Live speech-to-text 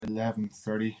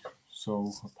11:30,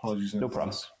 so apologies. No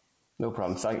problem. No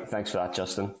problem. Thanks for that,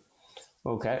 Justin.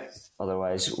 Okay,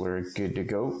 otherwise we're good to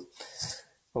go.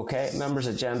 Okay, members,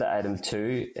 agenda item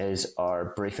 2 is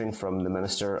our briefing from the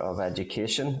Minister of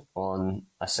Education on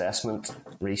assessment,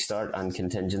 restart and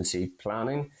contingency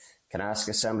planning. Can I ask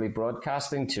Assembly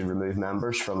Broadcasting to remove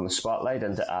members from the spotlight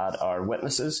and to add our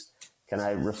witnesses? Can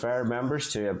I refer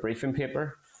members to a briefing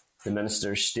paper, the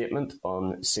Minister's statement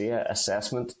on SEA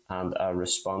assessment and a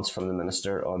response from the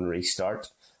Minister on restart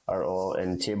are all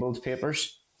in tabled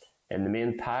papers. In the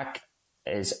main pack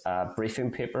is a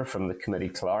briefing paper from the committee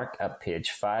clerk at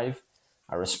page 5,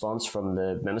 a response from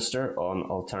the Minister on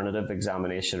alternative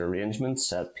examination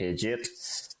arrangements at page 8,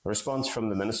 a response from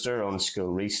the Minister on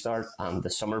school restart and the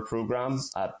summer programme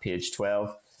at page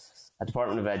 12, a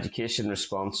Department of Education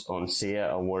response on SEA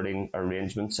awarding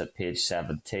arrangements at page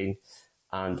 17,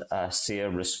 and a SEA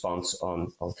response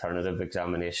on alternative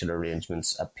examination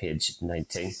arrangements at page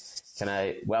 19. Can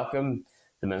I welcome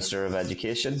the Minister of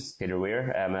Education, Peter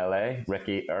Weir, MLA,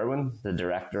 Ricky Irwin, the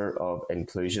Director of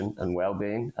Inclusion and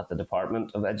Wellbeing at the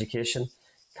Department of Education,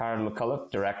 Karen McCulloch,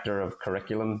 Director of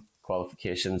Curriculum,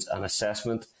 Qualifications and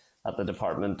Assessment at the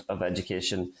Department of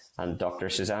Education, and Dr.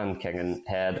 Suzanne Kingan,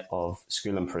 Head of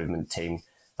School Improvement Team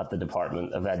at the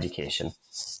Department of Education.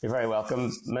 You're very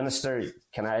welcome. Minister,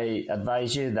 can I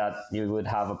advise you that you would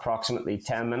have approximately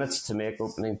 10 minutes to make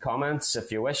opening comments,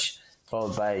 if you wish,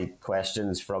 followed by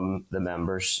questions from the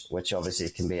members, which obviously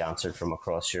can be answered from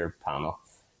across your panel.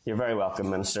 You're very welcome,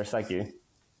 Minister. Thank you.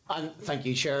 And thank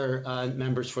you, Chair and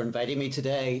members, for inviting me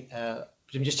today.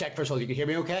 Just check first of all, you can hear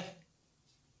me okay?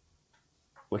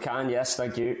 We can, yes,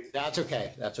 thank you. That's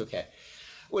okay.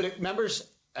 Well, look, members,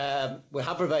 we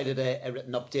have provided a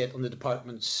written update on the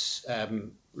Department's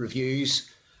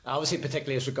reviews. Obviously,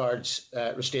 particularly as regards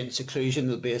restraint and seclusion,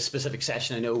 there'll be a specific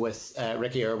session, I know, with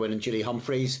Ricky Irwin and Julie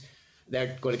Humphreys.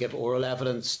 They're going to give oral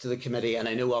evidence to the committee, and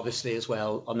I know obviously as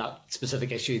well on that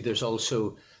specific issue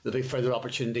there'll be further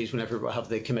opportunities whenever we have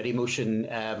the committee motion.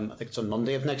 I think it's on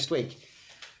Monday of next week.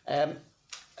 At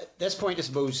this point, I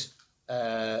suppose,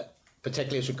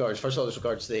 particularly as regards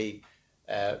the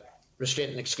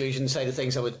restraint and exclusion side of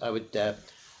things, I would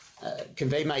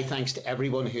convey my thanks to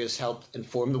everyone who has helped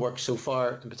inform the work so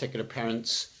far, in particular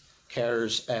parents,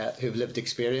 carers who have lived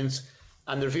experience.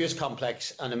 And the review is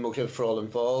complex and emotive for all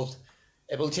involved.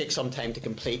 It will take some time to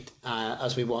complete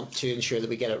as we want to ensure that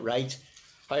we get it right.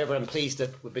 However, I'm pleased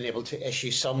that we've been able to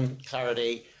issue some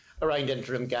clarity around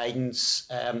interim guidance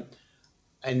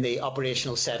in the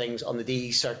operational settings on the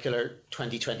DE Circular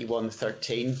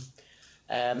 2021-13.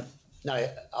 Now,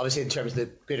 obviously, in terms of the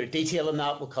greater detail on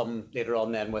that, will come later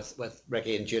on then with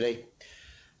Ricky and Julie.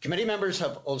 Committee members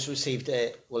have also received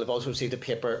a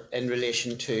paper in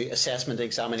relation to assessment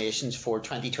examinations for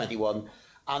 2021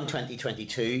 and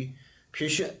 2022,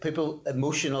 pupil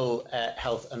emotional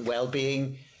health and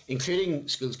well-being, including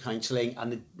schools counselling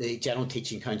and the General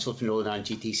Teaching Council for Northern Ireland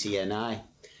GTCNI.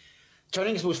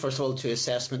 Turning, I suppose, first of all to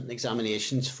assessment and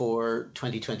examinations for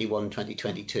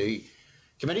 2021-2022,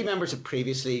 committee members have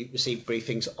previously received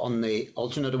briefings on the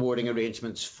alternate awarding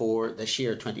arrangements for this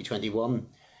year, 2021.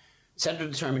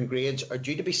 Centre-determined grades are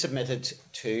due to be submitted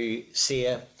to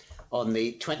SEA on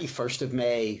the 21st of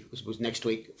May, which was next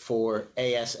week, for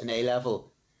AS and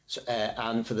A-level,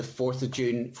 and for the 4th of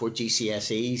June for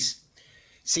GCSEs.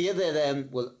 SEA then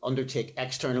will undertake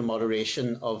external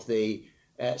moderation of the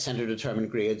centre-determined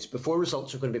grades before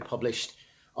results are going to be published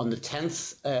on the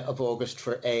 10th of August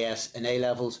for AS and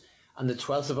A-levels and the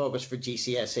 12th of August for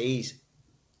GCSEs.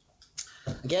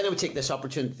 Again, I would take this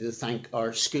opportunity to thank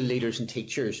our school leaders and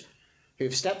teachers who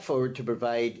have stepped forward to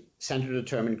provide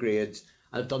centre-determined grades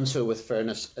and have done so with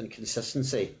fairness and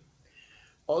consistency.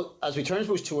 As we turn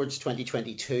towards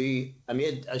 2022, I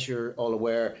made, as you're all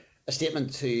aware, a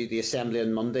statement to the Assembly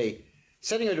on Monday,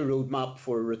 setting out a roadmap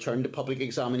for a return to public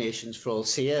examinations for all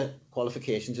SEA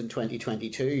qualifications in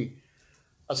 2022.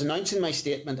 As announced in my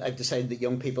statement, I've decided that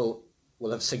young people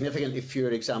will have significantly fewer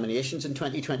examinations in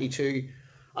 2022,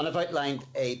 and I've outlined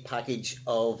a package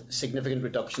of significant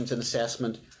reductions in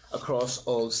assessment across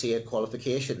all SEA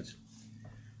qualifications.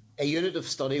 A unit of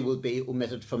study will be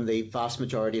omitted from the vast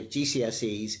majority of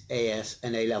GCSEs, AS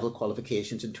and A-level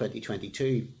qualifications in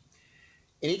 2022.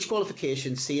 In each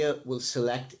qualification, SEA will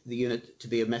select the unit to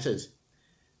be omitted.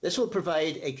 This will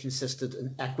provide a consistent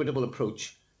and equitable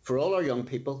approach for all our young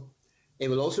people. It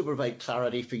will also provide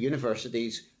clarity for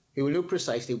universities who will know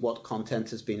precisely what content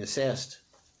has been assessed.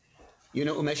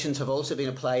 Unit omissions have also been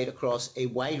applied across a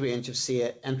wide range of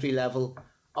SEA entry-level,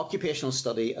 occupational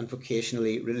study and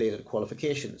vocationally related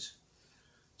qualifications.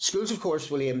 Schools, of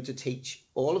course, will aim to teach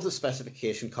all of the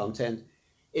specification content,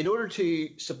 in order to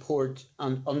support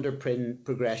and underpin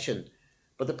progression,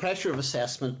 but the pressure of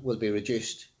assessment will be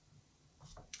reduced.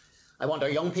 I want our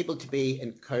young people to be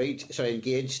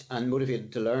engaged and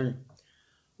motivated to learn.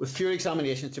 With fewer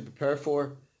examinations to prepare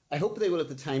for, I hope they will have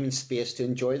the time and space to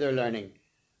enjoy their learning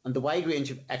and the wide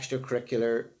range of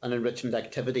extracurricular and enrichment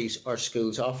activities our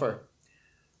schools offer.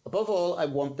 Above all, I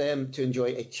want them to enjoy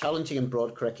a challenging and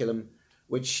broad curriculum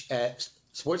which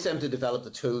supports them to develop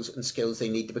the tools and skills they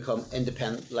need to become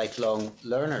independent, lifelong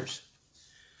learners.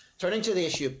 Turning to the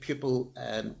issue of pupil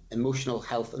emotional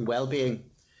health and well-being,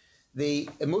 the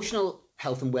emotional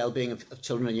health and well-being of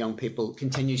children and young people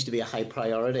continues to be a high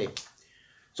priority.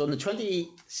 So on the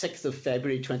 26th of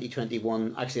February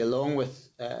 2021, actually along with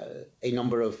a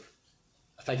number of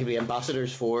effectively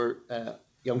ambassadors for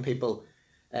young people,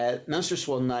 Minister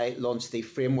Swan and I launched the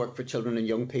Framework for Children and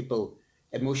Young People,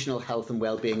 Emotional Health and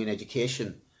Wellbeing in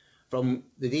Education. From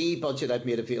the DE budget, I've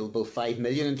made available $5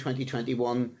 million in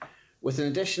 2021, with an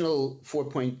additional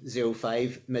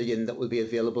 $4.05 million that will be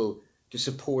available to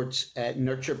support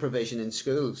nurture provision in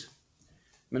schools.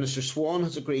 Minister Swan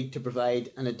has agreed to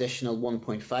provide an additional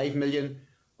 $1.5 million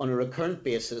on a recurrent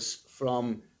basis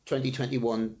from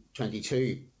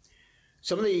 2021-22.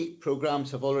 Some of the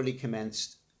programmes have already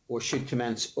commenced or should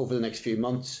commence over the next few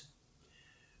months.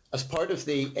 As part of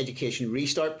the Education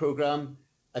Restart programme,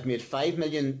 I've made $5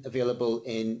 million available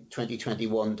in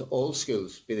 2021 to all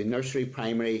schools, be they nursery,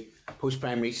 primary,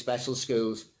 post-primary, special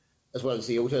schools, as well as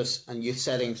the OTIS and youth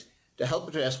settings, to help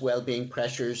address wellbeing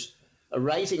pressures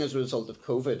arising as a result of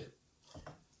COVID.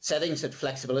 Settings had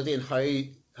flexibility in how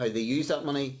they use that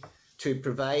money to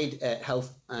provide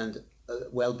health and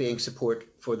wellbeing support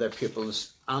for their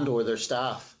pupils and or their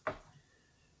staff.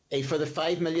 A further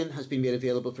 $5 million has been made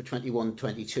available for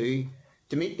 21-22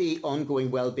 to meet the ongoing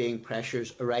wellbeing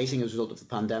pressures arising as a result of the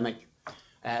pandemic.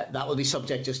 That will be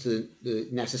subject just to the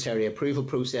necessary approval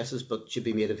processes, but should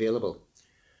be made available.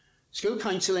 School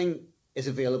counselling is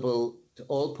available to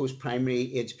all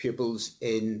post-primary age pupils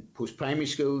in post-primary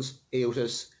schools,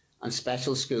 AOTIS and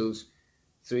special schools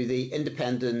through the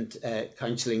Independent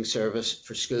Counselling Service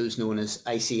for Schools known as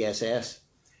ICSS.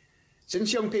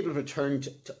 Since young people have returned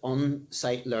to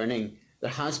on-site learning, there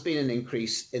has been an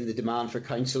increase in the demand for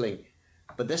counselling,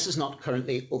 but this has not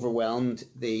currently overwhelmed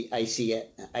the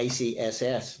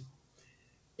ICSS.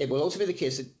 It will also be the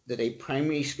case that a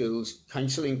primary school's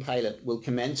counselling pilot will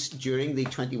commence during the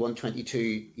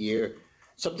 21-22 year,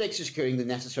 subject to securing the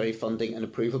necessary funding and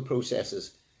approval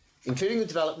processes, including the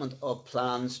development of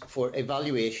plans for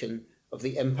evaluation of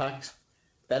the impact,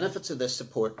 benefits of this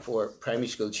support for primary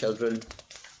school children.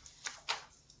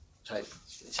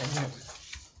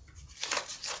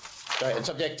 And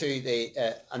subject to the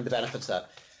and the benefits of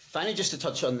that. Finally, just to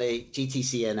touch on the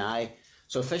GTCNI.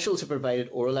 So officials have provided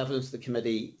oral evidence to the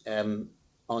committee on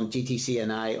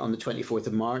GTCNI on the 24th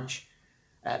of March.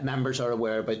 Members are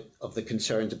aware of the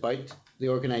concerns about the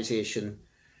organisation.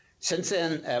 Since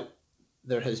then,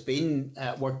 there has been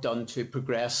work done to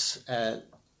progress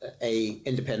a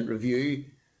independent review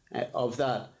of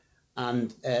that,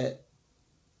 and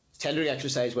tendering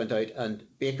exercise went out, and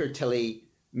Baker, Tilley,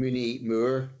 Mooney,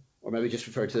 Moore, or maybe just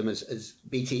refer to them as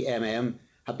BTMM,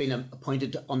 have been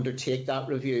appointed to undertake that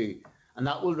review, and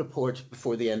that will report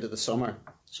before the end of the summer.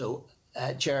 So,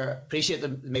 Chair, appreciate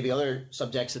that maybe other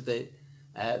subjects that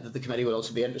the committee would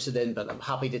also be interested in, but I'm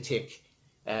happy to take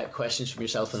questions from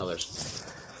yourself and others.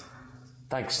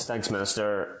 Thanks,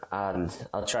 Minister, and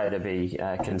I'll try to be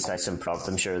concise and prompt.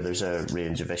 I'm sure there's a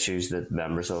range of issues that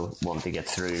members will want to get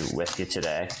through with you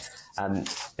today.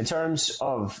 In terms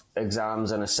of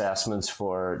exams and assessments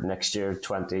for next year,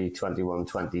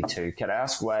 2021-22, can I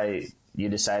ask why you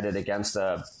decided against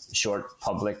a short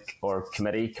public or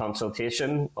committee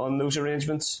consultation on those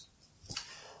arrangements?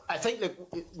 I think that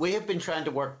we have been trying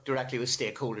to work directly with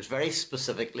stakeholders, very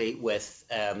specifically with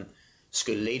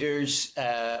school leaders,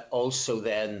 also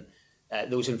then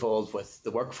those involved with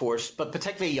the workforce, but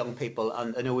particularly young people.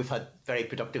 And I know we've had very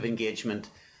productive engagement,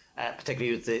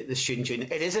 particularly with the student union.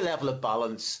 It is a level of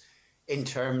balance in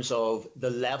terms of the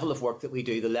level of work that we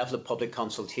do, the level of public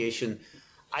consultation.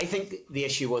 I think the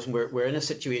issue was we're in a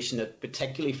situation that,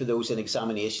 particularly for those in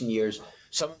examination years,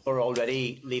 some are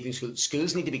already leaving school.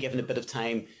 Schools need to be given a bit of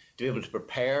time to be able to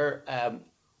prepare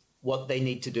what they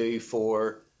need to do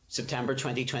for September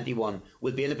 2021.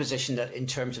 We'll be in a position that, in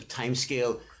terms of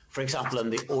timescale, for example, on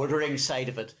the ordering side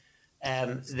of it,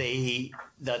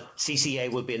 that CCA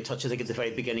will be in touch, I think, at the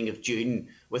very beginning of June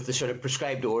with the sort of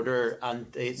prescribed order and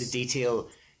the detail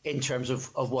in terms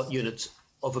of what units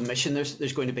of emission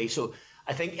there's going to be. So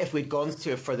I think if we'd gone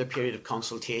to a further period of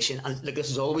consultation, and look, this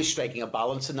is always striking a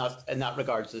balance in that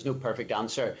regard, so there's no perfect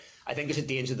answer. I think there's a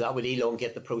danger that will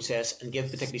elongate the process and give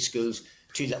particularly schools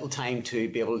too little time to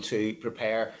be able to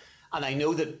prepare. And I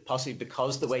know that possibly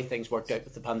because the way things worked out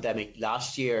with the pandemic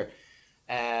last year,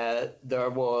 there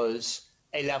was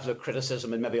a level of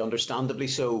criticism, and maybe understandably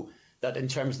so, that in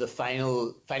terms of the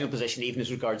final position, even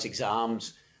as regards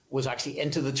exams, was actually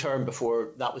into the term before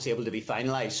that was able to be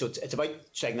finalised. So it's about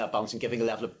striking that balance and giving a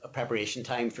level of preparation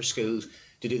time for schools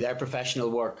to do their professional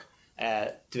work,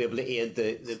 to be able to aid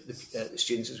the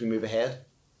students as we move ahead.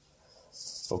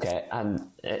 Okay,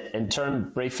 and in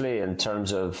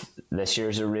terms of this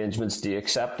year's arrangements, do you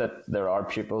accept that there are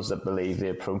pupils that believe the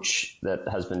approach that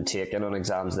has been taken on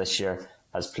exams this year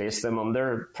has placed them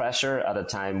under pressure at a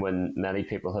time when many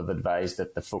people have advised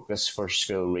that the focus for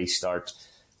school restart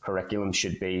curriculum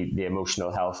should be the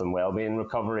emotional health and well-being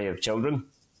recovery of children?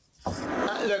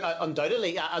 Look,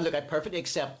 undoubtedly, I perfectly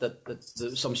accept that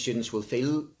some students will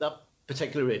feel that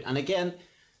particular route. And again,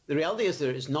 the reality is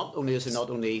there not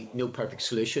only no perfect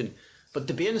solution, but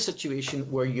to be in a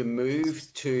situation where you move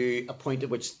to a point at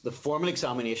which the formal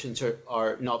examinations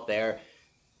are not there,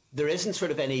 there isn't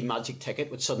sort of any magic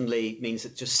ticket which suddenly means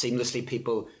that just seamlessly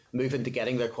people move into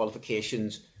getting their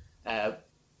qualifications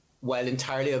while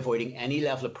entirely avoiding any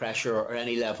level of pressure or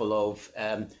any level of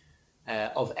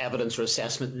evidence or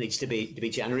assessment that needs to be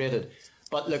generated.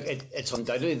 But look, it's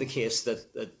undoubtedly the case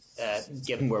that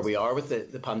given where we are with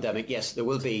the pandemic, yes, there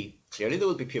will be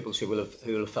pupils who will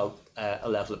have felt a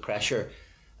level of pressure.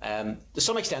 To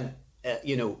some extent,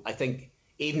 I think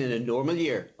even in a normal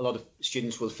year, a lot of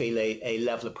students will feel a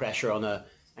level of pressure on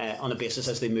a basis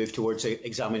as they move towards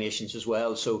examinations as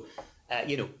well. So,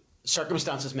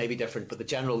 circumstances may be different, but the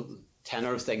general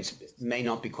tenor of things may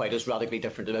not be quite as radically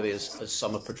different maybe as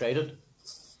some have portrayed it.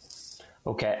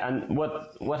 Okay, and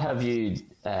what have you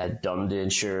done to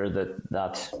ensure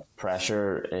that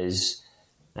pressure is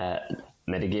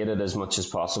mitigated as much as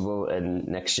possible in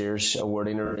next year's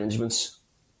awarding arrangements?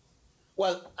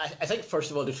 Well, I think first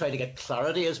of all to try to get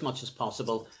clarity as much as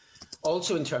possible.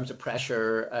 Also in terms of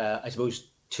pressure, I suppose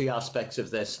two aspects of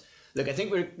this. Look, I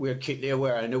think we're acutely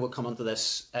aware, I know we'll come onto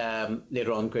this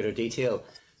later on in greater detail,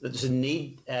 that there's a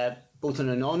need both on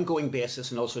an ongoing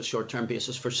basis and also a short-term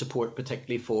basis for support,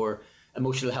 particularly for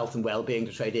emotional health and well-being,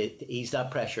 to try to ease that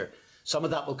pressure. Some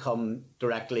of that will come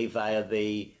directly via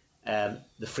the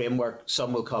framework,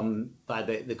 some will come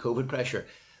via the COVID pressure.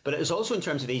 But it is also in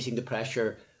terms of easing the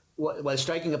pressure, while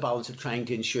striking a balance of trying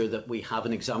to ensure that we have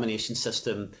an examination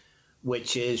system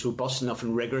which is robust enough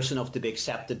and rigorous enough to be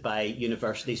accepted by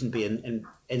universities and be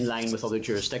in line with other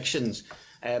jurisdictions.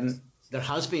 There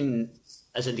has been,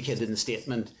 as indicated in the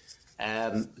statement,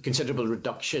 considerable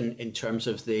reduction in terms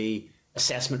of the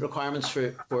assessment requirements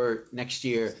for next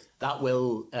year. That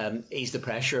will ease the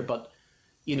pressure, but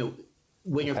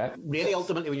when you're really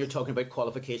ultimately when you're talking about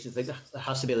qualifications, I think there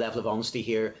has to be a level of honesty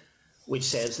here which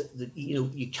says that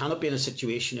you cannot be in a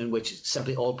situation in which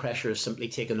simply all pressure is simply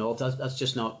taken off. That's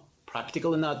just not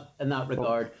practical in that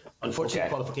regard. Unfortunately,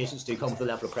 qualifications do come with a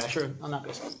level of pressure on that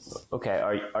basis. Okay,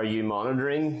 are you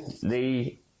monitoring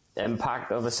the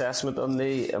impact of assessment on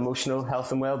the emotional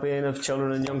health and well-being of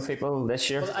children and young people this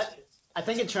year? Well, I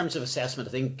think in terms of assessment,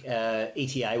 I think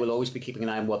ETI will always be keeping an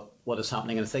eye on what is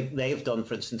happening, and I think they've done,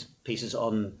 for instance, pieces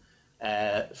on,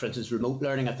 for instance, remote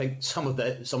learning. I think some of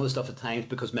the stuff at times,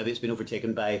 because maybe it's been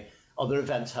overtaken by other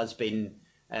events, has been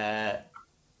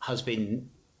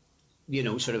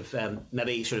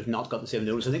maybe not got the same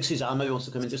notice. I think Suzanne maybe wants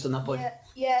to come in just on that point.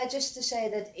 Yeah, just to say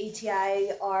that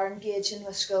ETI are engaging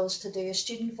with schools to do a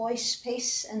student voice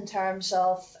piece in terms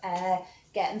of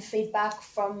getting feedback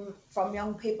from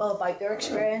young people about their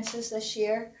experiences this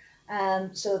year.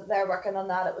 So they're working on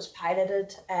that. It was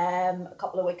piloted a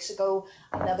couple of weeks ago,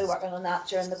 and they'll be working on that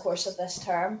during the course of this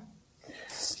term.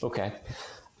 Okay.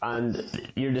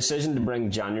 And your decision to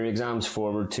bring January exams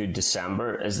forward to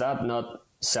December, is that not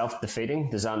self-defeating?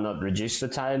 Does that not reduce the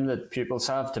time that pupils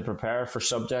have to prepare for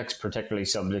subjects, particularly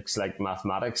subjects like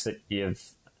mathematics, that you have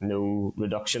no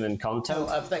reduction in content? No,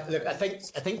 I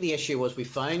think the issue was we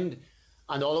found,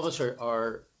 and all of us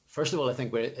are first of all, I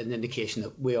think we're an indication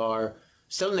that we are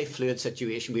still in a fluid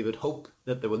situation. We would hope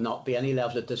that there will not be any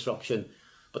level of disruption,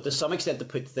 but to some extent to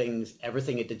put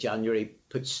everything into January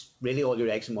puts really all your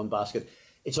eggs in one basket.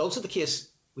 It's also the case,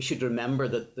 we should remember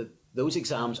that those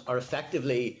exams are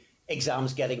effectively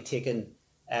exams getting taken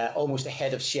almost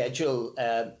ahead of schedule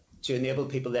to enable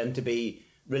people then to be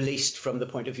released from the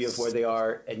point of view of where they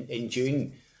are in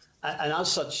June. And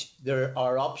as such, there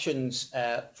are options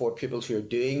for pupils who are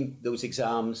doing those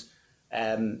exams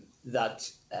and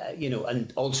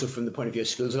also from the point of view of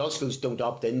schools. A lot of schools don't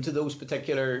opt into those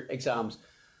particular exams,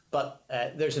 but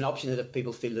there's an option that if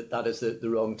people feel that is the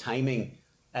wrong timing,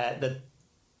 that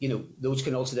those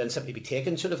can also then simply be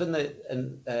taken sort of in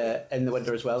the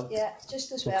winter as well. Yeah,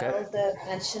 just as well to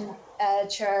mention,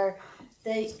 Chair,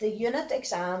 the unit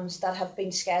exams that have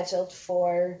been scheduled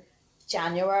for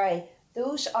January,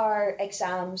 those are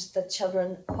exams that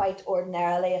children quite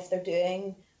ordinarily, if they're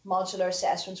doing modular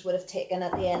assessments, would have taken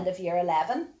at the end of year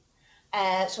 11.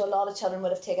 So a lot of children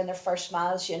would have taken their first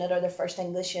maths unit or their first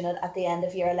English unit at the end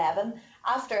of year 11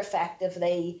 after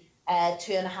effectively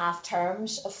 2.5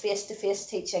 terms of face-to-face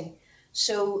teaching.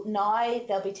 So now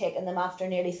they'll be taking them after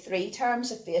nearly 3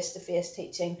 terms of face-to-face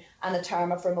teaching and a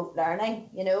term of remote learning,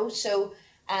 So,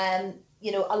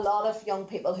 a lot of young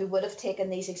people who would have taken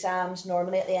these exams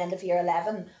normally at the end of year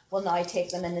 11 will now take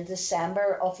them in the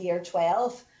December of year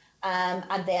 12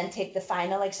 and then take the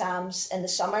final exams in the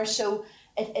summer. So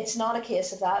it's not a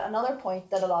case of that. Another point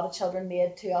that a lot of children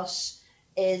made to us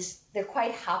is they're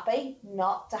quite happy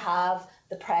not to have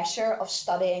the pressure of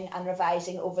studying and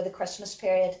revising over the Christmas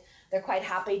period. They're quite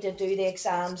happy to do the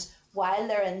exams while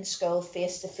they're in school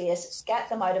face-to-face, get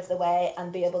them out of the way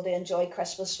and be able to enjoy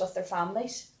Christmas with their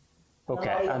families.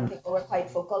 Okay. And people were quite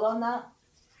vocal on that.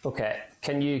 Okay.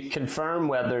 Can you confirm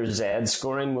whether Z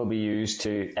scoring will be used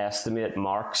to estimate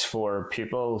marks for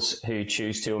pupils who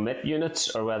choose to omit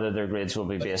units, or whether their grades will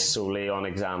be based solely on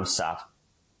exams sat?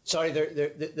 Sorry,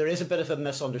 there is a bit of a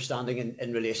misunderstanding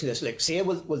in relation to this. Like, say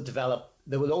will develop,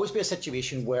 there will always be a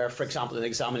situation where, for example, in an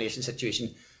examination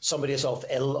situation, somebody is off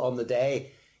ill on the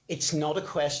day. It's not a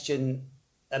question,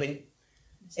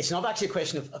 it's not actually a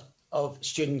question of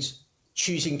students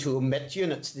choosing to omit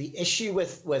units. The issue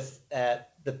with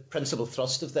the principal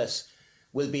thrust of this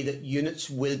will be that units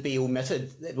will be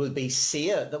omitted. It will be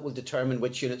SEA that will determine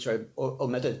which units are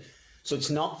omitted. So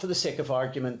it's not for the sake of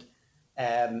argument.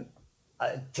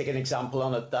 Take an example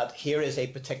on it, that here is a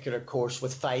particular course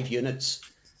with 5 units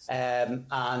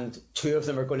and 2 of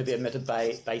them are going to be omitted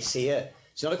by SEA.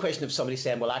 It's not a question of somebody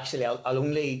saying, well, actually, I'll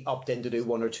only opt in to do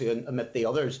 1 or 2 and omit the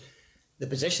others. The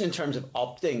position in terms of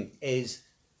opting is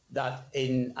that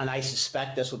and I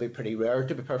suspect this will be pretty rare,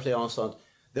 to be perfectly honest on,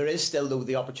 there is still, though,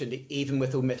 the opportunity, even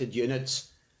with omitted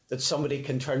units, that somebody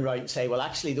can turn around and say, well,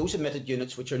 actually, those omitted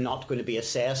units which are not going to be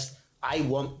assessed, I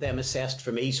want them assessed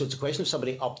for me. So it's a question of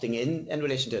somebody opting in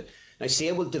relation to it. Now,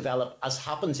 SEA will develop, as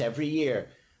happens every year,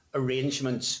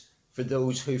 arrangements for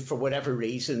those who, for whatever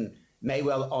reason, may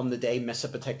well on the day miss a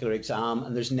particular exam,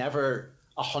 and there's never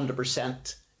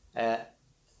 100%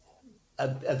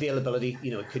 availability.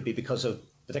 It could be because of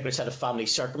a particular set of family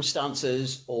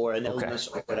circumstances or an illness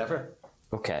or whatever.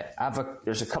 Okay,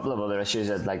 there's a couple of other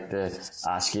issues I'd like to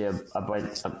ask you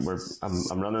about.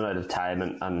 I'm running out of time,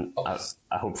 and I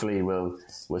hopefully will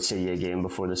see you again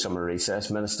before the summer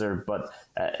recess, Minister. But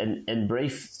in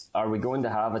brief, are we going to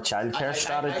have a childcare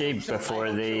strategy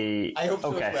before the? I hope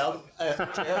so as well.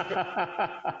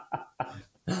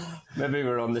 Maybe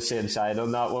we're on the same side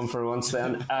on that one for once.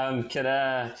 Then, can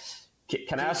I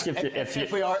ask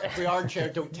if we are, Chair,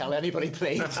 don't tell anybody,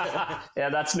 please. Yeah,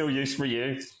 that's no use for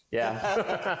you.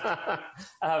 Yeah.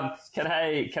 Can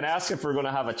I ask if we're going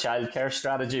to have a childcare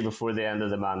strategy before the end of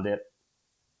the mandate?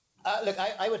 Look,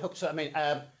 I would hope so. Maybe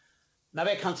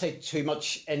I can't say too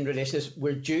much in relation to this.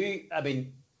 We're due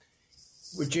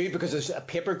because there's a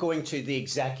paper going to the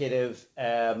executive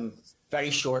very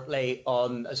shortly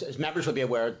on, as members will be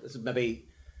aware, maybe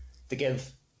to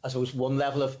give, I suppose, one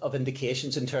level of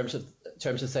indications in terms of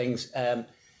things.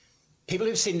 People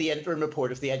who've seen the interim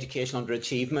report of the education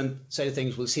underachievement side of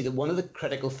things will see that one of the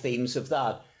critical themes of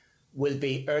that will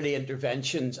be early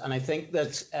interventions. And I think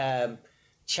that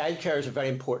childcare is a very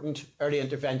important early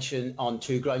intervention on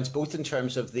 2 grounds, both in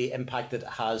terms of the impact that it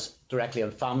has directly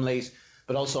on families,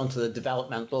 but also onto the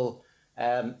developmental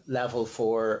level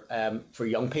for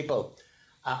young people.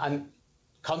 And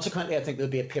consequently, I think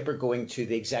there'll be a paper going to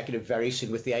the executive very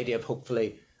soon with the idea of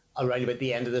hopefully around about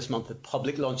the end of this month, the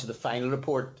public launch of the final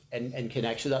report in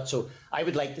connection with that. So I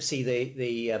would like to see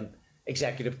the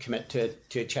executive commit to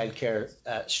a childcare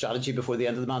strategy before the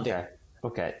end of the mandate.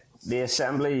 Okay. The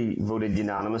Assembly voted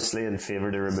unanimously in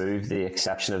favour to remove the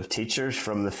exception of teachers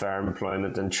from the Fair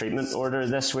Employment and Treatment Order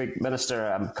this week. Minister,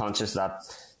 I'm conscious that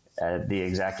the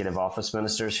Executive Office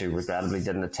Ministers, who regrettably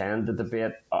didn't attend the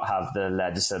debate, have the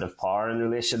legislative power in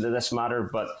relation to this matter,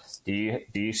 but do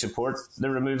you support the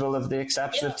removal of the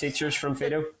exception of teachers from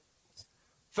FEDO?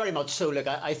 Very much so. Look,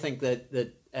 I think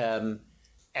that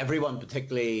everyone,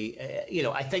 particularly,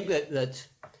 I think that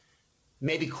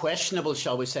maybe questionable,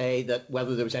 shall we say, that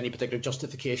whether there was any particular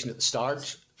justification at the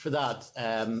start for that.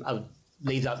 I would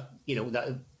leave that,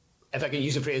 that, if I can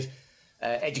use a phrase,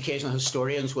 educational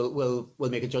historians will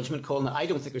make a judgment call. Now, I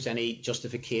don't think there's any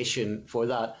justification for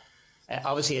that.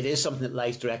 Obviously, it is something that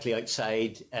lies directly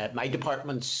outside my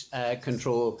department's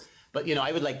control. But,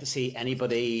 I would like to see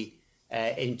anybody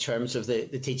in terms of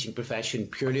the teaching profession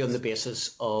purely on the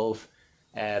basis of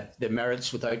the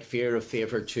merits without fear of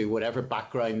favour to whatever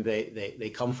background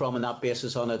they come from, and that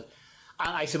basis on it.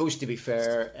 And I suppose, to be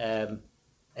fair,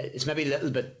 it's maybe a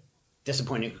little bit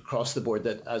disappointing across the board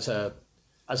that as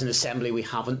an assembly we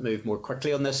haven't moved more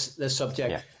quickly on this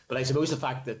subject. Yeah. But I suppose the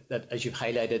fact that, as you've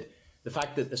highlighted, the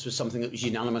fact that this was something that was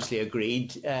unanimously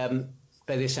agreed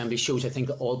by the assembly shows, I think,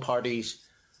 that all parties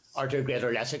are to a greater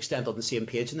or less extent on the same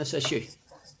page in this issue.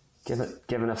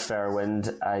 Given a fair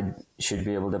wind, I should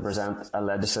be able to present a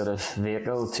legislative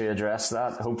vehicle to address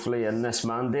that, hopefully in this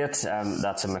mandate.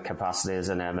 That's in my capacity as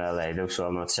an MLA, though, so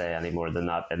I'll not say any more than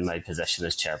that in my position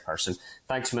as chairperson.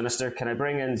 Thanks, Minister. Can I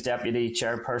bring in Deputy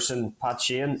Chairperson Pat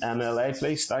Sheehan, MLA,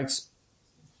 please? Thanks.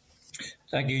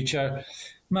 Thank you, Chair.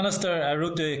 Minister, I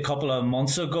wrote a couple of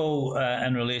months ago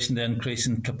in relation to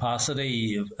increasing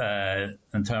capacity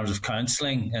in terms of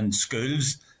counselling in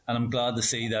schools, and I'm glad to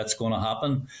see that's going to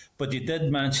happen. But you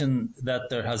did mention that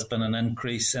there has been an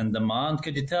increase in demand.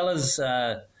 Could you tell us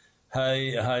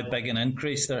how big an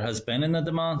increase there has been in the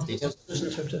demand?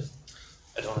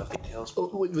 I don't have details.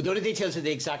 We don't have details of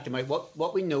the exact amount.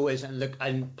 What we know is, and look,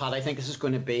 and Pat, I think this is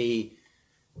going to be,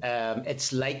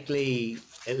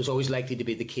 it was always likely to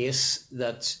be the case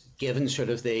that given sort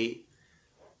of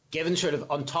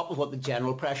on top of what the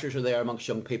general pressures are there amongst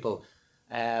young people,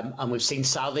 and we've seen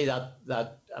sadly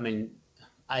that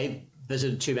I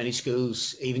visited too many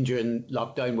schools even during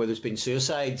lockdown where there's been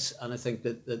suicides, and I think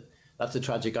that's the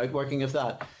tragic outworking of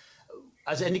that.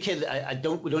 As indicated,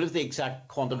 we don't have the exact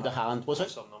quantum to hand. Was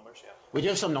it? Some numbers, yeah. We do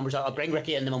have some numbers. I'll bring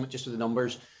Ricky in a moment just with the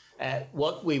numbers.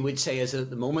 What we would say is that at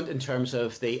the moment, in terms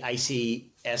of the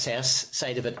ICSS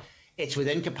side of it, it's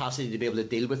within capacity to be able to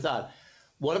deal with that.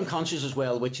 What I'm conscious as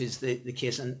well, which is the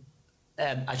case, and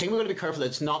I think we're going to be careful that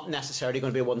it's not necessarily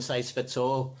going to be a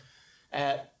one-size-fits-all.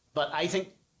 But I think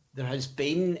there has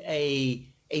been a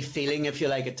feeling, if you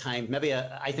like, at times, maybe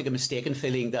I think a mistaken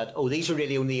feeling that, these are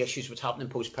really only issues what's happening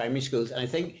in post-primary schools. And I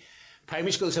think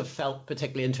primary schools have felt,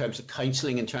 particularly in terms of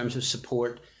counselling, in terms of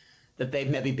support, that they've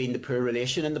maybe been the poor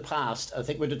relation in the past. I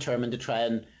think we're determined to try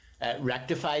and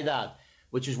rectify that,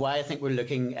 which is why I think we're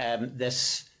looking in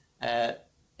the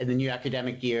new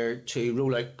academic year to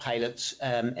roll out pilots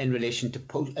in relation to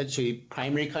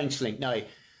primary counselling. Now,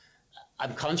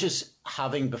 I'm conscious,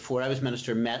 having, before I was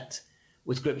Minister, met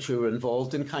with groups who were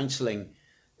involved in counselling,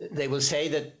 they will say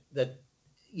that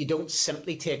you don't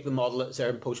simply take the model that's there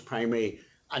in post-primary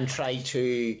and try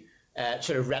to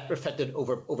sort of retrofit it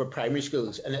over primary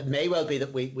schools. And it may well be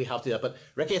that we have to do that. But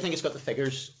Ricky, I think it's got the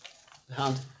figures at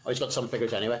hand. He's got some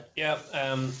figures anyway. Yeah,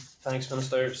 thanks,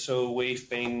 Minister. So we've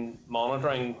been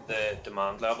monitoring the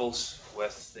demand levels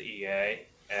with the EA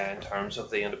in terms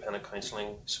of the independent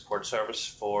counselling support service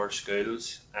for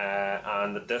schools.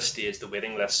 And at this stage, the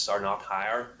waiting lists are not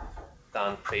higher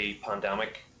than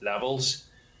pre-pandemic levels.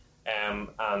 And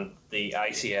the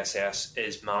ICSS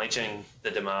is managing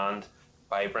the demand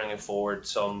by bringing forward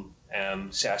some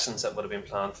sessions that would have been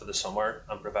planned for the summer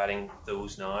and providing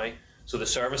those now. So the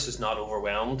service is not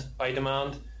overwhelmed by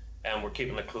demand, and we're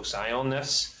keeping a close eye on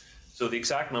this. So the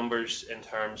exact numbers in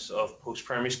terms of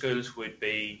post-primary schools would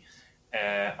be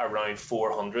around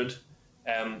 400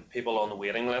 people on the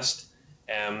waiting list.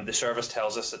 The service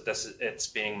tells us that it's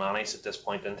being managed at this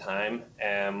point in time.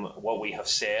 What we have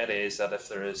said is that if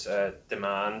there is a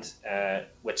demand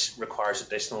which requires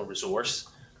additional resource,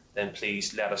 then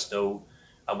please let us know,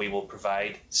 and we will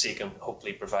seek and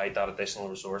hopefully provide that additional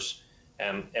resource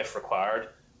if required.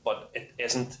 But it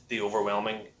isn't the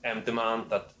overwhelming demand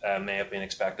that may have been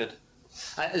expected.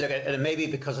 Look, and it may be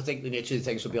because I think the nature of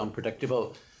things will be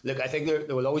unpredictable. Look, I think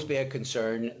there will always be a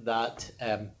concern that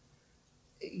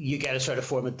you get a sort of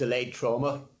form of delayed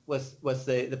trauma with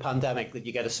the pandemic, that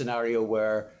you get a scenario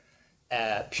where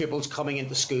pupils coming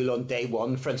into school on day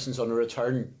one, for instance, on a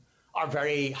return, are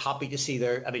very happy to see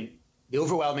the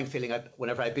overwhelming feeling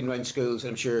whenever I've been around schools, and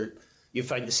I'm sure you've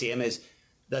found the same, is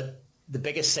that the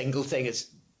biggest single thing is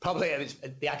probably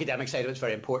the academic side of it's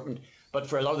very important, but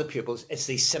for a lot of the pupils, it's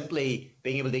simply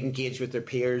being able to engage with their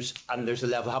peers, and there's a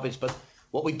level of happiness. But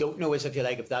what we don't know is, if you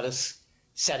like, if that is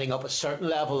setting up a certain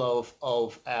level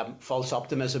of false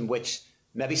optimism, which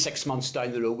maybe 6 months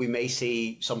down the road we may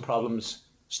see some problems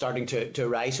starting to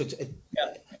arise. So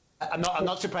I'm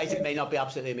not surprised it may not be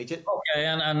absolutely immediate. Okay,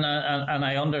 and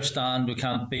I understand we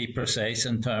can't be precise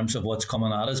in terms of what's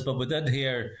coming at us, but we did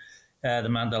hear the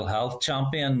mental health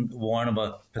champion warn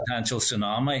about potential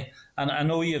tsunami. And I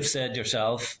know you've said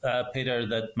yourself, Peter,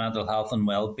 that mental health and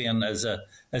well-being is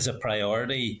a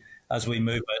priority. as we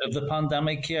move out of the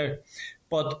pandemic here.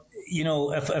 But,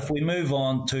 if we move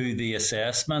on to the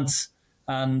assessments,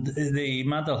 and the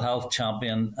mental health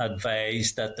champion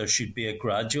advised that there should be a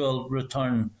gradual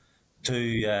return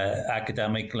to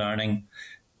academic learning.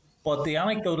 But the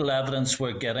anecdotal evidence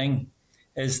we're getting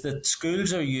is that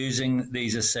schools are using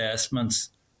these assessments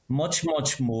much,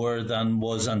 much more than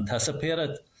was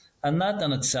anticipated. And that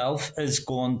in itself is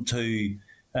going to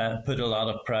put a lot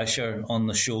of pressure on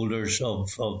the shoulders of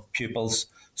pupils.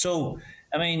 So,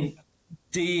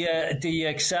 do you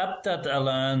accept that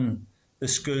allowing the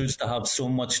schools to have so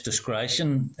much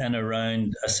discretion in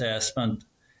around assessment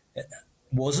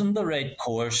wasn't the right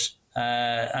course,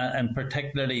 and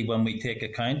particularly when we take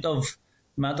account of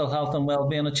mental health and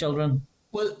well-being of children?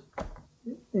 Well,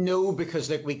 no, because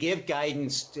we gave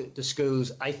guidance to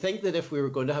schools. I think that if we were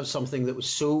going to have something that was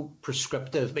so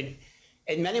prescriptive,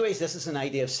 in many ways this is an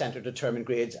idea of centre-determined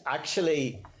grades.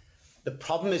 Actually, the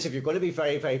problem is if you're going to be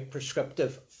very, very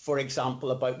prescriptive, for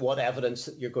example, about what evidence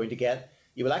that you're going to get,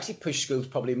 you will actually push schools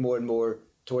probably more and more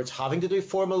towards having to do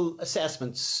formal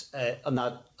assessments on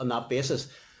that basis.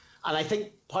 And I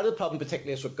think part of the problem,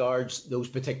 particularly as regards those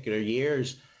particular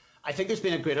years, I think there's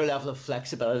been a greater level of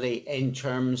flexibility in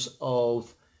terms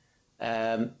of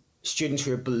students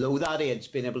who are below that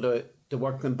age, being able to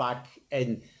work them back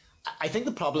in. I think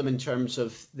the problem in terms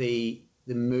of the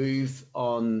move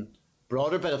on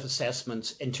broader bit of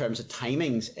assessments in terms of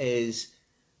timings is,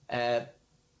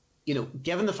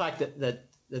 given the fact that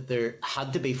there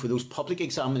had to be, for those public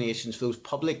examinations, for those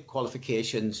public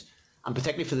qualifications, and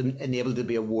particularly for them enabled to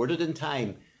be awarded in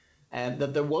time,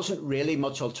 that there wasn't really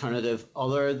much alternative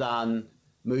other than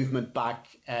movement back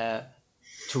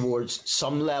towards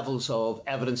some levels of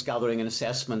evidence gathering and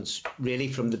assessments really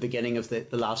from the beginning of the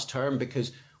last term,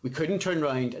 because we couldn't turn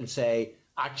around and say,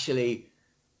 actually,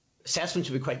 assessments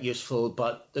would be quite useful,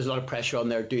 but there's a lot of pressure on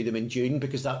there, do them in June,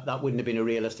 because that wouldn't have been a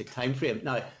realistic time frame.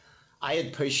 Now, I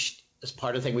had pushed as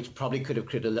part of the thing, which probably could have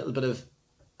created a little bit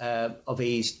of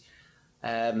ease,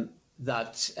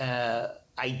 that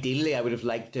ideally I would have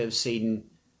liked to have seen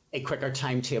a quicker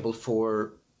timetable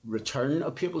for return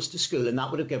of pupils to school, and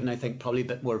that would have given, I think, probably a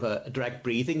bit more of a direct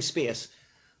breathing space.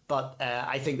 But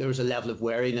I think there was a level of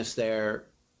wariness there,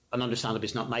 and understandably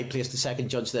it's not my place to second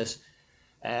judge this,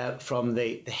 from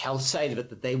the health side of it,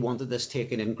 that they wanted this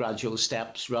taken in gradual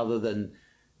steps rather than,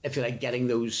 if you like, getting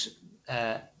those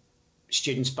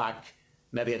students back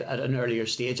maybe at an earlier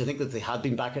stage. I think that if they had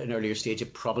been back at an earlier stage,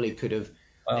 it probably could have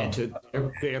led to a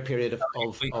greater period of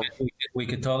we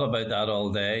could talk about that all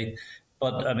day.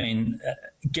 But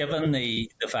given the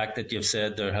fact that you've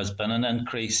said there has been an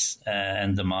increase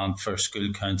in demand for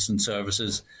school counselling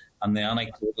services, and the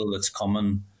anecdotal that's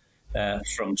coming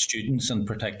from students in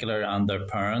particular and their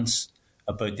parents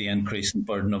about the increase in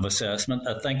burden of assessment,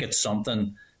 I think it's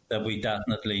something that we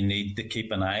definitely need to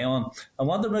keep an eye on. I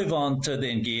want to move on to the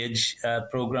Engage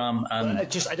programme. And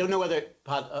I don't know whether,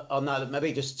 Pat, on that,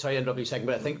 maybe just, sorry to interrupt you a second,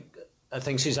 but I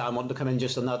think Suzanne wanted to come in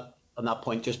just on that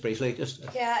point, just briefly.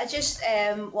 Yeah, I just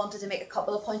wanted to make a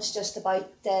couple of points just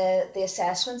about the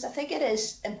assessments. I think it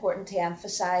is important to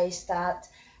emphasise that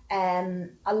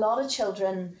a lot of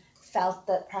children felt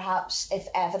that perhaps if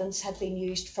evidence had been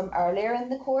used from earlier in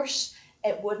the course,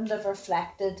 it wouldn't have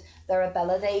reflected their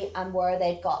ability and where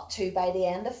they'd got to by the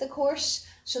end of the course.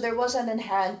 So there was an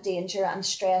inherent danger and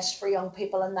stress for young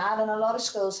people in that, and a lot of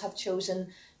schools have chosen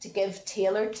to give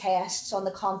tailored tests on the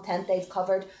content they've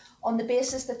covered on the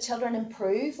basis that children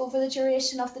improve over the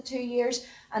duration of the 2 years,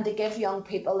 and to give young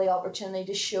people the opportunity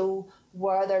to show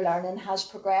where their learning has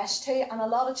progressed to. And a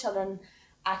lot of children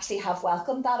actually have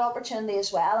welcomed that opportunity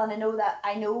as well. And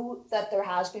I know that there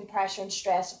has been pressure and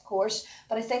stress, of course,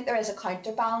 but I think there is a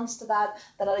counterbalance to that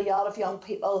a lot of young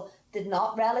people did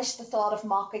not relish the thought of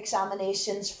mock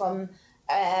examinations from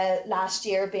last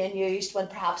year being used when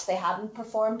perhaps they hadn't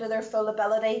performed to their full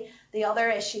ability. The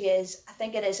other issue is, I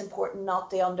think it is important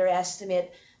not to underestimate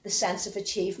the sense of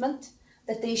achievement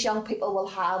that these young people will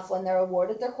have when they're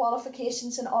awarded their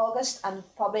qualifications in August, and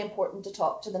probably important to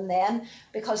talk to them then,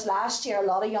 because last year a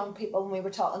lot of young people, when we were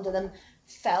talking to them,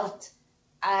 felt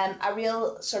a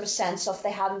real sort of sense of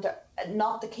they hadn't,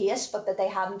 not the case, but that they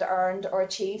hadn't earned or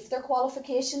achieved their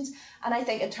qualifications. And I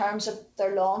think in terms of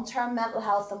their long-term mental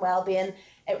health and well-being,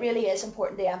 it really is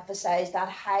important to emphasise that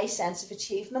high sense of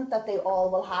achievement that they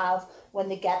all will have when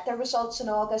they get their results in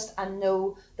August, and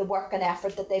know the work and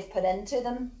effort that they've put into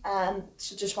them.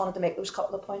 So just wanted to make those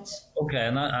couple of points. Okay,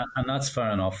 and that's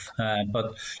fair enough.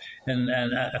 But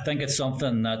I think it's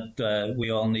something that we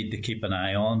all need to keep an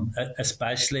eye on,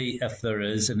 especially if there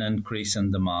is an increase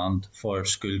in demand for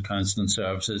school counselling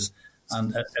services,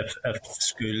 and if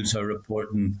schools are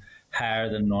reporting higher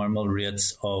than normal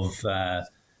rates of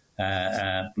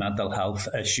mental health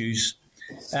issues.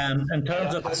 In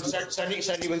terms of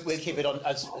certainly we'll keep it on,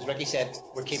 as Ricky said,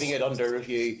 we're keeping it under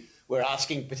review. We're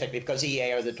asking, particularly because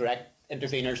EA are the direct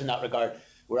interveners in that regard,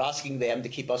 we're asking them to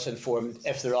keep us informed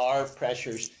if there are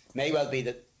pressures. May well be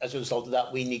that as a result of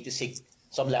that we need to seek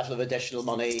some level of additional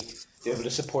money to be able to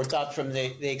support that from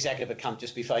the executive. It can't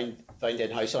just be found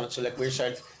in-house on it. So look,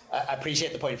 I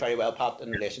appreciate the point very well, Pat, in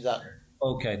relation to that.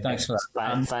 Okay, thanks for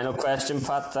that. Final question,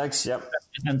 Pat. Thanks. Yep.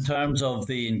 In terms of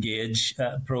the Engage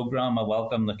programme, I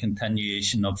welcome the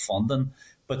continuation of funding.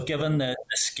 But given the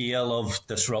scale of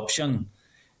disruption,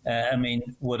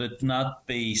 would it not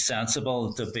be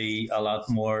sensible to be a lot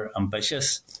more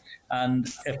ambitious? And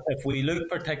if we look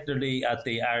particularly at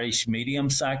the Irish medium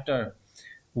sector,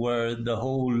 where the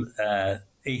whole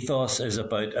ethos is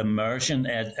about immersion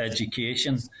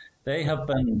education, they have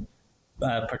been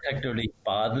particularly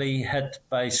badly hit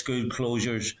by school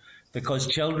closures because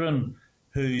children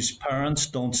whose parents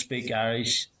don't speak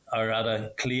Irish are at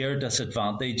a clear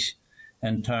disadvantage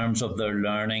in terms of their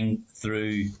learning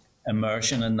through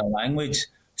immersion in the language.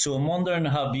 So I'm wondering,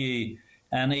 have you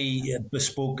any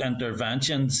bespoke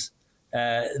interventions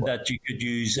that you could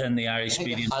use in the Irish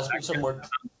medium sector?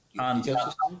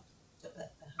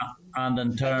 And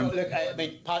in terms... Look,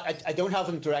 Pat, I don't have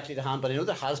them directly to hand, but I know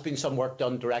there has been some work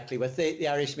done directly with the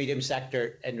Irish medium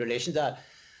sector in relation to that.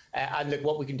 And look,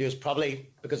 what we can do is probably,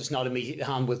 because it's not immediately to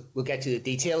hand, we'll get to the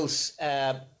details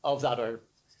of that or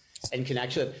in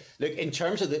connection. Look, in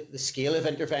terms of the scale of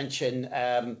intervention,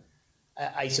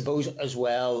 I suppose as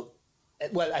well,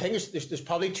 I think there's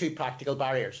probably two practical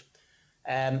barriers.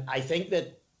 I think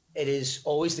that it is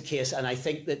always the case, and I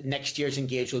think that next year's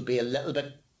Engage will be a little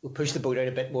bit, we'll push the boat out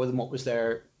a bit more than what was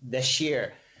there this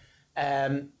year.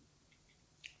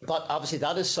 But obviously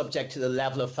that is subject to the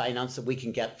level of finance that we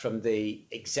can get from the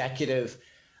executive.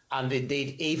 And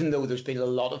indeed, even though there's been a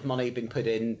lot of money being put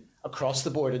in across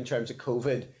the board in terms of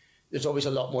COVID, there's always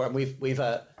a lot more. And we've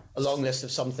a long list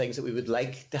of some things that we would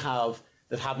like to have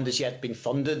that haven't as yet been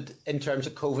funded in terms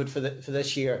of COVID for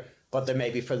this year, but there may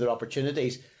be further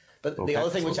opportunities. But okay. the other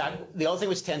thing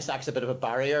which tends to act as a bit of a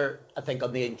barrier, I think,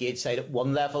 on the Engage side at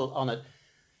one level on it,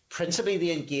 principally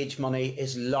the Engage money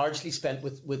is largely spent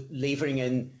with levering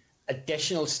in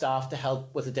additional staff to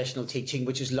help with additional teaching,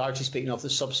 which is largely speaking off the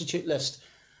substitute list.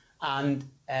 And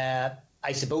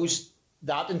I suppose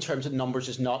that in terms of numbers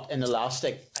is not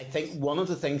inelastic. I think one of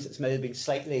the things that's maybe been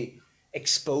slightly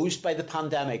exposed by the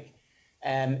pandemic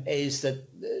is that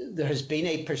there has been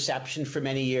a perception for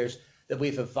many years that we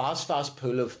have a vast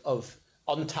pool of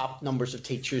untapped numbers of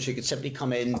teachers who could simply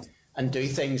come in and do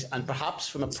things. And perhaps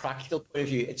from a practical point of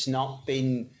view, it's not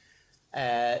been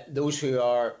those who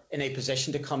are in a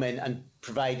position to come in and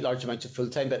provide large amounts of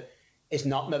full-time, but it's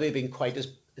not maybe been quite as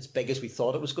big as we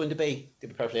thought it was going to be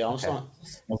perfectly honest on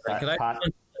it. Okay. Pat,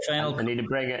 I need to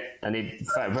bring it. I need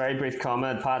a very brief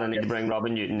comment, Pat. I need to bring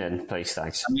Robin Newton in, please.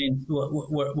 Thanks.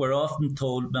 We're often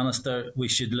told, Minister, we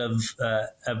should live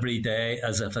every day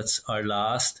as if it's our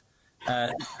last.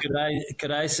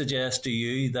 Could I suggest to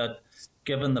you that,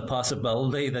 given the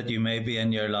possibility that you may be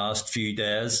in your last few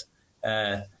days,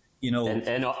 in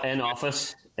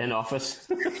office. I'm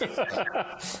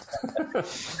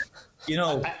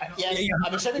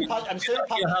assuming Pat is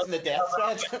in the death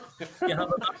threat. You have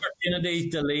an opportunity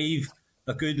to leave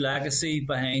a good legacy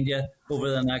behind you over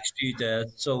the next few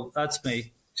days. So that's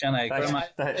me. I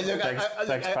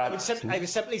would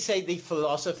simply say the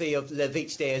philosophy of live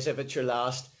each day as if it's your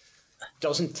last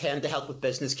doesn't tend to help with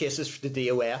business cases for the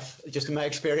DOF, just in my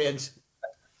experience.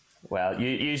 Well, you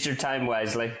use your time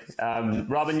wisely.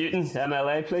 Robin Newton,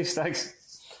 MLA, please. Thanks.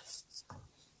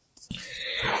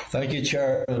 Thank you,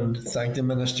 Chair, and thank the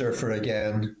Minister for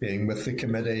again being with the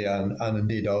committee and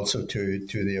indeed also to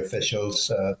the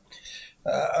officials.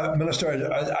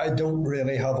 Minister, I don't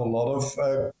really have a lot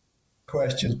of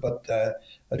questions, but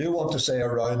I do want to say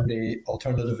around the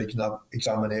alternative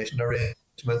examination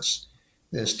arrangements,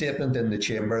 the statement in the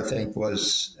Chamber, I think,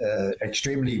 was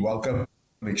extremely welcome,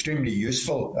 extremely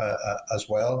useful as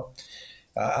well.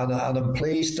 And I'm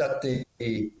pleased that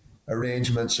the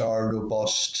arrangements are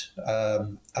robust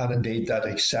and indeed that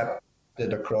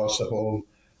accepted across the whole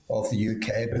of the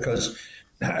UK, because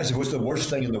I suppose the worst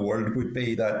thing in the world would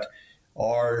be that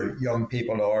our young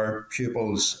people, our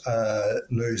pupils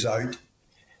lose out.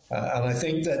 And I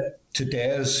think that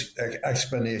today's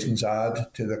explanations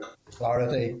add to the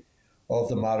clarity of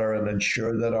the matter and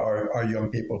ensure that our young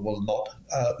people will not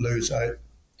lose out.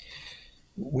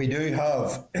 We do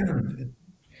have,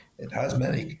 it has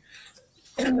many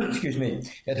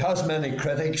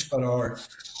critics, but our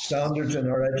standards in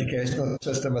our educational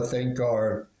system, I think,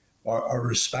 are are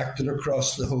respected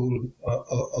across the whole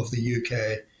of the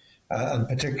UK, and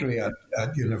particularly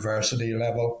at university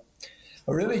level.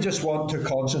 I really just want to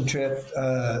concentrate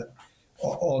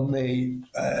on the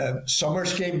summer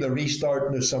scheme, the restart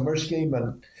in the summer scheme.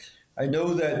 And I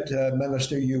know that,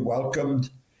 Minister, you welcomed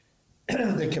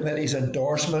the committee's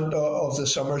endorsement of the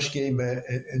summer scheme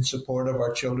in support of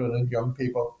our children and young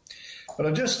people. But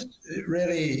I just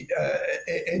really,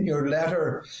 in your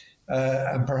letter,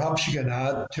 and perhaps you can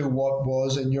add to what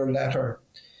was in your letter,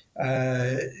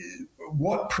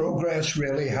 what progress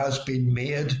really has been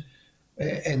made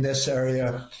in this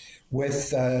area with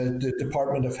the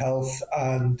Department of Health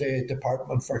and the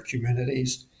Department for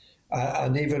Communities,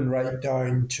 and even right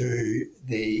down to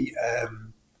the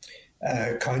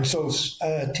councils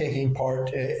taking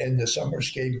part in the summer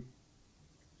scheme.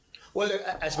 Well,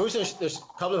 I suppose there's a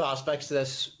couple of aspects to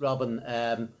this, Robin,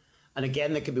 and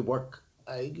again, there could be work,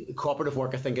 cooperative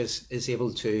work, I think, is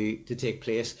able to take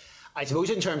place. I suppose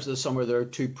in terms of the summer, there are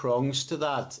two prongs to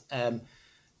that.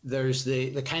 There's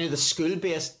the kind of the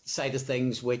school-based side of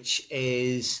things, which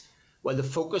is, well, the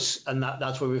focus, and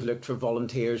that's where we've looked for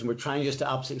volunteers, and we're trying just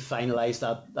to absolutely finalise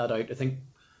that out. I think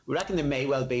we reckon there may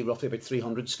well be roughly about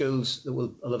 300 schools that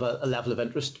will have a level of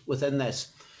interest within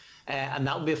this, and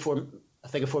that will be a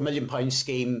 £4 million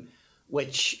scheme,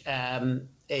 which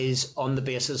is on the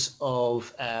basis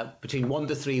of between 1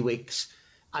 to 3 weeks,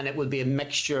 and it will be a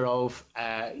mixture of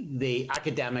the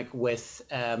academic with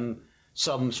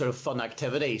some sort of fun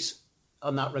activities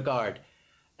on that regard.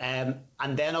 And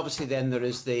then obviously then there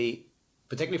is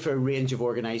particularly for a range of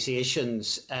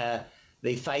organisations,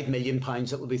 the £5 million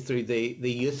that will be through the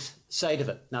youth side of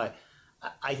it. Now,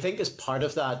 I think as part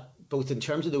of that, both in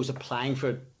terms of those applying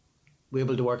for it, we're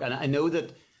able to work, and I know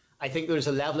that I think there's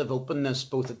a level of openness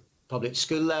both at public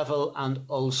school level and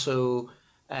also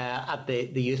at the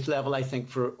youth level, I think,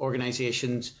 for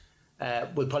organisations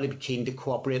would probably be keen to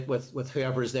cooperate with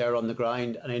whoever is there on the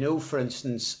ground. And I know, for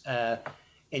instance,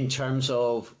 in terms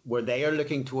of where they are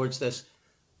looking towards this,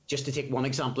 just to take one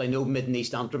example, I know Mid and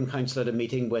East Antrim Council had a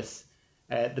meeting with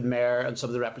the Mayor and some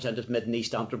of the representatives of Mid and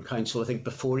East Antrim Council, I think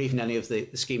before even any of the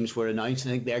schemes were announced. I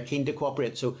think they're keen to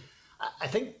cooperate. So I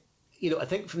think, I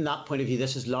think from that point of view,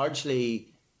 this is largely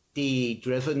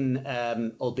DE-driven,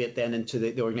 albeit then into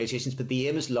the organisations, but the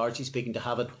aim is largely speaking to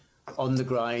have it on the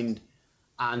ground.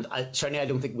 And certainly I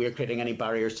don't think we're creating any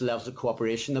barriers to levels of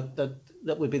cooperation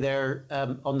that would be there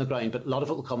on the ground, but a lot of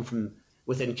it will come from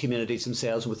within communities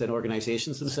themselves and within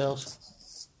organisations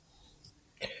themselves.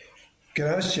 Can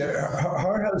I ask you,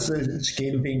 how has the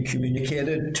scheme been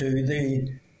communicated to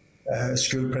the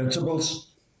school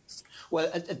principals? Well,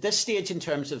 at this stage, in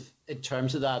terms of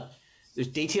that, there's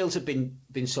details have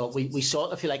been sought. We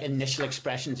sought, if you like, initial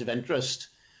expressions of interest.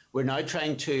 We're now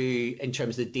trying to, in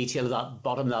terms of the detail of that,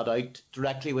 bottom that out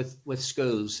directly with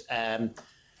schools. And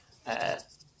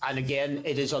again,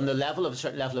 it is on the level of a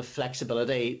certain level of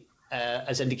flexibility,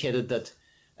 as indicated that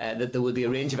there will be a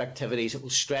range of activities that will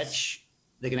stretch.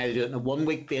 They can either do it on a 1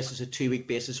 week basis, a 2 week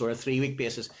basis, or a 3 week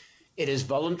basis. It is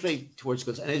voluntary towards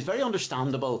schools, and it's very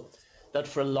understandable that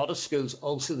for a lot of schools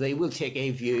also they will take a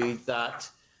view that,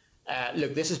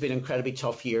 look, this has been an incredibly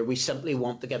tough year. We simply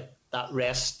want to get that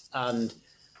rest and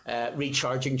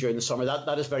recharging during the summer.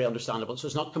 That is very understandable. So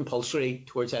it's not compulsory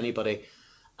towards anybody.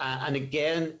 And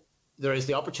again, there is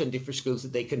the opportunity for schools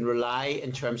that they can rely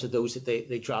in terms of those that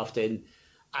they draft in,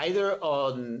 either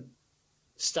on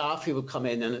staff who will come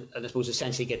in and I suppose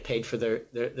essentially get paid for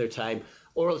their time,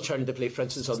 or alternatively, for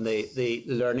instance, on the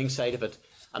learning side of it,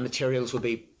 and materials will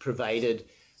be provided.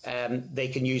 They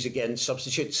can use, again,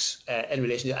 substitutes in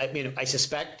relation to, I mean, I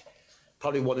suspect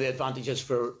probably one of the advantages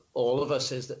for all of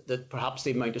us is that perhaps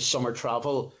the amount of summer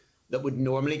travel that would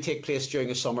normally take place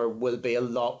during a summer will be a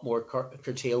lot more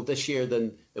curtailed this year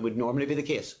than would normally be the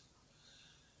case.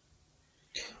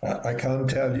 I can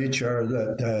tell you, Chair,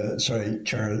 that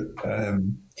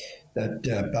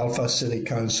Belfast City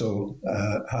Council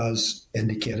has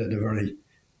indicated a very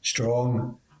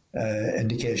strong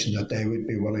indication that they would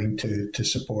be willing to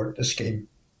support the scheme.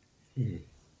 Mm-hmm.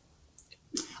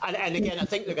 And again, I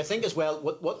think as well,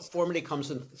 what formally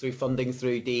comes through funding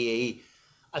through DE,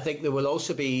 I think there will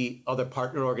also be other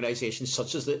partner organisations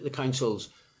such as the councils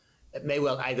that may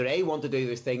well either want to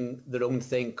do their own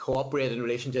thing, cooperate in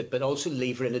relation to it, but also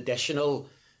lever in additional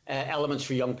elements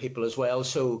for young people as well.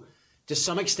 So to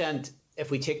some extent,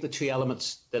 if we take the two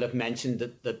elements that I've mentioned,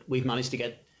 that we've managed to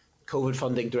get COVID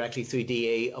funding directly through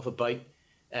DE of about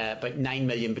 9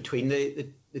 million between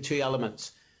the two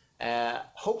elements,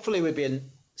 hopefully we'll be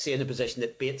in a position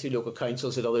that, be it through local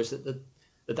councils and others,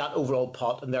 that overall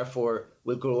pot and therefore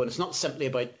will grow. And it's not simply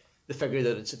about the figure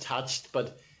that it's attached,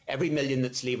 but every million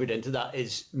that's levered into that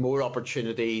is more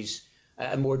opportunities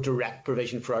and more direct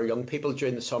provision for our young people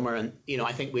during the summer. And,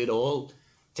 I think we'd all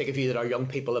take a view that our young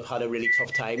people have had a really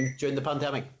tough time during the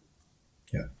pandemic.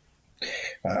 Yeah,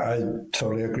 I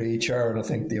totally agree, Chair, and I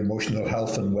think the emotional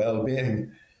health and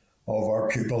well-being of our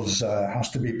pupils has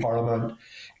to be paramount.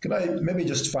 Can I maybe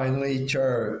just finally,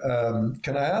 Chair,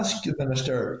 can I ask the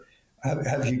Minister,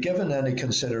 have you given any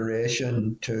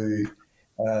consideration to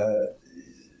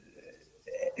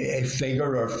a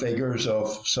figure or figures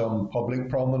of some public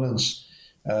prominence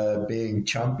being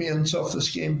champions of the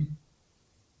scheme?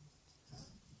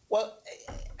 Well,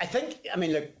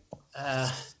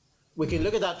 we can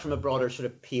look at that from a broader sort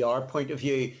of PR point of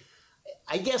view.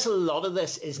 I guess a lot of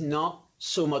this is not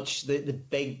so much the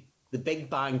big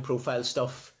bang profile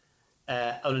stuff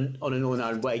on an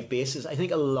Ireland-wide basis. I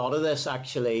think a lot of this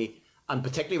actually, and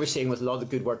particularly we're seeing with a lot of the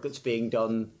good work that's being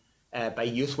done by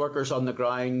youth workers on the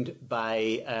ground,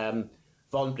 by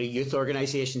voluntary youth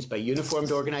organisations, by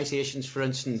uniformed organisations, for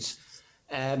instance.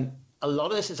 A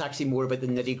lot of this is actually more about the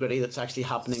nitty-gritty that's actually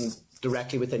happening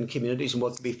directly within communities and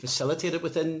what can be facilitated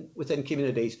within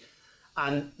communities.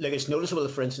 And it's noticeable,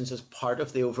 for instance, as part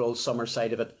of the overall summer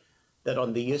side of it, that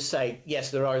on the youth side,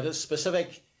 yes, there are the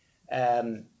specific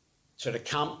sort of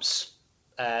camps,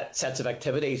 sets of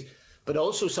activities, but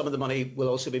also some of the money will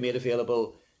also be made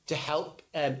available to help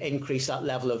increase that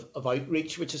level of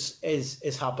outreach, which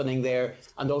is happening there,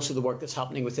 and also the work that's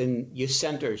happening within youth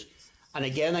centres. And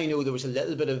again, I know there was a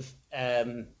little bit of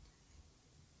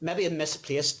maybe a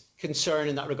misplaced concern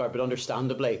in that regard, but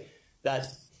understandably, that,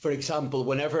 for example,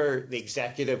 whenever the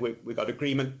executive, we got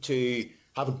agreement to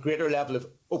have a greater level of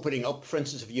opening up, for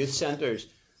instance, of youth centres,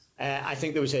 I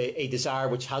think there was a desire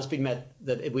which has been met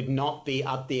that it would not be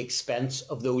at the expense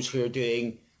of those who are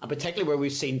doing, and particularly where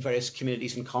we've seen various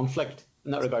communities in conflict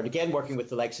in that regard, again, working with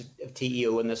the likes of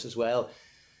TEO in this as well,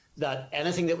 that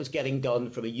anything that was getting done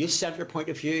from a youth centre point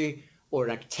of view or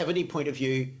an activity point of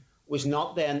view was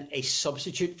not then a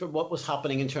substitute for what was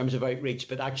happening in terms of outreach,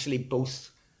 but actually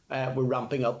both were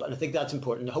ramping up. And I think that's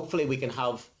important. Hopefully we can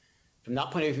have, from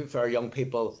that point of view, for our young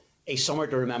people, a summer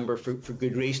to remember for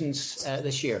good reasons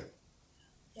this year.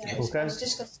 Yeah, Okay. I was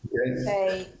just going to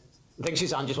say, I think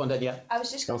Suzanne just wanted, yeah. I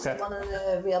was just going to Okay. say one of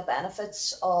the real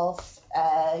benefits of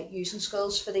using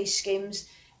schools for these schemes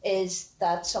is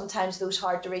that sometimes those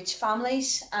hard to reach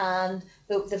families and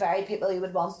the very people who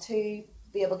would want to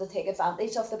be able to take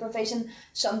advantage of the provision,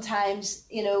 sometimes,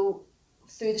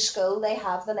 through the school they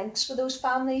have the links for those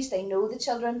families. They know the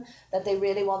children that they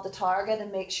really want to target and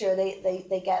make sure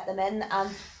they get them in, and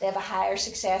they have a higher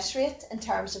success rate in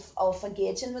terms of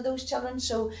engaging with those children.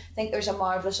 So I think there's a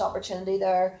marvellous opportunity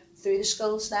there through the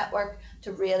schools network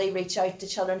to really reach out to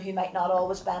children who might not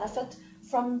always benefit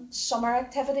from summer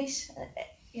activities,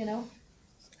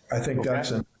 I think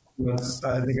that's an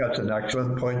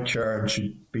excellent point, Chair, and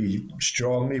should be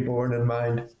strongly borne in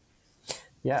mind.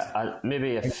 Yeah,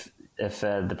 maybe if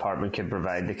the department could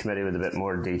provide the committee with a bit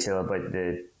more detail about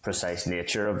the precise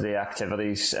nature of the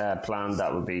activities planned,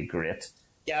 that would be great.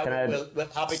 Yeah, we're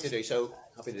happy to do so.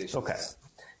 Okay.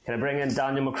 Can I bring in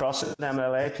Daniel McCross,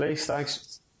 MLA, please?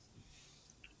 Thanks.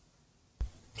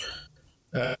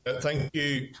 Thank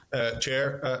you,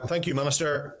 Chair. Thank you,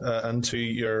 Minister, and to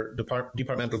your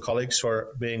departmental colleagues for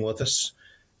being with us.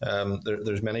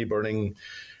 There's many burning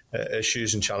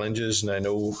issues and challenges, and I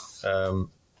know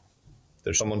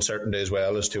there's some uncertainty as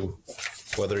well as to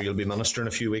whether you'll be Minister in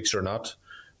a few weeks or not.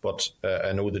 But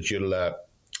I know that you'll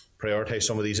prioritise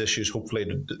some of these issues, hopefully.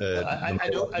 I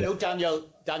know,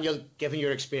 Daniel, given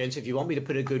your experience, if you want me to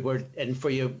put a good word in for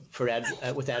you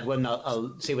with Edwin,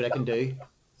 I'll see what I can do.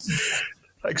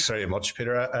 Thanks very much,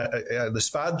 Peter. The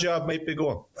SPAD job might be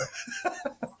going.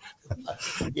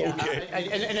 Yeah, okay.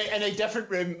 in a different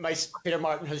room, Peter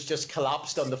Martin has just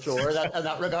collapsed on the floor in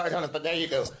that regard on it, but there you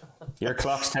go. Your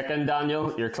clock's ticking,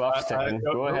 Daniel. Your clock's ticking.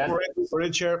 Go ahead.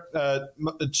 Right, Chair.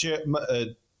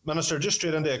 Minister, just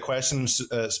straight into a question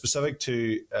specific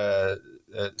to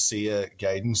SIA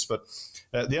guidance, but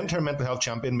the interim mental health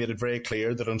champion made it very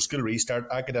clear that on school restart,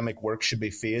 academic work should be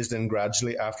phased in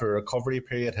gradually after a recovery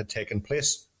period had taken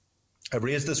place. I've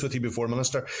raised this with you before,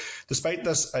 Minister. Despite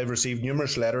this, I've received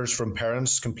numerous letters from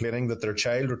parents complaining that their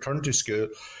child returned to school.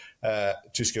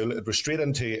 It was straight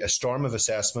into a storm of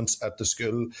assessments at the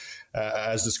school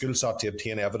as the school sought to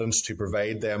obtain evidence to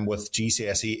provide them with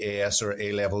GCSE, AS or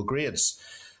A-level grades.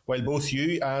 While both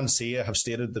you and SIA have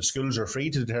stated that schools are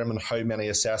free to determine how many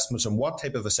assessments and what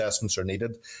type of assessments are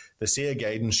needed, the SIA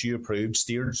guidance you approved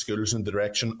steered schools in the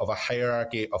direction of a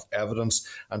hierarchy of evidence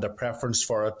and a preference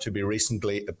for it to be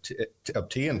recently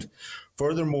obtained.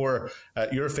 Furthermore,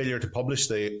 your failure to publish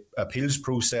the appeals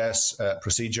process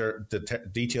procedure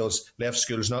details left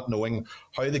schools not knowing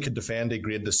how they could defend a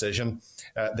grade decision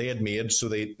they had made, so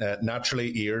they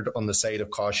naturally erred on the side of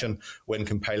caution when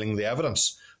compiling the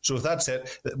evidence. So with that said,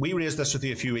 we raised this with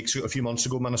you a few months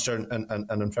ago, Minister,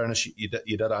 and in fairness, you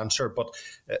did answer, but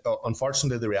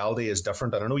unfortunately the reality is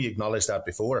different, and I know you acknowledged that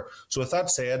before. So with that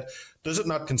said, does it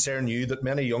not concern you that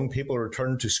many young people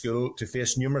return to school to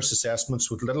face numerous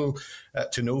assessments with little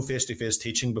to no face-to-face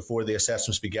teaching before the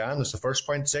assessments began? That's the first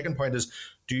point. Second point is,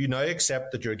 do you now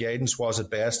accept that your guidance was at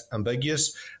best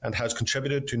ambiguous and has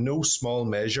contributed to no small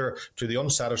measure to the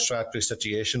unsatisfactory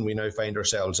situation we now find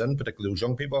ourselves in, particularly those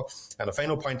young people? And a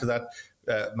final point to that,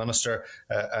 Minister,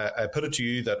 I put it to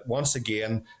you that once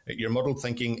again your muddled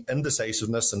thinking,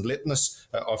 indecisiveness and lateness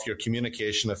of your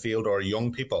communication have failed our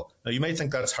young people. Now you may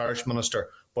think that's harsh, Minister,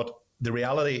 but the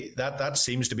reality, that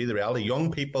seems to be the reality. Young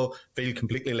people feel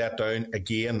completely let down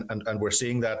again, and we're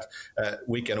seeing that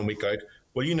week in and week out.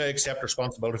 Will you now accept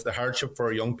responsibility for the hardship for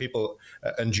our young people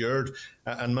endured?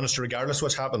 And Minister, regardless of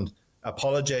what's happened,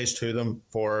 apologise to them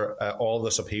for all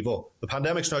this upheaval. The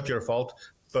pandemic's not your fault.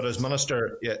 But as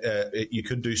Minister, you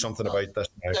could do something about this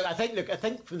now. I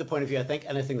think from the point of view, I think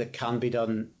anything that can be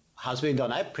done has been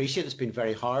done. I appreciate it's been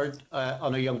very hard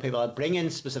on our young people. I'll bring in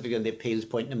specifically on the appeals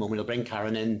point in a moment. I'll bring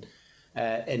Karen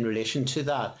in relation to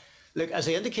that. Look, as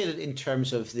I indicated in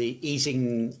terms of the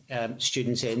easing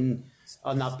students in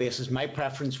on that basis, my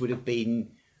preference would have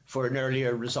been for an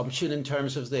earlier resumption in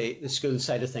terms of the school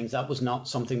side of things. That was not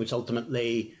something which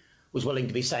ultimately was willing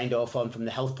to be signed off on from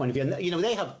the health point of view. And, you know,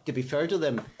 they have, to be fair to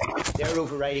them, their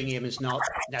overriding aim is not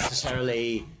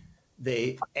necessarily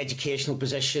the educational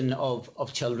position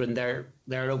of children. Their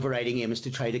overriding aim is to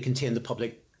try to contain the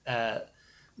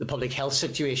public health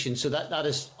situation. So that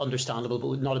is understandable, but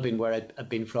would not have been where I've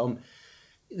been from.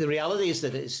 The reality is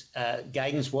that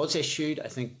guidance was issued. I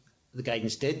think the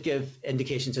guidance did give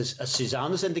indications, as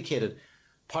Suzanne has indicated.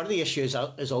 Part of the issue is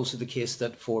also the case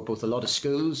that for both a lot of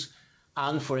schools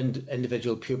and for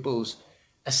individual pupils,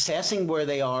 assessing where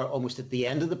they are almost at the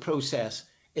end of the process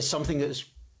is something that is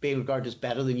being regarded as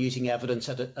better than using evidence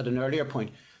at an earlier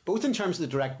point, both in terms of the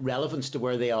direct relevance to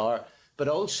where they are, but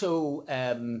also,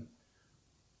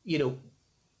 you know,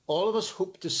 all of us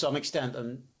hope to some extent,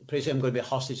 and pretty soon I'm going to be a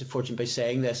hostage of fortune by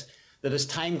saying this, that as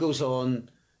time goes on,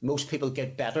 most people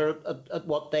get better at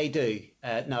what they do.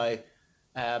 Now,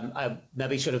 I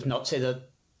maybe sort of not say that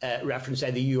reference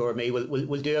either you or me,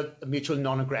 we'll do a mutual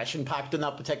non-aggression pact on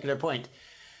that particular point.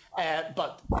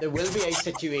 But there will be a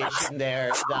situation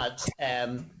there that,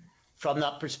 from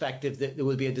that perspective, that there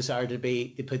will be a desire to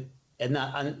put in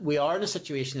that. And we are in a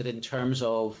situation that in terms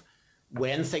of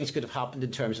when things could have happened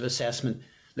in terms of assessment,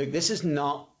 look, this is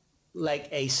not like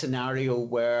a scenario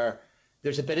where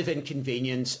there's a bit of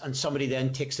inconvenience and somebody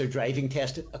then takes their driving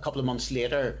test a couple of months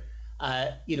later.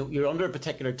 You know, you're under a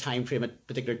particular time frame, a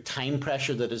particular time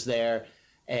pressure that is there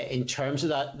in terms of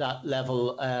that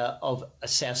level of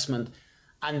assessment.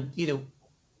 And, you know,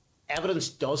 evidence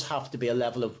does have to be a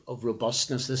level of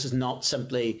robustness. This is not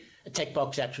simply a tick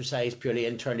box exercise purely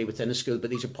internally within a school,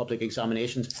 but these are public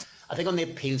examinations. I think on the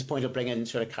appeals point, I'll bring in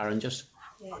sort of Karen just.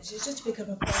 Yeah, just to pick up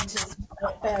a point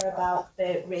there about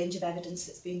the range of evidence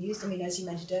that's being used. I mean, as you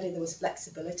mentioned earlier, there was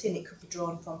flexibility and it could be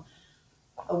drawn from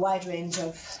a wide range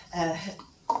of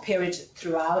period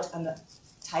throughout and the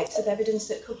types of evidence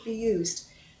that could be used.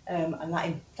 And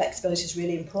that flexibility is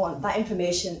really important. That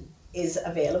information is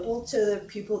available to the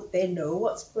pupil. They know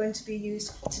what's going to be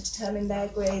used to determine their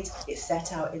grades. It's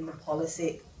set out in the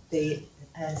policy, the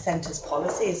centre's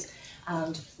policies.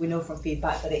 And we know from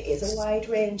feedback that it is a wide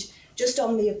range. Just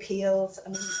on the appeals, I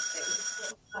mean,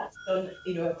 that's done,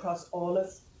 you know, across all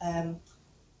of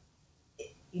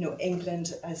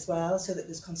England as well, so that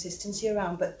there's consistency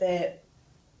around. But the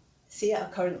SEA are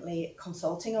currently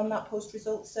consulting on that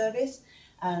post-result service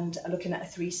and are looking at a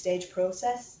 3-stage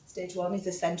process. Stage 1 is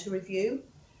a centre review.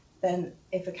 Then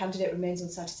if a candidate remains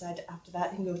unsatisfied after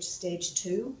that, they can go to stage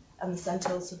 2 and the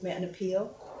centre will submit an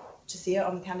appeal to SEA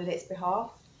on the candidate's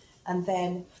behalf. And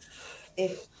then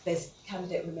if this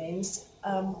candidate remains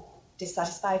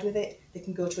dissatisfied with it, they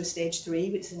can go to a stage 3,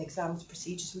 which is an exams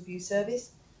procedures review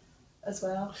service as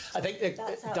well. I think,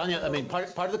 Daniel, I mean,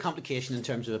 part of the complication in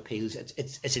terms of appeals,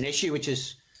 it's an issue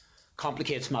which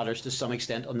complicates matters to some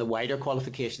extent on the wider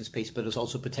qualifications piece, but it's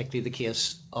also particularly the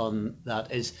case on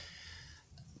that is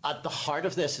at the heart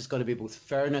of this is going to be both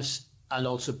fairness and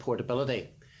also portability.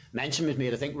 Mention was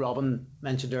made, I think Robin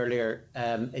mentioned earlier,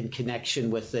 in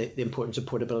connection with the importance of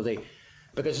portability,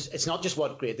 because it's not just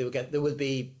what grade they will get. There will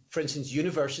be, for instance,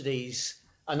 universities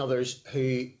and others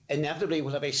who inevitably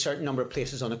will have a certain number of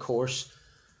places on a course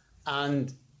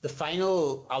And the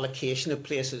final allocation of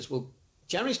places will,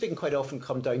 generally speaking, quite often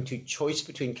come down to choice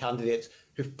between candidates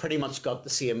who've pretty much got the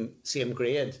same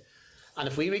grade. And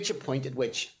if we reach a point at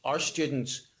which our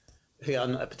students who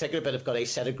on a particular bit have got a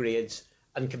set of grades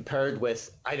and compared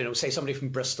with, I don't know, say somebody from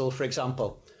Bristol, for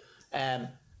example, and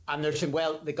they're saying,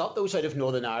 well, they got those out of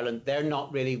Northern Ireland, they're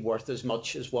not really worth as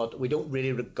much as what, we don't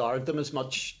really regard them as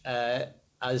much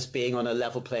as being on a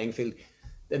level playing field,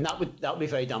 then that would be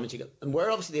very damaging. And where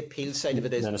obviously the appeal side of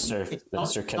it is...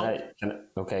 Minister, can I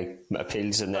okay,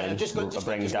 appeals and then we'll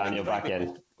bring Daniel back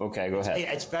in. Okay, go ahead.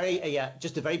 It's very,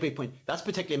 just a very brief point. That's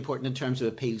particularly important in terms of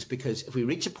appeals, because if we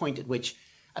reach a point at which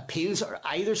appeals are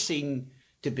either seen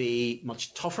to be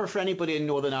much tougher for anybody in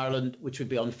Northern Ireland, which would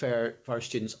be unfair for our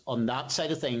students on that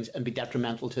side of things and be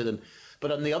detrimental to them.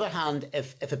 But on the other hand,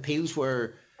 if appeals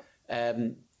were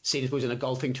seen, I suppose, in a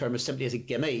golfing term as simply as a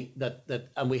gimme,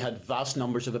 and we had vast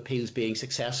numbers of appeals being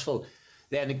successful,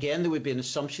 then again there would be an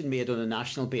assumption made on a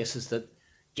national basis that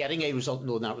getting a result in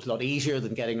Northern Ireland was a lot easier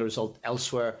than getting a result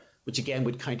elsewhere, which again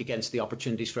would count against the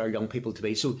opportunities for our young people to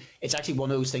be. So it's actually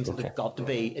one of those things that have got to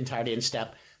be entirely in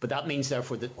step. But that means,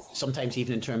 therefore, that sometimes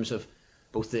even in terms of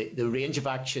both the range of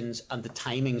actions and the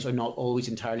timings are not always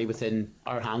entirely within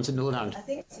our hands in Northern Ireland. I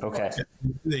think. Okay.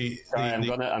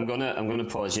 I'm gonna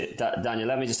pause you, Daniel.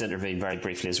 Let me just intervene very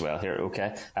briefly as well here.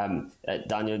 Okay,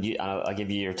 Daniel, I'll give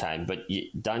you your time, but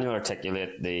Daniel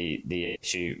articulate the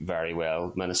issue very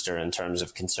well, Minister, in terms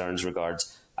of concerns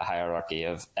regards a hierarchy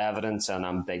of evidence and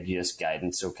ambiguous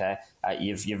guidance. Okay,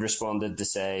 you've responded to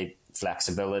say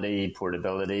flexibility,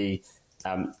 portability.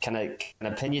 Can I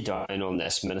pin you down on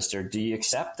this, Minister? Do you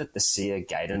accept that the SIA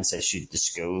guidance issued to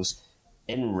schools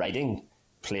in writing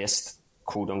placed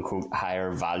quote-unquote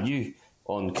higher value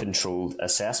on controlled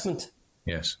assessment?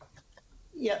 Yes.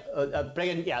 Yeah,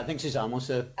 I think Suzanne wants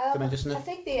to come in just now. I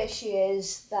think the issue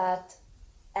is that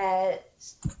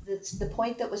the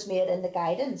point that was made in the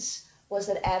guidance was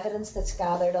that evidence that's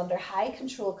gathered under high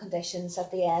control conditions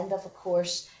at the end of a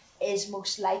course is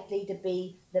most likely to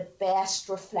be the best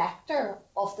reflector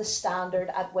of the standard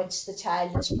at which the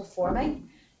child is performing.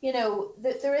 You know,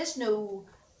 there is no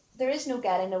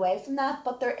getting away from that,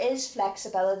 but there is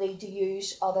flexibility to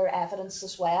use other evidence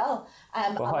as well.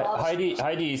 How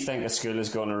do you think a school is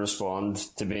going to respond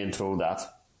to being told that?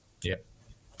 Yeah.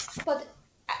 But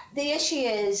the issue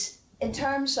is, in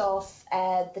terms of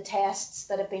the tests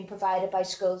that have been provided by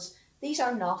schools, these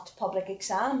are not public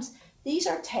exams. These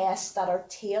are tests that are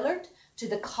tailored to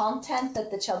the content that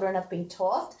the children have been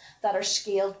taught, that are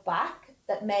scaled back,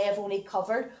 that may have only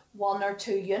covered 1 or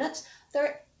 2 units.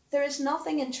 There is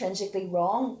nothing intrinsically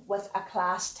wrong with a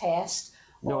class test.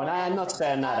 No, and I'm not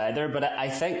saying that either, but I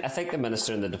think the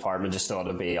Minister and the Department just ought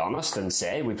to be honest and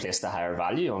say we placed a higher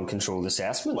value on controlled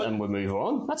assessment and we move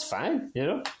on. That's fine, you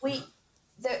know.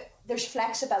 There's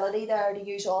flexibility there to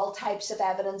use all types of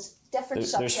evidence, different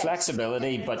subjects. There's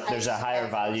flexibility, but there's a higher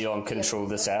value on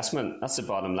controlled assessment. That's the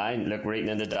bottom line. Look, we're eating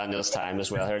into Daniel's time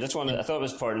as well here. I thought it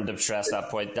was important to stress that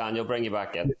point. Daniel, bring you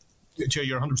back in. Chair,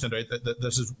 you're 100% right.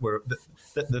 This is where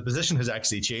the position has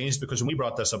actually changed, because when we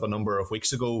brought this up a number of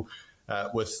weeks ago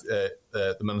with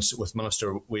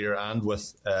Minister Weir and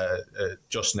with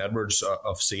Justin Edwards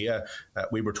of SIA,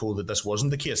 we were told that this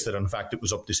wasn't the case, that in fact it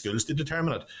was up to schools to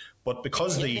determine it. But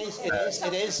because it is.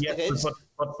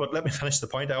 But let me finish the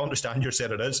point. I understand you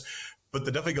said it is, but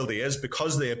the difficulty is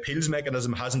because the appeals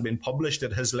mechanism hasn't been published,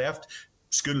 it has left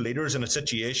school leaders in a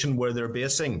situation where they're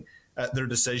basing their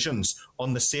decisions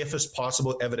on the safest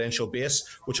possible evidential base,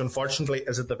 which unfortunately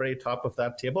is at the very top of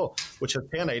that table, which has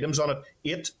 10 items on it.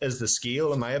 8 is the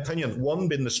scale, in my opinion, 1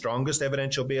 being the strongest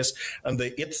evidential base, and the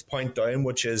 8th point down,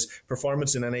 which is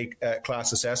performance in any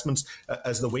class assessments,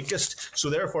 as the weakest.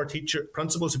 So therefore,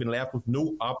 principals have been left with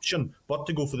no option but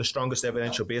to go for the strongest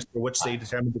evidential base for which they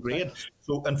determine the grade.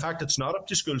 So in fact, it's not up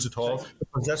to schools at all,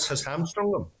 because this has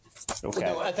hamstrung them. Okay.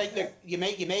 No, I think that you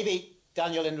may be,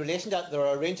 Daniel, in relation to that, there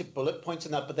are a range of bullet points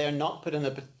in that, but they're not put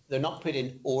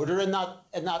in order in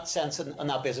that sense on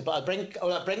that basis. But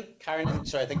I'll bring Karen in.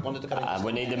 Sorry, I think wanted to come in.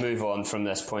 We need to move on from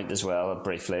this point as well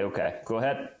briefly. Okay, go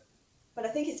ahead. But I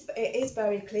think it is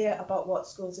very clear about what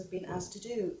schools have been asked to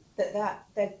do, that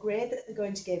their grade that they're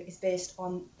going to give is based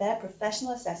on their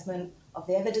professional assessment of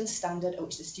the evidence standard at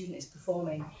which the student is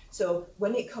performing. So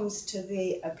when it comes to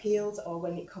the appeals or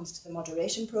when it comes to the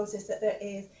moderation process that there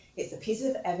is, it's a piece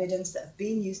of evidence that have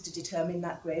been used to determine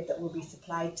that grade that will be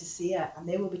supplied to SIA, and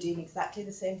they will be doing exactly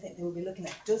the same thing. They will be looking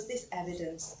at, does this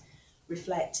evidence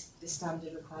reflect the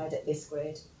standard required at this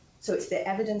grade? So it's the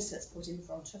evidence that's put in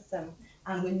front of them.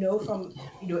 And we know from,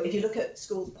 if you look at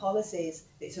schools' policies,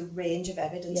 it's a range of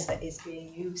evidence that is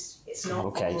being used. It's not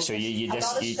okay. So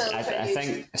I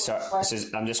think. Sorry,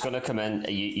 I'm just going to come in.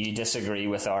 You disagree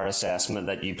with our assessment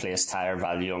that you placed higher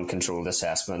value on controlled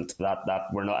assessment. That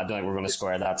we're not. I don't think we're going to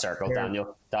square that circle,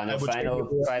 Daniel. Daniel, final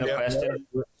question.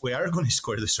 We are going to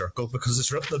square the circle because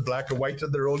it's written in black and white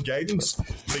in their own guidance.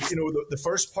 But the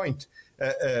first point,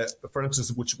 for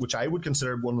instance, which I would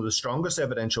consider one of the strongest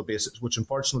evidential bases, which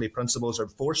unfortunately principals are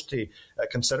forced to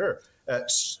consider,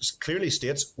 clearly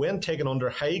states, when taken under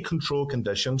high control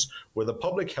conditions where the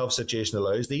public health situation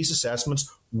allows, these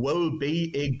assessments will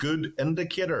be a good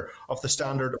indicator of the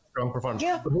standard of strong performance.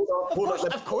 Yeah,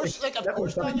 of course,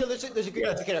 Daniel, there's a good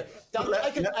indicator. Daniel,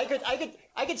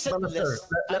 I could sit and list.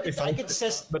 I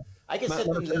could sit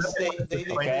and list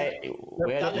Okay,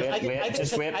 wait,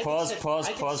 just wait, pause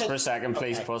for a second,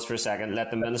 please. Pause for a second. Let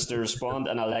the minister respond,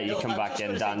 and I'll let you come back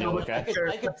in, Daniel. Okay. I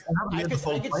haven't made the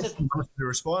full point for the minister to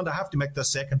respond. I have to make the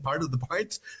second part of the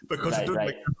point because it doesn't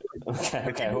make.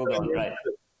 Okay, hold on. Right.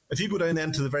 If you go down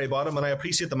then to the very bottom, and I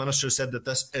appreciate the minister said that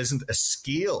this isn't a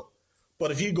scale, but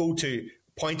if you go to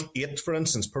point 8, for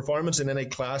instance, performance in any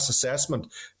class assessment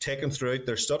taken throughout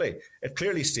their study, it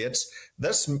clearly states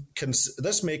this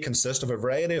may consist of a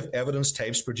variety of evidence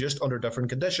types produced under different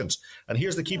conditions. And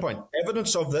here's the key point.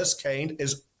 Evidence of this kind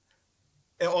is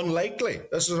unlikely,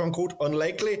 this is unquote,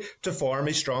 unlikely to form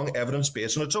a strong evidence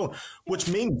base on its own, which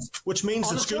means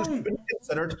that schools couldn't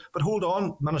consider, but hold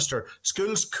on, Minister,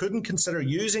 schools couldn't consider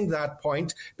using that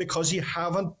point because you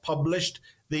haven't published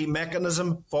the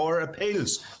mechanism for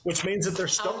appeals, which means that they're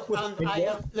stuck with...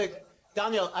 Look,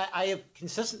 Daniel, I have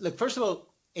consistent... Look, first of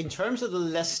all, in terms of the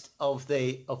list of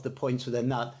the points within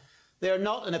that, they're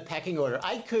not in a pecking order.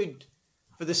 I could,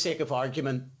 for the sake of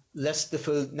argument, list the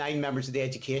full 9 members of the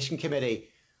Education Committee.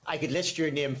 I could list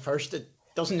your name first. It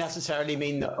doesn't necessarily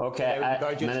mean that. Okay,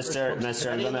 Minister, I'm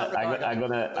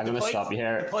gonna stop you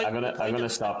here. I'm gonna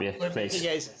stop you, please.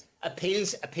 Is,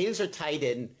 appeals are tied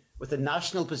in with the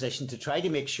national position to try to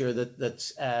make sure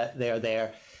that they are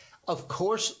there. Of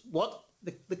course, what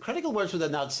the critical words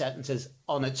within that sentence is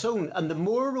on its own, and the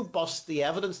more robust the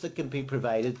evidence that can be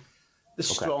provided, the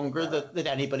stronger that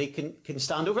anybody can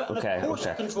stand over. And of course,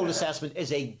 controlled assessment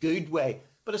is a good way.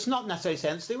 But it's not necessarily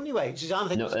sense the only way. Suzanne,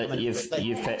 sorry,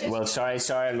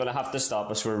 I'm going to have to stop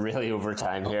us. We're really over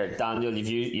time here. Daniel,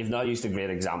 you've not used a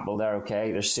great example there,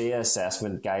 okay? There's CA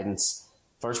assessment guidance,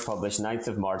 first published 9th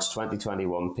of March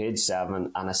 2021, page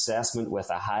 7. An assessment with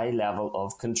a high level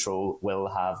of control will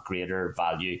have greater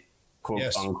value,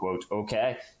 quote unquote,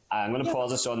 okay? I'm going to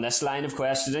pause us on this line of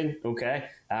questioning, okay?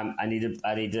 I need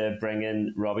to bring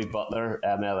in Robbie Butler,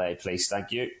 MLA, please.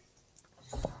 Thank you.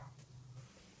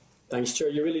 Thanks, Chair.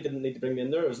 You really didn't need to bring me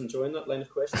in there. I was enjoying that line of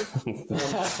questioning.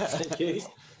 Thank you.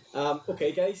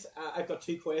 Okay, guys, I've got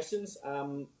 2 questions.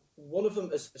 One of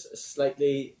them is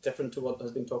slightly different to what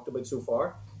has been talked about so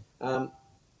far,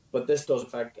 but this does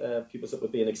affect pupils that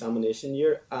would be in examination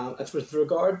year. It's with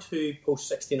regard to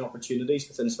post-16 opportunities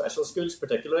within special schools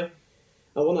particularly.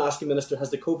 I want to ask you, Minister,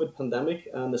 has the COVID pandemic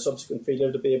and the subsequent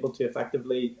failure to be able to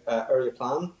effectively area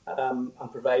plan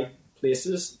and provide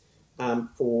places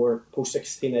for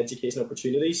post-16 education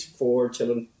opportunities for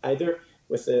children, either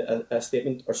with a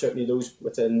statement or certainly those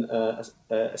within a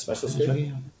special school?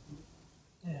 Maybe.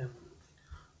 Okay.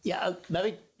 Yeah,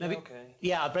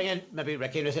 I'll bring in maybe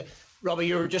Ricky. Robbie,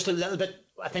 you were just a little bit.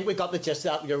 I think we got the gist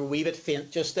of that. You're a wee bit faint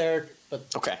just there, but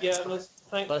okay. Yeah,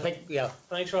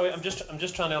 thanks, Robbie. I'm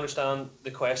just trying to understand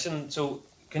the question. So,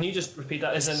 can you just repeat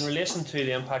that? Is in relation to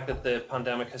the impact that the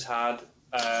pandemic has had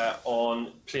on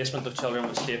placement of children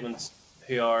with statements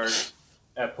who are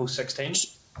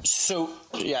post-16? So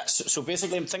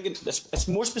basically I'm thinking it's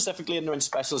more specifically in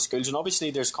special schools, and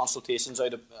obviously there's consultations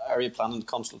out of area planning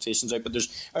consultations out, but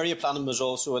there's area planning was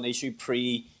also an issue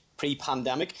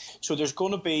pre-pandemic. So there's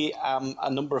going to be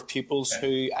a number of pupils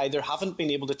who either haven't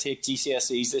been able to take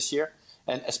GCSEs this year,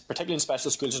 and particularly in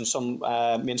special schools and some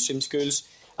mainstream schools.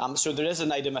 So there is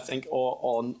an item, I think,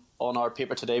 on our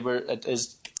paper today where it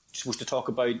is supposed to talk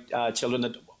about children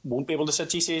that won't be able to sit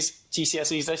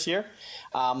GCSEs this year.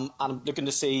 And I'm looking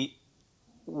to see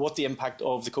what the impact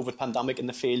of the COVID pandemic and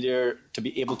the failure to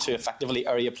be able to effectively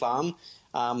area plan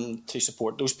to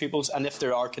support those pupils, and if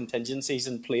there are contingencies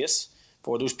in place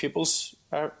for those pupils,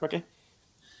 Ricky?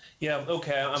 Yeah,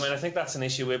 okay. I mean, I think that's an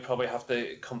issue we'd probably have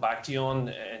to come back to you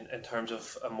on in terms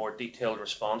of a more detailed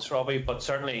response, Robbie. But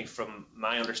certainly from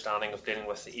my understanding of dealing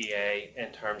with the EA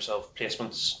in terms of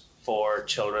placements for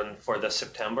children for this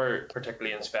September,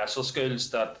 particularly in special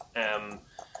schools, that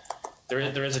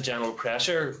there is a general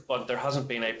pressure, but there hasn't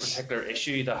been a particular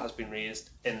issue that has been raised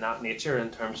in that nature in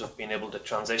terms of being able to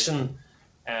transition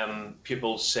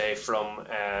pupils, say from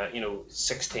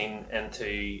 16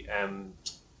 into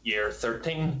year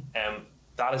 13.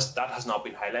 That has not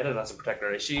been highlighted as a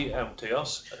particular issue to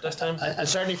us at this time. And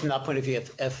certainly from that point of view,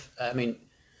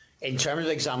 in terms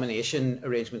of examination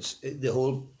arrangements, the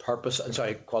whole purpose,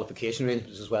 qualification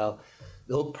arrangements as well,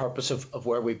 the whole purpose of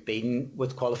where we've been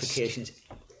with qualifications,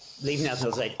 leaving that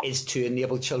aside, is to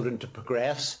enable children to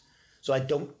progress. So I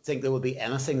don't think there will be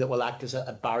anything that will act as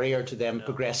a barrier to them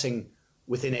progressing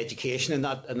within education in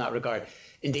that regard.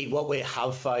 Indeed, what we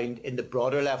have found in the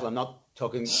broader level, I'm not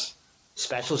talking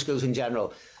special schools in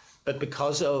general, but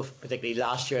because of particularly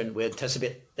last year, and we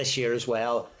anticipate this year as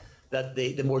well, that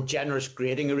the more generous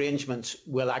grading arrangements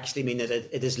will actually mean that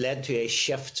it has led to a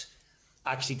shift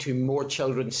actually to more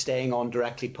children staying on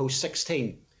directly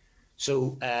post-16.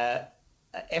 So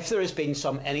if there has been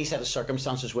any set of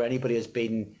circumstances where anybody has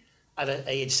been at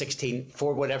age 16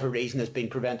 for whatever reason has been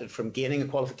prevented from gaining a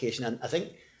qualification, and I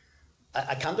think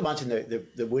I can't imagine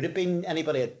there would have been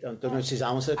anybody. I don't know,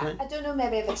 Suzanne, was it? I don't know,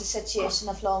 maybe if it's a situation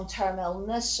of long-term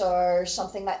illness or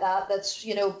something like that that's,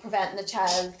 preventing the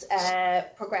child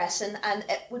progressing, and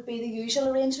it would be the usual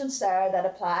arrangements there that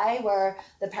apply, where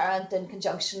the parent in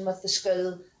conjunction with the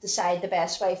school decide the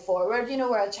best way forward,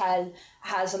 where a child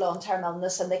has a long-term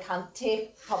illness and they can't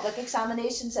take public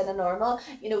examinations in a normal,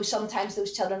 sometimes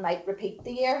those children might repeat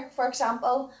the year, for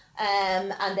example,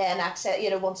 and then access,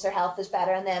 once their health is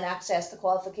better, and then access the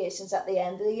qualifications at the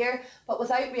end of the year. But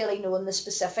without really knowing the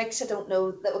specifics, I don't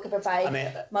know that we could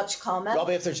provide much comment.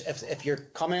 Robbie, if you're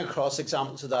coming across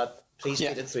examples of that, please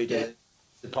feed it through to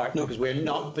the partner, because we're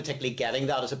not particularly getting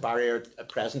that as a barrier at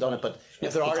present on it. But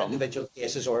if there are individual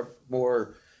cases or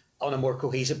more on a more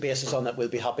cohesive basis on that, we'll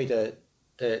be happy to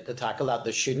tackle that.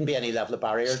 There shouldn't be any level of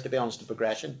barrier, to be honest, to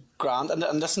progression. Grant,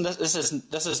 and listen, this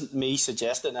isn't me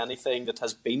suggesting anything that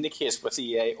has been the case with the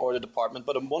EA or the department,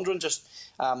 but I'm wondering just,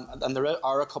 and there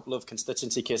are a couple of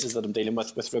constituency cases that I'm dealing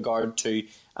with regard to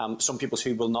some pupils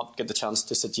who will not get the chance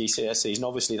to sit GCSEs, and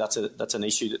obviously that's an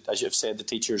issue that, as you've said, the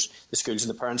teachers, the schools and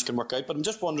the parents can work out. But I'm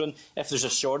just wondering if there's a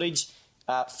shortage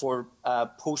for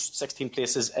post-16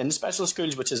 places in special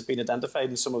schools, which has been identified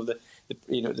in some of the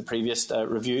previous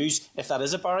reviews. If that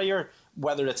is a barrier,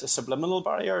 whether it's a subliminal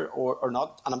barrier or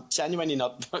not, and I'm genuinely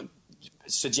not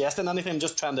suggesting anything. I'm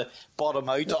just trying to bottom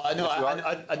out. No, I know.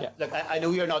 I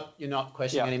know you're not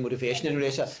questioning any motivation in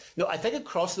relation. No, I think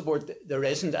across the board there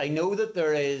isn't. I know that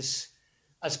there is,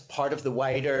 as part of the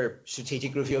wider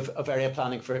strategic review of area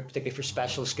planning particularly for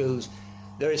special schools,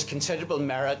 there is considerable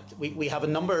merit. We have a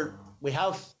number. We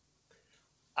have,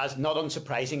 as not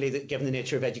unsurprisingly, that given the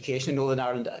nature of education in Northern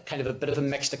Ireland, kind of a bit of a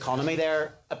mixed economy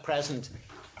there at present.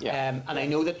 Yeah. And I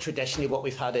know that traditionally what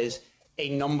we've had is a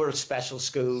number of special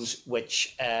schools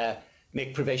which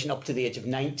make provision up to the age of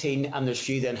 19, and there's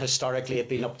few then historically have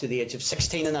been up to the age of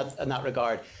 16 in that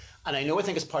regard. And I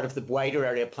think as part of the wider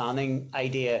area planning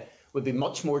idea would be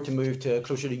much more to move to a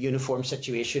closer to uniform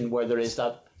situation where there is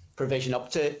that provision up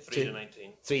to 3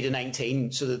 to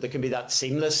 19, so that there can be that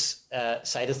seamless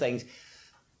side of things.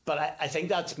 But I think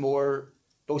that's more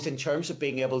both in terms of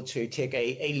being able to take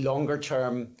a longer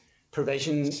term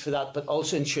provision for that, but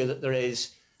also ensure that there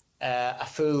is a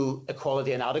full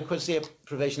equality and adequacy of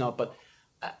provision of. But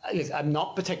I'm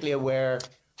not particularly aware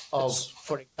of,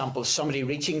 for example, somebody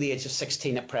reaching the age of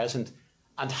 16 at present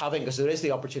and having, because there is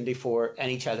the opportunity for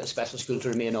any child at special school to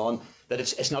remain on, that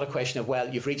it's not a question of,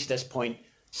 well, you've reached this point,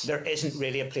 there isn't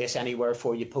really a place anywhere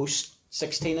for you post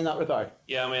 16 in that regard.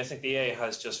 Yeah, I think the EA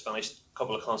has just finished a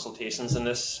couple of consultations in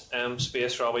this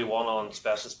space, Robbie, one on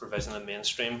specialist provision and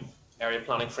mainstream area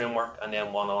planning framework, and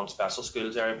then one on special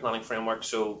schools area planning framework.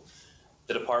 So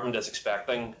the department is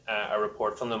expecting a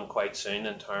report from them quite soon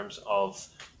in terms of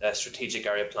strategic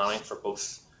area planning for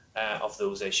both of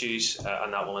those issues,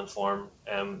 and that will inform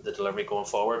the delivery going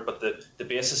forward. But the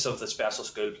basis of the special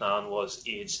school plan was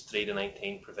age 3 to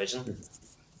 19 provision.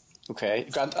 Okay,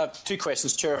 Grant, two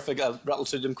questions, Chair, if I'll rattle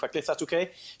through them quickly, if that's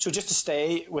okay. So just to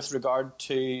stay with regard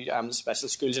to special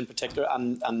schools in particular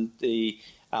and the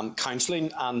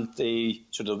counselling and the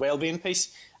sort of wellbeing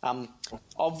piece, and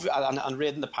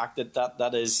reading the pact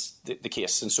that is the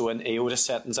case, and so in AOTA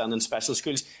settings and in special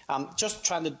schools, just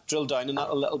trying to drill down on that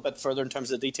a little bit further in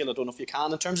terms of the detail. I don't know if you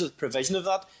can. In terms of the provision of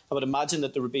that, I would imagine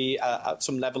that there would be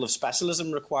some level of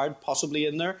specialism required possibly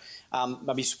in there,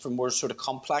 maybe for more sort of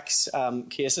complex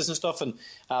cases and stuff. And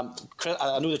I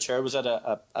know the Chair was at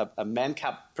a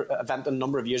MenCap event a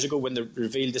number of years ago when they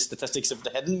revealed the statistics of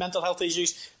the hidden mental health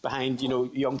issues behind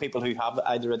young people who have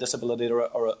either a disability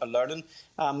or a learning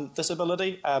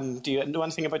disability. Do you know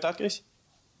anything about that, guys?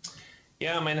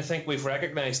 Yeah, I think we've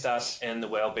recognised that in the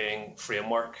wellbeing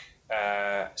framework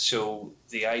So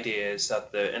the idea is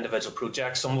that the individual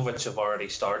projects, some of which have already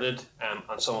started,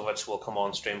 and some of which will come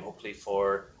on stream hopefully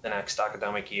for the next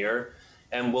academic year,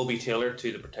 will be tailored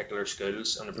to the particular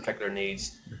schools and the particular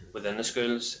needs within the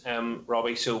schools,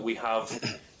 Robbie. So we have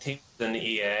teams in the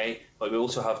EA, but we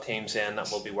also have teams in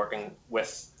that will be working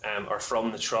with or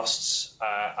from the trusts.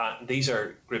 And these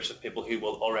are groups of people who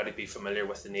will already be familiar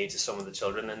with the needs of some of the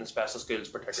children in the special schools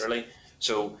particularly.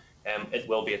 So it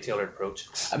will be a tailored approach.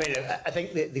 I mean, I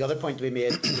think the other point to be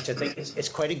made, which I think is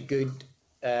quite a good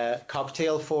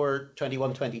cocktail for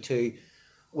 21-22,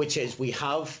 which is we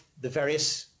have the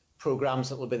various programmes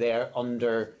that will be there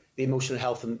under the emotional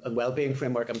health and wellbeing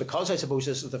framework. And because I suppose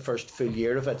this is the first full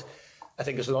year of it, I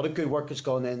think there's a lot of good work that's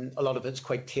gone in. A lot of it's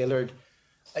quite tailored.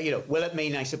 Will it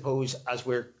mean, I suppose, as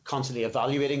we're constantly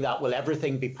evaluating that, will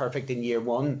everything be perfect in year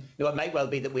one? No, it might well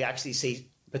be that we actually see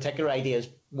particular ideas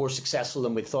more successful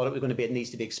than we thought it was going to be. It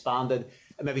needs to be expanded,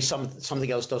 and maybe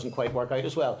something else doesn't quite work out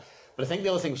as well. But I think the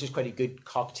other thing which is quite a good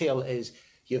cocktail is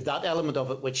you have that element of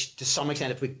it, which to some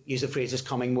extent, if we use the phrase, is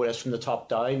coming more or less from the top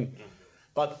down.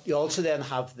 But you also then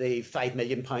have the £5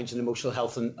 million in emotional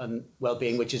health and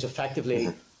wellbeing, which is effectively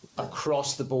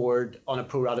across the board on a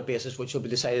pro rata basis, which will be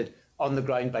decided on the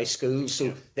ground by schools.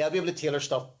 So they'll be able to tailor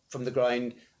stuff from the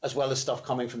ground as well as stuff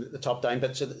coming from the top down.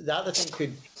 But so that I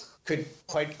think could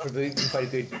quite prove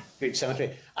quite a good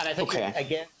symmetry. And I think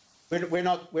again, we're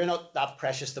not that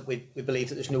precious that we believe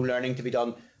that there's no learning to be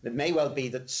done. It may well be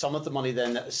that some of the money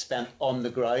then that is spent on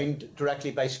the ground directly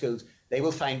by schools, they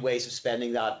will find ways of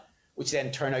spending that, which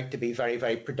then turn out to be very,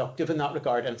 very productive in that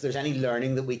regard. And if there's any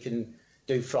learning that we can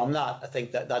do from that, I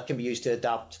think that can be used to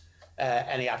adapt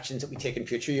any actions that we take in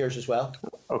future years as well.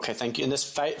 Okay, thank you. And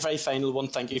this very final one,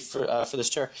 thank you for this,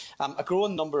 Chair. A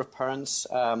growing number of parents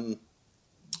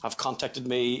have contacted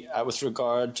me with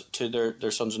regard to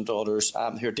their sons and daughters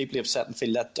who are deeply upset and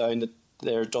feel let down that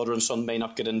their daughter and son may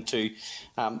not get into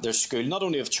their school, not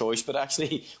only of choice, but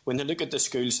actually when they look at the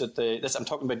schools that I'm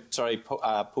talking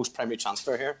about, post-primary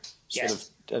transfer here.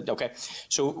 Yes. Okay.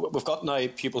 So we've got now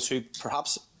pupils who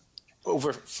perhaps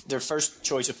over their first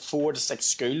choice of 4 to 6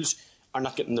 schools are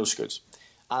not getting those schools.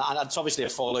 And it's obviously a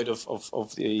fallout of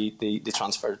the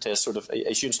transfer test sort of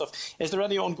issue and stuff. Is there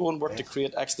any ongoing work to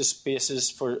create extra spaces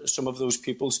for some of those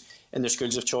pupils in their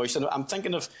schools of choice? And I'm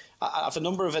thinking of a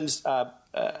number of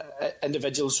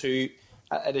individuals who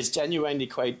it is genuinely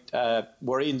quite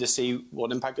worrying to see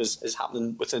what impact is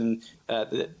happening within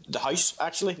the house,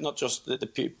 actually, not just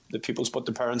the pupils but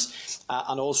the parents,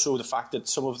 and also the fact that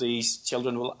some of these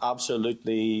children will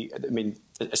absolutely, I mean,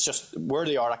 it's just where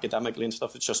they are academically and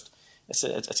stuff, it's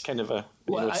kind of a...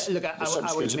 I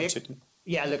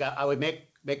would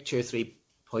make 2 or 3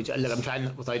 points. Look, I'm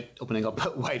trying, without opening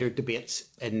up wider debates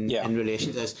in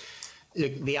relation to this.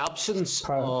 Look, the absence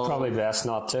of... Probably best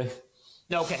not to.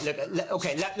 No,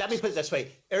 let me put it this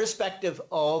way. Irrespective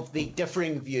of the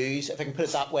differing views, if I can put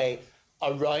it that way,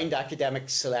 around academic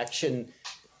selection,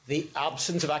 the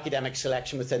absence of academic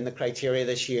selection within the criteria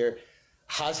this year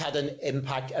has had an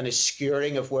impact and a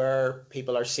skewering of where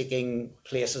people are seeking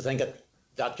places. I think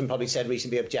that can probably be said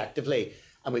reasonably objectively,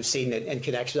 and we've seen it in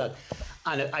connection with that.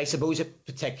 And I suppose in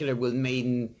particular will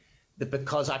mean that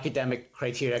because academic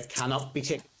criteria cannot be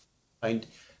taken into account,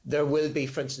 there will be,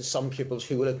 for instance, some pupils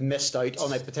who will have missed out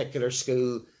on a particular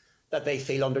school that they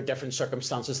feel under different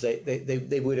circumstances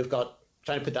they would have got,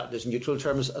 trying to put that in as neutral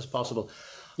terms as possible.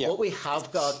 Yeah. What we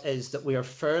have got is that we are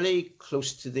fairly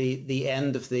close to the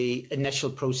end of the initial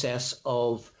process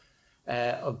of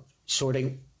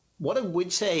sorting. What I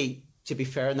would say, to be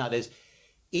fair in that, is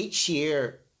each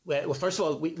year, well, first of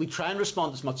all, we try and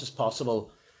respond as much as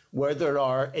possible where there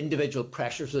are individual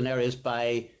pressures in areas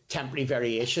by temporary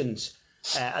variations.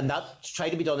 And that try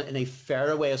to be done in a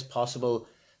fairer way as possible,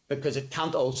 because it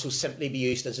can't also simply be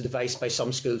used as a device by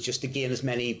some schools just to gain as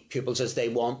many pupils as they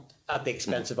want at the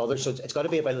expense of others. So it's got to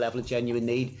be about a level of genuine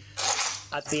need.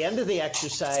 At the end of the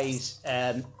exercise,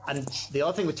 and the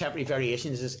other thing with temporary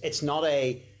variations is it's not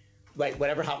a, right,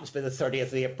 whatever happens by the 30th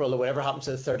of April or whatever happens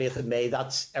to the 30th of May,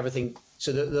 that's everything.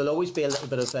 So there'll always be a little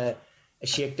bit of a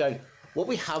shakedown. What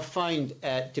we have found,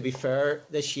 to be fair,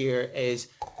 this year is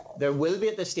there will be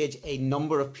at this stage a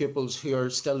number of pupils who are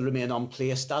still remain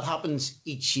unplaced. That happens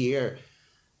each year.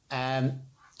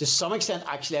 To some extent,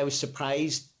 actually, I was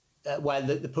surprised, while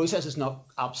the process is not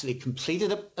absolutely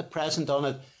completed at present on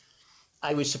it,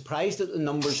 I was surprised at the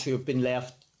numbers who have been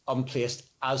left unplaced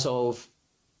as of,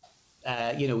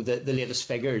 the latest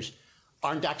figures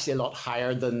aren't actually a lot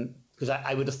higher than, because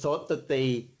I would have thought that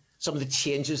some of the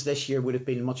changes this year would have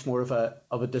been much more of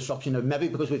a disruption, or maybe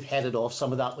because we've headed off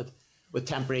some of that with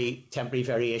temporary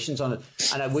variations on it.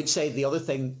 And I would say the other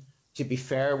thing to be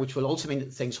fair, which will also mean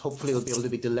that things hopefully will be able to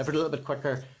be delivered a little bit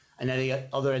quicker and any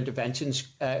other interventions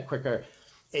quicker,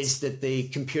 is that the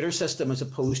computer system, as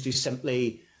opposed to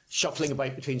simply shuffling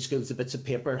about between schools with bits of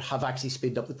paper, have actually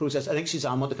speeded up the process. I think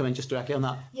Suzanne wanted to come in just directly on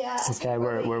that. Yeah. Okay,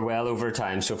 we're well over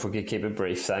time, so if we could keep it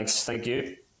brief. Thanks. Thank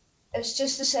you. It was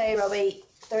just to say, Robbie,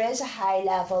 there is a high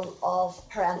level of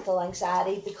parental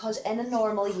anxiety because in a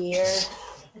normal year,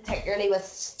 particularly with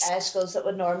schools that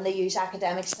would normally use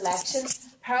academic selection,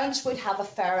 parents would have a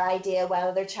fair idea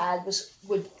whether their child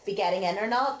would be getting in or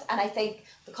not. And I think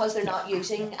because they're not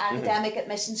using academic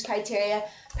admissions criteria,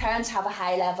 parents have a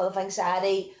high level of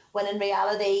anxiety when in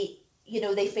reality,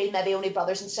 they feel maybe only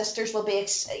brothers and sisters will be,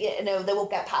 they won't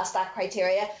get past that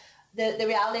criteria. The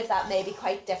reality of that may be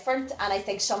quite different, and I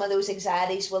think some of those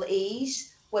anxieties will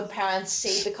ease when parents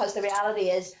see, because the reality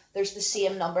is there's the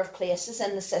same number of places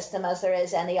in the system as there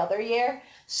is any other year.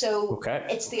 So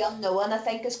It's the unknown, I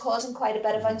think, is causing quite a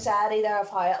bit of anxiety there of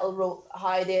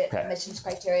how the admissions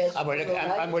criteria is.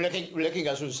 And we're looking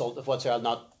as a result of what's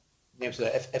not names.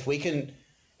 If we can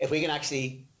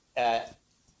actually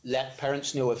let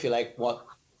parents know, if you like, what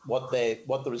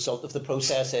the result of the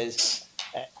process is.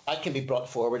 That can be brought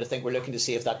forward. I think we're looking to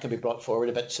see if that can be brought forward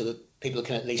a bit so that people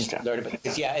can at least learn about it.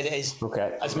 Because, it is,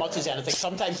 as much as anything,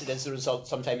 sometimes it is the result,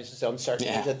 sometimes it's the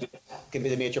uncertainty that can be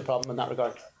the major problem in that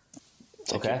regard.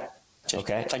 Okay.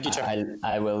 Thank you, Chair.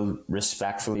 I will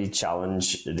respectfully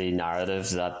challenge the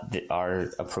narrative that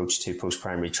our approach to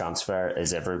post-primary transfer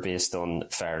is ever based on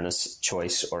fairness,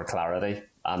 choice or clarity,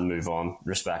 and move on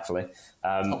respectfully.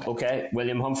 Okay,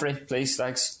 William Humphrey, please,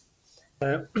 thanks.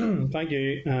 Thank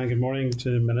you. Good morning to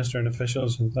the Minister and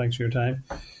officials, and thanks for your time.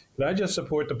 Could I just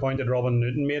support the point that Robin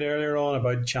Newton made earlier on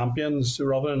about champions?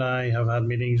 Robin and I have had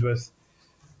meetings with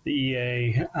the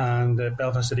EA and the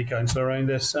Belfast City Council around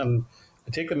this, and I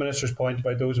take the Minister's point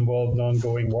about those involved in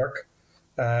ongoing work.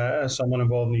 As someone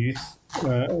involved in the youth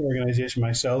organisation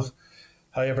myself,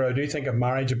 however, I do think a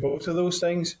marriage of both of those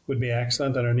things would be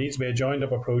excellent, and there needs to be a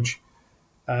joined-up approach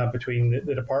between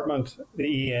the Department, the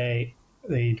EA,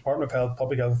 the Department of Health,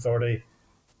 Public Health Authority,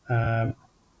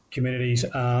 communities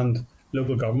and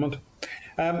local government.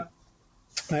 I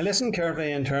listened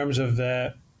carefully in terms of,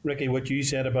 Ricky, what you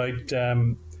said about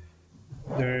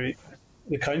the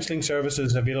counselling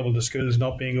services available to schools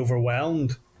not being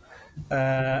overwhelmed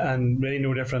and really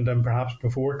no different than perhaps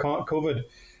before COVID.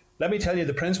 Let me tell you,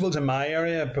 the principals in my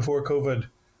area before COVID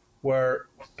were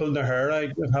pulling their hair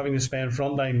out of having to spend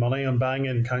frontline money on buying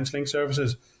in counselling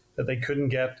services that they couldn't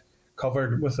get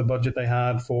covered with the budget they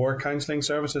had for counselling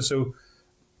services. So,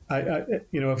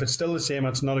 if it's still the same,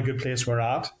 it's not a good place we're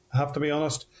at, I have to be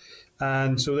honest.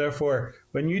 And so, therefore,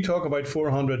 when you talk about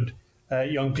 400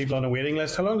 young people on a waiting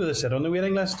list, how long do they sit on the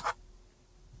waiting list?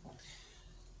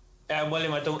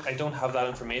 William, I don't have that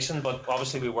information, but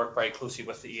obviously we work very closely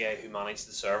with the EA who manage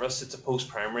the service. It's a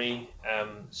post-primary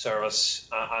service,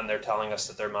 and they're telling us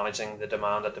that they're managing the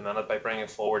demand at the minute by bringing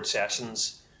forward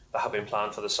sessions that have been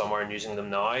planned for the summer and using them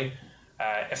now.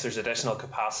 If there's additional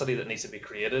capacity that needs to be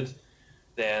created,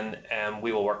 then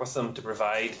we will work with them to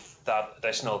provide that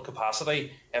additional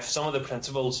capacity. If some of the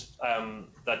principals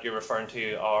that you're referring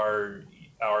to are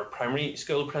primary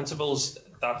school principals,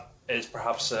 that is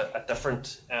perhaps a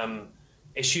different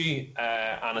issue.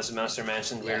 And as the Minister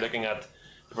mentioned, we're looking at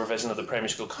the provision of the primary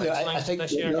school counselling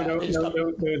this year. No.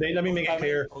 Let me make it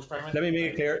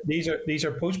clear. These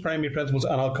are post-primary principals,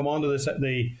 and I'll come on to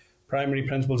the primary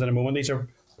principals in a moment. These are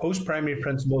post-primary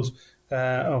principals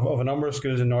of a number of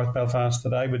schools in North Belfast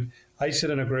that I sit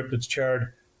in a group that's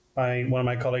chaired by one of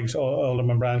my colleagues,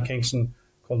 Alderman Brian Kingston,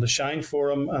 called the Shine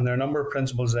Forum, and there are a number of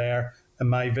principals there. In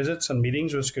my visits and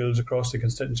meetings with schools across the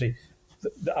constituency,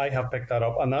 I have picked that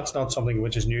up, and that's not something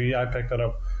which is new. I picked that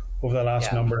up over the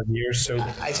last number of years. So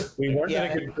we weren't in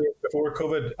a good place before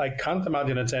COVID. I can't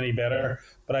imagine it's any better,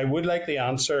 but I would like the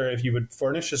answer, if you would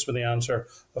furnish us with the answer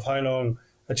of how long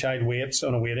a child waits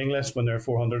on a waiting list when there are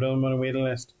 400 of them on a waiting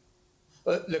list.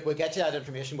 Well, look, we'll get to that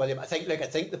information, William. I think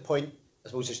the point, I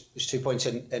suppose there's 2 points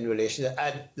in relation to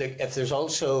that. And look, if there's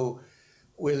also,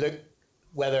 we'll look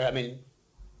whether,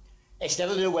 it's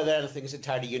never to know whether anything is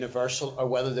entirely universal or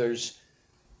whether there's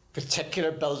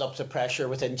particular build-ups of pressure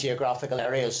within geographical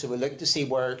areas. So we'll look to see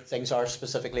where things are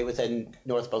specifically within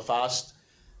North Belfast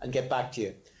and get back to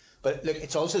you. But look,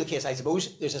 it's also the case, I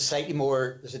suppose there's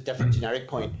a different generic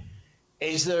point.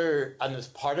 Is there, and as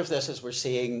part of this, as we're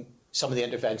seeing some of the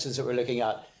interventions that we're looking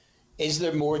at, is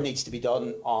there more needs to be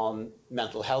done on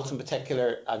mental health in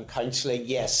particular and counselling?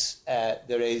 Yes,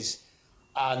 there is.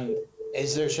 And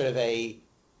is there sort of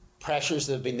pressures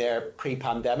that have been there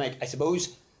pre-pandemic? I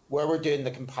suppose where we're doing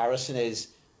the comparison is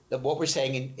that what we're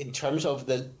saying in terms of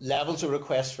the levels of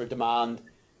requests for demand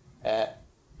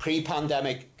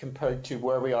pre-pandemic compared to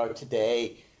where we are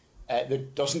today, there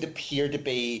doesn't appear to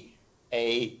be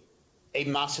a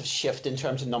massive shift in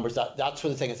terms of numbers. That's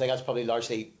one thing. I think that's probably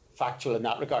largely factual in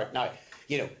that regard. Now,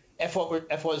 if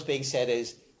what is being said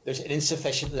is there's an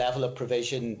insufficient level of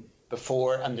provision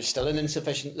before, and there's still an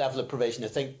insufficient level of provision, I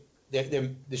think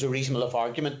there's a reasonable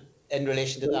argument in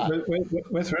relation to that.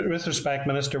 With respect,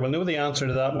 Minister, we'll know the answer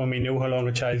to that when we know how long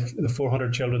the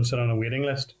 400 children sit on a waiting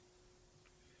list.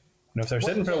 And if they're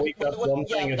sitting for a week, that's one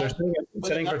thing. If they're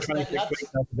sitting for 26 weeks,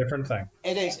 that's a different thing.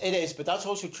 It is, but that's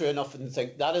also true enough. And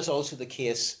think that is also the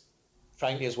case,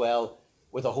 frankly, as well,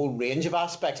 with a whole range of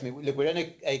aspects. I mean, look, we're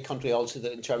in a country also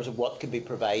that, in terms of what can be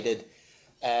provided,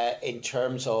 in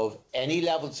terms of any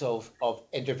levels of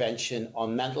intervention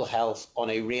on mental health, on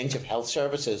a range of health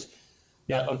services.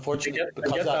 Yeah, unfortunately,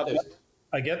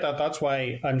 I get that. That's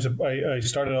why I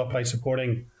started off by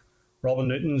supporting Robin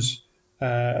Newton's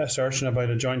assertion about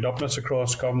a joined upness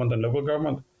across government and local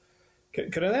government.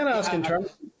 Could I then ask in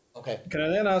terms? Okay. Can I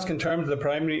then ask in terms of the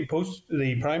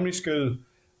primary school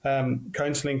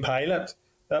counselling pilot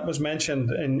that was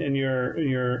mentioned in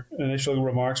your initial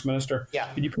remarks, Minister?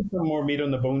 Yeah. Could you put some more meat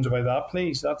on the bones about that,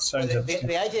 please? That sounds.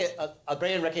 The idea. I'll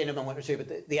bring in Ricky in a moment or two,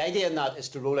 but the idea in that is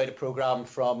to roll out a programme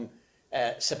from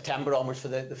September onwards for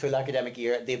the full academic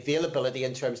year. The availability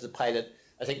in terms of the pilot,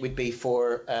 I think, would be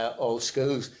for all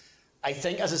schools. I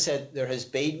think, as I said, there has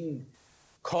been,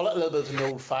 call it a little bit of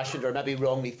an old-fashioned or maybe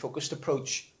wrongly focused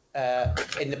approach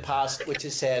in the past, which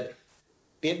has said,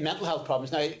 be it mental health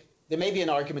problems. Now, there may be an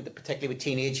argument that particularly with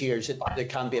teenage years, that there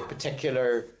can be a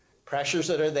particular pressures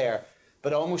that are there,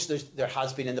 but almost there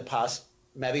has been in the past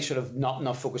maybe sort of not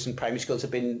enough focus in primary schools.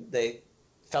 They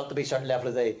felt to be a certain level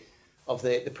of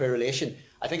the poor relation.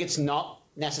 I think it's not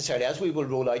necessarily, as we will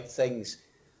roll out things,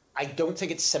 I don't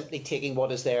think it's simply taking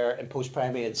what is there in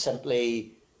post-primary and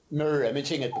simply mirror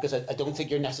imaging it, because I don't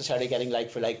think you're necessarily getting like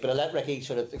for like. But I'll let Ricky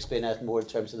sort of explain that more in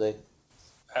terms of the...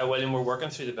 William, we're working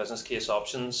through the business case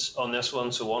options on this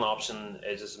one. So one option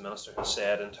is, as the Minister has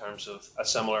said, in terms of a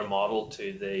similar model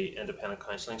to the independent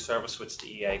counselling service which the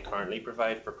EA currently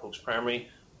provide for post-primary.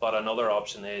 But another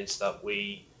option is that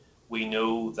we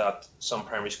know that some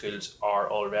primary schools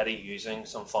are already using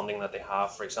some funding that they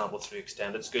have, for example, through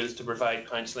extended schools to provide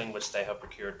counselling, which they have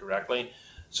procured directly.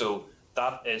 So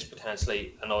that is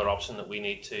potentially another option that we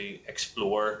need to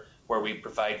explore, where we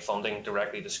provide funding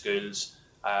directly to schools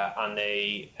and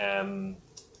they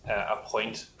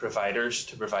appoint providers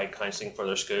to provide counselling for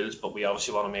their schools. But we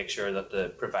obviously want to make sure that the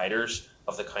providers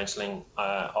of the counselling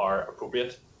are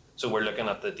appropriate. So we're looking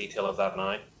at the detail of that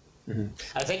now.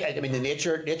 Mm-hmm. I mean, the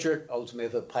nature ultimately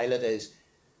of a pilot is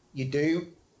you do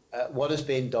what is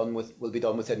being done will be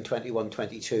done within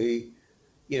 21-22.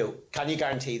 Can you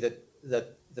guarantee that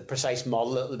the precise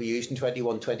model that will be used in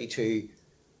 21-22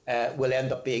 will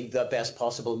end up being the best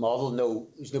possible model? No,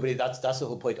 there's nobody. That's the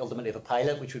whole point ultimately of a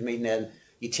pilot, which would mean then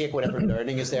you take whatever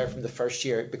learning is there from the first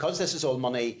year, because this is all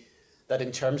money that,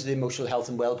 in terms of the emotional health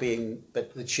and well-being,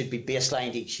 but that should be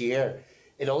baselined each year.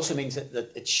 It also means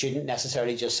that it shouldn't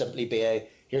necessarily just simply be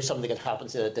here's something that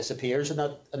happens and it disappears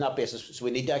on that basis. So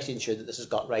we need to actually ensure that this is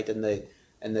got right in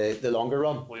the longer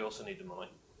run. We also need the money.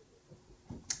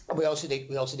 We also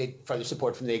need further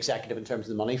support from the executive in terms of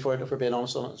the money for it, if we're being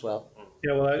honest on it as well.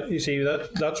 Yeah, well, you see,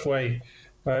 that's why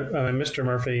Mr.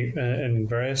 Murphy, in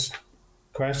various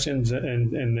questions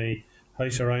in the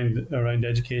House around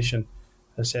education,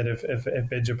 has said if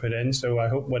bids are put in. So I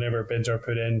hope whenever bids are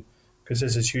put in, because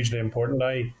this is hugely important.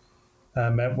 I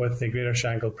met with the Greater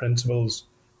Shankill Principals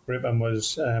Group and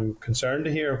was concerned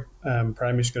to hear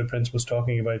primary school principals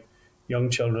talking about young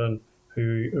children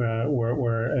who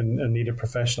were in need of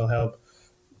professional help,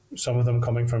 some of them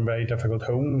coming from very difficult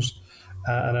homes.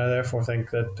 And I therefore think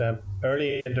that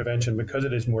early intervention, because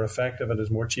it is more effective and is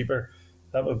more cheaper,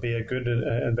 that would be a good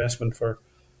investment for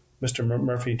Mr.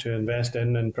 Murphy to invest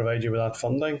in and provide you with that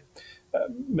funding.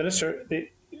 Minister,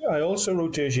 I also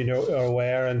wrote to you, as you know, are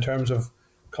aware, in terms of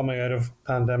coming out of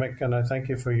pandemic, and I thank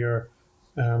you for your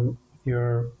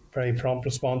very prompt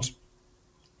response.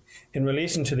 In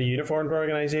relation to the uniformed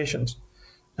organisations,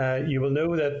 you will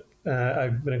know that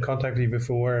I've been in contact with you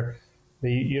before.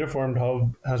 The Uniformed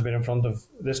Hub has been in front of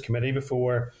this committee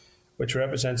before, which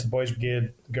represents the Boys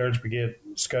Brigade, the Girls Brigade,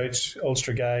 Scouts,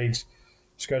 Ulster Guides,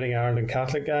 Scouting Ireland and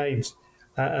Catholic Guides.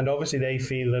 And obviously they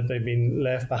feel that they've been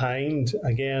left behind,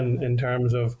 again, in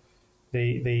terms of the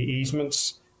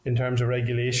easements, in terms of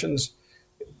regulations.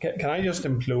 Can I just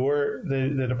implore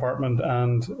the department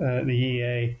and the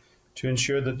EA to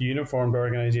ensure that the uniformed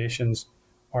organisations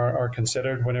are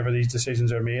considered whenever these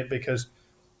decisions are made? Because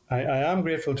I am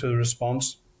grateful to the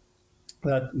response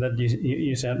that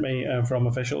you sent me from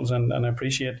officials, and I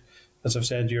appreciate, as I've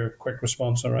said, your quick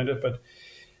response around it. But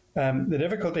the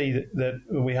difficulty that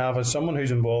we have as someone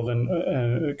who's involved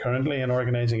in currently in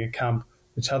organising a camp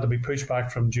which had to be pushed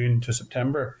back from June to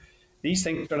September, these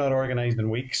things are not organised in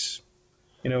weeks.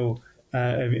 These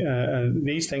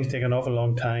things take an awful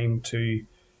long time to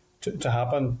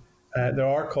happen. There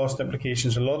are cost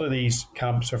implications. A lot of these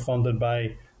camps are funded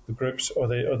by the groups or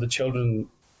the children,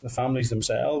 the families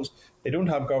themselves. They don't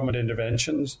have government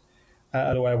interventions.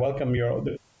 Although I welcome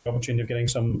the opportunity of getting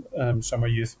some summer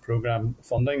youth programme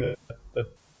funding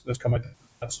that's come out.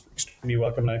 That's extremely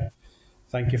welcome now.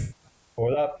 Thank you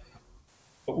for that.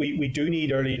 But we do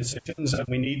need early decisions, and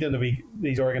we need them to be,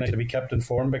 these organisations to be kept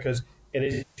informed, because it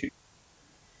is.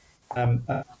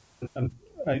 The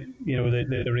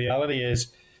reality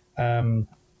is.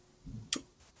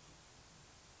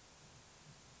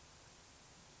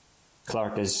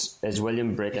 Clark, is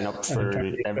William breaking up for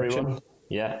everyone?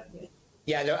 Yeah.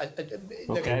 Yeah.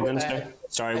 No, okay, Minister.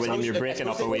 Sorry, William, you're breaking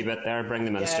up a wee bit there. Bring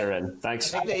the Minister in.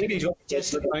 Thanks.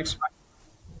 Thanks.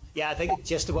 Yeah, I think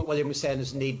just what William was saying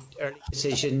is indeed early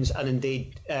decisions, and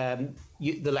indeed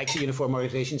the likes of uniform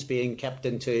organisations being kept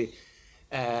into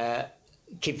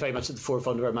keep very much at the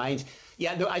forefront of our minds.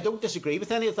 Yeah, no, I don't disagree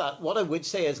with any of that. What I would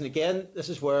say is, and again, this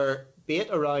is where, be it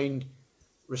around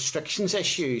restrictions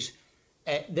issues,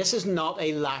 this is not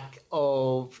a lack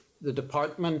of the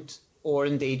department or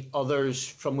indeed others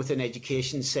from within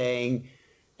education saying,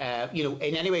 in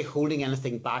any way holding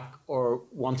anything back or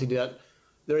wanting to do that.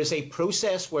 There is a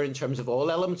process where, in terms of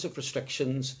all elements of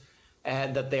restrictions,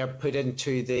 that they are put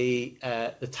into the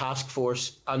task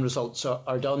force and results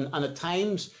are done. And at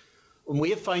times, when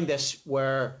we have found this,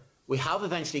 where we have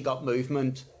eventually got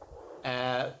movement,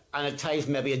 and at times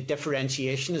maybe a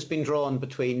differentiation has been drawn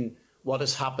between what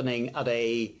is happening at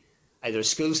either a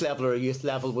schools level or a youth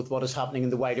level with what is happening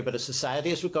in the wider bit of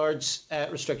society as regards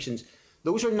restrictions.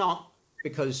 Those are not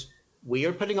because we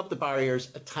are putting up the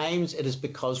barriers. At times it is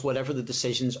because whatever the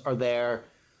decisions are there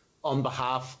on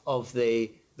behalf of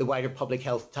the wider public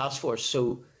health task force.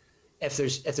 So if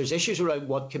there's issues around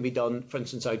what can be done, for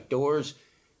instance, outdoors,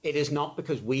 it is not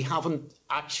because we haven't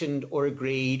actioned or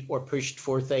agreed or pushed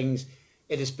for things.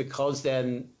 It is because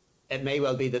then it may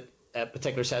well be that a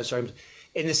particular set of terms.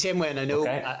 In the same way, and I know,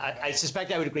 okay. I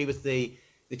suspect I would agree with the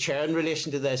Chair in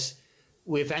relation to this,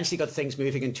 we eventually got things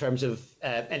moving in terms of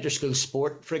inter-school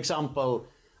sport, for example.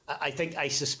 I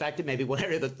suspect it may be one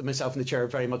area that myself and the Chair are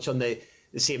very much on the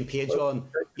same page on.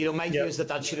 My view is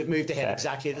that should have moved ahead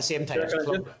exactly at the same time.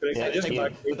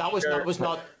 But that was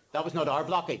not our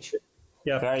blockage.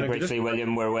 Yeah, very briefly,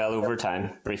 William, we're well over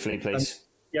time. Briefly, please.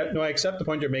 I accept the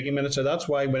point you're making, Minister. That's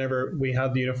why whenever we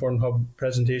had the Uniform Hub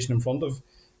presentation in front of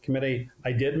committee,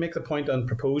 I did make the point and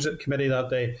propose at committee that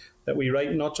day that we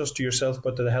write not just to yourself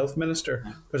but to the Health Minister,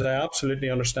 because I absolutely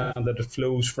understand that it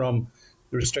flows from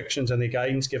the restrictions and the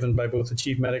guidance given by both the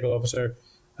Chief Medical Officer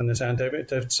and the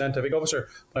Scientific Officer.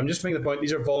 But I'm just making the point,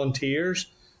 these are volunteers,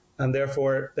 and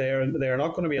therefore they are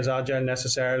not going to be as agile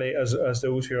necessarily as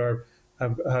those who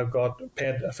have got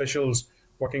paid officials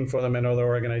working for them in other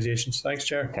organisations. Thanks,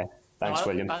 Chair. Okay. Thanks,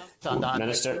 William.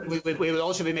 Minister. We will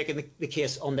also be making the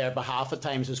case on their behalf at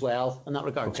times as well in that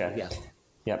regard. Okay. Yeah.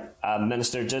 Yep.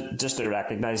 Minister, just to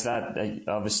recognise that,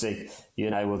 obviously you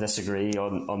and I will disagree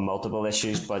on multiple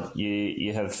issues, but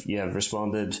you have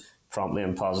responded promptly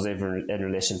and positive in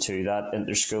relation to that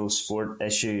inter-school sport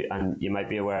issue, and you might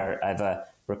be aware I have a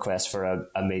request for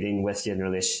a meeting with you in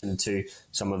relation to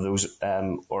some of those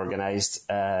organised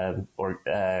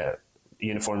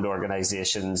uniformed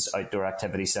organisations, outdoor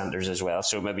activity centres as well.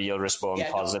 So maybe you'll respond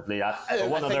positively to that.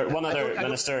 One other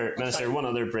Minister, one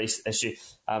other brief issue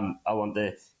I want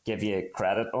to give you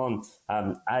credit on.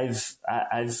 I've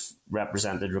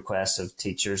represented requests of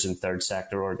teachers in third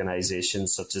sector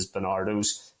organisations such as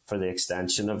Bernardo's for the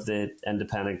extension of the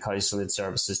independent counselling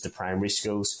services to primary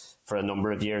schools for a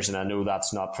number of years, and I know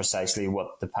that's not precisely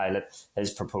what the pilot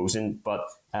is proposing, but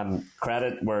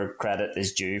credit where credit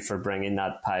is due for bringing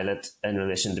that pilot in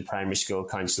relation to primary school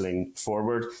counselling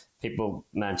forward. People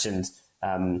mentioned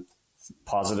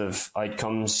positive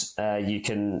outcomes you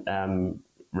can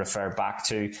refer back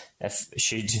to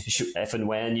if and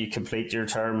when you complete your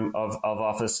term of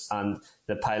office, and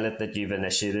the pilot that you've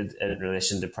initiated in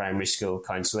relation to primary school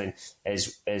counselling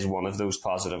is one of those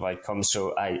positive outcomes.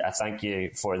 So I thank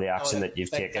you for the action that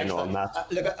you've taken on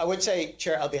that. Look, I would say,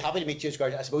 Chair, I'll be happy to meet you as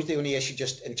guard. I suppose the only issue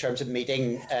just in terms of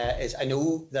meeting is I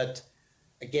know that,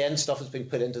 again, stuff has been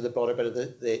put into the broader bit of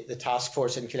the task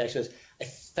force in connection with, I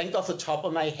think off the top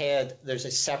of my head, there's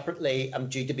a separately, I'm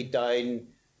due to be down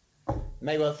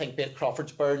may well think be it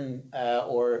Crawfordsburn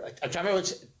or I can't remember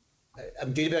which.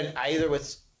 I'm due to be on either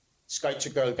with Scouts or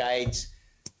Girl Guides.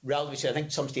 Relatively soon, I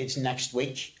think some stage next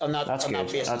week on that. That's on good.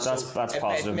 That basis. That's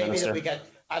positive, maybe Minister. That we get.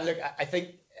 And look, I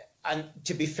think, and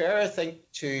to be fair, I think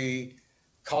to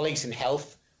colleagues in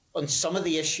health on some of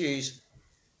the issues.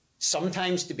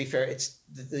 Sometimes, to be fair, it's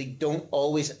they don't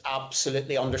always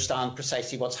absolutely understand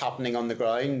precisely what's happening on the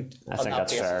ground. I think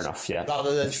that's fair enough. Yeah.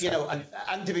 Rather than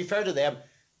and to be fair to them,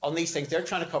 on these things, they're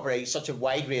trying to cover such a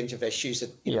wide range of issues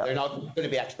that they're not going to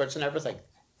be experts in everything.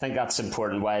 I think that's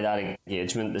important, why that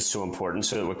engagement is so important,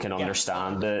 so that we can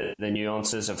understand the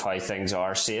nuances of how things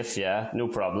are safe. Yeah, no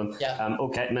problem. Yeah.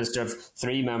 Okay, Minister, I've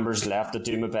 3 members left. I'll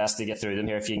do my best to get through them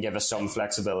here if you can give us some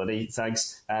flexibility.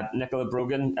 Thanks. Nicola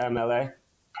Brogan, MLA.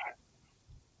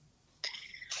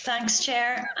 Thanks,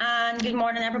 Chair, and good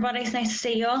morning, everybody. It's nice to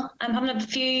see you all. I'm having a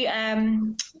few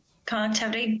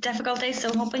connectivity difficulties, so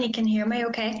I'm hoping you can hear me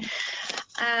okay.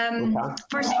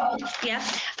 First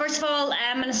of all,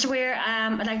 Minister Weir,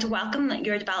 I'd like to welcome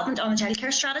your development on the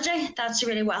childcare strategy. That's a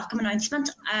really welcome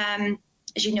announcement.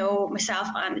 As you know, myself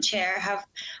and the Chair have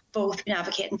both been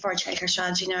advocating for a childcare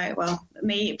strategy now. Well,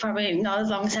 me probably not as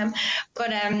long as him,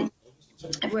 but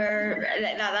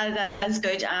that's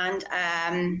good,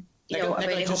 and Nicola,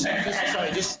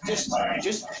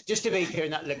 just to be clear,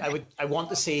 look, I want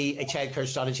to see a childcare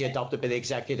strategy adopted by the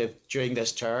executive during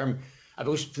this term. I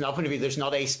suppose from that point of view, there's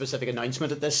not a specific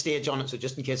announcement at this stage on it, so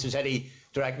just in case there's any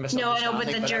direct misunderstanding. No, but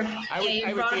that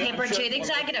you brought a paper to the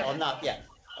executive. On that, yeah,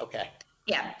 okay.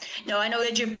 Yeah, no, I know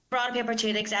that you brought a paper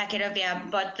to the executive, yeah,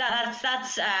 but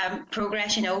that's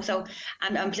progress, so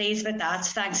I'm pleased with that.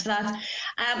 Thanks for that.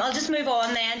 I'll just move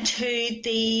on then to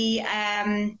the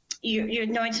your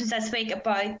announcements this week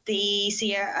about the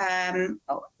SEER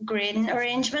grading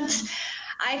arrangements.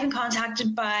 I've been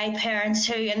contacted by parents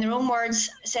who, in their own words,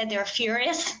 said they were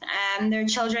furious. Their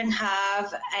children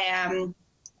have,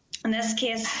 in this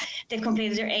case, they've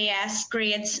completed their AS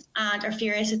grades and are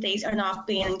furious that these are not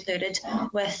being included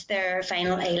with their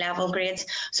final A-level grades.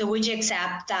 So would you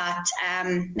accept that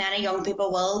many young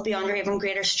people will be under even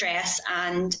greater stress,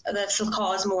 and this will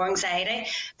cause more anxiety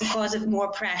because of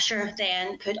more pressure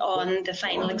then put on the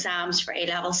final exams for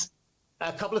A-levels?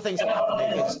 A couple of things that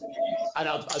happened, and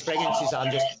I'll bring in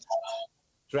Suzanne just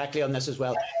directly on this as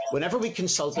well. Whenever we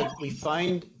consulted, we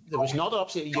found there was not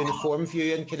absolutely a uniform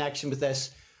view in connection with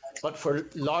this, but for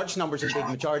large numbers of the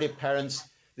majority of parents,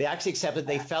 they actually accepted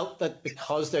they felt that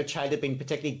because their child had been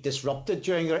particularly disrupted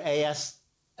during their AS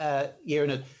year,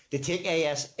 and to take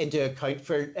AS into account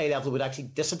for A-level would actually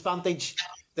disadvantage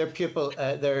their pupil,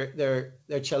 their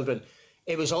children.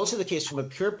 It was also the case from a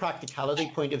pure practicality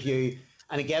point of view.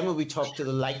 And again, when we talk to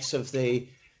the likes of the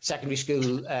secondary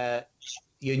school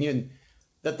union,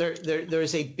 that there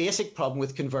is a basic problem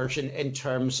with conversion in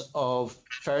terms of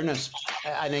fairness.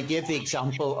 And I gave the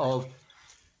example of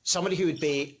somebody who would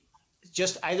be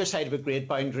just either side of a grade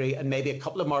boundary and maybe a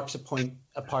couple of marks a point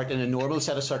apart in a normal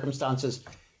set of circumstances.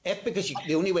 Because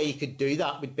the only way you could do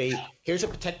that would be, here's a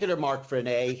particular mark for an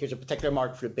A, here's a particular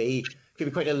mark for a B. It could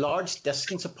be quite a large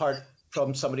distance apart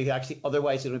from somebody who actually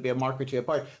otherwise it would be a mark or two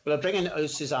apart. But I'll bring in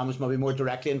Suzanne, who's maybe more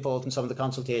directly involved in some of the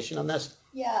consultation on this.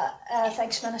 Yeah,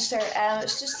 thanks, Minister.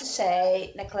 It's just to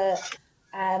say, Nicola,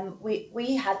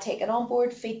 we had taken on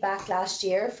board feedback last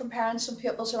year from parents and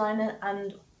pupils around it,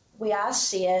 and we asked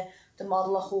SEA to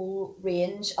model a whole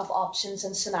range of options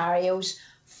and scenarios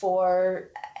for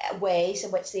ways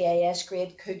in which the AS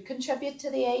grade could contribute to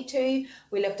the A2.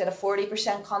 We looked at a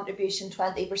 40% contribution,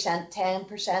 20%,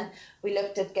 10%. We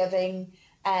looked at giving,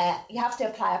 you have to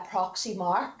apply a proxy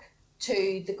mark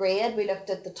to the grade. We looked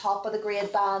at the top of the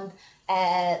grade band,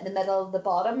 the middle, the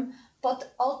bottom.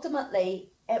 But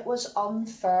ultimately, it was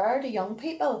unfair to young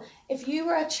people. If you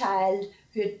were a child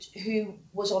who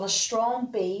was on a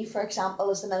strong B, for example,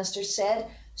 as the Minister said,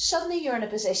 suddenly you're in a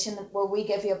position where we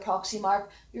give you a proxy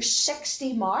mark, you're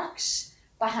 60 marks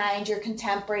behind your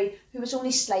contemporary who was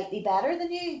only slightly better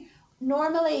than you.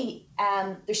 Normally,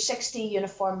 there's 60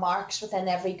 uniform marks within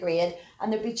every grade,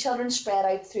 and there'd be children spread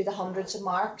out through the hundreds of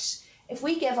marks. If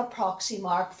we give a proxy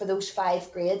mark for those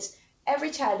 5 grades,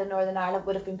 every child in Northern Ireland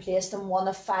would have been placed in one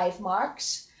of 5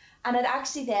 marks, and it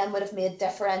actually then would have made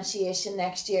differentiation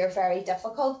next year very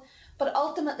difficult. But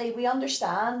ultimately, we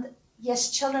understand,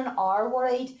 yes, children are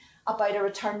worried about a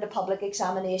return to public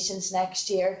examinations next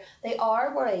year. They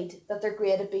are worried that their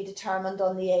grade would be determined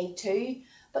on the A2,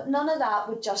 but none of that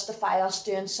would justify us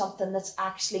doing something that's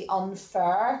actually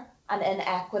unfair and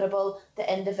inequitable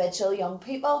to individual young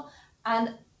people.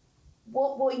 And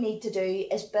what we need to do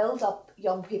is build up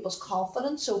young people's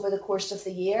confidence over the course of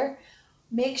the year.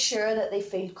 make sure that they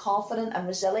feel confident and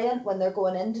resilient when they're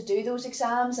going in to do those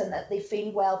exams and that they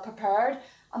feel well prepared.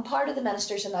 And part of the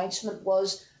Minister's announcement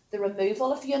was the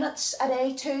removal of units at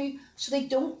A2, so they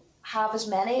don't have as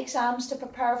many exams to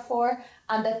prepare for,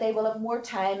 and that they will have more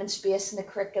time and space in the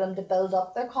curriculum to build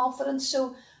up their confidence.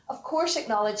 So, of course,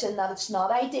 acknowledging that it's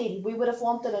not ideal, we would have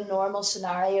wanted a normal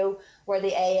scenario where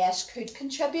the AS could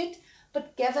contribute,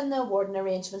 but given the awarding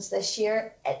arrangements this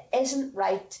year, it isn't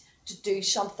right to do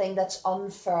something that's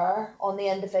unfair on the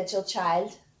individual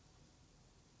child.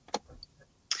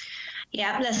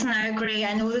 Yeah, listen, I agree.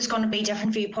 I know there's going to be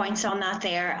different viewpoints on that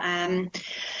there.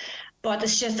 But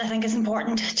it's just, I think it's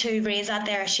important to raise that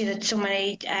there issue that so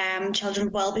many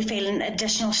children will be feeling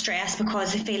additional stress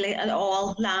because they feel it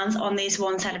all lands on these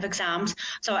one set of exams.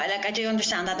 So I do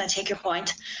understand that, and I take your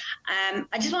point.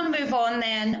 I just want to move on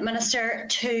then, Minister,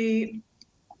 to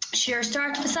Sure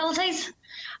Start facilities.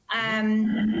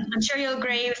 I'm sure you'll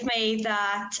agree with me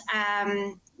that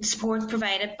support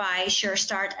provided by Sure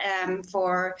Start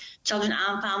for children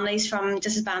and families from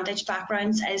disadvantaged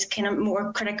backgrounds is kind of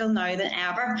more critical now than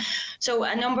ever. So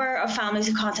a number of families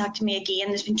have contacted me again.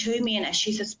 There's been two main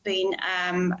issues that's been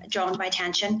drawn to my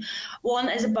attention. One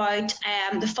is about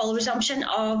the full resumption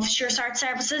of Sure Start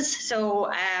services,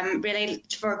 so really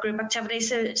for group activities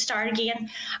to start again,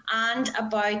 and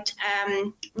about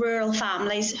rural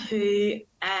families who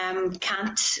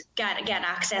can't get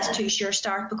access to Sure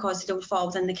Start because they don't fall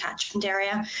within the catchment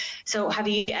area. So have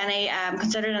you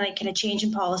considered any kind of change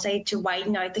in policy to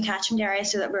widen out the catchment area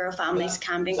so that rural families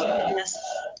can be included in this?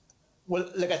 Well,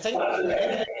 look, I think...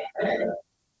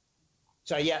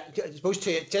 Sorry, yeah, I suppose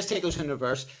to just take those in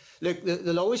reverse. Look,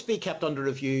 there'll always be kept under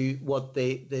review what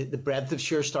the breadth of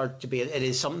Sure Start to be. It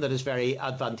is something that is very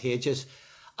advantageous.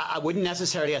 I wouldn't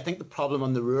necessarily... I think the problem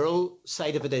on the rural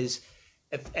side of it is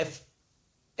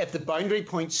if the boundary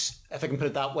points, if I can put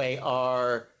it that way,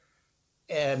 are,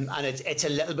 and it's a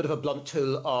little bit of a blunt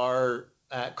tool, are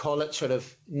call it sort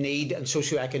of need and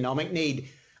socioeconomic need,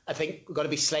 I think we've got to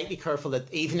be slightly careful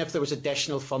that even if there was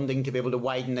additional funding to be able to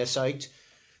widen this out,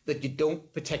 that you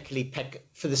don't particularly pick,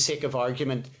 for the sake of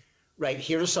argument, right,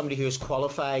 here is somebody who is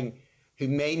qualifying who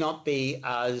may not be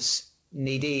as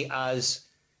needy as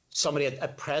somebody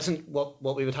at present, what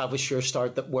we would have with Sure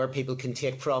Start, that where people can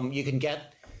take from. You can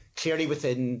get clearly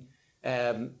within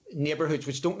neighbourhoods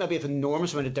which don't maybe have an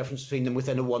enormous amount of difference between them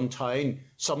within a one town.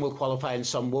 Some will qualify and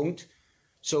some won't.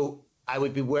 So I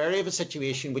would be wary of a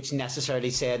situation which necessarily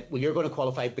said, well, you're going to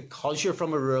qualify because you're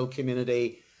from a rural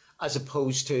community, as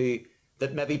opposed to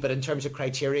that maybe, but in terms of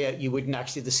criteria, you wouldn't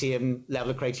actually have the same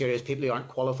level of criteria as people who aren't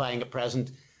qualifying at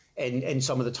present in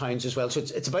some of the towns as well. So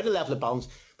it's about a level of balance,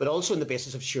 but also on the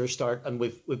basis of Sure Start. And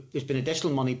there's been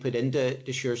additional money put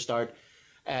into Sure Start.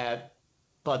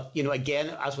 But, you know,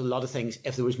 again, as with a lot of things,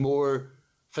 if there was more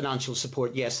financial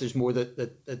support, yes, there's more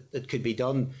that could be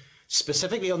done.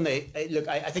 Specifically on the look,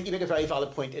 I think you make a very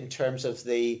valid point in terms of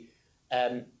the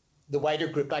wider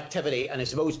group activity. And I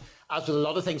suppose, as with a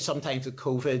lot of things, sometimes with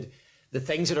COVID, the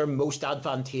things that are most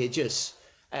advantageous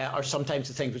are sometimes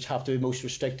the things which have to be most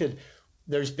restricted.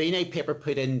 There's been a paper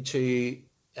put into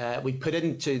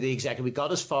the executive. We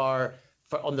got as far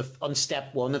on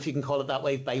step one, if you can call it that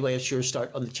way, by way of Sure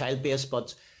Start on the child base,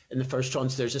 but in the first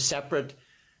tranche there's a separate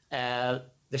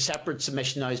the separate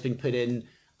submission now has been put in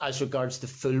as regards the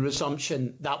full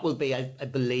resumption. That will be, I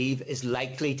believe, is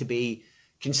likely to be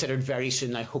considered very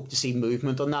soon. I hope to see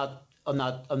movement on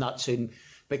that soon,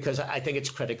 because I think it's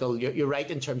critical. You're right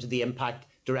in terms of the impact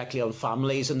directly on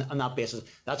families and on that basis.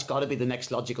 That's got to be the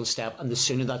next logical step, and the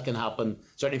sooner that can happen,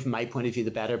 certainly from my point of view,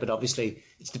 the better. But obviously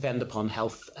it's dependent upon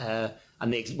health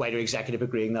and the wider executive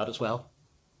agreeing that as well.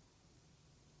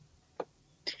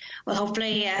 Well,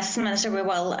 hopefully, yes, Minister, we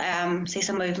will see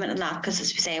some movement in that, because,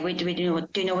 as we say, we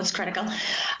do know it's critical.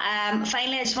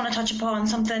 Finally, I just want to touch upon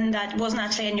something that wasn't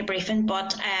actually in your briefing,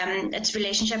 but it's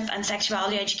relationship and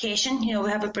sexuality education. You know, we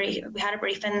had a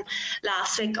briefing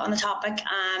last week on the topic,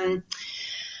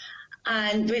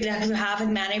 and we're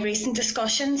having many recent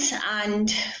discussions,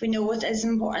 and we know it is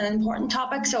an important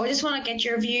topic. So I just want to get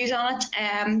your views on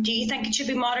it. Do you think it should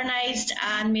be modernised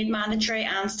and made mandatory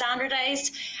and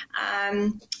standardised,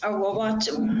 or what?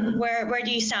 Where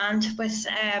do you stand with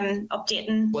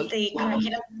updating the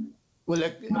curriculum? Well,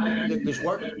 look, there's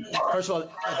work. First of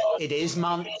all, it is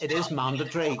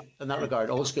mandatory in that regard.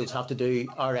 All schools have to do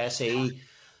RSE.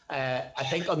 I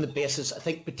think on the basis, I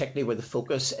think particularly where the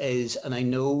focus is, and I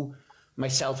know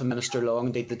myself and Minister Long,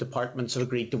 indeed the departments, have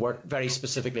agreed to work very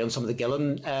specifically on some of the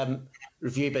Gillen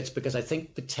review bits, because I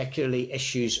think particularly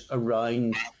issues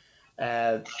around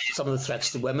some of the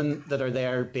threats to women that are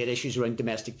there, be it issues around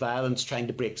domestic violence, trying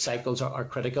to break cycles are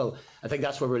critical. I think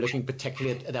that's where we're looking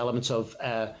particularly at elements of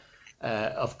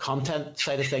content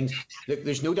side of things. Look,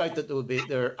 there's no doubt that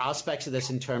there are aspects of this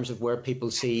in terms of where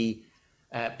people see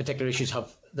particular issues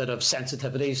that have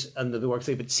sensitivities and the work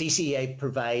through, but CCA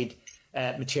provide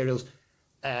materials.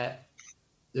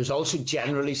 There's also,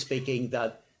 generally speaking,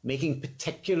 that making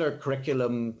particular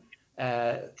curriculum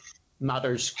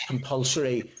matters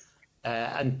compulsory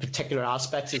and particular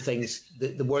aspects of things.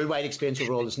 The worldwide experience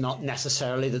overall is not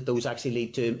necessarily that those actually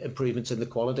lead to improvements in the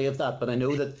quality of that, but I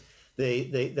know that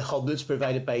the hub that's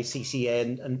provided by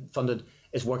CCA and funded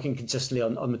is working consistently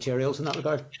on materials in that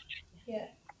regard.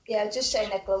 Yeah, just say,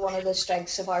 Nicola, one of the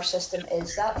strengths of our system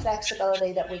is that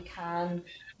flexibility that we can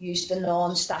use the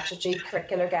non-statutory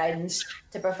curricular guidance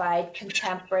to provide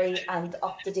contemporary and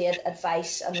up-to-date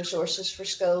advice and resources for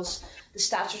schools. The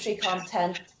statutory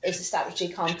content is the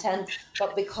statutory content,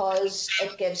 but because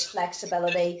it gives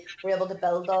flexibility, we're able to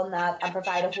build on that and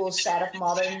provide a whole set of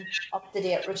modern,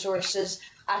 up-to-date resources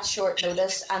at short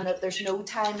notice, and that there's no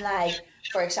time lag,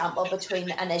 for example, between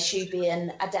an issue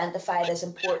being identified as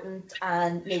important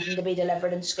and needing to be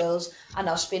delivered in schools and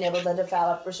us being able to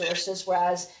develop resources,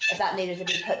 whereas if that needed to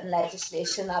be put in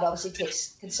legislation, that obviously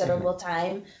takes considerable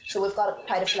time. So we've got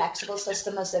quite a flexible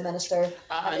system, as the Minister...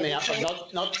 I'm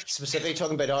not specifically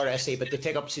talking about RSE, but to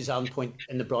take up Suzanne's point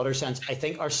in the broader sense, I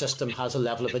think our system has a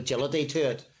level of agility to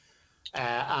it.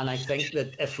 And I think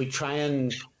that if we try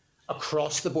and,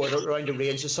 across the board, around a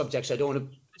range of subjects, I don't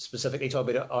want to specifically talk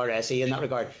about RSE in that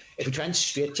regard, if we try and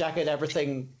straitjacket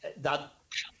everything, that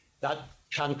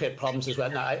can create problems as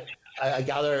well. Now,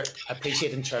 I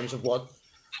appreciate in terms of what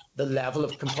the level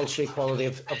of compulsory quality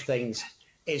of things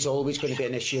is always going to be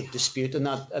an issue of dispute in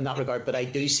that regard, but I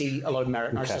do see a lot of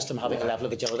merit in our system having a level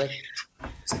of agility.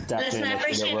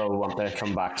 Definitely that we'll want to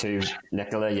come back to,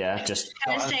 Nicola. Yeah, just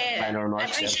final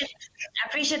remarks. I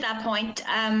appreciate that point,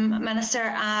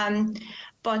 Minister.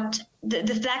 But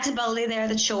the flexibility there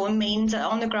that's shown means that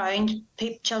on the ground,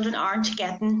 children aren't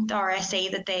getting the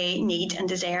RSE that they need and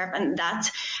deserve, and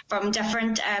that's from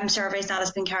different surveys that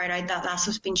has been carried out. That's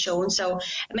what's been shown. So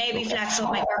it may be flexible,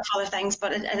 it might work for other things,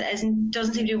 but it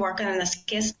doesn't seem to be working in this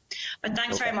case. But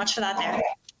thanks very much for that there.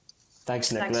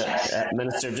 Thanks, Nicola.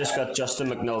 Minister, just got Justin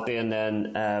McNulty and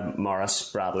then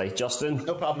Maurice Bradley. Justin?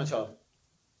 No problem at all.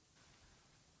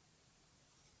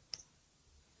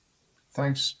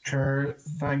 Thanks, Chair.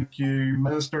 Thank you,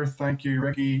 Minister. Thank you,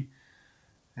 Ricky,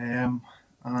 and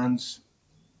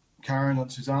Karen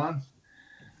and Suzanne.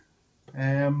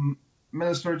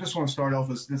 Minister, I just want to start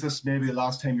off as this may be the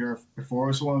last time you're before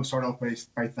us. So I want to start off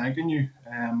by thanking you,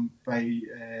 by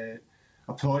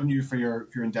applauding you for your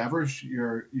endeavours.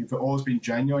 You've always been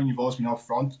genuine. You've always been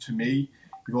upfront to me.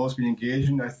 You've always been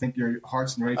engaging. I think your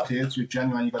heart's in the right place. You're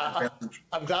genuine. You got the best.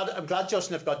 I'm glad,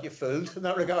 Justin, I've got you fooled in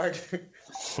that regard.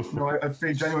 No, I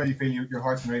genuinely feel your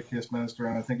heart's in the right place, Minister,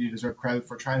 and I think you deserve credit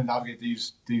for trying to navigate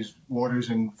these waters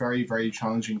in very, very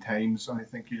challenging times, and I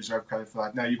think you deserve credit for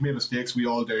that. Now, you've made mistakes, we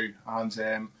all do,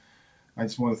 and I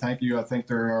just want to thank you. I think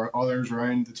there are others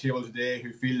around the table today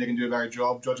who feel they can do a better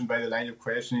job, judging by the line of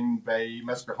questioning by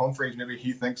Mr. Humphreys. Maybe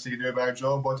he thinks he can do a better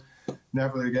job, but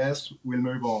nevertheless, we'll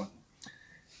move on.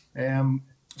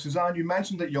 Suzanne, you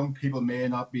mentioned that young people may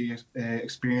not be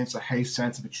experience a high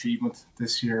sense of achievement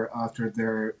this year after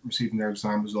they're receiving their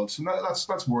exam results, and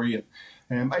that's worrying.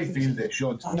 I feel they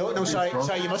should. No,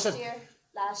 sorry, you must have.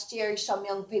 Last year, some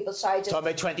young people. Sorry, talking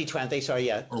about 2020. Sorry,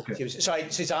 yeah. Okay. Sorry,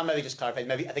 Suzanne. Maybe just clarify.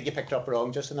 Maybe I think you picked it up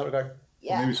wrong, just in that regard.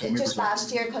 Yeah, just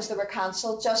last year because they were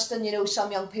cancelled. Justin, some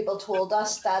young people told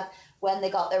us that when they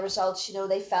got their results,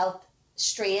 they felt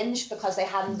strange because they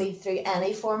hadn't been through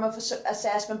any form of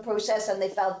assessment process, and they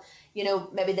felt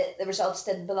maybe the results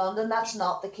didn't belong to them. That's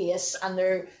not the case, and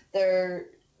their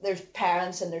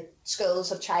parents and their schools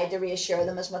have tried to reassure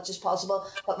them as much as possible.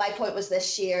 But my point was,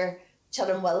 this year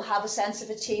children will have a sense of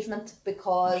achievement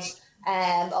because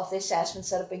of the assessments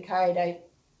that have been carried out.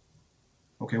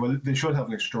 Okay, well, they should have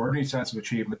an extraordinary sense of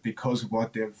achievement because of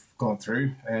what they've gone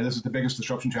through. This is the biggest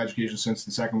disruption to education since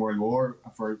the Second World War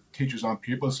for teachers and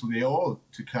pupils, so they all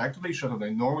collectively should have an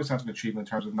enormous sense of achievement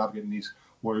in terms of navigating these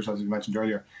waters, as you mentioned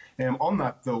earlier. On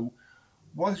that, though,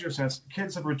 what is your sense?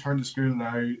 Kids have returned to school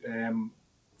now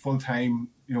full-time,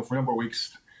 for a number of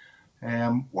weeks.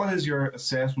 What is your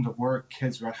assessment of where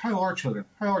kids are at? How are children?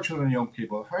 How are children and young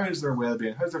people? How is their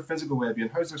well-being? How is their physical well-being?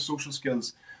 How is their social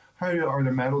skills? How are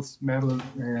their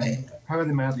how are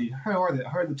they mentally? How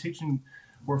are the teaching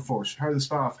workforce? How are the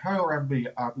staff? How are everybody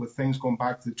at with things going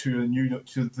back to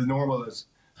the normal as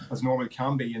normal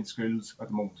can be in schools at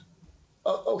the moment?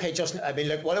 Okay, Justin. I mean,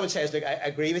 look, what I would say is, look, I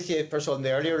agree with you, first of all, in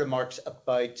the earlier remarks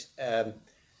about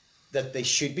that they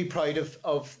should be proud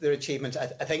of their achievements. I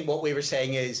think what we were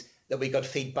saying is that we got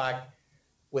feedback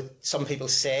with some people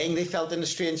saying they felt in a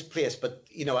strange place, but,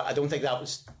 I don't think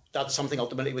that's something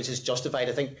ultimately which is justified.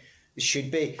 I think it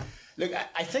should be. Look,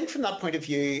 I think from that point of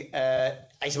view,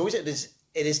 I suppose it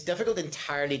is difficult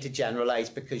entirely to generalise,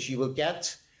 because you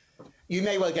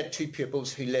may well get two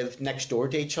pupils who live next door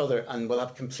to each other and will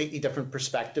have completely different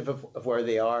perspective of where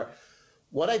they are.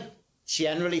 What I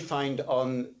generally find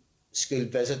on school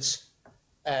visits,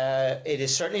 it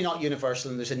is certainly not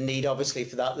universal, and there's a need, obviously,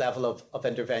 for that level of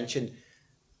intervention.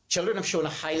 Children have shown a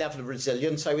high level of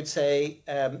resilience, I would say,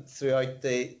 throughout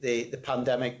the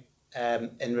pandemic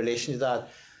in relation to that.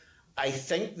 I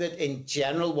think that in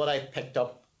general, what I've picked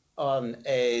up on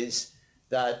is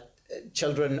that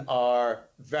children are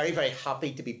very, very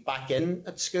happy to be back in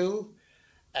at school.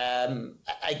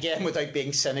 Again, without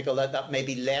being cynical, that may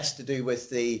be less to do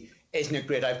with isn't it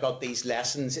great I've got these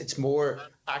lessons? It's more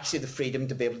actually the freedom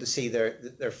to be able to see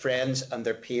their friends and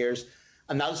their peers.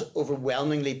 And that's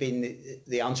overwhelmingly been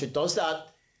the answer. Does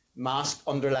that mask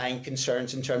underlying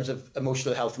concerns in terms of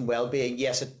emotional health and well-being?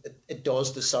 Yes, it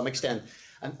does to some extent.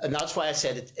 And that's why I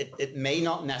said it may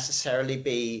not necessarily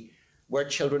be where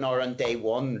children are on day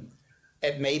one.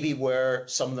 It may be where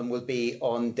some of them will be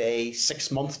on day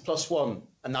 6 months plus one.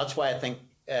 And that's why I think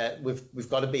we've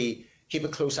got to keep a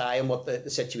close eye on what the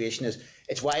situation is.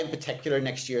 It's why in particular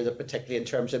next year, that particularly in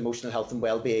terms of emotional health and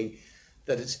well-being,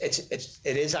 that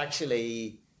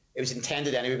it was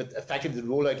intended anyway, but effectively the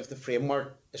rollout of the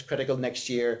framework is critical next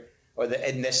year, or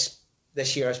in this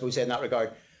year, I suppose, in that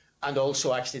regard. And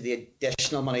also actually the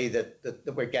additional money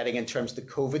that we're getting in terms of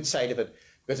the COVID side of it,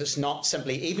 because it's not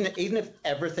simply, even if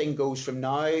everything goes from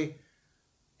now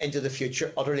into the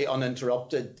future utterly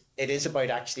uninterrupted, it is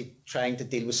about actually trying to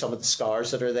deal with some of the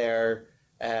scars that are there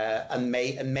and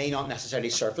may not necessarily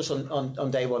surface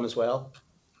on day one as well.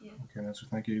 Yeah. Okay, that's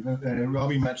thank you.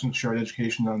 Robbie mentioned shared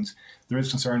education, and there is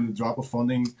concern with drop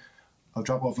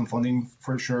off in funding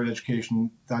for shared education,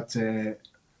 that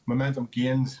momentum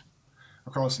gained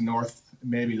across the north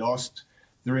may be lost.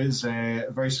 There is a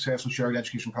very successful shared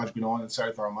education project going on in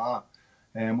South Armagh,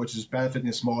 which is benefiting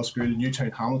a small school,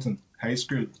 Newtown Hamilton High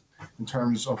School, in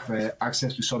terms of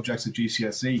access to subjects at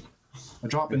GCSE. A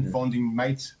drop in funding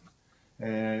might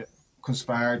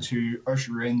conspire to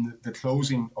usher in the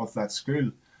closing of that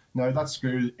school. Now, that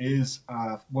school is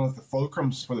one of the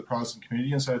fulcrums for the Protestant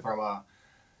community in South Armagh.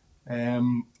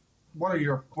 What are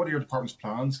your department's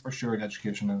plans for shared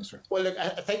education, Minister? Well, look, I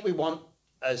think we want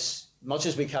as much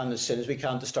as we can, as soon as we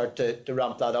can, to start to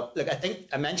ramp that up. Look, I think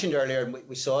I mentioned earlier, and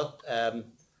we saw it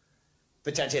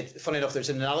potentially. Funny enough, there's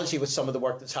an analogy with some of the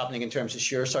work that's happening in terms of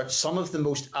Sure Start. Some of the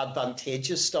most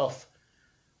advantageous stuff,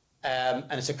 and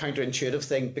it's a counterintuitive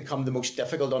thing, become the most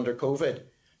difficult under COVID.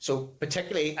 So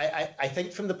particularly, I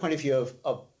think from the point of view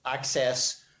of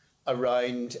access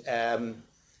around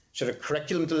sort of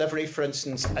curriculum delivery, for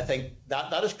instance, I think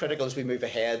that is critical as we move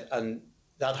ahead, and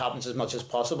that happens as much as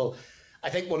possible. I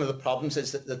think one of the problems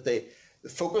is that the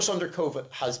focus under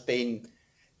COVID has been,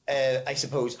 I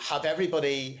suppose, have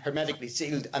everybody hermetically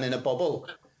sealed and in a bubble,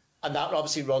 and that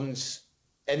obviously runs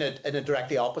in a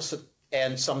directly opposite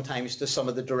end sometimes to some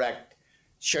of the direct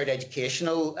shared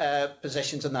educational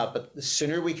positions in that. But the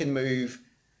sooner we can move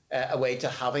away to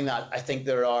having that, I think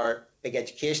there are big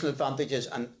educational advantages.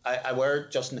 And I were,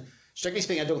 Justin, strictly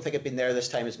speaking, I don't think I've been there this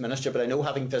time as Minister, but I know,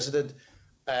 having visited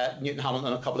Newton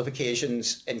Hamilton on a couple of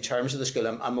occasions in terms of the school,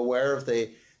 I'm aware of the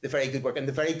very good work and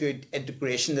the very good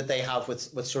integration that they have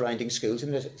with surrounding schools.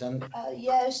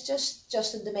 Yeah, it's just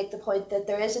to make the point that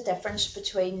there is a difference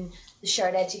between the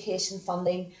shared education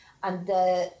funding and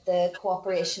the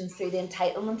cooperation through the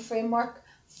entitlement framework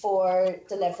for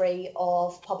delivery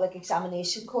of public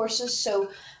examination courses.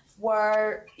 So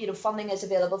where funding is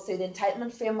available through the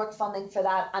entitlement framework, funding for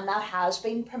that, and that has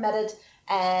been permitted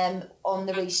on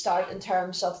the restart in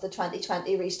terms of the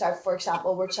 2020 restart, for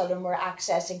example, where children were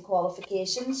accessing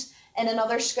qualifications in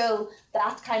another school,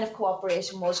 that kind of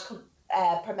cooperation was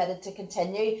permitted to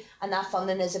continue, and that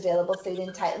funding is available through the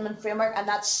entitlement framework, and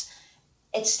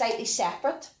it's slightly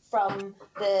separate from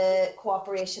the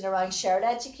cooperation around shared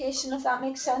education, if that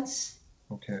makes sense.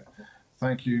 Okay,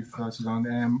 thank you for that,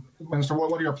 Suzanne. Minister,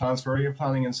 what are your plans for area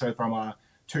planning in South Armagh?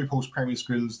 2 post-primary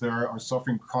schools there are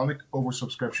suffering chronic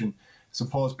oversubscription. St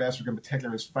Paul's Bestwick in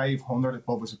particular is 500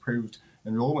 above its approved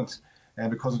enrolment,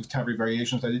 and because of the temporary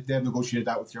variations, they have negotiated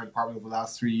that with your department over the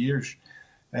last 3 years.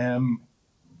 And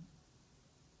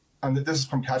this is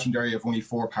from catchment area of only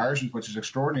 4 parishes, which is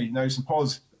extraordinary. Now, St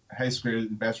Paul's High School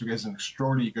in Bestwick is an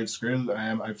extraordinarily good school.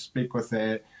 I've speak with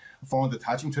fond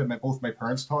attaching to it. Both my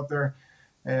parents taught there.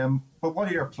 But what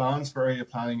are your plans for area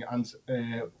planning, and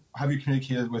have you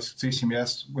communicated with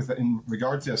CCMS in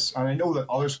regard to this? And I know that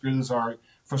other schools are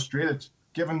frustrated,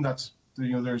 given that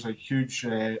there's a huge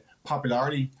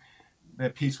popularity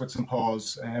piece with St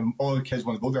Paul's. All the kids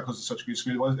want to go there because it's such a good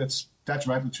school. Well, it's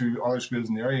detrimental to other schools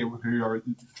in the area who are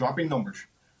dropping numbers.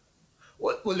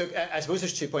 Well, look, I suppose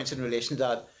there's 2 points in relation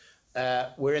to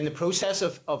that. We're in the process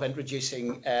of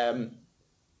introducing, and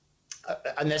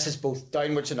this is both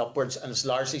downwards and upwards, and it's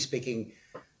largely speaking,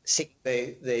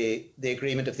 the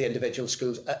agreement of the individual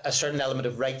schools, a certain element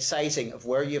of right sizing of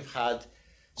where you've had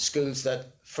schools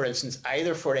that, for instance,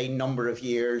 either for a number of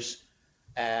years,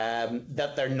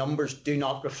 that their numbers do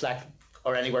not reflect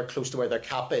or anywhere close to where their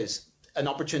cap is, an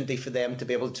opportunity for them to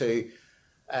be able to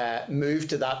move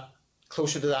to that,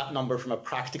 closer to that number from a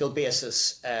practical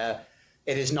basis.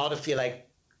 It is not, if you like,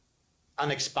 an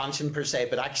expansion per se,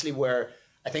 but actually where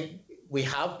I think we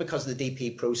have, because of the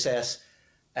DP process,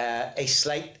 a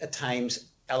slight, at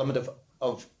times, element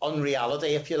of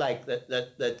unreality, if you like,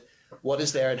 that what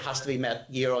is there and has to be met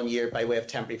year on year by way of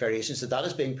temporary variations. So that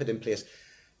is being put in place.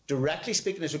 Directly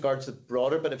speaking, as regards to the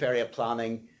broader bit of area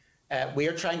planning, we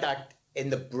are trying to act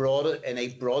in a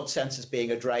broad sense as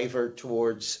being a driver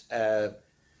towards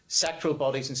sectoral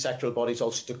bodies and sectoral bodies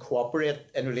also to cooperate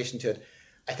in relation to it.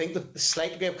 I think the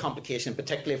slight degree of complication,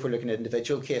 particularly if we're looking at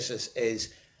individual cases,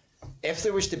 is if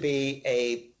there was to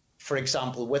be for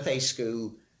example, with a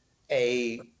school,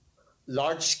 a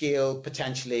large-scale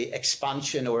potentially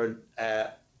expansion or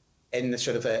in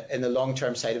the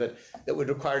long-term side of it that would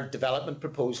require development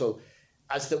proposal,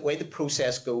 as the way the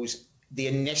process goes, the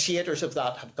initiators of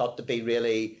that have got to be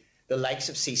really the likes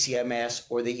of CCMS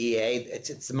or the EA.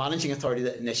 It's the managing authority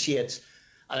that initiates.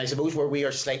 And I suppose where we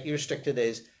are slightly restricted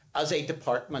is, as a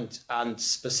department and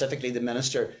specifically the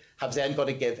minister, have then got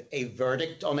to give a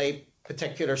verdict on a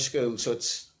particular school. So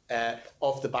it's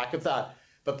off the back of that.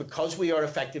 But because we are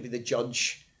effectively the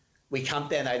judge, we can't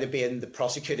then either be in the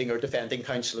prosecuting or defending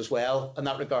counsel as well in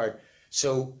that regard.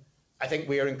 So I think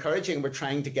we are encouraging, we're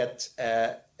trying to get,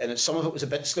 and some of it was a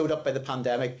bit slowed up by the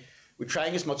pandemic, we're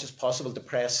trying as much as possible to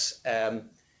press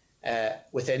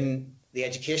within the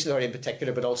education authority in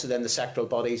particular, but also then the sectoral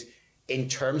bodies in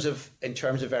terms of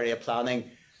area planning.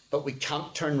 But we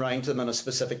can't turn around to them in a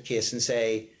specific case and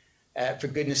say, for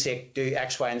goodness sake, do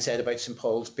X, Y, and Z about St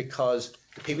Paul's, because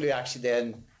the people who actually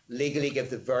then legally give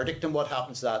the verdict on what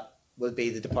happens to that will be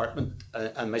the department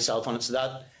and myself on it. So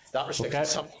that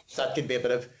restriction, that could be a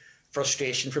bit of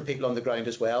frustration for people on the ground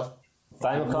as well.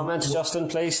 Final comments, Justin,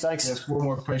 please. Thanks. Yes, one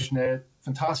more question.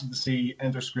 Fantastic to see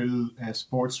inter-school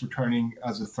sports returning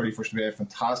as of the 31st of May.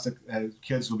 Fantastic.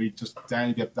 Kids will be just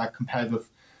dying to get that competitive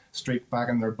streak back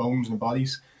in their bones and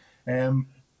bodies.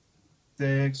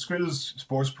 The school's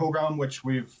sports programme, which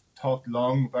we've talked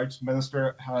long about,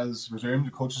 Minister, has resumed.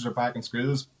 The coaches are back in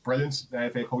schools. Brilliant. The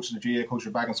FA coaches and the GA coaches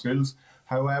are back in schools.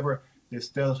 However, they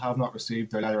still have not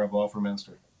received their letter of offer,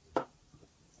 Minister.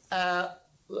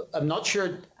 I'm not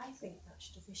sure. I think that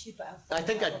should have issued, but I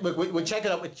think we'll check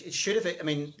it out. It should have. I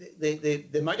mean, the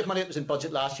amount of money that was in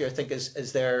budget last year, I think,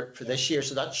 is there for this year.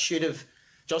 So that should have,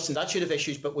 Justin, that should have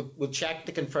issued. But we'll check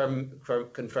to confirm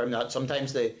that.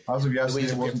 Sometimes as of yesterday,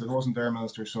 it wasn't there,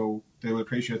 Minister. So they will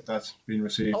appreciate that being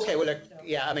received. Okay. Well,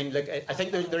 I mean, I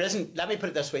think there isn't. Let me put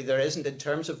it this way: there isn't, in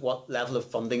terms of what level of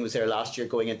funding was there last year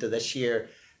going into this year.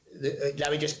 Let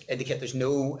me just indicate there's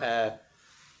no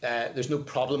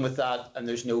problem with that, and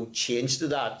there's no change to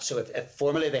that. So if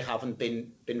formally they haven't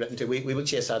been written to, we will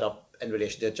chase that up in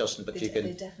relation to it, Justin. But they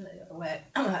definitely are aware.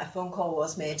 A phone call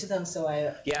was made to them, so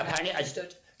apparently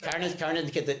Karen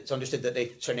indicated that it's understood that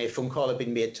certainly a phone call had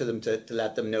been made to them to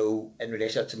let them know in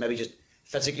relation to that. So maybe just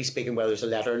physically speaking, whether there's a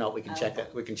letter or not, we can check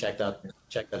that. We can check that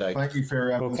out. Thank you for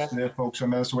your evidence today, folks.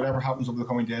 And Minister, whatever happens over the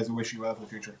coming days, I wish you well for the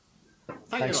future.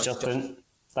 Thanks, Justin.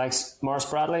 Thanks, Maurice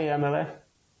Bradley, MLA.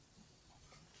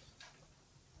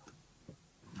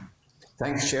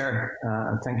 Thanks, Chair,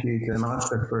 and thank you to the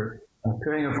Minister for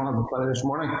appearing in front of the committee this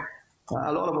morning.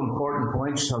 A lot of important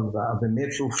points have been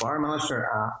made so far, Minister,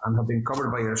 and have been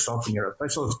covered by yourself and your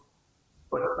officials.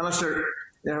 But, Minister,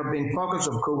 there have been pockets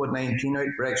of COVID-19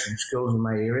 outbreaks in schools in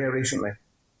my area recently,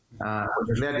 which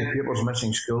has led to pupils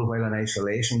missing school while in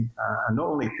isolation, and not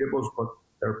only pupils, but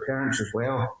their parents as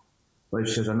well,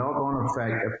 which has a knock-on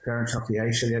effect if parents have to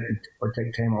isolate or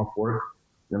take time off work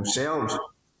themselves.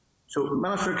 So,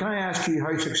 Minister, can I ask you,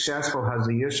 how successful has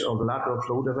the use of lateral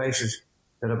flow devices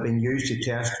that have been used to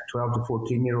test 12 to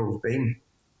 14-year-olds been?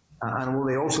 And will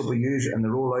they also be used in the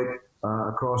rollout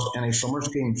across any summer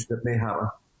schemes that may happen?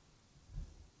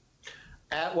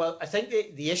 Well, I think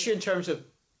the issue in terms of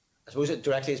suppose it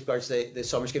directly as regards the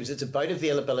summer schemes, it's about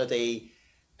availability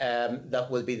that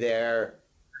will be there.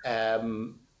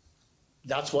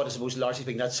 That's what I suppose largely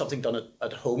speaking, that's something done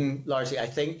at home largely. I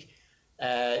think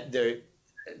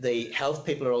the health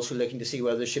people are also looking to see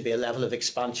whether there should be a level of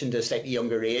expansion to a slightly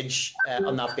younger age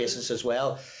on that basis as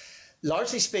well.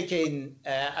 Largely speaking,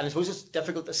 and I suppose it's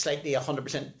difficult to slightly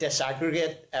 100%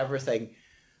 disaggregate everything,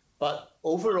 but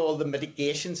overall the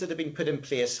mitigations that have been put in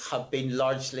place have been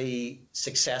largely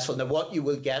successful. Now what you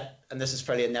will get, and this is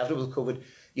fairly inevitable with COVID,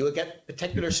 you will get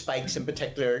particular spikes in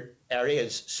particular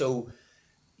areas. So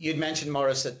you'd mentioned,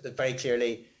 Maurice, that very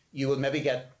clearly you will maybe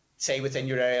get, say, within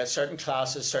your area, certain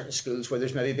classes, certain schools where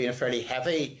there's maybe been a fairly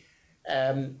heavy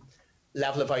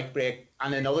level of outbreak,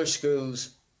 and in other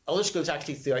schools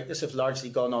actually throughout this have largely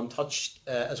gone untouched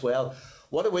as well.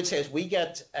 What I would say is we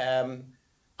get, and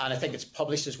I think it's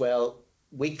published as well,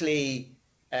 weekly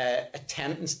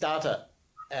attendance data,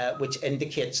 which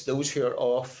indicates those who are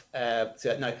off.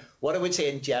 Now, what I would say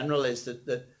in general is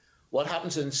that what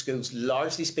happens in schools,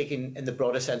 largely speaking, in the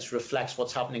broader sense, reflects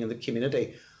what's happening in the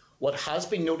community. What has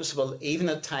been noticeable, even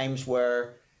at times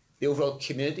where the overall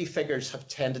community figures have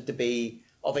tended to be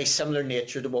of a similar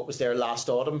nature to what was there last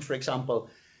autumn, for example,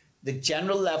 the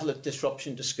general level of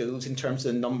disruption to schools in terms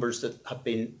of the numbers that have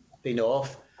been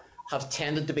off have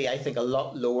tended to be, I think, a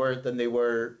lot lower than they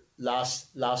were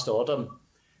last autumn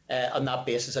on that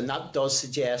basis. And that does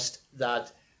suggest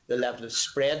that the level of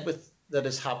spread that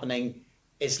is happening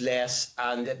is less,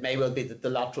 and it may well be that the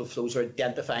lateral flows are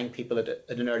identifying people at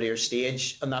an earlier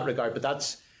stage in that regard. But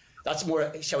that's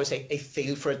more, shall we say, a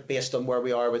feel for it based on where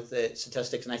we are with the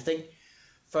statistics. And I think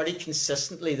fairly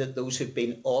consistently that those who've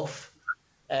been off,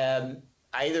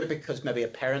 either because maybe a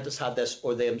parent has had this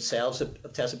or they themselves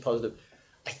have tested positive,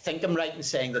 I think I'm right in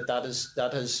saying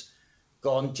that has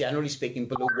gone, generally speaking,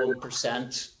 below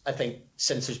 1%, I think,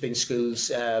 since there's been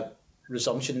schools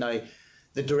resumption. Now,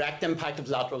 the direct impact of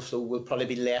lateral flow will probably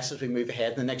be less as we move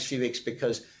ahead in the next few weeks,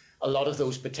 because a lot of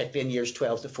those, particularly in years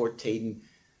 12 to 14,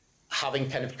 having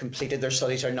kind of completed their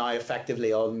studies, are now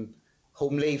effectively on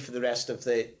home leave for the rest of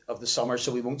the summer.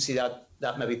 So we won't see that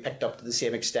maybe picked up to the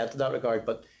same extent in that regard.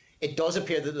 But it does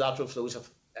appear that the lateral flows have,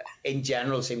 in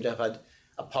general, seem to have had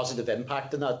a positive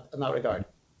impact in that regard.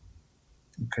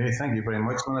 Okay, thank you very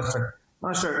much, Minister.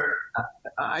 Minister,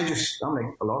 unlike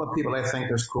a lot of people, I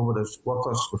think this COVID is with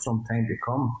us for some time to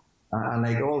come. And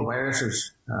like all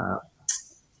viruses,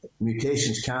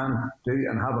 mutations can do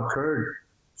and have occurred.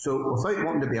 So without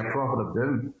wanting to be a prophet of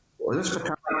doom,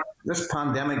 this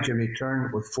pandemic to return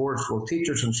with force, will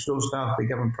teachers and school staff be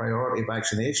given priority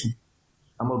vaccination?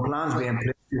 And will plans be in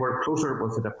place to work closer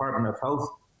with the Department of Health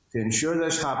to ensure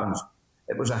this happens?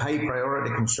 It was a high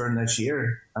priority concern this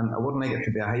year, and I wouldn't like it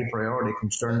to be a high priority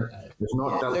concern. It's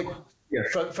not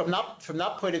From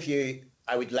that point of view,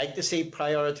 I would like to see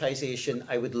prioritisation.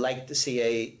 I would like to see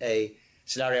a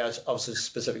scenario, obviously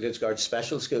specifically as regards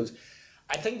special schools.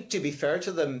 I think, to be fair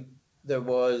to them, there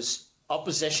was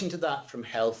opposition to that from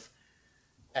health,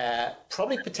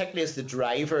 probably particularly as the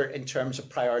driver in terms of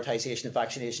prioritisation of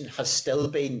vaccination has still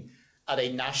been at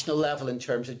a national level in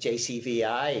terms of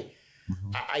JCVI.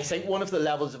 I think one of the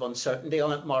levels of uncertainty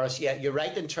on it, Maurice, yeah, you're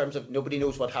right in terms of nobody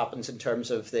knows what happens in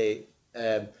terms of the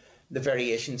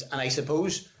variations. And I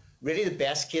suppose really the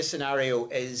best case scenario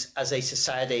is, as a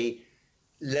society,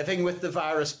 living with the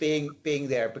virus being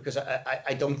there, because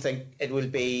I don't think it will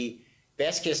be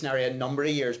best case scenario a number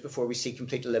of years before we see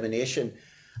complete elimination.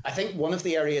 I think one of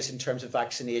the areas in terms of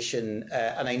vaccination,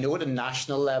 and I know at a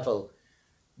national level,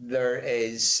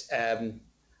 there's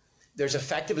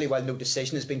effectively, while no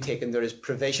decision has been taken, there is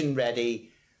provision ready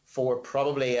for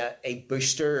probably a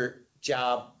booster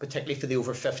jab, particularly for the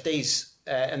over 50s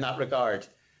in that regard.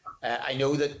 I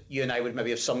know that you and I would maybe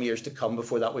have some years to come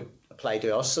before that would apply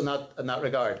to us in that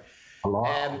regard.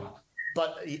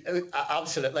 But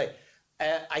absolutely.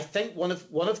 I think one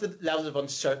of the levels of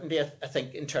uncertainty, I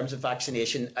think, in terms of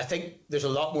vaccination, I think there's a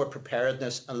lot more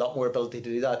preparedness and a lot more ability to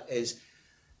do that.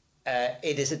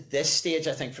 It is at this stage,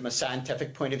 I think, from a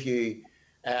scientific point of view,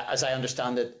 as I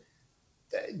understand it,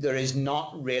 there is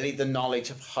not really the knowledge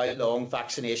of how long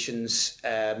vaccinations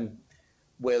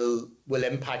will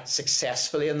impact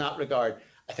successfully in that regard.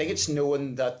 I think it's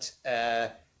known that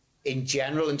in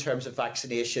general, in terms of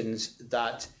vaccinations,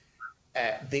 that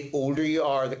the older you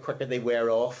are, the quicker they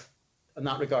wear off in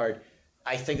that regard.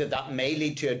 I think that may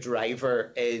lead to a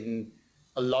driver in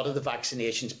a lot of the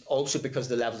vaccinations, also because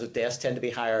the levels of deaths tend to be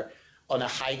higher, on a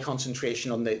high concentration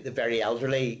on the very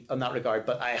elderly in that regard.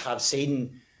 But I have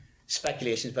seen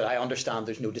speculations, but I understand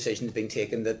there's no decisions being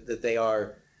taken, that they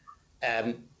are,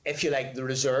 if you like, the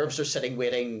reserves are sitting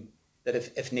waiting that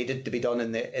if needed to be done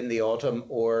in the autumn,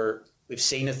 or we've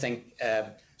seen, I think,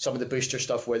 some of the booster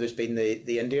stuff where there's been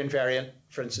the Indian variant,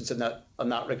 for instance, in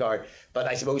that regard. But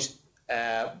I suppose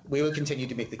we will continue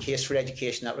to make the case for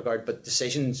education in that regard, but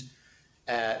decisions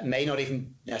may not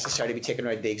even necessarily be taken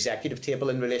around the executive table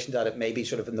in relation to that. It may be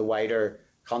sort of in the wider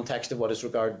context of what is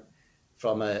regarded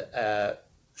from a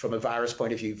virus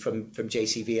point of view from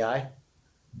JCVI.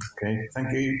 Okay,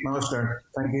 thank you, Minister.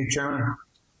 Thank you, Chairman.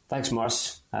 Thanks,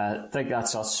 Morris. I think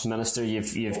that's us, Minister.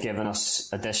 You've given us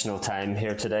additional time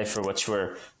here today, for which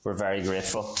we're very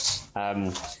grateful.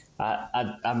 I'm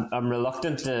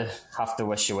reluctant to have to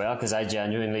wish you well, because I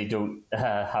genuinely don't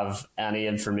have any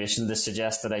information to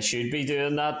suggest that I should be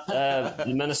doing that,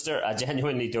 Minister. I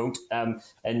genuinely don't.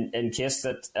 In case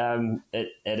that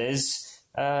it is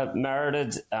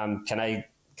merited, can I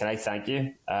thank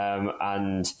you?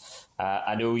 And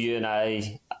I know you and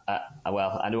I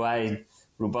know I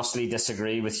robustly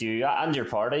disagree with you and your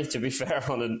party, to be fair,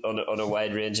 on a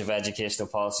wide range of educational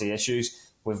policy issues.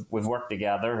 We've worked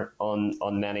together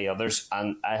on many others,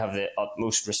 and I have the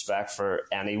utmost respect for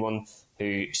anyone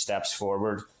who steps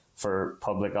forward for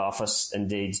public office,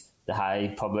 indeed the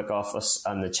high public office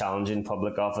and the challenging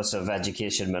public office of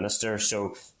Education Minister.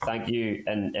 So thank you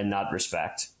in that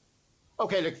respect.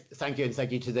 Okay, look, thank you, and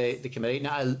thank you to the committee.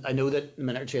 Now, I know that in a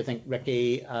minute or two, I think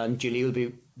Ricky and Julie will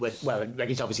be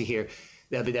Ricky's obviously here.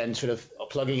 They'll be then sort of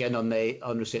plugging in on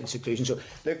Restraint and Seclusion. So,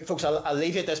 look, folks, I'll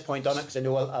leave you at this point on it, because I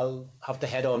know I'll have to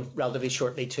head on relatively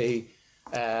shortly to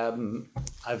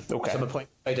I've some appointment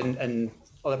out in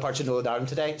other parts of Northern Ireland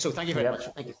today. So, thank you very much.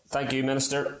 Thank you. Thank you,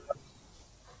 Minister.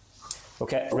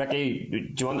 Okay, Ricky,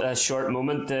 do you want a short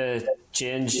moment to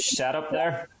change setup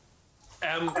there?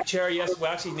 Chair, yes, we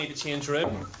actually need to change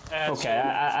room. Okay,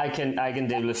 I can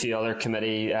deal with a few other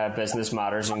committee business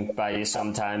matters and buy you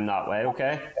some time that way.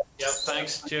 Okay. Yep.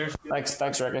 Thanks. Cheers.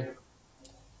 Thanks, Ricky.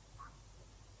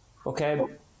 Okay,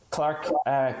 Clark,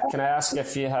 can I ask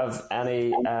if you have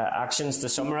any actions to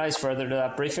summarise further to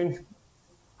that briefing?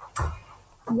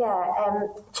 Yeah,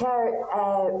 Chair.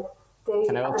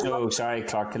 Can I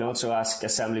also ask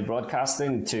Assembly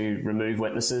Broadcasting to remove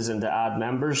witnesses and to add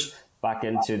members back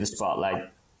into the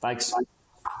spotlight? Thanks.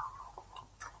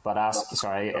 But ask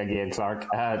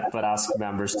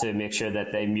members to make sure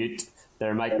that they mute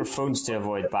their microphones to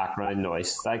avoid background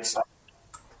noise. Thanks.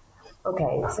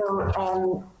 Okay,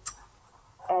 so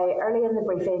early in the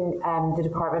briefing, the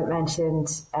department mentioned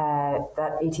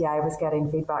that ETI was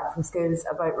getting feedback from schools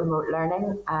about remote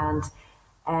learning,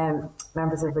 and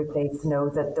members will be pleased to know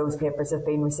that those papers have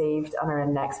been received and are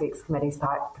in next week's committee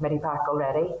pack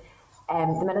already.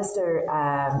 The Minister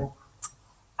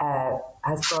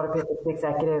has brought a paper to the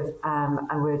Executive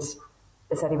and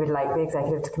said he would like the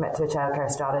Executive to commit to a childcare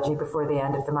strategy before the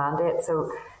end of the mandate.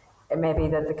 So it may be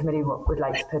that the committee would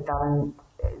like to put that in,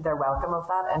 their welcome of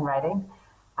that in writing.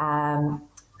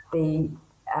 The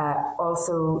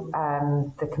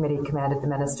committee commended the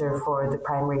Minister for the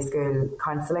primary school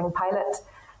counselling pilot.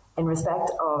 In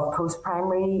respect of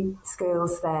post-primary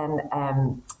schools, then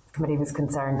the committee was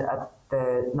concerned at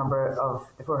the number of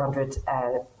the 400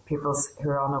 pupils who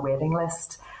are on a waiting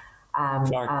list.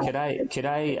 Clark, could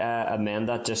I amend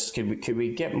that? Just could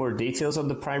we get more details on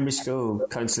the primary school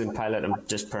counselling pilot, and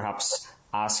just perhaps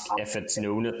ask if it's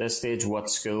known at this stage what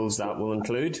schools that will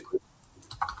include?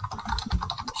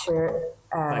 Sure.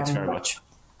 Thanks very much.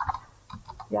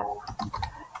 Yeah.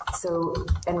 So,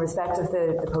 in respect of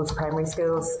the post-primary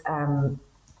schools,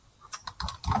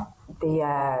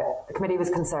 the committee was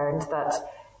concerned that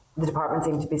the department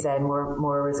seemed to be saying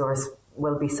more resource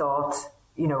will be sought,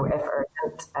 if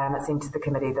urgent. It seemed to the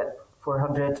committee that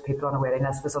 400 people on a waiting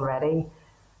list was already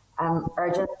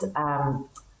urgent.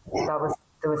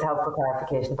 There was helpful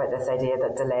clarification about this idea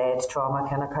that delayed trauma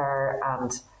can occur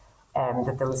and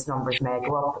that those numbers may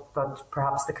go up, but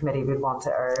perhaps the committee would want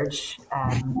to urge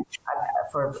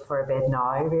for a bid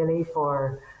now, really,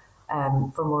 for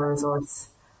more resource,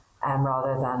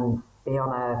 rather than be on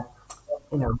a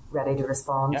ready to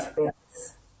respond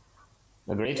basis.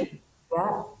 Agreed.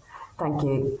 Yeah, thank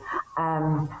you.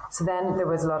 So then there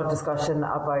was a lot of discussion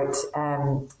about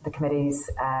the committee's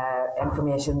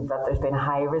information that there's been a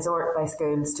high resort by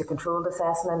schools to controlled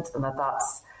assessment, and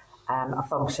that's a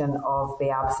function of the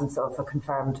absence of a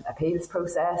confirmed appeals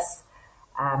process.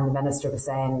 The Minister was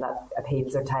saying that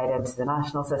appeals are tied into the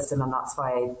national system, and that's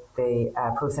why the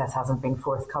process hasn't been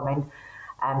forthcoming.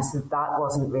 So that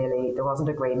there wasn't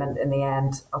agreement in the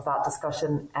end of that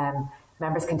discussion.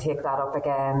 Members can take that up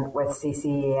again with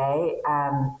CCEA,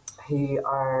 who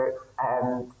are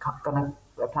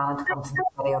planning to come to the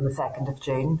committee on the 2nd of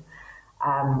June.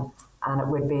 And it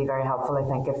would be very helpful, I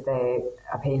think, if the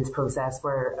appeals process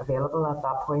were available at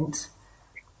that point.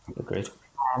 Agreed.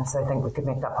 So I think we could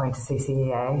make that point to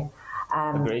CCEA.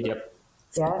 Agreed, yep.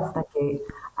 Yeah, thank you.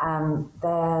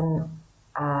 Then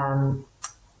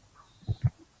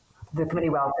the committee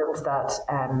welcomed that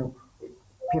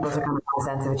pupils are coming to a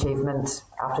sense of achievement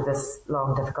after this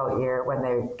long, difficult year when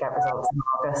they get results in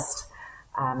August.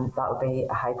 That'll be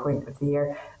a high point of the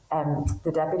year.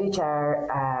 The Deputy Chair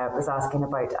was asking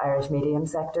about Irish medium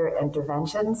sector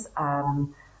interventions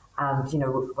and,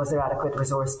 was there adequate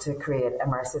resource to create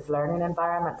immersive learning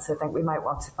environments? So I think we might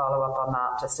want to follow up on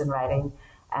that just in writing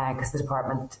because the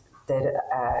department did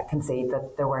concede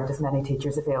that there weren't as many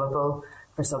teachers available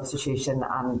for substitution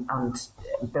and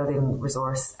building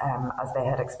resource as they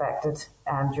had expected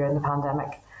during the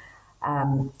pandemic.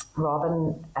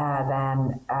 Robin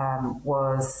then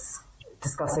was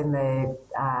discussing the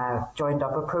joined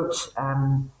up approach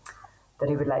that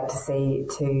he would like to see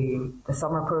to the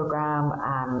summer programme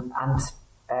and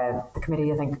the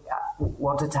committee, I think,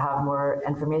 wanted to have more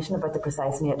information about the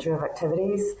precise nature of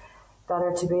activities that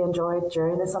are to be enjoyed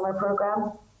during the summer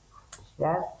programme.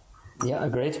 Yeah? Yeah,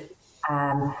 agreed.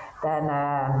 Then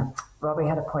Robbie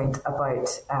had a point about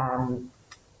to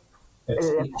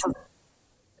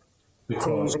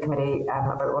the committee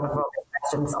about one of Robbie's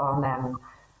questions on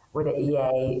whether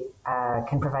EA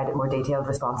can provide a more detailed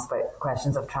response about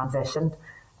questions of transition.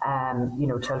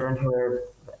 Children who are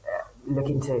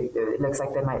it looks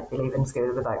like they might be leaving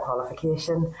school without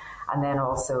qualification. And then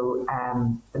also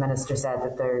the Minister said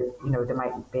that there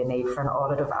might be a need for an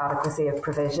audit of adequacy of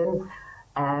provision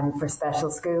for special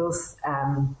schools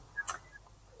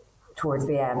towards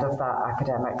the end of that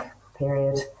academic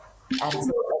period.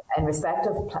 So in respect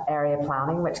of area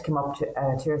planning, which came up 2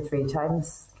 or 3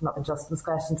 times, came up in Justin's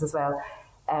questions as well,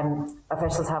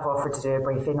 officials have offered to do a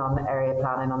briefing on the area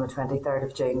planning on the 23rd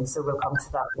of June, so we'll come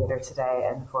to that later today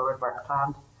in the forward work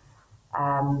plan.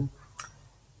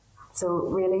 So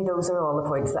really those are all the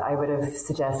points that I would have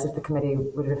suggested the committee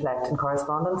would reflect in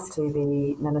correspondence to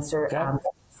the Minister and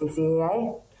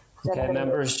CCEA. Okay,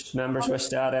 members wish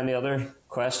to add any other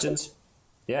questions?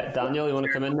 Yeah, Daniel, you want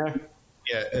to come in there?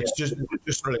 Yeah, it's just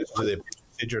related to the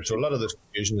procedure. So a lot of this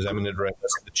confusion is emanated around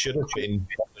this. It should have been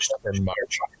published in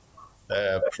March,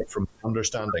 from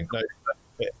understanding. Now,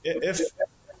 if,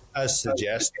 as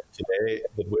suggested today,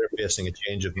 that we're facing a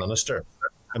change of minister,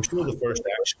 I'm sure the first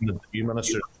action that the new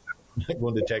minister is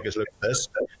going to take is look at this.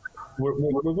 We're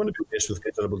going to be faced with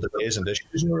considerable delays and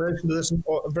issues in relation to this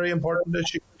very important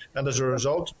issue. And as a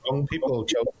result, young people,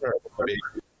 children are going to be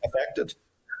affected.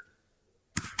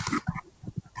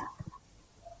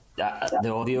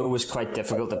 The audio was quite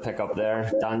difficult to pick up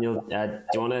there. Daniel, do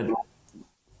you want to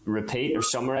repeat or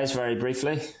summarise very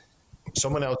briefly?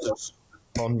 Someone else is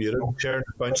unmuted. Chair,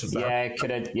 bounce it back.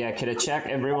 Could I check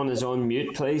everyone is on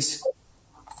mute, please?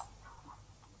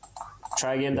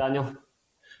 Try again, Daniel.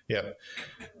 Yeah.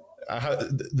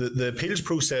 The appeals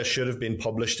process should have been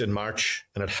published in March,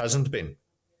 and it hasn't been.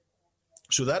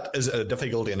 So that is a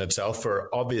difficulty in itself for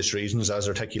obvious reasons, as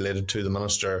articulated to the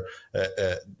Minister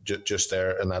just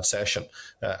there in that session.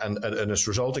 And it's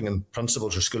resulting in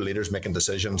principals or school leaders making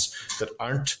decisions that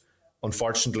aren't,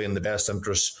 unfortunately, in the best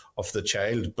interests of the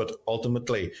child, but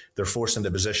ultimately they're forced into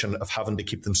a position of having to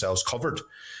keep themselves covered.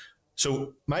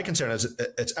 So my concern is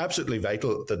it's absolutely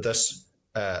vital that this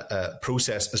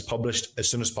process is published as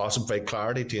soon as possible, very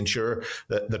clarity to ensure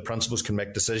that principals can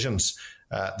make decisions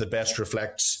that best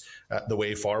reflects the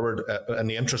way forward in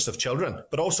the interest of children,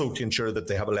 but also to ensure that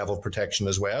they have a level of protection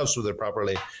as well, so they're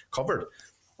properly covered.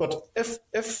 But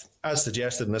if as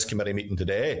suggested in this committee meeting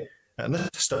today, and this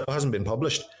still hasn't been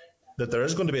published, that there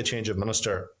is going to be a change of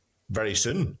minister very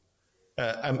soon,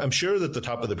 I'm sure that the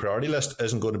top of the priority list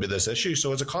isn't going to be this issue.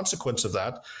 So as a consequence of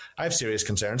that, I have serious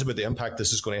concerns about the impact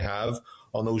this is going to have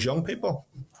on those young people.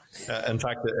 In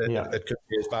fact, it could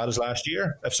be as bad as last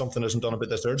year if something isn't done about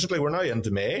this urgently. We're now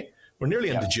into May. We're nearly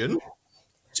into June.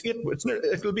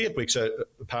 It'll be 8 weeks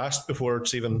past before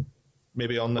it's even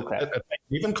maybe on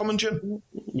even coming June.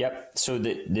 Yep. So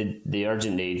the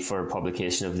urgent need for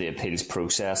publication of the appeals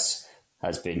process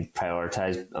has been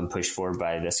prioritised and pushed forward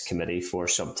by this committee for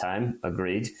some time.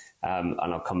 Agreed. And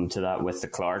I'll come to that with the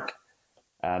clerk.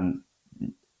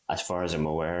 As far as I'm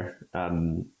aware,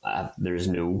 there is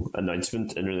no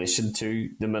announcement in relation to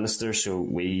the minister, so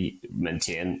we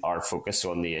maintain our focus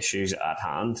on the issues at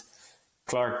hand.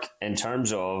 Clerk, in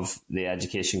terms of the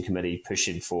Education Committee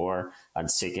pushing for and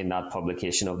seeking that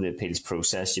publication of the appeals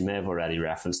process, you may have already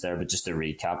referenced there, but just to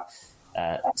recap,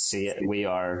 we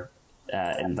are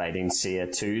inviting SIA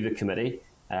to the committee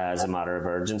as a matter of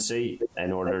urgency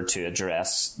in order to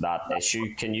address that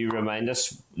issue. Can you remind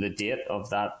us the date of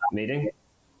that meeting?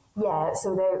 Yeah,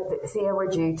 so the CA were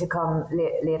due to come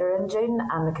later in June,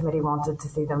 and the committee wanted to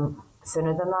see them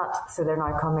sooner than that. So they're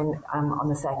now coming on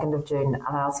the 2nd of June,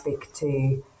 and I'll speak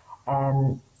to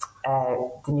the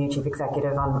new chief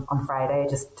executive on Friday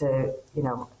just to,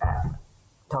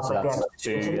 talk so about that's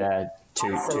the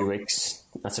two weeks.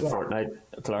 That's a fortnight,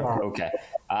 Clark. Yeah. Okay.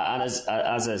 And as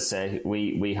I say,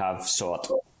 we have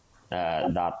sought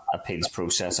that appeals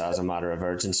process as a matter of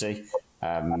urgency.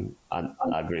 And I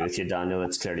agree with you, Daniel.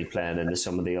 It's clearly playing into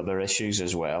some of the other issues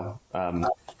as well.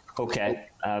 Okay.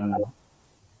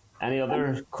 Any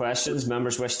other questions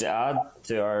members wish to add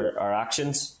to our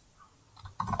actions?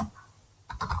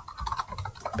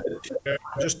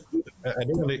 I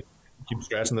don't really keep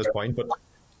stressing this point, but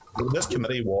this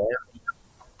committee warned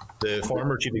the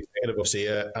former chief executive of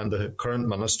SIA and the current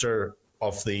minister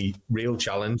of the real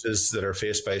challenges that are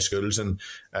faced by schools in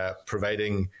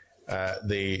providing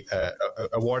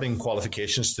awarding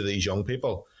qualifications to these young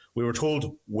people. We were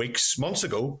told months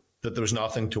ago, that there was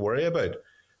nothing to worry about.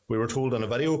 We were told in a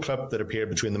video clip that appeared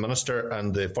between the minister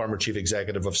and the former chief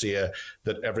executive of SIA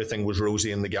that everything was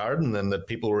rosy in the garden and that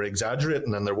people were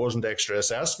exaggerating and there wasn't extra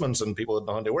assessments and people had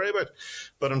nothing to worry about.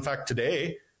 But in fact,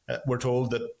 today, we're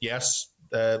told that, yes,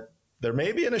 there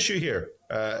may be an issue here,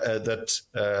 that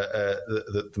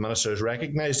the minister has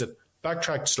recognised it,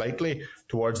 backtracked slightly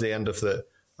towards the end of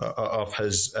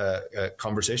his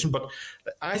conversation. But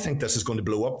I think this is going to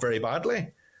blow up very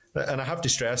badly. And I have to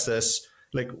stress this,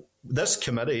 this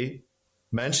committee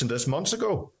mentioned this months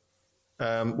ago.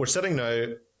 We're sitting now,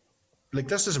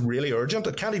 this is really urgent.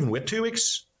 It can't even wait 2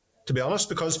 weeks, to be honest,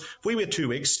 because if we wait 2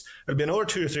 weeks, it'll be another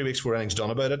 2 or 3 weeks before anything's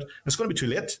done about it. And it's going to be too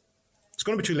late. It's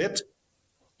going to be too late.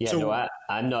 Yeah,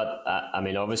 I'm not.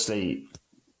 Obviously,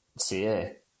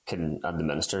 CA and the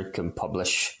minister can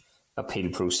publish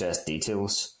appeal process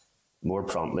details more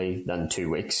promptly than 2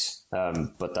 weeks.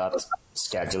 But that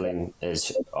scheduling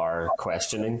is our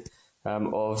questioning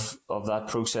of that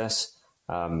process.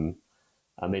 Our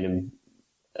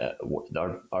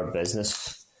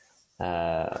business.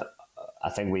 I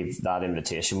think that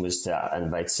invitation was to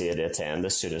invite CA to attend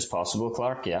as soon as possible.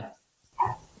 Clark, yeah.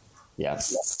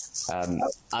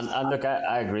 And look,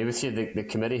 I agree with you. The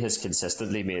committee has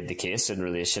consistently made the case in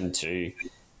relation to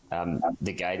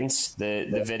the guidance.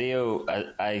 The video,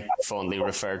 I fondly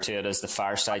refer to it as the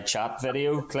fireside chat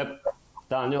video clip,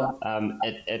 Daniel.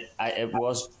 It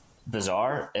was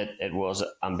bizarre. It was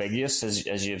ambiguous,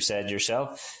 as you've said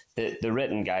yourself. The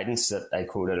written guidance that I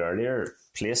quoted earlier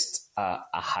placed a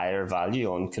higher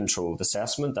value on controlled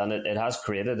assessment, and it has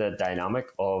created a dynamic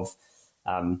of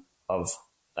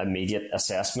immediate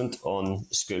assessment on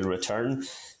school return.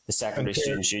 The Secondary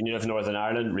Students' Union of Northern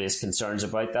Ireland raised concerns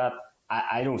about that.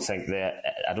 I don't think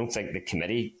the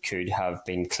committee could have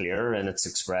been clearer in its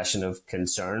expression of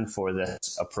concern for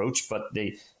this approach, but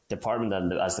the department,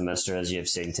 and as the minister, as you have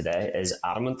seen today, is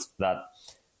adamant that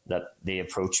the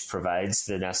approach provides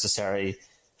the necessary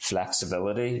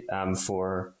flexibility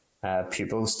for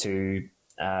pupils to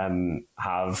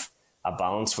have a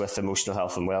balance with emotional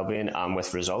health and well-being and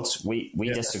with results. We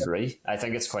disagree. I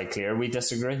think it's quite clear we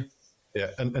disagree.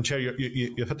 Yeah, and Chair,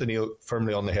 you've hit the nail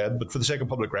firmly on the head, but for the sake of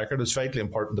public record, it's vitally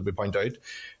important that we point out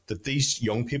that these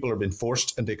young people are being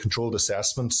forced into controlled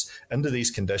assessments, into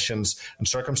these conditions and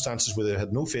circumstances where they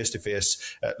had no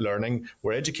face-to-face learning,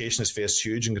 where education has faced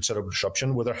huge and considerable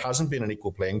disruption, where there hasn't been an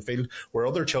equal playing field, where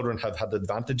other children have had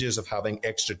advantages of having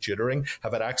extra tutoring,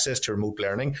 have had access to remote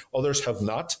learning, others have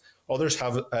not. Others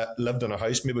have lived in a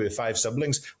house, maybe with 5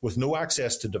 siblings, with no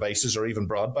access to devices or even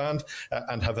broadband,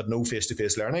 and have had no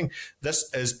face-to-face learning. This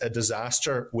is a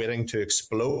disaster waiting to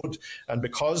explode. And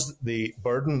because the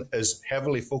burden is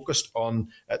heavily focused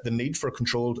on the need for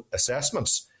controlled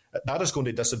assessments, that is going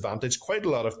to disadvantage quite a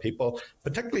lot of people,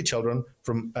 particularly children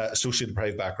from socially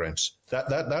deprived backgrounds.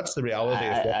 That's the reality.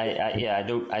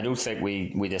 I don't think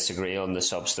we disagree on the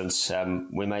substance.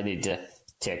 We might need to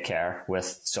take care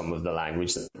with some of the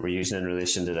language that we're using in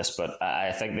relation to this, but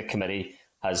I think the committee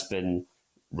has been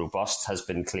robust, has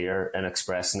been clear in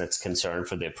expressing its concern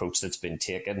for the approach that's been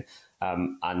taken,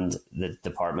 and the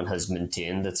department has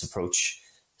maintained its approach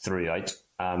throughout.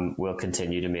 We'll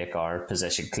continue to make our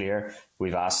position clear.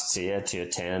 We've asked SIA to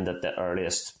attend at the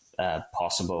earliest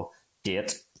possible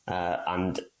date,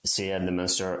 and SIA and the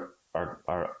minister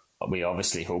we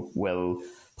obviously hope will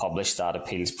publish that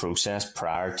appeals process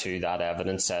prior to that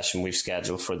evidence session we've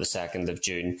scheduled for the 2nd of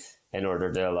June in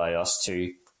order to allow us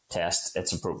to test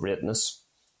its appropriateness.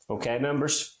 Okay,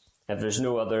 members, if there's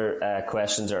no other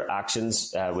questions or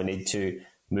actions, we need to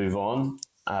move on.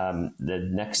 The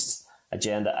next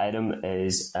agenda item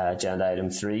is agenda item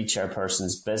 3,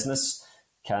 Chairperson's Business.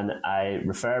 Can I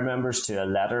refer members to a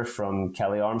letter from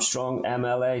Kelly Armstrong,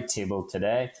 MLA, tabled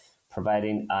today,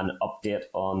 providing an update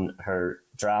on her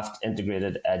draft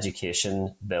integrated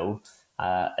education bill?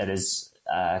 It is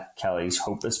Kelly's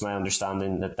hope, it's my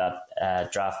understanding,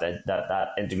 that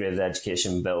integrated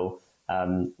education bill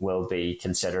will be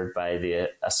considered by the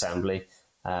Assembly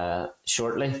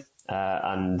shortly,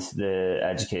 and the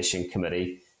Education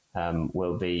Committee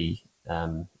will be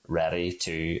ready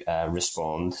to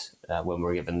respond when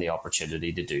we're given the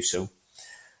opportunity to do so.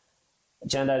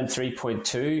 Agenda item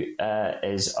 3.2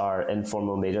 is our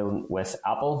informal meeting with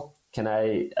Apple. Can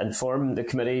I inform the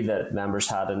committee that members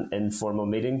had an informal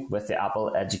meeting with the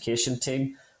Apple education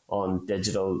team on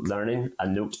digital learning? A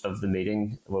note of the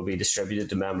meeting will be distributed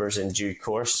to members in due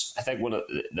course. I think one of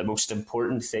the most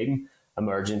important theme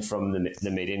emerging from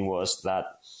the meeting was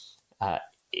that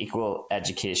equal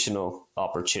educational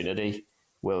opportunity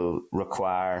will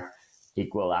require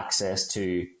equal access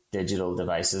to digital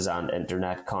devices and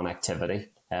internet connectivity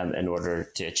in order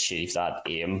to achieve that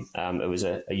aim. It was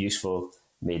a useful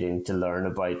meeting to learn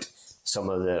about some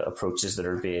of the approaches that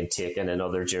are being taken in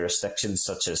other jurisdictions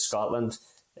such as Scotland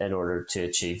in order to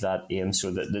achieve that aim.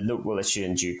 So the note will issue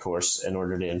in due course in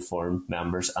order to inform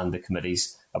members and the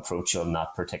committee's approach on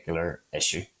that particular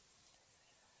issue.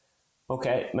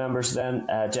 Okay, members, then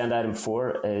agenda item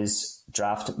 4 is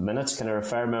draft minutes. Can I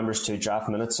refer members to draft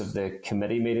minutes of the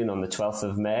committee meeting on the 12th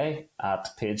of May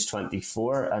at page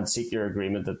 24 and seek your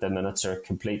agreement that the minutes are a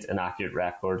complete and accurate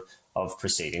record of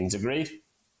proceedings? Agreed?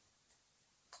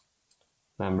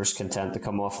 Members content to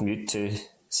come off mute to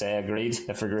say agreed,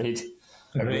 if agreed?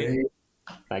 Agreed.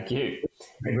 Thank you.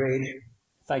 Agreed.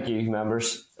 Thank you,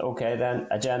 members. Okay, then,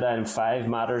 agenda item 5,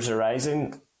 matters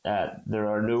arising. There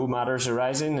are no matters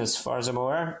arising as far as I'm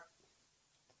aware.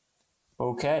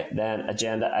 Okay, then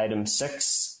agenda item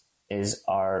 6 is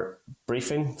our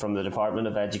briefing from the Department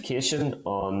of Education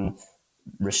on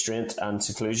Restraint and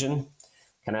Seclusion.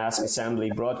 Can I ask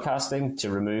Assembly Broadcasting to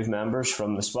remove members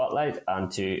from the spotlight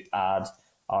and to add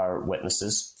our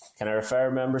witnesses? Can I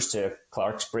refer members to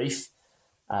Clark's brief,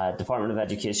 Department of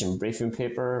Education briefing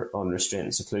paper on Restraint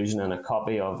and Seclusion, and a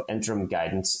copy of interim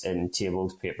guidance in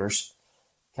tabled papers?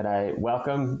 Can I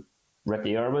welcome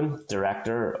Ricky Irwin,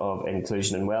 Director of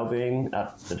Inclusion and Wellbeing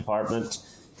at the Department,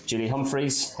 Julie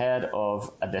Humphreys, Head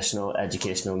of Additional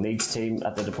Educational Needs Team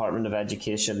at the Department of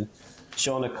Education,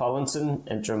 Shauna Collinson,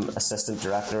 Interim Assistant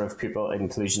Director of Pupil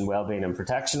Inclusion, Wellbeing and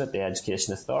Protection at the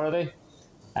Education Authority,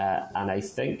 and I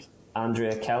think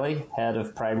Andrea Kelly, Head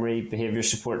of Primary Behaviour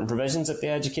Support and Provisions at the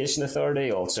Education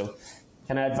Authority also.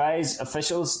 Can I advise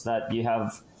officials that you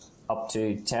have up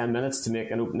to 10 minutes to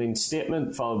make an opening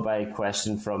statement, followed by a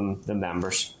question from the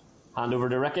members? Hand over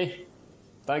to Ricky.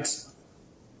 Thanks.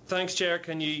 Thanks, Chair.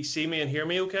 Can you see me and hear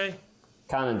me okay?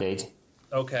 Can indeed.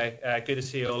 Okay, good to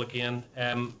see you all again.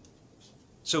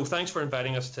 So thanks for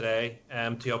inviting us today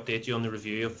to update you on the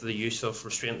review of the use of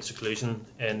restraint and seclusion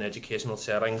in educational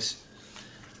settings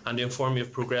and to inform you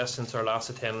of progress since our last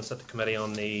attendance at the committee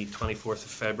on the 24th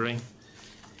of February.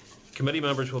 Committee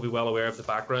members will be well aware of the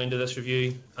background to this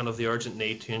review and of the urgent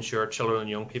need to ensure children and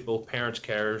young people, parents,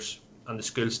 carers and the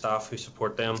school staff who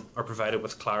support them are provided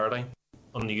with clarity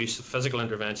on the use of physical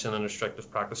intervention and restrictive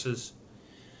practices.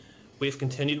 We have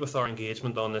continued with our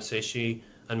engagement on this issue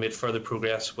and made further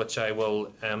progress, which I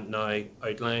will now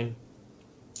outline.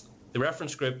 The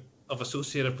reference group of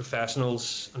associated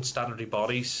professionals and statutory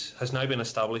bodies has now been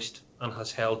established and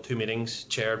has held 2 meetings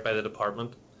chaired by the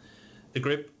department. The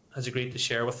group has agreed to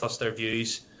share with us their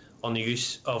views on the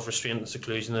use of restraint and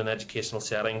seclusion in educational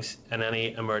settings and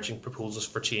any emerging proposals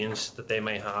for change that they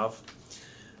may have.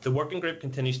 The working group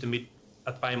continues to meet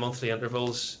at bi-monthly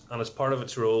intervals and as part of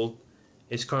its role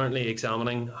is currently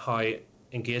examining how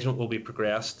engagement will be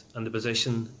progressed and the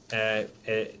position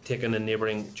taken in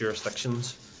neighbouring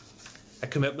jurisdictions. A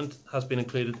commitment has been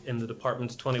included in the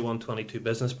Department's 21-22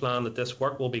 business plan that this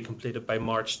work will be completed by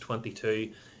March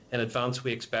 22. In advance,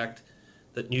 we expect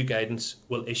that new guidance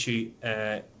will issue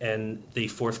in the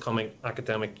forthcoming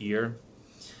academic year.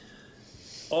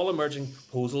 All emerging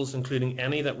proposals, including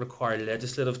any that require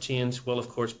legislative change, will of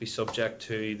course be subject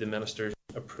to the Minister's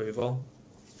approval.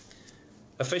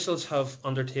 Officials have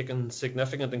undertaken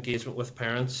significant engagement with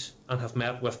parents and have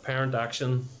met with Parent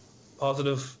Action,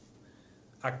 Positive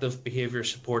Active Behaviour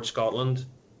Support Scotland,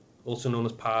 also known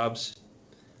as PABS,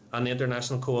 and the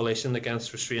International Coalition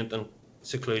Against Restraint and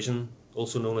Seclusion,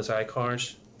 also known as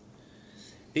ICARS.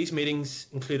 These meetings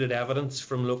included evidence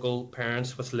from local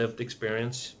parents with lived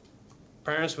experience.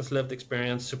 Parents with lived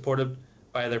experience supported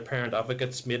by their parent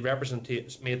advocates made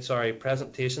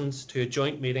presentations to a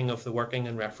joint meeting of the working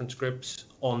and reference groups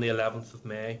on the 11th of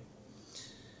May.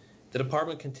 The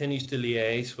department continues to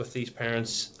liaise with these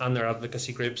parents and their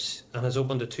advocacy groups and has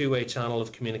opened a two-way channel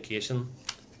of communication.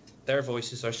 Their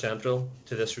voices are central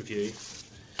to this review.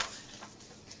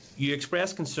 You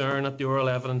expressed concern at the oral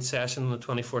evidence session on the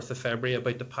 24th of February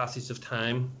about the passage of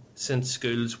time since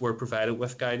schools were provided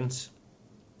with guidance.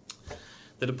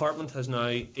 The department has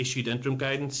now issued interim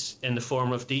guidance in the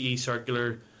form of DE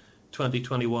Circular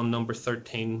 2021 number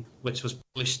 13, which was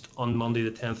published on Monday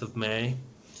the 10th of May.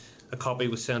 A copy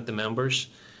was sent to members.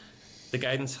 The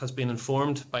guidance has been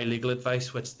informed by legal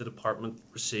advice which the department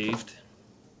received.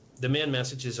 The main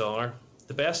messages are: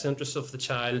 the best interests of the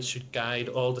child should guide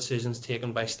all decisions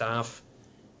taken by staff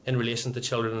in relation to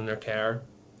children in their care.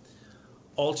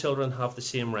 All children have the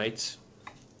same rights.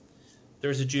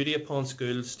 There is a duty upon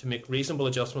schools to make reasonable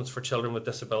adjustments for children with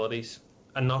disabilities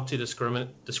and not to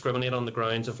discriminate on the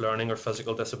grounds of learning or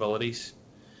physical disabilities.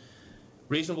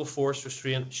 Reasonable force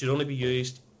restraint should only be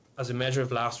used as a measure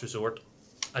of last resort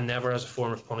and never as a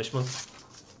form of punishment.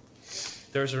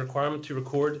 There is a requirement to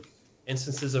record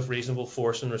instances of reasonable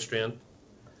force and restraint.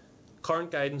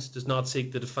 Current guidance does not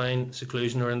seek to define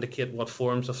seclusion or indicate what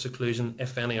forms of seclusion,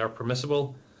 if any, are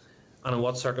permissible and in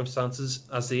what circumstances,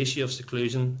 as the issue of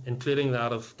seclusion, including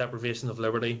that of deprivation of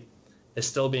liberty, is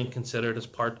still being considered as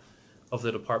part of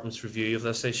the department's review of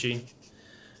this issue.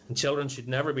 And children should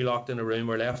never be locked in a room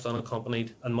or left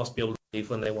unaccompanied and must be able to leave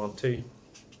when they want to.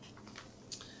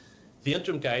 The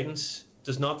interim guidance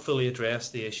does not fully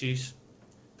address the issues.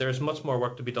 There is much more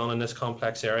work to be done in this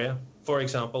complex area. For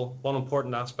example, one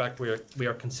important aspect we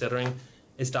are considering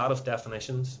is that of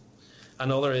definitions.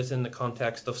 Another is in the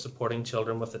context of supporting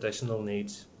children with additional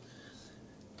needs.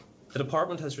 The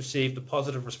department has received a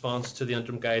positive response to the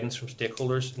interim guidance from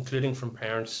stakeholders, including from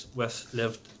parents with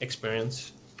lived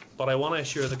experience. But I want to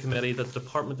assure the committee that the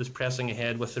department is pressing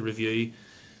ahead with the review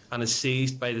and is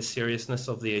seized by the seriousness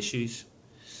of the issues.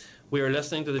 We are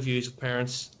listening to the views of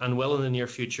parents and will in the near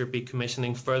future be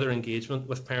commissioning further engagement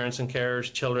with parents and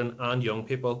carers, children and young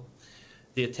people.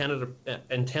 The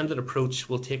intended approach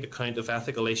will take account of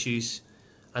ethical issues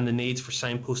and the needs for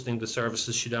signposting the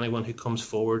services should anyone who comes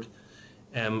forward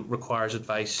requires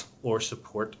advice or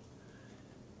support.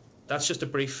 That's just a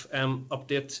brief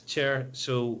update, Chair,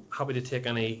 so happy to take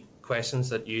any questions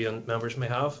that you and members may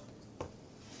have.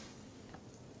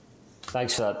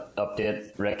 Thanks for that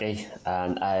update, Ricky,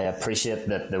 and I appreciate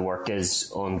that the work is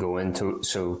ongoing,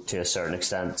 so to a certain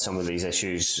extent some of these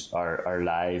issues are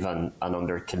live and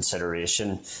under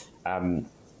consideration.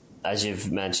 As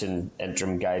you've mentioned,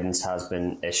 interim guidance has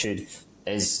been issued.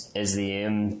 Is the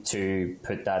aim to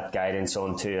put that guidance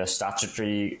onto a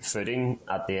statutory footing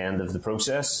at the end of the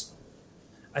process?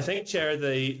 I think, Chair,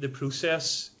 the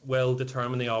process will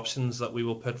determine the options that we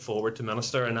will put forward to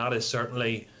Minister, and that is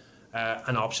certainly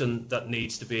an option that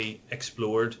needs to be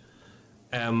explored.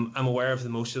 I'm aware of the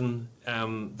motion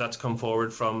that's come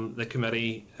forward from the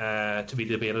committee to be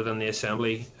debated in the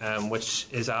Assembly, which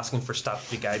is asking for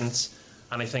statutory guidance,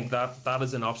 and I think that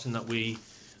is an option that we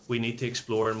need to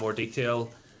explore in more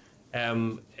detail.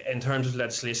 In terms of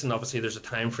legislation, obviously there's a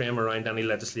time frame around any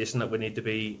legislation that would need to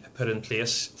be put in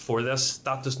place for this.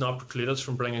 That does not preclude us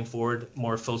from bringing forward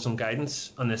more fulsome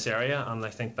guidance on this area, and I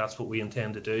think that's what we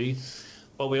intend to do.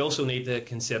 But we also need to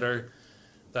consider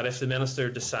that if the Minister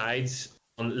decides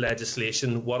on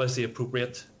legislation, what is the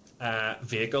appropriate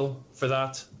vehicle for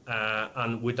that?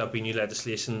 And would that be new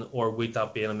legislation or would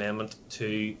that be an amendment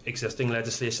to existing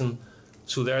legislation?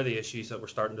 So they're the issues that we're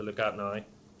starting to look at now.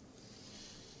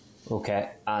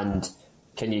 Okay, and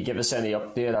can you give us any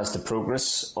update as to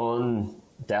progress on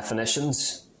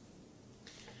definitions?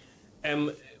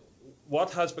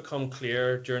 What has become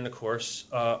clear during the course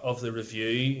of the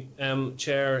review,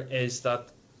 Chair, is that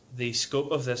the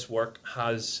scope of this work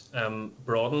has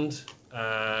broadened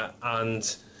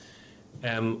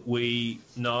and we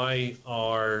now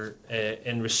are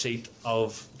in receipt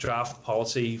of draft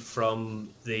policy from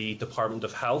the Department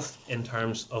of Health in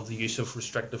terms of the use of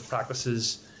restrictive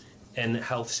practices in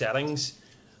health settings,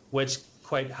 which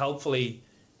quite helpfully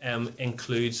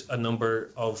includes a number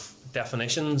of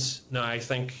definitions. Now, I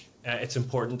think it's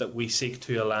important that we seek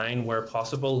to align, where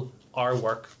possible, our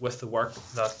work with the work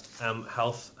that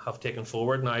Health have taken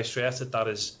forward. Now, I stress that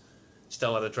is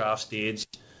still at a draft stage,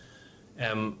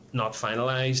 not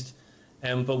finalised.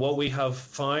 But what we have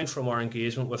found from our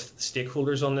engagement with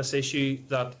stakeholders on this issue,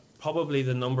 that probably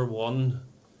the number one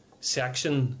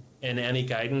section in any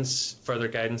guidance, further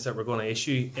guidance that we're going to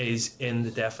issue, is in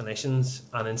the definitions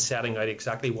and in setting out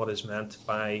exactly what is meant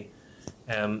by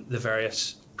the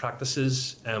various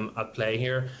practices at play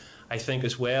here. I think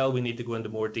as well we need to go into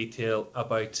more detail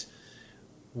about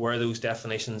where those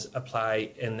definitions apply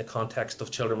in the context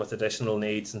of children with additional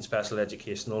needs and special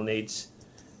educational needs.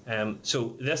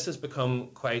 So this has become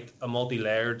quite a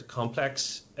multi-layered,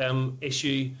 complex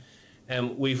issue.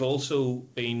 We've also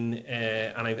been,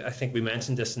 and I think we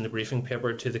mentioned this in the briefing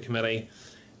paper to the committee,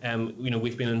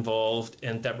 we've been involved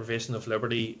in deprivation of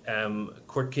liberty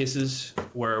court cases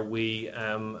where we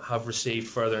have received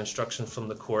further instruction from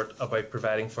the court about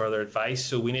providing further advice.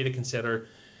 So we need to consider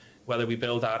whether we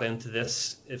build that into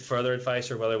this further advice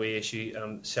or whether we issue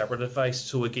separate advice.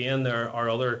 So again,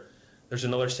 there's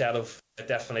another set of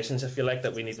definitions, if you like,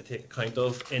 that we need to take account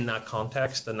of in that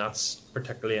context, and that's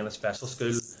particularly in a special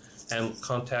school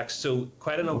context. So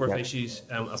quite a number of issues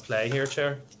at play here,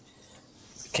 Chair.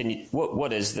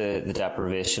 What is the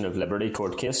deprivation of liberty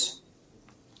court case?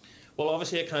 Well,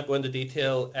 obviously I can't go into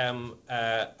detail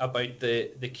about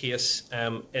the case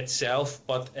itself,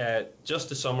 but just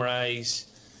to summarise,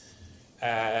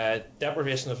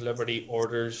 deprivation of liberty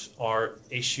orders are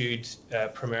issued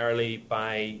primarily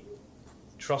by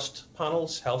trust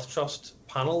panels, health trust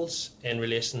panels, in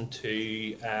relation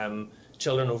to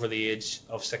children over the age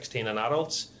of 16 and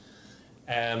adults.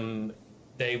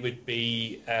 They would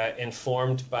be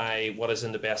informed by what is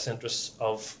in the best interests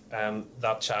of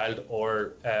that child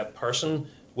or person.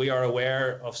 We are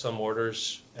aware of some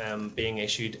orders being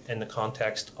issued in the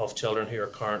context of children who are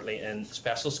currently in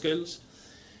special schools.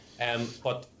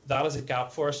 But that is a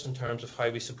gap for us in terms of how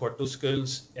we support those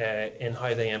schools in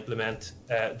how they implement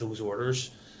those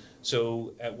orders.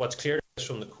 So what's clear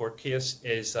from the court case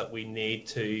is that we need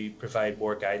to provide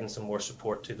more guidance and more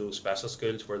support to those special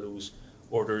schools where those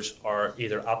orders are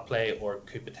either at play or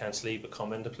could potentially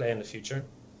become into play in the future.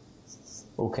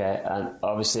 Okay, and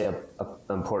obviously an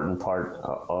important part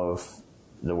of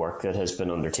the work that has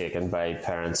been undertaken by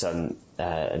parents and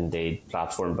indeed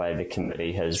platformed by the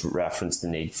committee has referenced the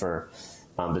need for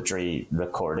mandatory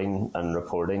recording and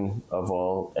reporting of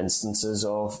all instances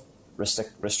of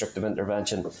restrictive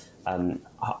intervention.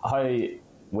 How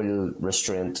will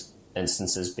restraint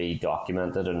instances be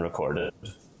documented and recorded?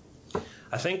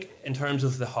 I think in terms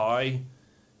of the how,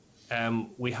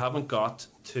 we haven't got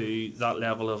to that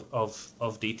level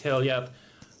of detail yet.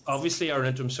 Obviously, our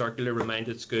interim circular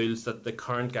reminded schools that the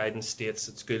current guidance states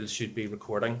that schools should be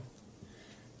recording.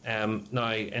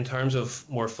 Now, in terms of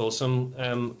more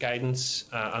fulsome guidance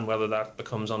and whether that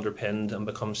becomes underpinned and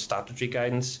becomes statutory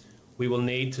guidance, we will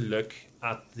need to look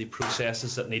at the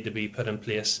processes that need to be put in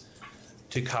place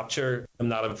to capture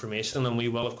that information. And we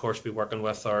will, of course, be working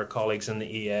with our colleagues in the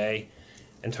EA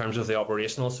in terms of the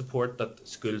operational support that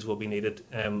schools will be needed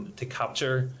to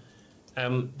capture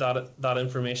that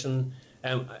information.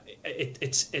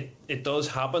 It does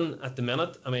happen at the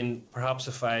minute. I mean, perhaps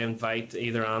if I invite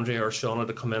either Andrea or Shauna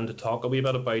to come in to talk a wee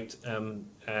bit about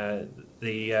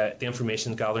the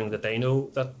information gathering that they know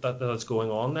that's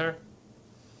going on there.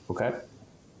 Okay.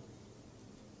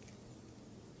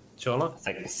 Shauna?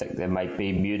 I think they might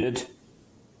be muted.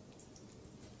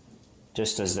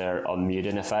 Just as they're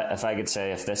unmuting, if I could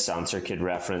say if this answer could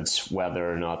reference whether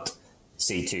or not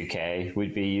C2K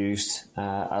would be used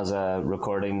as a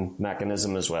recording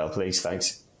mechanism as well, please.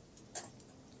 Thanks.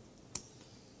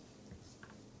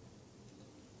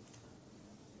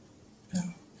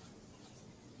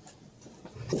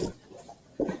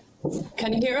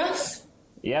 Can you hear us?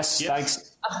 Yes.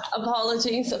 Thanks.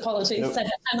 Apologies. Nope.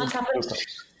 That happened.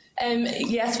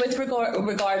 Yes, with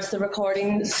regards to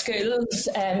recording schools,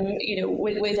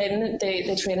 within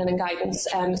the training and guidance,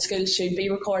 schools should be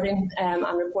recording and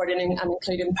reporting and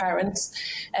including parents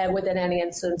within any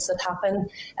incidents that happen.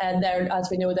 And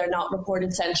as we know, they're not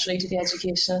reported centrally to the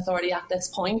Education Authority at this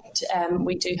point.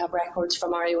 We do have records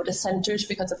from our IOTAS centres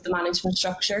because of the management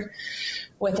structure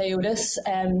with IOTAS.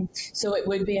 So it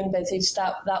would be envisaged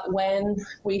that when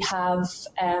we have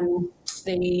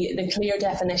the clear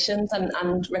definitions,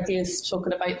 and Ricky has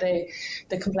spoken about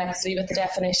the complexity with the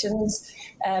definitions,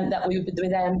 that we would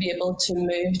then be able to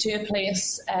move to a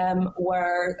place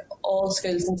where all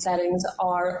schools and settings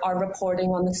are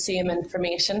reporting on the same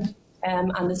information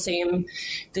and the same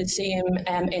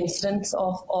incidents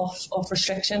of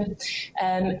restriction.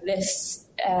 This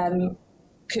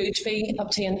could be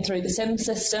obtained through the SIM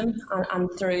system and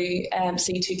through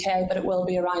C2K, but it will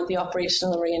be around the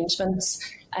operational arrangements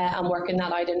and working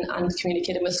that out and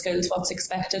communicating with schools what's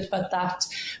expected, but that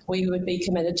we would be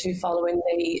committed to following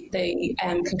the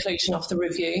conclusion of the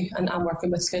review and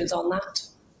working with schools on that.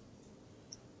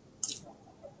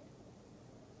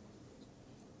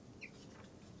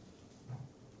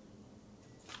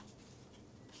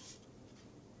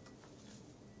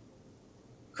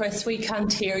 Chris, we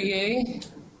can't hear you.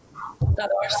 Is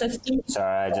that our system?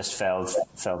 Sorry, I just fell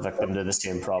victim to the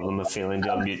same problem of failing to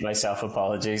unmute myself.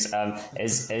 Apologies.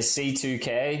 Is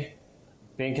C2K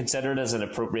being considered as an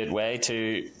appropriate way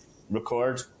to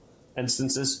record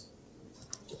instances?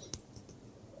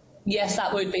 Yes,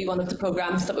 that would be one of the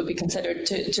programmes that would be considered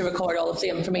to record all of the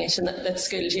information that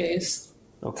schools use.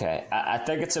 Okay, I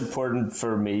think it's important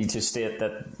for me to state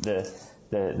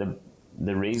that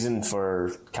the reason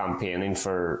for campaigning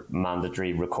for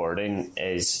mandatory recording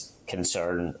is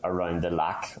concern around the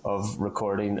lack of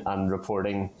recording and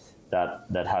reporting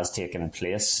that has taken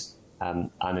place,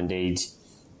 and indeed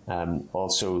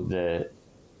also the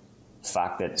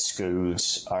fact that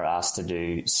schools are asked to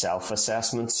do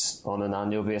self-assessments on an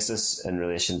annual basis in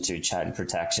relation to child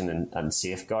protection and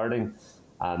safeguarding,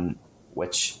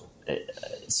 which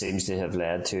seems to have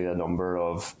led to a number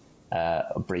of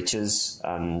breaches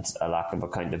and a lack of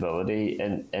accountability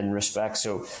in respect.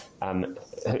 So,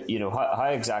 how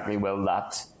exactly will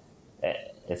that,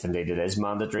 if indeed it is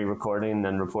mandatory recording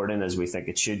and reporting as we think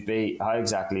it should be, how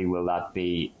exactly will that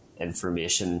be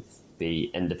information be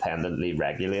independently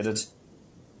regulated?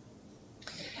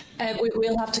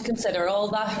 We'll have to consider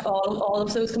all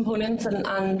of those components,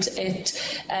 and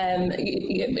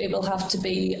it will have to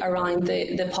be around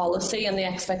the policy and the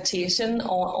expectation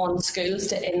on schools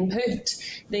to input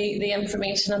the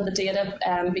information and the data,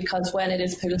 because when it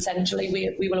is pulled centrally,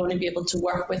 we will only be able to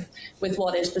work with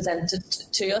what is presented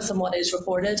to us and what is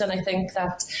reported. And I think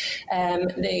that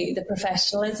the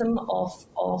professionalism of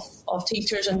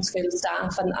teachers and school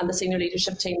staff and the senior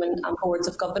leadership team and boards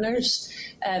of governors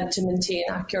to maintain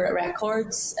accurate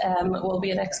records will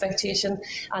be an expectation,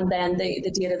 and then the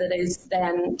data that is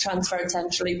then transferred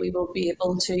centrally, we will be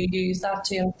able to use that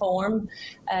to inform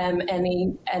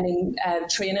any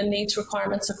training needs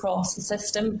requirements across the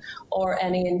system, or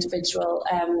any individual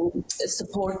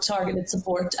targeted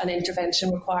support and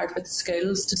intervention required with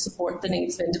schools to support the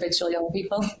needs of individual young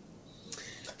people.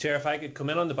 Chair, if I could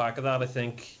come in on the back of that, I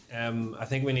think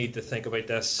we need to think about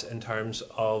this in terms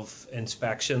of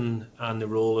inspection and the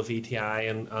role of ETI,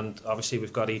 and obviously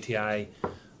we've got ETI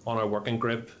on our working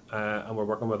group, and we're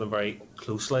working with them very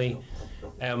closely.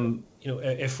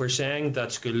 If we're saying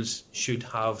that schools should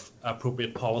have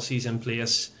appropriate policies in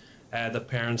place, that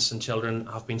parents and children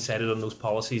have been cited on those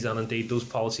policies, and indeed those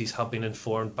policies have been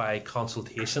informed by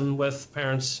consultation with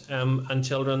parents and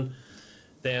children,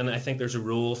 then I think there's a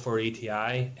role for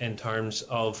ETI in terms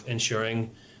of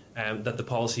ensuring that the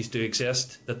policies do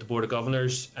exist, that the Board of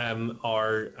Governors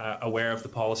are aware of the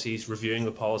policies, reviewing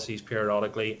the policies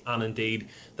periodically, and indeed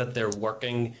that they're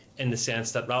working in the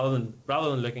sense that rather than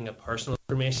looking at personal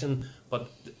information, but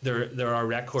there are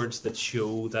records that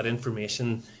show that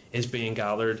information is being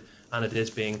gathered and it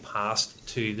is being passed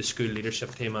to the school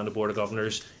leadership team and the Board of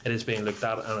Governors. It is being looked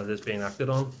at and it is being acted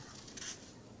on.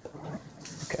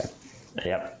 Okay.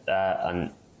 Yep,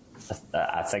 and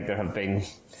I think there have been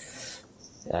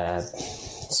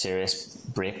serious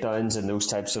breakdowns in those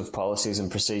types of policies and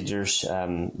procedures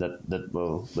that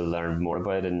we'll learn more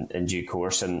about in due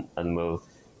course, and will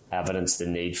evidence the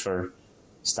need for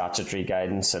statutory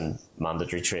guidance and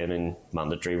mandatory training,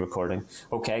 mandatory recording.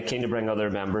 Okay, keen to bring other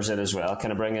members in as well.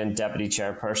 Can I bring in Deputy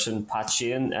Chairperson Pat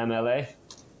Sheehan, MLA?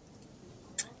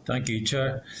 Thank you,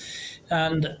 Chair.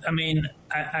 And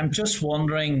I'm just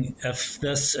wondering if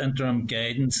this interim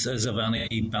guidance is of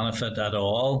any benefit at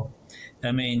all.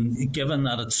 Given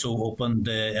that it's so open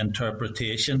to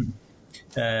interpretation,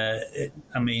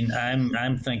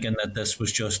 I'm thinking that this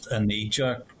was just a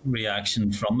knee-jerk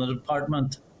reaction from the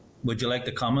department. Would you like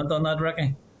to comment on that,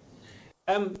 Ricky?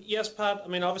 Yes, Pat.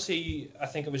 Obviously, I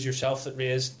think it was yourself that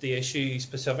raised the issue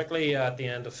specifically at the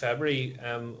end of February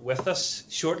with us.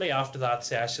 Shortly after that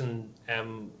session,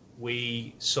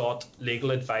 we sought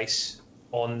legal advice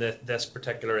on this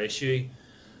particular issue,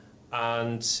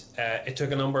 and it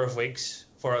took a number of weeks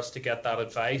for us to get that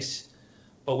advice,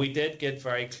 but we did get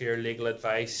very clear legal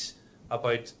advice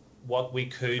about what we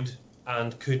could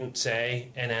and couldn't say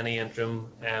in any interim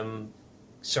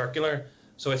circular.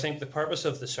 So I think the purpose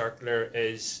of the circular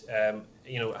is,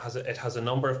 it has a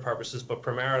number of purposes, but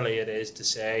primarily it is to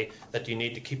say that you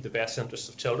need to keep the best interests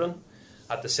of children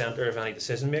at the centre of any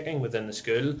decision making within the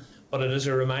school. But it is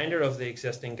a reminder of the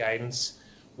existing guidance,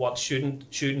 what should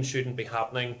and shouldn't be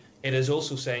happening. It is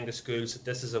also saying to schools that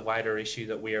this is a wider issue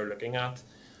that we are looking at.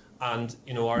 And,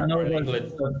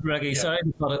 Reggie,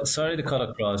 yeah. sorry to cut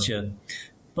across you,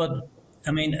 but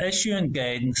issuing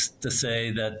guidance to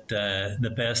say that the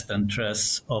best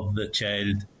interests of the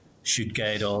child should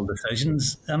guide all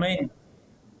decisions, that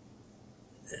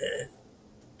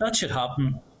should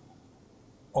happen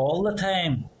all the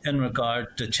time in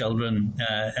regard to children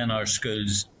in our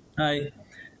schools. I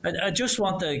just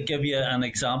want to give you an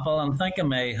example. I think I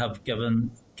may have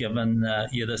given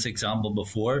you this example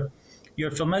before.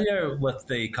 You're familiar with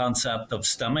the concept of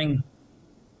stimming,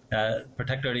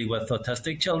 particularly with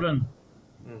autistic children.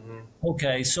 Mm-hmm.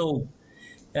 Okay, so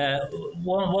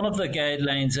one of the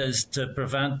guidelines is to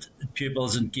prevent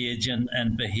pupils engaging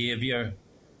in behaviour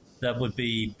that would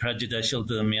be prejudicial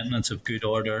to the maintenance of good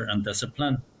order and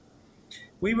discipline.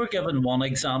 We were given one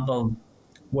example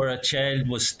where a child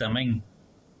was stimming.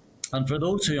 And for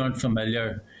those who aren't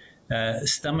familiar,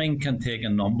 stimming can take a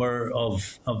number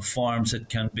of forms. It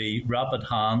can be rapid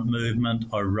hand movement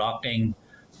or rocking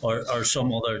or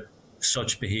some other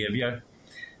such behaviour.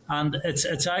 And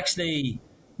it's actually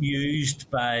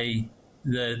used by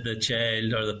the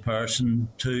child or the person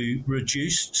to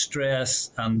reduce stress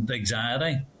and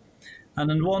anxiety. And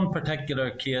in one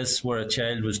particular case where a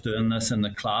child was doing this in the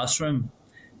classroom,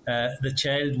 the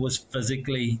child was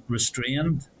physically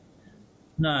restrained.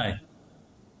 Now,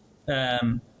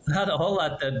 all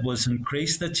that did was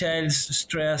increase the child's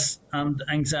stress and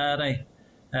anxiety.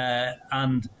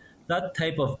 And that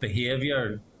type of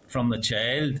behaviour from the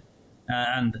child,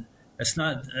 and it's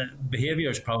not, behaviour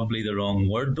is probably the wrong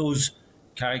word, those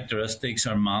characteristics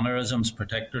or mannerisms,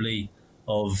 particularly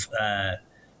of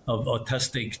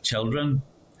autistic children,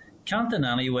 can't in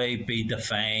any way be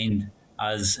defined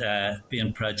as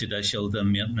being prejudicial to the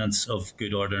maintenance of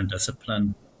good order and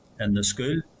discipline in the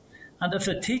school. And if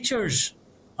the teachers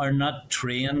are not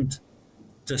trained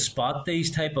to spot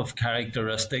these type of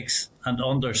characteristics and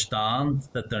understand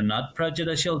that they're not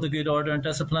prejudicial to good order and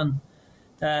discipline,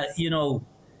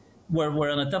 we're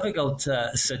in a difficult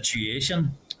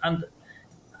situation. And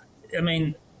I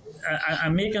mean,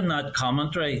 I'm making that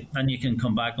commentary, and you can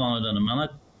come back on it in a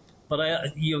minute.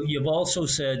 But you've also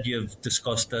said you've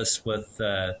discussed this with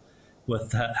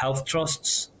health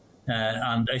trusts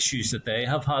and issues that they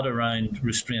have had around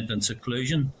restraint and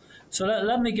seclusion. So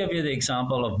let me give you the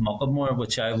example of Muckamore,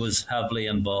 which I was heavily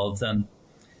involved in,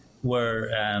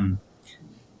 where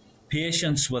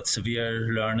patients with severe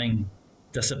learning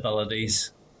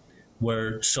disabilities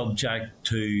were subject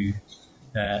to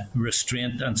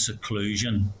restraint and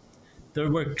seclusion. There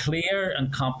were clear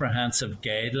and comprehensive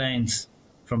guidelines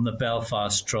from the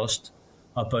Belfast Trust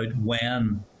about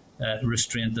when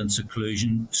restraint and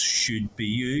seclusion should be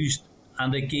used.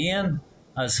 And again,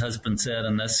 as has been said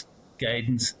in this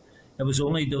guidance, it was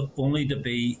only to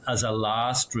be as a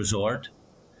last resort.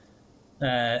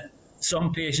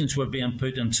 Some patients were being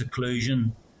put in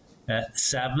seclusion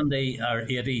 70 or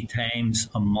 80 times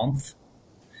a month.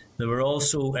 There were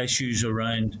also issues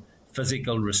around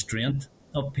physical restraint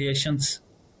of patients.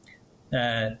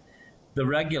 The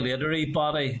regulatory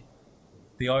body,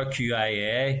 the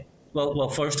RQIA, well,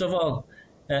 first of all,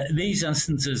 these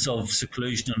instances of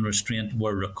seclusion and restraint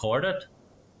were recorded,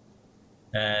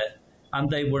 and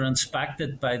they were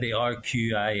inspected by the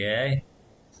RQIA,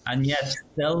 and yet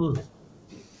still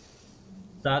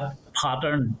that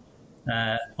pattern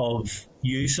of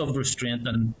use of restraint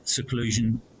and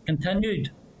seclusion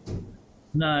continued.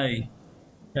 Now,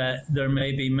 there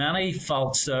may be many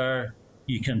faults there.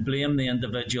 You can blame the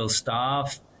individual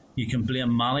staff. You can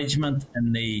blame management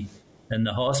in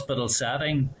the hospital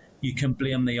setting. You can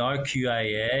blame the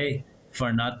RQIA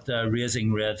for not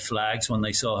raising red flags when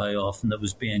they saw how often it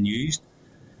was being used.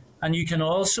 And you can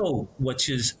also, which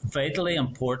is vitally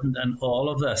important in all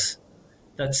of this,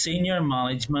 that senior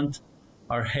management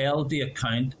are held to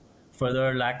account for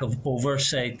their lack of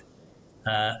oversight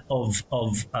of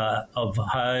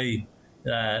how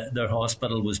their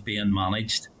hospital was being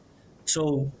managed.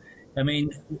 So, I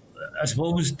mean, I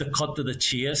suppose to cut to the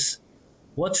chase,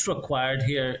 what's required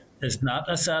here is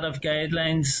not a set of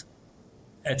guidelines.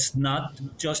 It's not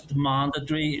just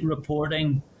mandatory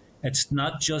reporting. It's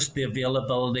not just the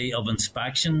availability of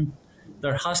inspection.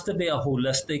 There has to be a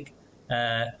holistic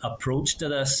approach to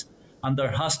this, and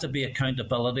there has to be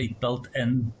accountability built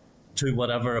in to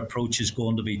whatever approach is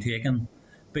going to be taken.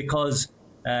 Because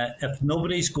if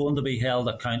nobody's going to be held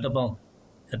accountable,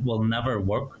 it will never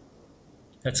work.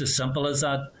 It's as simple as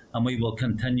that, and we will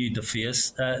continue to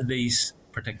face these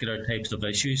particular types of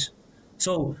issues.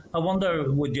 So I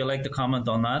wonder, would you like to comment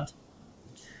on that?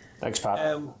 Thanks,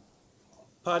 Pat.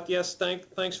 Pat, yes,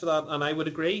 thanks for that, and I would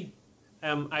agree.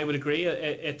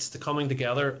 It's the coming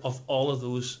together of all of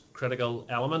those critical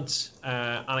elements,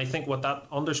 and I think what that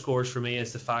underscores for me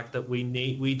is the fact that we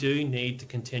do need to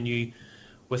continue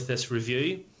with this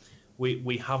review.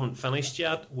 We haven't finished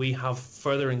yet. We have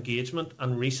further engagement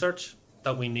and research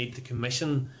that we need to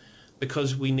commission,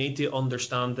 because we need to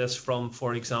understand this from,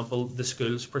 for example, the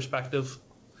school's perspective.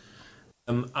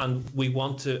 and we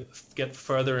want to get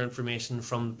further information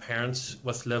from parents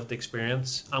with lived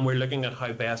experience, and we're looking at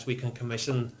how best we can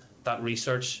commission that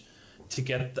research to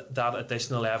get that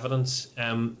additional evidence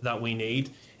that we need.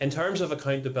 In terms of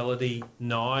accountability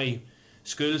now,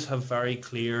 schools have very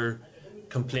clear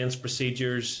complaints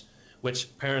procedures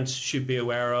which parents should be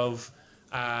aware of,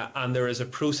 and there is a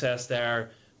process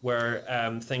there where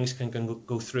things can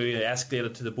go through,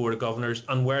 escalated to the Board of Governors,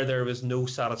 and where there is no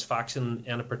satisfaction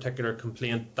in a particular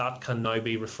complaint, that can now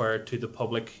be referred to the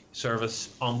Public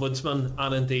Service Ombudsman.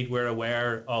 And indeed, we're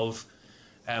aware of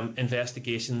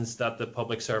investigations that the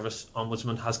Public Service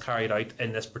Ombudsman has carried out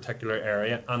in this particular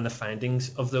area and the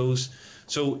findings of those.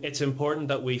 So it's important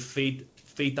that we feed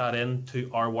that into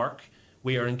our work.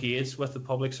 We are engaged with the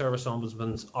Public Service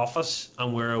Ombudsman's office,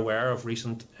 and we're aware of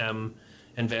recent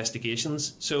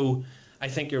investigations. So I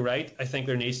think you're right. I think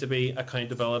there needs to be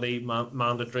accountability,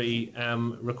 mandatory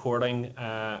recording,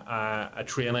 a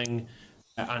training,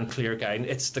 and clear guidance.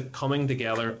 It's the coming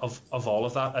together of all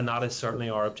of that, and that is certainly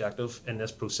our objective in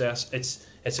this process.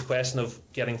 It's a question of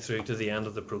getting through to the end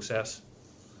of the process.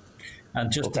 And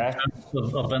just in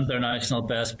terms of international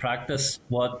best practice,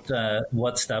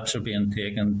 what steps are being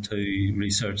taken to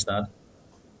research that?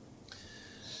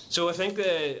 So I think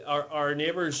our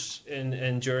neighbours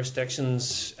in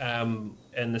jurisdictions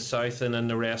in the south and in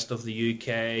the rest of the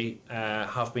UK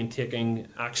have been taking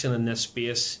action in this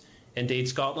space. Indeed,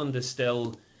 Scotland is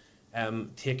still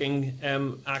taking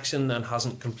action and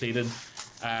hasn't completed,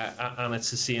 and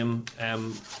it's the same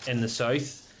in the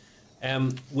south.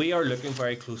 We are looking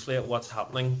very closely at what's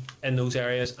happening in those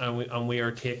areas, and we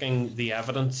are taking the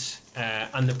evidence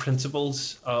and the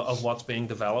principles of what's being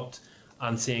developed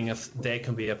and seeing if they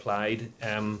can be applied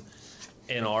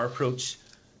in our approach.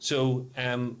 So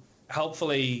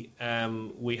helpfully,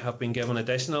 we have been given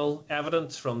additional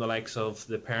evidence from the likes of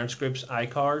the parents groups,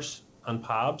 ICARs and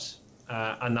PABs,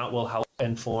 and that will help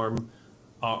inform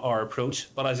our approach.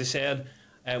 But as I said,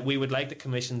 we would like to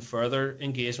commission further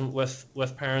engagement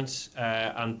with parents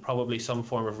and probably some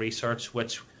form of research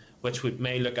which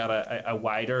may look at a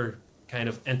wider kind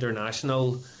of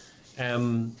international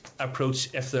approach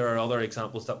if there are other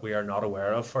examples that we are not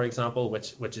aware of, for example,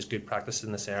 which is good practice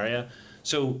in this area.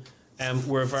 So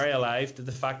we're very alive to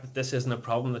the fact that this isn't a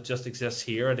problem that just exists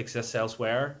here, it exists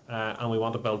elsewhere, and we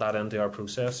want to build that into our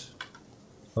process.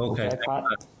 Okay, Pat.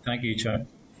 Thank you, Chair.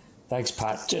 Thanks,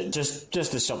 Pat. Just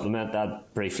to supplement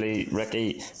that briefly,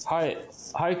 Ricky,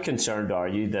 how concerned are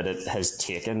you that it has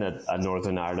taken a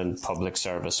Northern Ireland Public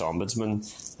Service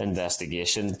Ombudsman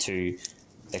investigation to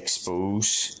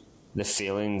expose the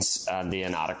failings and the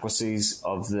inadequacies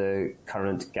of the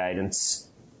current guidance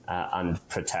and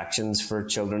protections for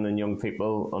children and young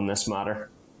people on this matter?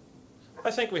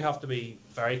 I think we have to be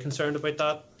very concerned about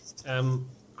that,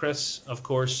 Chris. Of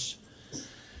course,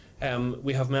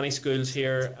 we have many schools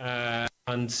here,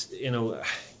 and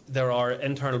there are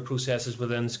internal processes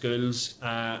within schools,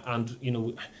 and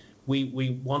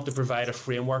we want to provide a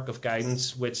framework of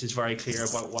guidance which is very clear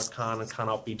about what can and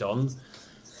cannot be done.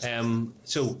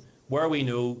 So where we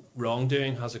know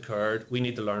wrongdoing has occurred, we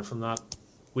need to learn from that.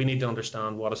 We need to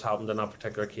understand what has happened in that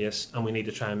particular case, and we need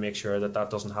to try and make sure that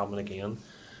doesn't happen again.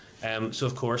 So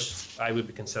of course I would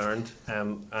be concerned.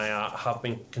 I have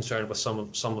been concerned with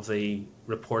some of the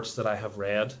reports that I have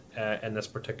read in this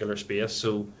particular space.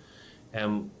 So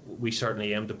we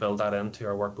certainly aim to build that into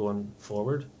our work going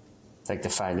forward. I think the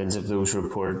findings of those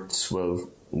reports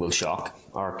will shock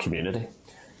our community.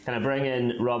 Can I bring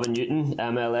in Robin Newton,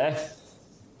 MLA?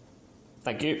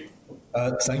 Thank you.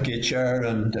 Thank you, Chair.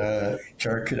 And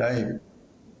Chair, could I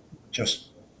just,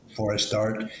 before I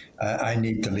start, I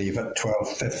need to leave at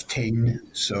 12:15,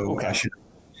 so okay. I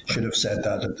should have said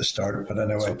that at the start, but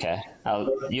anyway. It's okay.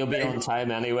 You'll be on time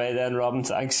anyway then, Robin,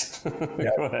 thanks. Yeah.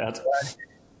 Go ahead.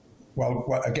 Well,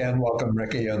 again, welcome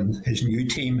Ricky and his new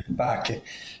team back. And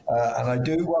I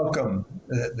do welcome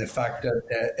the fact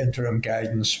that interim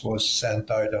guidance was sent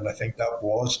out, and I think that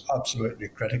was absolutely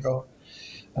critical.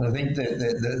 And I think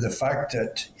the fact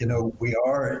that, we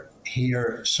are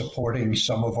here supporting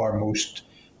some of our most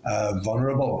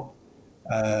vulnerable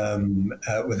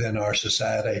within our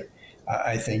society,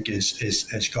 I think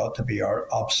is got to be our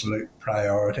absolute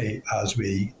priority as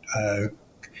we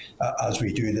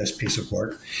do this piece of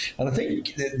work. And I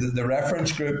think the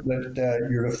reference group that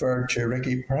you referred to,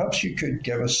 Ricky, perhaps you could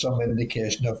give us some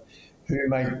indication of who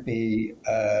might be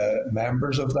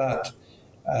members of that,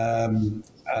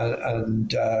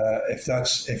 and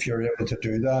if you're able to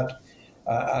do that.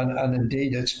 And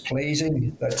indeed, it's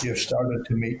pleasing that you've started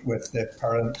to meet with the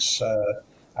parents'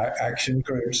 action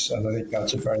groups, and I think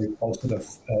that's a very positive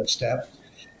step.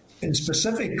 in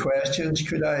specific questions,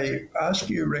 could I ask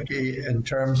you, Ricky, in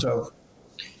terms of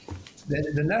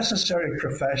the necessary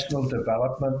professional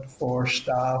development for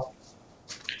staff,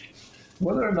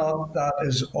 whether or not that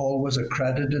is always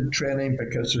accredited training,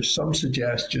 because there's some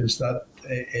suggestions that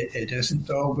it isn't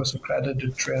always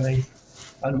accredited training,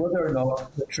 and whether or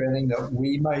not the training that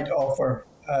we might offer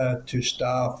to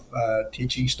staff,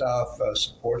 teaching staff,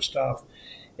 support staff,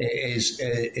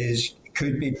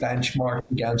 could be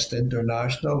benchmarked against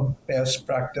international best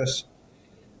practice.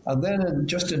 And then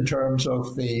just in terms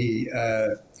of the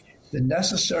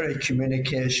necessary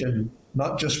communication,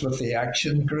 not just with the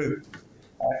action groups,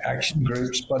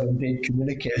 but indeed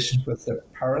communications with the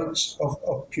parents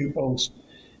of pupils.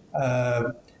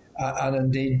 And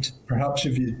indeed, perhaps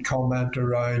if you'd comment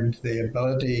around the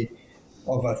ability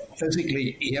of a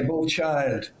physically able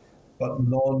child, but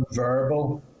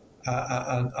non-verbal,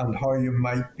 and how you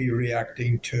might be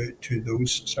reacting to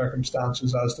those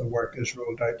circumstances as the work is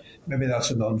rolled out. Maybe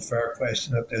that's an unfair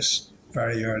question at this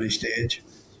very early stage.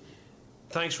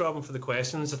 Thanks, Robin, for the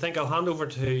questions. I think I'll hand over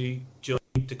to Julie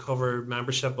to cover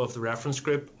membership of the reference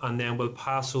group, and then we'll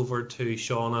pass over to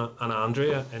Shauna and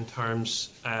Andrea in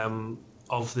terms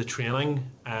of the training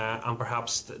and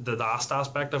perhaps the last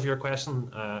aspect of your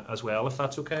question as well, if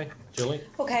that's okay. Julie?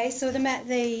 Okay, so the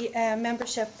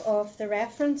membership of the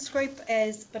reference group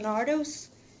is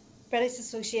Bernardo's, British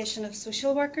Association of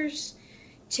Social Workers,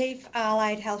 Chief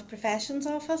Allied Health Professions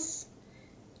Office,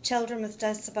 Children with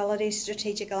Disabilities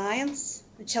Strategic Alliance,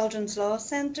 the Children's Law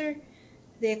Centre,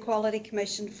 the Equality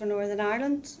Commission for Northern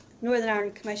Ireland, Northern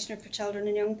Ireland Commissioner for Children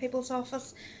and Young People's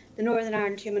Office, the Northern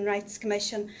Ireland Human Rights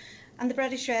Commission, and the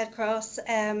British Red Cross.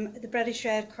 The British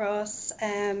Red Cross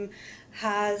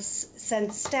has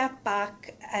since stepped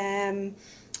back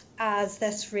as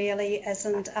this really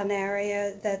isn't an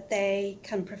area that they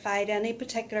can provide any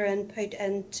particular input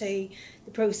into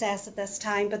the process at this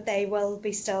time, but they will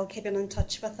be still keeping in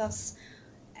touch with us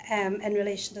in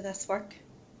relation to this work.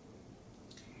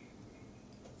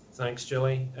 Thanks,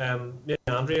 Julie. Maybe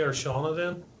Andrea or Shauna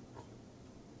then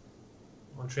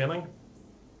on training.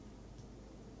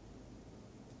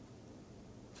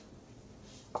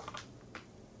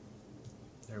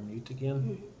 They're mute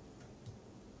again.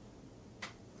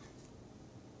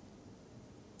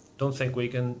 Don't think we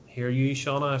can hear you,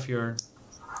 Shauna, if you're...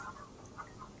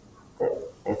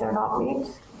 If they're not mute.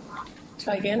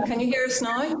 Try again. Can you hear us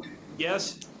now?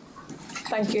 Yes.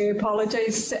 Thank you.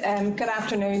 Apologies. Good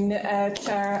afternoon,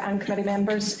 Chair and committee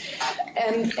members.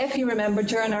 If you remember,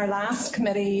 during our last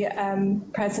committee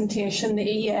presentation, the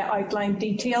EA outlined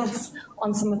details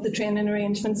on some of the training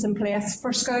arrangements in place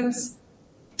for schools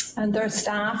and their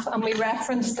staff, and we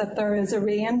referenced that there is a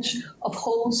range of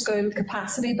whole school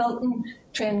capacity building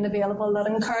training available that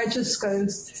encourages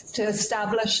schools to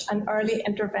establish an early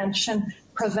intervention,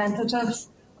 preventative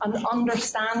and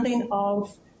understanding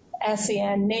of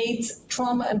SEN needs,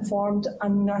 trauma-informed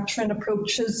and nurturing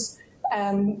approaches,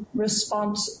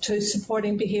 response to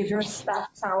supporting behaviours that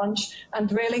challenge, and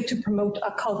really to promote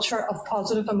a culture of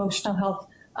positive emotional health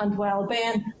and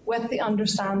well-being, with the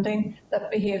understanding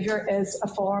that behaviour is a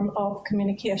form of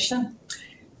communication.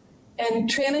 In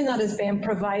training that is being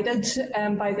provided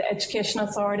by the Education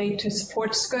Authority to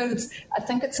support schools, I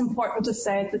think it's important to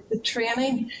say that the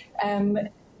training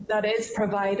that is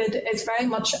provided is very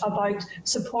much about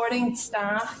supporting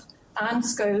staff and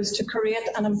schools to create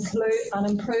an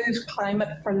improved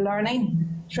climate for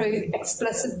learning through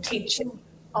explicit teaching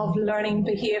of learning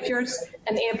behaviours,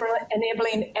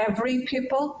 enabling every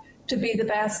pupil to be the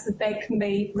best that they can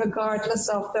be, regardless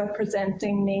of their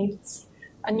presenting needs,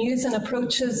 and using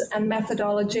approaches and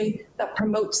methodology that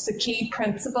promotes the key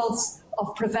principles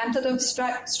of preventative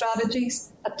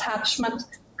strategies, attachment,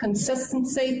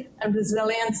 consistency and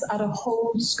resilience at a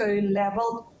whole school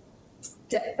level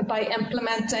by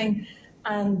implementing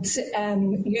and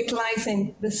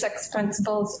utilising the 6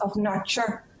 principles of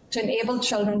nurture to enable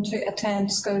children to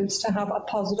attend schools to have a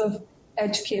positive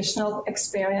educational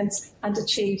experience and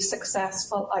achieve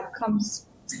successful outcomes.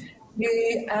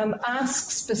 You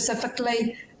ask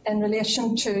specifically in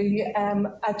relation to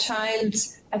a child,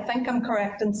 I think I'm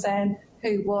correct in saying,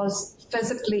 who was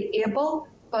physically able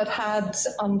but had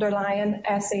underlying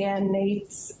SEN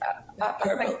needs.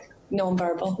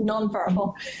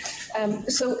 Non-verbal.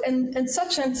 So in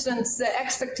such instance, the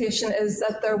expectation is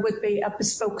that there would be a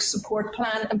bespoke support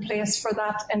plan in place for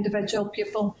that individual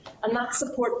pupil, and that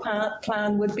support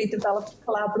plan would be developed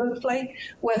collaboratively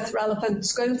with relevant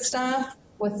school staff,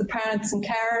 with the parents and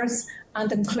carers,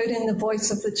 and including the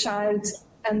voice of the child.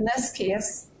 In this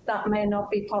case, that may not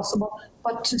be possible,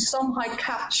 but to somehow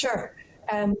capture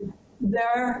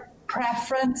their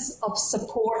preference of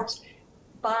support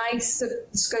by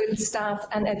school staff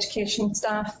and education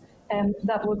staff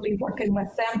that would be working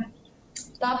with them.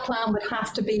 That plan would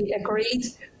have to be agreed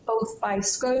both by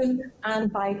school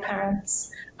and by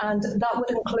parents, and that would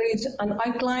include an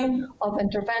outline of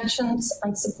interventions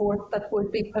and support that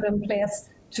would be put in place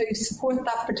to support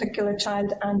that particular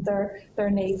child and their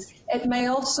needs. It may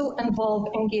also involve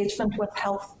engagement with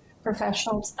health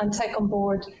professionals and take on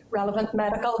board relevant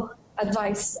medical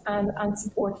advice and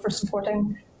support for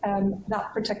supporting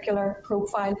that particular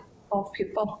profile of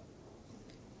pupil.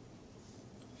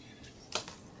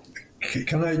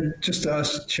 Can I just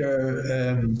ask, Chair,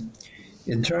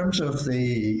 in terms of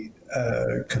the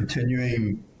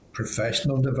continuing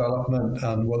professional development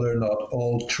and whether or not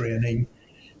all training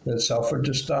that's offered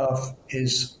to staff,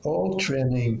 is all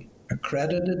training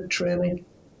accredited training?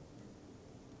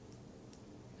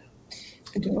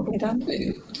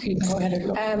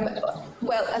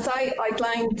 Well, as I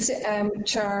outlined,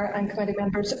 Chair and committee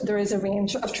members, there is a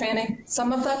range of training.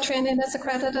 Some of that training is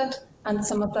accredited and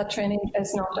some of that training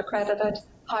is not accredited.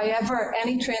 However,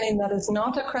 any training that is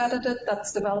not accredited,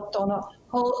 that's developed on a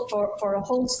whole for a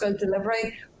whole school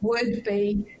delivery, would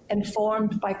be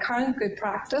informed by current good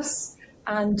practice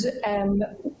and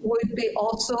would be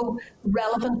also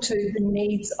relevant to the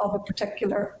needs of a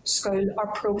particular school or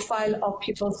profile of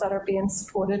pupils that are being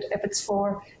supported if it's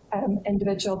for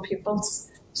individual pupils.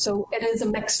 So it is a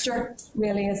mixture,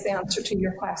 really, is the answer to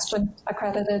your question,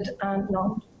 accredited and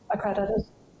non-accredited.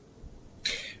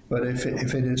 But if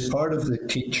it is part of the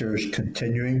teacher's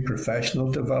continuing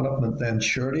professional development, then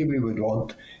surely we would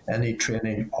want any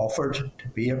training offered to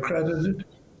be accredited.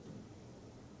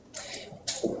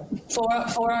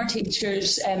 For our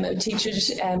teachers,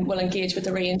 teachers will engage with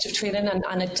a range of training,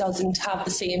 and it doesn't have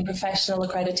the same professional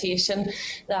accreditation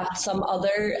that some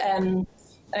other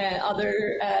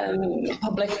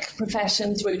public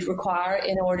professions would require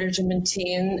in order to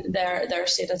maintain their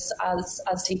status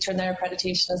as teacher and their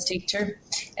accreditation as teacher.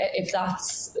 If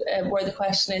that's where the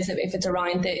question is, if it's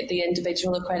around the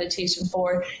individual accreditation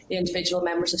for the individual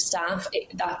members of staff,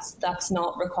 that's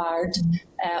not required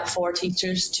for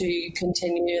teachers to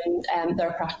continue in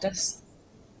their practice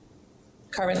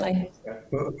currently.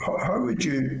 Well, how would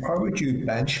you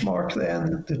benchmark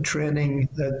then the training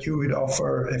that you would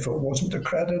offer if it wasn't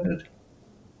accredited?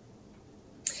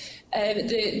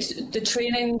 The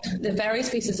training, the various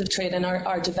pieces of training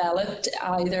are developed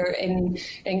either in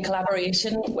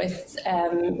collaboration with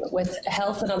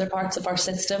health and other parts of our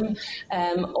system,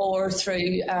 or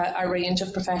through a range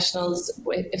of professionals,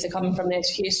 if they're coming from the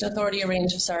Education Authority, a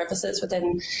range of services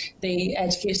within the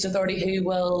Education Authority who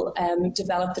will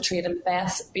develop the training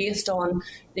based on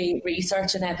the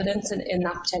research and evidence in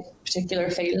that particular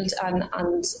field, and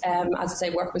as I say,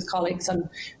 work with colleagues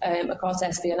across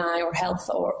SBNI or health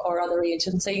or other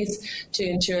agencies to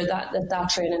ensure that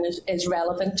training is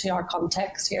relevant to our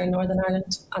context here in Northern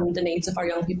Ireland and the needs of our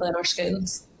young people in our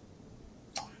schools.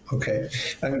 Okay,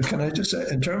 and can I just say,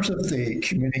 in terms of the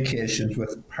communications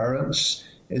with parents,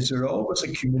 is there always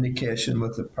a communication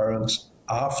with the parents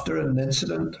after an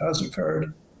incident has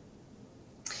occurred?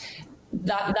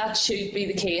 That should be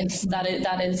the case. That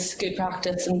is good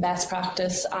practice and best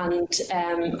practice, and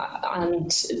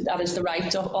that is the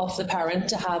right of the parent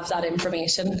to have that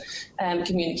information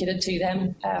communicated to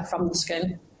them from the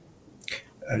school.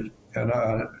 And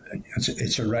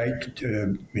it's a right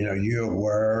to, you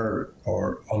aware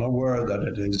or unaware that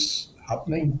it is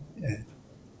happening.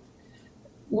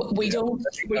 We don't.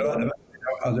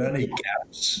 Are there any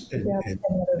gaps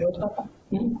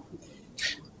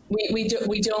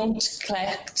We don't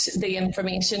collect the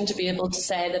information to be able to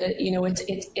say that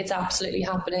it's absolutely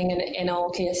happening in all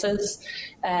cases,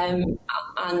 but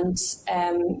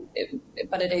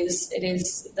it is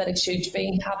that it should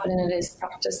be happening. It is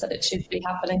practice that it should be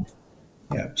happening.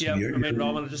 Yeah, I mean,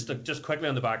 Robin, just quickly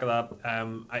on the back of that,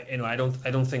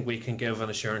 I don't think we can give an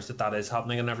assurance that is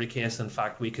happening in every case. In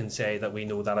fact, we can say that we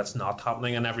know that it's not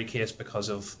happening in every case because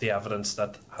of the evidence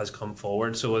that has come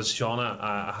forward. So as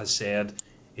Shauna has said,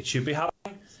 it should be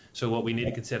happening. So what we need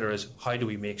to consider is how do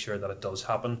we make sure that it does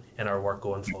happen in our work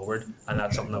going forward, and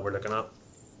that's something that we're looking at.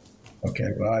 Okay,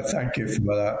 well, I thank you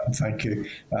for that. Thank you.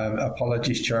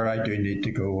 Apologies, Chair, I do need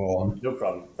to go on. No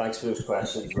problem. Thanks for those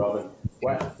questions, Robin.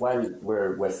 While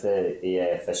we're with the EA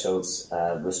officials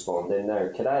responding there,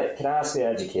 could I ask the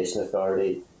Education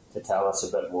Authority to tell us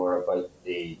a bit more about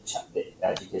the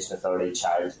Education Authority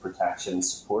Child Protection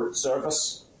Support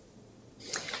Service?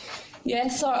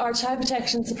 Yes, our Child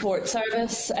Protection Support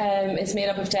Service is made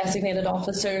up of designated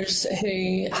officers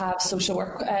who have social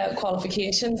work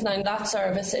qualifications. Now, that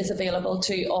service is available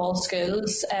to all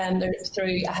schools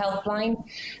through a helpline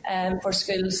for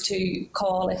schools to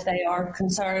call if they are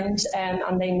concerned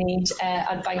and they need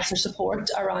advice or support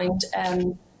around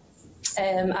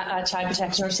a child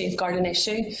protection or safeguarding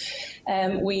issue.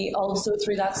 We also,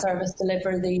 through that service,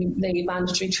 deliver the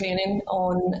mandatory training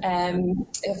on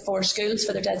for schools,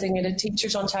 for their designated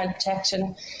teachers on child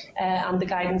protection and the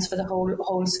guidance for the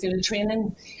whole school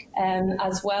training.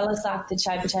 As well as that, the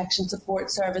Child Protection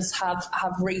Support Service have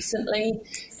recently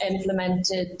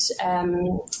implemented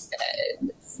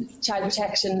Child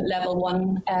Protection Level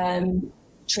 1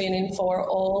 training for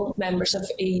all members of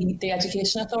the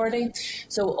Education Authority.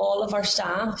 So all of our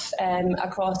staff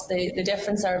across the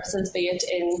different services, be it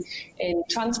in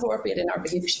transport, be it in our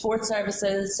behaviour support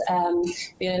services,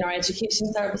 be it in our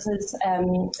education services,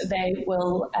 they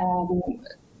will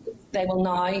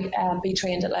now be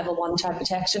trained at Level 1 Child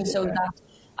Protection, so that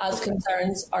as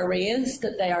concerns are raised,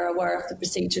 that they are aware of the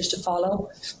procedures to follow.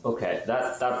 Okay,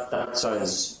 that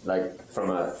sounds like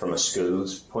from a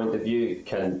school's point of view.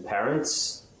 Can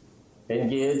parents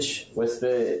engage with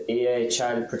the EA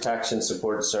Child Protection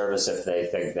Support Service if they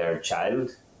think their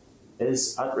child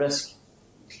is at risk?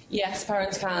 Yes,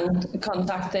 parents can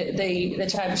contact the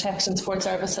Child Protection Support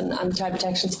Service, and the Child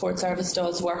Protection Support Service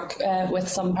does work with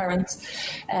some parents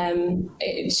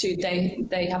should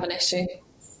they have an issue.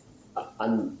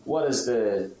 And what is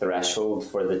the threshold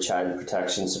for the Child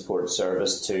Protection Support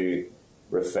Service to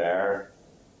refer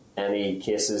any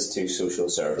cases to social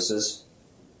services?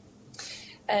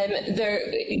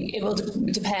 It will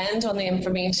depend on the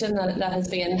information that is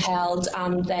being held,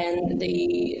 and then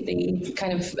the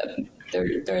kind of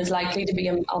there is likely to be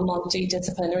a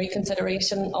multidisciplinary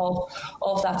consideration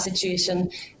of that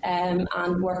situation,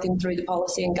 and working through the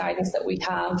policy and guidance that we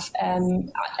have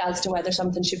as to whether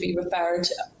something should be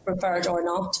referred or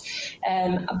not.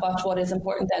 But what is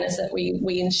important then is that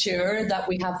we ensure that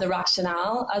we have the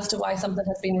rationale as to why something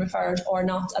has been referred or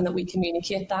not, and that we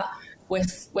communicate that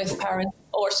with parents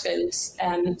or schools,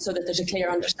 so that there's a clear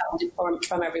understanding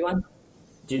from everyone.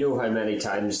 Do you know how many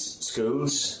times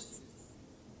schools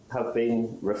have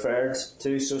been referred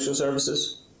to social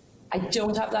services? I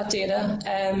don't have that data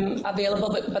available,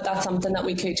 but that's something that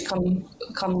we could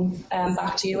come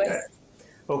back to you with.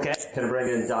 Okay, can I bring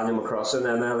in Daniel McCrossan,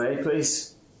 MLA,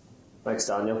 please? Thanks,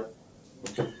 Daniel.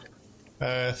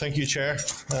 Thank you, Chair.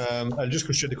 I'll just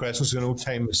go straight to questions. I know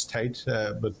time is tight,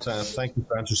 but thank you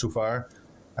for answers so far.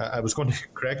 I was going to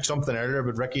correct something earlier,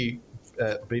 but Ricky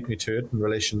beat me to it in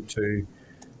relation to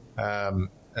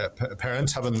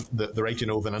parents having the right to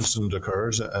know if an incident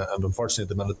occurs, and unfortunately at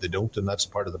the minute they don't, and that's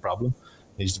part of the problem.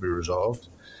 It needs to be resolved.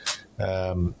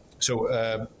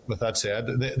 So with that said,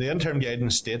 the interim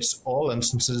guidance states all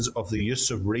instances of the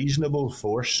use of reasonable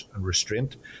force and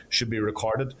restraint should be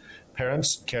recorded.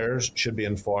 Parents, carers should be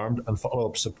informed, and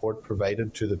follow-up support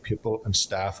provided to the pupil and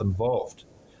staff involved.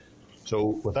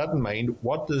 So with that in mind,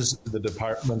 what does the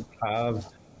department have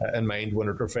in mind when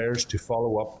it refers to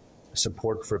follow-up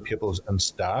support for pupils and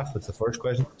staff? That's the first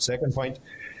question. Second point,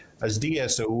 as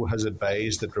DSO has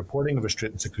advised that reporting of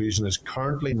restraint and seclusion is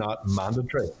currently not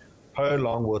mandatory, how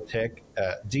long will it take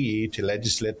DE to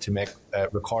legislate to make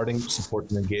recording, support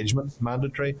and engagement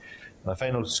mandatory? And a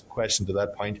final question to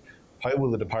that point, how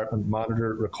will the department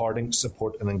monitor recording,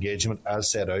 support and engagement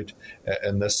as set out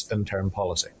in this interim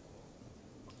policy?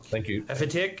 Thank you. If I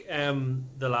take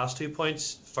the last 2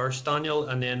 points first, Daniel,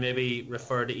 and then maybe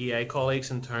refer to EA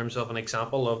colleagues in terms of an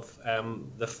example of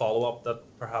the follow-up that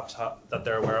perhaps that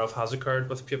they're aware of has occurred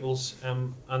with pupils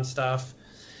and staff.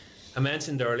 I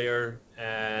mentioned earlier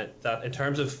that in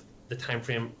terms of the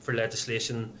timeframe for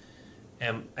legislation,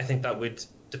 I think that would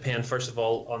depend first of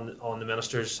all on the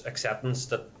Minister's acceptance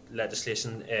that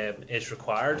legislation is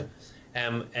required.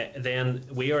 Then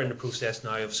we are in the process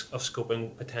now of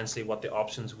scoping potentially what the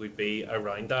options would be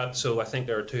around that. So I think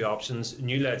there are two options: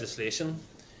 new legislation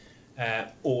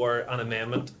or an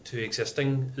amendment to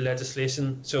existing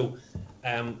legislation. So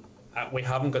we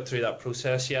haven't got through that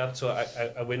process yet, so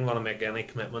I wouldn't want to make any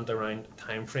commitment around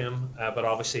time frame, but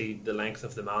obviously the length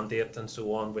of the mandate and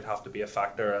so on would have to be a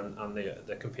factor, and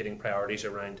the competing priorities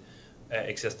around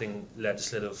existing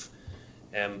legislative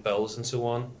bills and so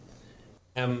on.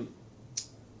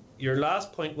 Your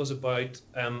last point was about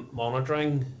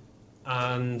monitoring,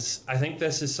 and I think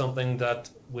this is something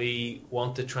that we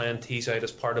want to try and tease out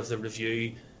as part of the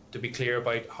review, to be clear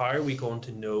about how are we going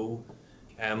to know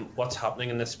what's happening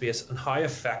in this space and how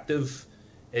effective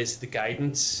is the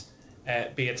guidance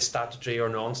be it statutory or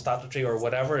non-statutory or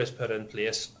whatever is put in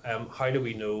place, how do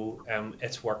we know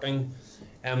it's working?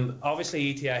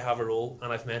 Obviously, ETI have a role,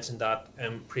 and I've mentioned that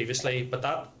previously, but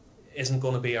that isn't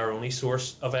going to be our only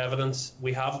source of evidence.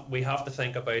 We have to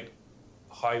think about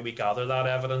how we gather that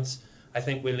evidence. I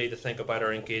think we'll need to think about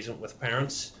our engagement with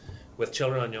parents, with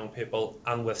children and young people,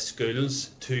 and with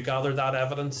schools to gather that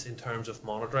evidence in terms of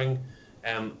monitoring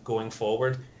going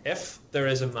forward. If there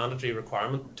is a mandatory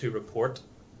requirement to report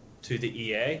to the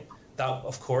EA, that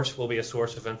of course will be a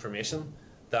source of information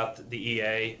that the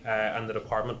EA and the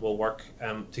department will work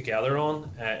together on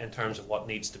in terms of what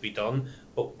needs to be done.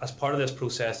 But as part of this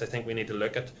process, I think we need to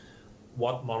look at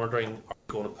what monitoring are we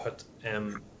going to put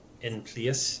in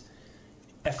place.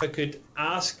 If I could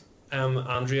ask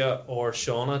Andrea or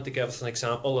Shauna to give us an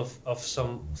example of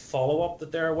some follow-up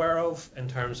that they're aware of in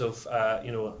terms of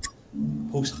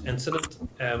post-incident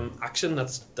action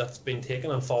that's been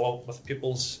taken and follow-up with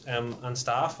pupils and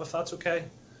staff, if that's okay.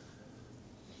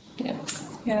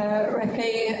 Yeah,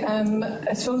 Ricky,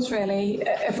 I suppose really,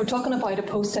 if we're talking about a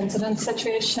post-incident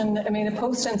situation, I mean, a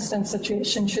post-incident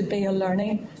situation should be a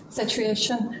learning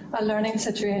situation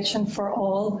for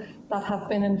all that have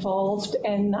been involved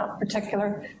in that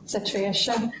particular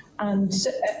situation. And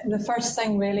the first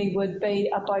thing really would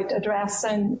be about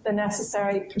addressing the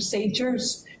necessary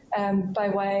procedures by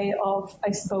way of,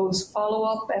 I suppose,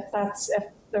 follow-up, if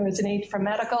there is a need for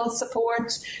medical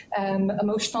support,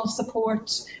 emotional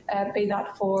support, be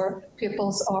that for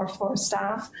pupils or for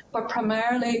staff. But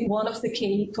primarily, one of the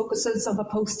key focuses of a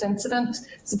post-incident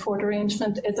support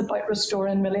arrangement is about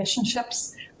restoring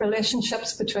relationships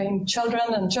between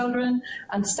children,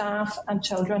 and staff and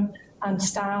children, and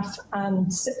staff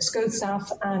and school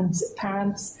staff and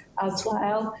parents as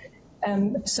well.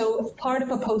 So part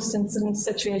of a post-incident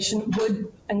situation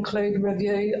would include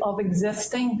review of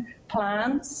existing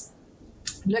plans,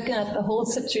 looking at the whole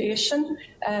situation,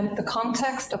 the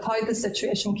context of how the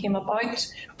situation came about.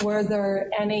 Were there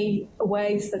any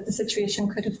ways that the situation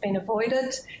could have been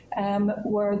avoided?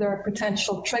 Were there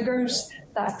potential triggers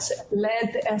that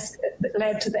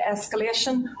led to the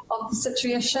escalation of the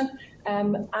situation?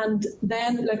 And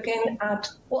then looking at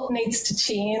what needs to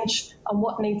change and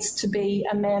what needs to be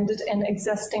amended in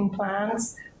existing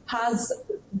plans. Has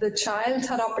the child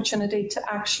had opportunity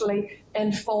to actually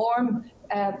inform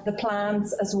the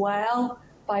plans as well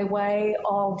by way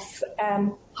of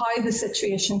how the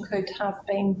situation could have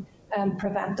been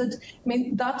prevented? I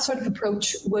mean, that sort of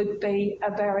approach would be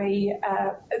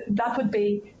that would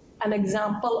be an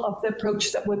example of the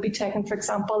approach that would be taken, for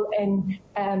example, in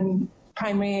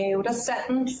primary aorta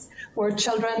settings, where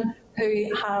children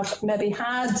who have maybe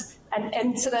had an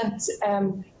incident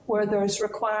where there's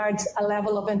required a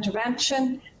level of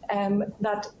intervention,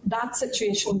 that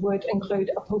situation would include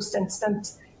a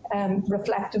post-incident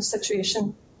reflective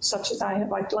situation such as I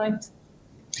have outlined.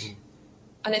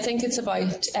 And I think it's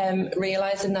about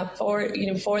realising that for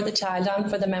the child and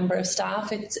for the member of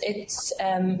staff, it's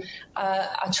a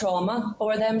trauma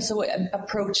for them. So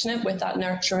approaching it with that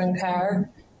nurturing care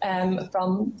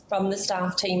from the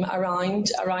staff team around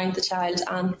the child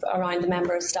and around the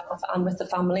member of staff and with the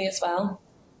family as well.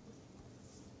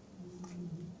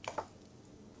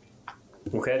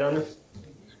 Okay, Daniel.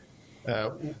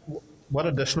 What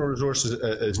additional resources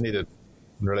is needed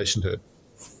in relation to it?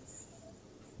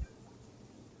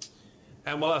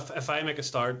 Well, if I make a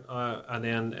start, and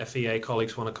then if EA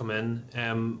colleagues want to come in,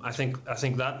 I think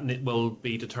that will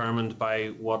be determined by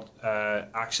what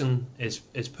action is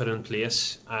put in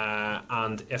place,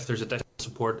 and if there's additional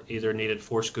support either needed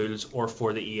for schools or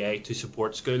for the EA to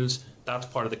support schools. That's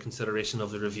part of the consideration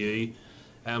of the review,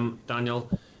 Daniel.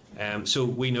 So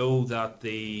we know that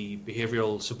the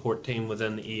behavioural support team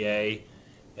within the EA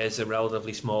is a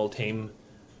relatively small team.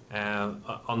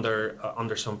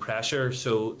 Under some pressure,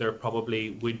 so there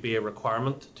probably would be a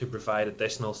requirement to provide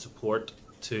additional support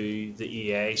to the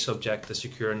EA subject to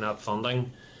securing that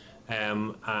funding,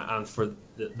 and for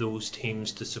those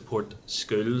teams to support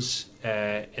schools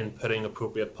in putting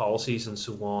appropriate policies and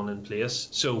so on in place.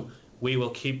 So we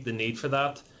will keep the need for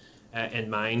that in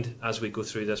mind as we go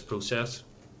through this process.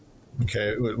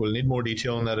 Okay, we'll need more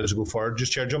detail on that as we go forward.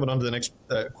 Just Chair, jumping on to the next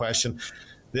question.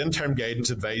 The interim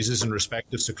guidance advises in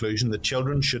respect of seclusion that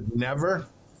children should never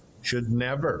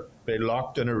be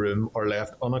locked in a room or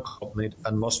left unaccompanied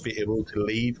and must be able to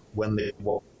leave when they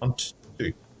want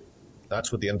to.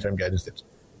 That's what the interim guidance states.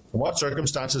 In what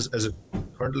circumstances is it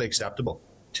currently acceptable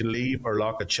to leave or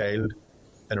lock a child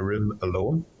in a room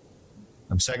alone?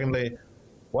 And secondly,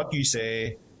 when you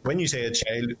say a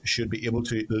child should be able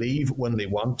to leave when they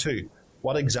want to,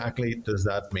 what exactly does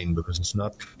that mean? Because it's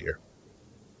not clear.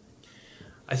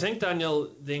 I think, Daniel,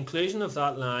 the inclusion of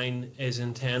that line is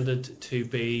intended to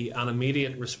be an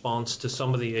immediate response to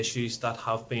some of the issues that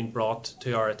have been brought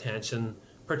to our attention,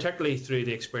 particularly through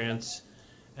the experience,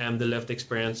 the lived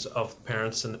experience of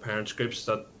parents and the parents groups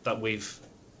that we've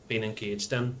been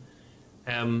engaged in.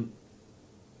 And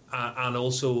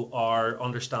also our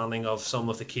understanding of some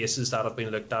of the cases that have been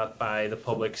looked at by the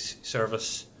Public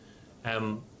Service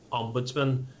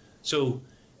Ombudsman. So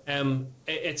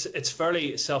it's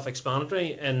fairly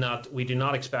self-explanatory in that we do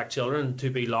not expect children to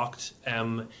be locked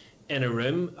in a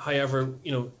room. However,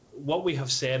 what we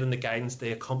have said in the guidance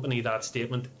to accompany that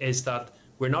statement is that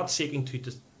we're not seeking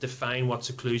to define what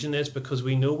seclusion is, because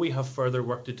we know we have further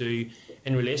work to do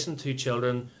in relation to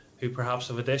children who perhaps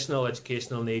have additional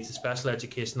educational needs, special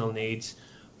educational needs,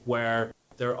 where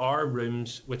there are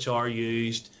rooms which are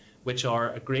used, which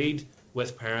are agreed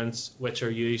with parents, which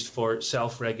are used for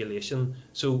self-regulation.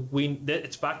 So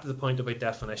it's back to the point about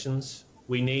definitions.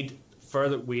 We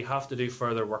have to do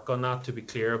further work on that to be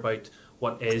clear about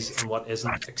what is and what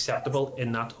isn't acceptable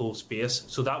in that whole space.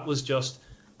 So that was just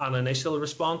an initial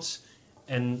response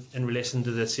in relation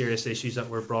to the serious issues that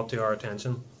were brought to our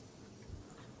attention.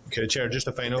 Okay, Chair, just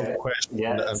a final question.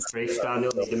 Yeah, brief,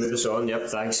 Daniel, you can move us on. Yep,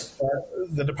 thanks.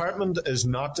 The Department is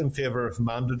not in favour of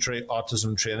mandatory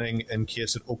autism training in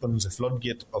case it opens a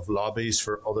floodgate of lobbies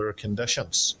for other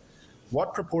conditions.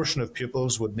 What proportion of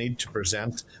pupils would need to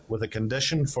present with a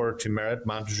condition to merit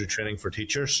mandatory training for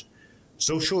teachers?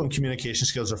 Social and communication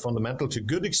skills are fundamental to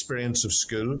good experience of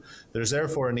school. There is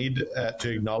therefore a need to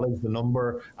acknowledge the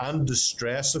number and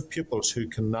distress of pupils who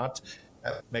cannot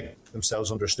make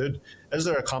themselves understood. Is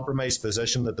there a compromise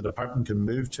position that the department can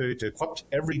move to equip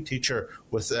every teacher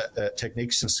with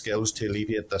techniques and skills to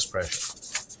alleviate this pressure?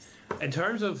 In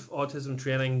terms of autism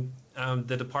training,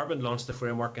 the department launched the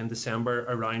framework in December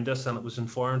around this, and it was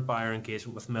informed by our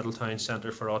engagement with Middletown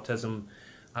Centre for Autism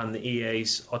and the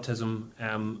EA's Autism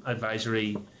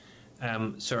Advisory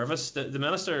Service. The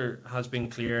Minister has been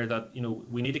clear that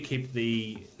we need to keep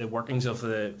the workings of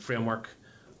the framework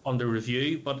under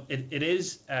review, but it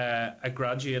is a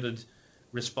graduated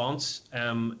response.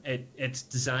 It's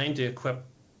designed to equip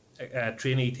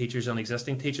trainee teachers and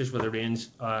existing teachers with a range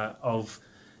of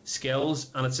skills,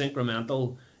 and it's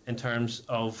incremental in terms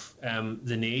of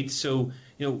the needs. So,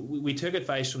 we took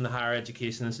advice from the higher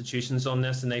education institutions on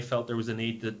this, and they felt there was a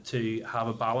need to have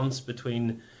a balance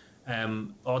between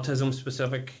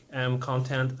autism-specific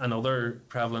content and other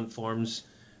prevalent forms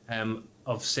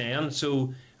of SEN.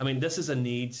 So, this is a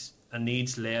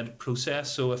needs-led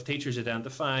process. So if teachers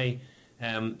identify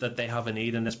that they have a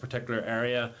need in this particular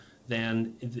area,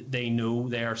 then they know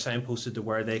they are signposted to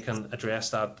where they can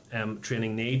address that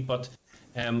training need. But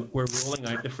we're rolling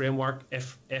out the framework.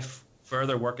 If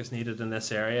further work is needed in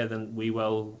this area, then we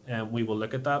will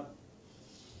look at that.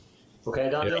 Okay,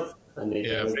 Daniel.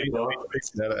 Yeah,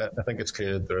 I think it's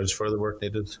clear that there is further work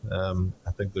needed.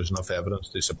 I think there's enough evidence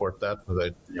to support that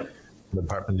without the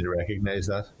department to recognise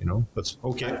that, But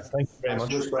okay, thank you very much.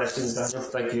 Those questions, Daniel.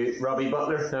 Thank you. Robbie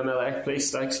Butler, MLA, please.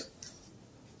 Thanks.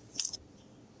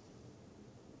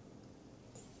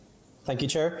 Thank you,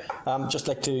 Chair. Just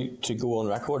like to go on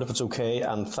record, if it's okay,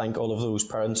 and thank all of those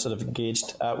parents that have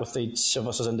engaged with each of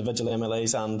us as individual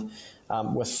MLAs and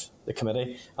with the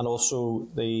committee, and also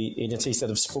the agencies that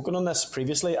have spoken on this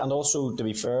previously, and also, to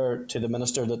be fair to the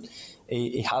Minister, that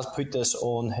he has put this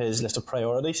on his list of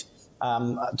priorities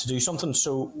to do something.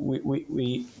 So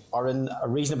we are in a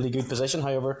reasonably good position.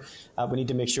 However, we need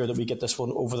to make sure that we get this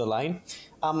one over the line.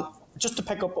 Just to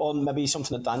pick up on maybe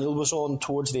something that Daniel was on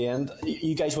towards the end,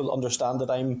 you guys will understand that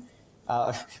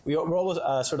we're always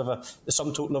sort of the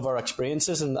sum total of our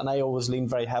experiences, and I always lean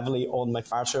very heavily on my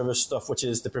fire service stuff, which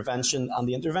is the prevention and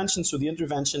the intervention. So the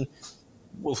intervention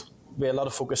will be a lot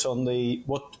of focus on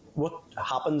what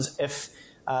happens if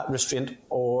restraint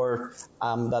or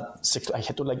that I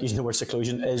don't like using the word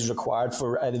seclusion is required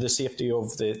for either the safety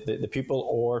of the pupil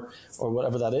or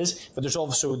whatever that is. But there's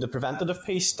also the preventative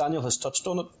piece. Daniel has touched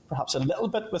on it perhaps a little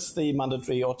bit with the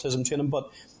mandatory autism training, but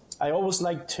I always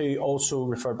like to also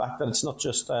refer back that it's not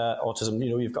just autism.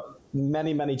 You've got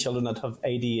many children that have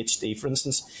ADHD, for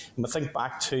instance. And we think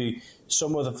back to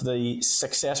some of the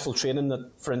successful training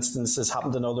that, for instance, has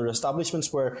happened in other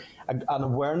establishments where an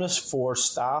awareness for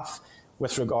staff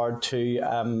with regard to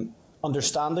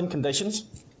understanding conditions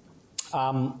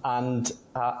and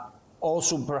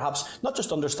also perhaps not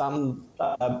just understanding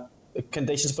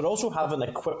conditions, but also having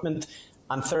equipment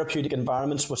and therapeutic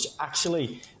environments which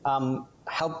actually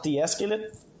help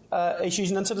de-escalate issues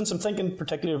and incidents. I'm thinking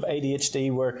particularly of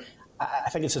ADHD, where I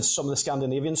think it's in some of the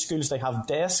Scandinavian schools, they have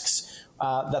desks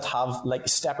that have like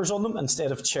steppers on them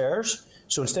instead of chairs.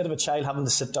 So instead of a child having to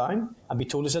sit down and be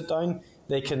told to sit down,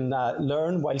 they can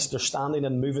learn whilst they're standing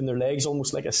and moving their legs,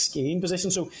 almost like a skiing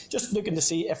position. So just looking to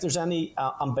see if there's any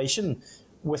ambition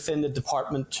within the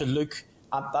department to look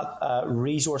at that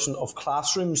resourcing of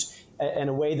classrooms in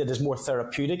a way that is more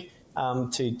therapeutic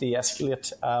to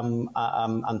de-escalate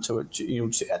and to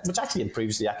which actually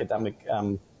improves the academic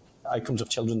outcomes of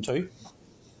children too.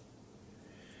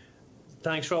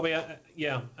 Thanks, Robbie.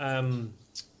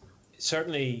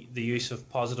 Certainly the use of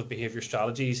positive behaviour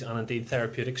strategies and indeed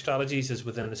therapeutic strategies is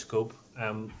within the scope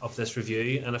of this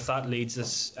review, and if that leads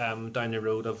us down the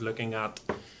road of looking at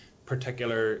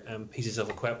particular pieces of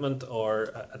equipment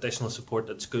or additional support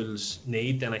that schools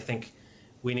need, then I think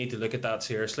we need to look at that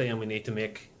seriously and we need to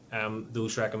make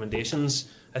those recommendations.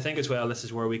 I think as well this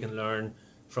is where we can learn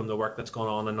from the work that's gone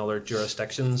on in other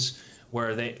jurisdictions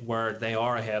where they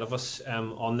are ahead of us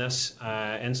on this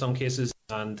in some cases,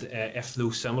 and if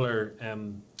those similar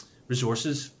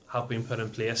resources have been put in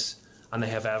place and they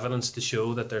have evidence to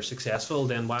show that they're successful,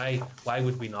 then why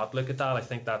would we not look at that? I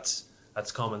think that's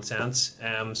common sense.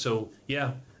 I'm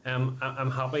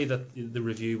happy that the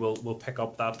review will pick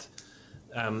up that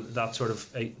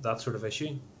sort of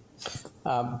issue.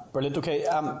 Brilliant. Okay.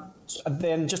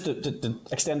 Then just to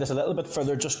extend this a little bit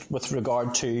further, just with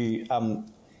regard to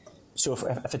so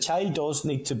if a child does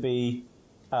need to be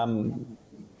I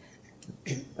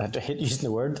hate using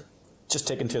the word, just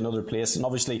taken to another place, and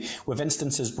obviously with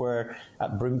instances where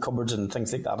broom cupboards and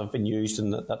things like that have been used,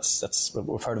 and that's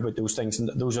we've heard about those things, and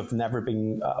those have never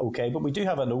been okay. But we do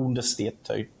have an old estate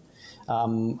too.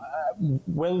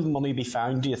 Will money be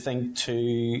found, do you think,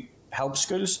 to help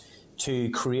schools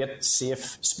to create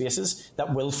safe spaces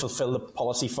that will fulfil the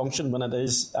policy function when it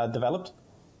is developed?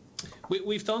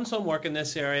 We've done some work in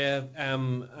this area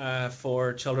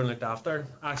for children looked after,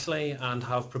 actually, and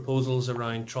have proposals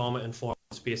around trauma-informed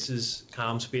spaces,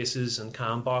 CAM spaces and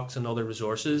CAM box and other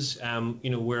resources.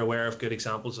 We're aware of good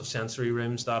examples of sensory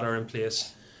rooms that are in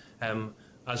place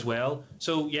as well.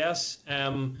 So yes, I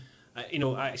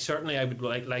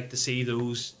would like to see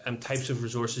those types of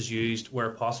resources used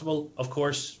where possible. Of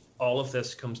course, all of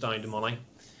this comes down to money.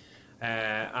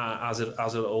 As it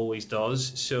always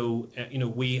does. So,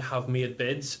 we have made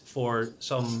bids for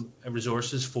some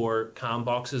resources for CAM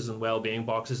boxes and wellbeing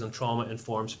boxes and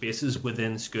trauma-informed spaces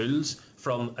within schools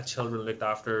from a children looked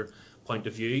after point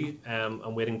of view.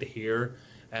 I'm waiting to hear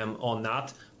on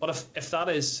that. But if that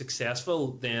is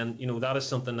successful, then that is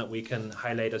something that we can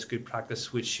highlight as good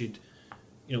practice, which should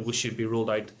be rolled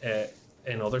out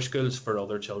in other schools for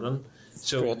other children.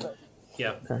 So. Great.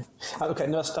 Yeah. Okay.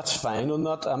 No, that's fine on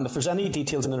that. If there's any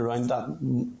details in and around that,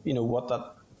 what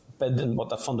that bid and what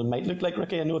that funding might look like,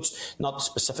 Ricky. I know it's not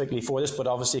specifically for this, but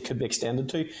obviously it could be extended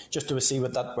to, just to see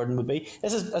what that burden would be.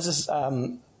 This is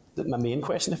my main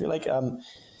question, if you like.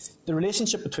 The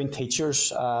relationship between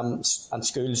teachers and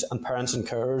schools and parents and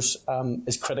carers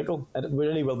is critical. It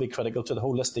really will be critical to the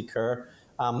holistic care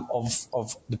of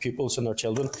the pupils and their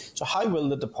children. So how will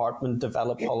the department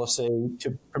develop policy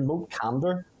to promote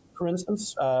candour, for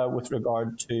instance, with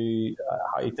regard to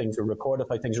how things are recorded,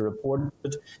 how things are reported,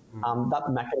 that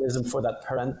mechanism for that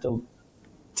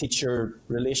parental-teacher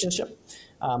relationship,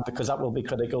 because that will be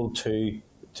critical to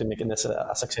making this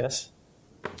a success.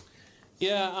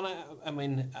 Yeah, and I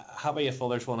mean, happy if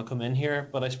others want to come in here,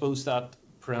 but I suppose that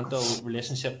parental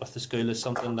relationship with the school is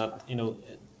something that,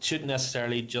 shouldn't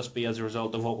necessarily just be as a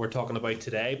result of what we're talking about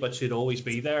today, but should always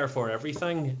be there for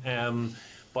everything.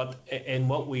 But in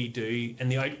what we do, in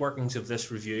the outworkings of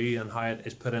this review and how it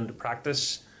is put into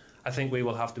practice, I think we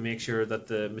will have to make sure that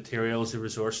the materials, the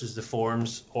resources, the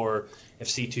forms, or if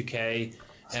C2K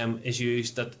is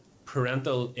used, that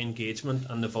parental engagement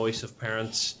and the voice of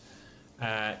parents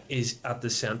is at the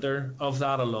centre of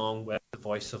that, along with the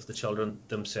voice of the children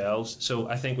themselves. So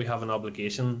I think we have an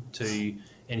obligation to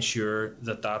ensure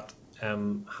that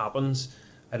happens.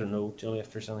 I don't know, Julie,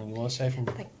 if there's anything you want to say from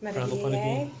parental point of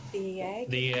view.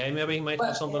 The EA maybe might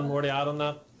have something more to add on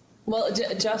that. Well,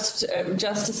 just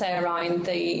to say around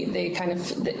the kind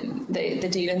of the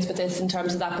dealings with this in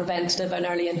terms of that preventative and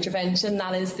early intervention,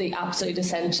 that is the absolute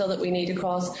essential that we need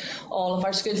across all of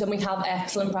our schools, and we have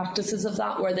excellent practices of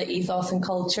that, where the ethos and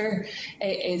culture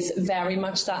is very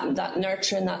much that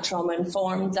nurturing, that trauma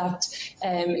informed, that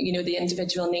the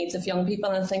individual needs of young people.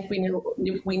 And I think we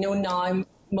know now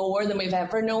more than we've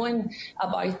ever known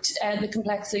about the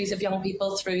complexities of young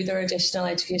people through their additional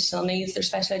educational needs, their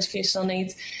special educational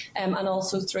needs, and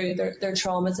also through their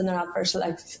traumas and their adverse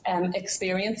life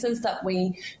experiences, that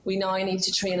we now need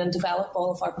to train and develop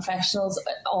all of our professionals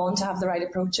on to have the right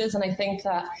approaches. And I think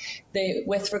that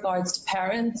with regards to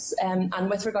parents and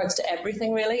with regards to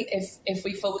everything really, if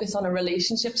we focus on a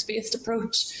relationships-based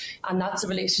approach, and that's the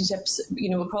relationships,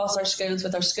 across our schools,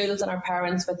 with our schools and our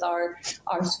parents, with our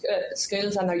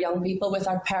schools and their young people, with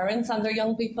our parents and their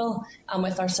young people, and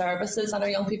with our services and our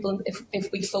young people,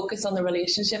 if we focus on the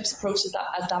relationships approach as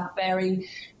that very,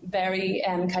 very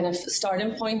kind of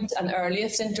starting point and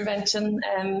earliest intervention,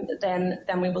 then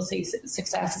we will see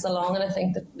successes along. And I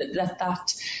think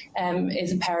that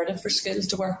is imperative for schools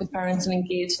to work with parents and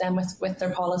engage them with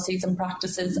their policies and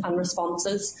practices and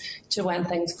responses to when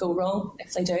things go wrong,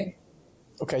 if they do.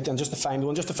 Okay, then just the final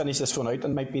one, just to finish this one out, and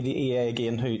it might be the EA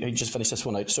again who just finished this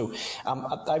one out. So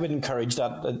I would encourage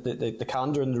that the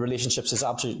candor and the relationships is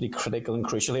absolutely critical and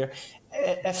crucial here.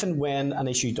 If and when an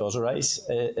issue does arise,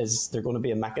 is there going to be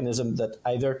a mechanism that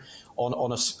either on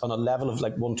a level of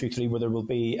like 1, 2, 3, where there will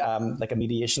be like a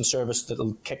mediation service that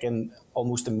will kick in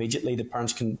almost immediately? The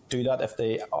parents can do that if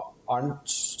they aren't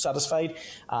satisfied,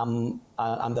 and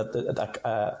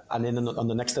that and then on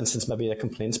the next instance maybe a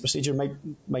complaints procedure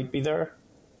might be there.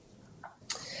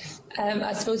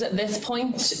 I suppose at this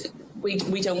point we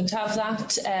don't have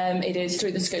that. It is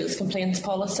through the school's complaints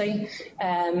policy,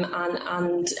 and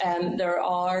there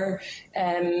are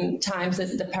times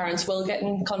that the parents will get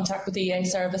in contact with the EA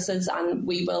services, and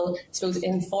we will, I suppose,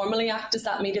 informally act as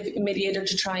that mediator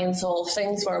to try and solve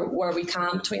things where we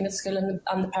can between the school and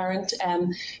the parent,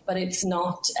 but it's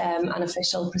not an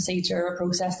official procedure or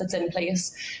process that's in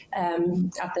place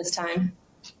at this time.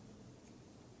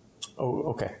 Oh,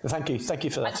 okay. Thank you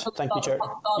for that. Thank you, Chair.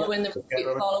 Following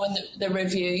the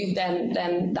review,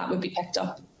 then that would be picked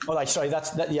up. Oh, right, sorry.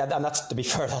 And that's, to be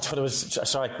fair, that's what it was.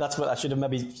 Sorry, that's what I should have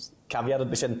maybe caveated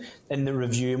by saying in the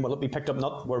review, and will it be picked up?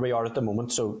 Not where we are at the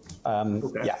moment. So,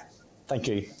 okay. Yeah. Thank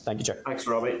you, Chair. Thanks,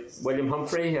 Robbie. William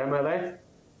Humphrey, MLA.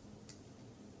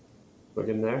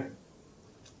 William there.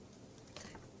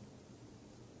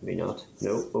 Maybe not.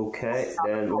 No. Okay.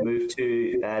 Then we'll move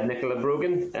to Nicola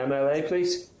Brogan, MLA,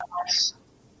 please.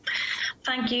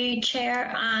 Thank you,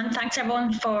 Chair, and thanks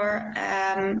everyone for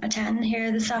attending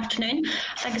here this afternoon.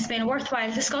 I think it's been a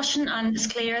worthwhile discussion, and it's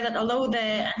clear that although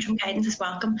the interim guidance is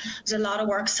welcome, there's a lot of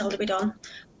work still to be done,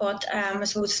 but I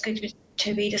suppose it's good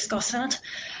to be discussing it.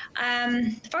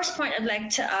 The first point I'd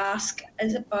like to ask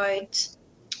is about,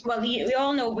 well, we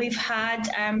all know we've had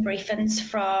briefings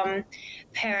from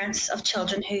parents of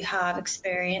children who have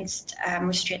experienced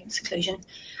restraint and seclusion,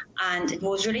 and it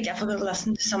was really difficult to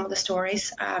listen to some of the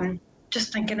stories.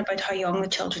 Just thinking about how young the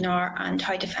children are and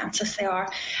how defenceless they are,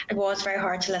 it was very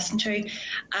hard to listen to.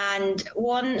 And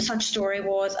one such story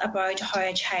was about how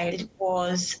a child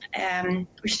was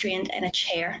restrained in a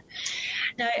chair.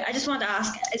 Now, I just want to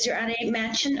ask, is there any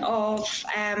mention of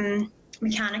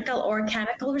mechanical or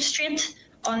chemical restraint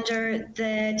under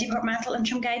the departmental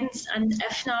interim guidance? And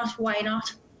if not, why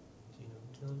not?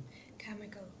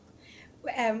 Chemical.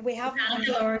 We have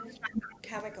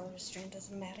chemical restraint as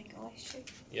a medical issue.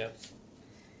 Yeah.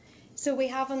 So we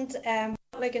haven't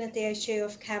looking at the issue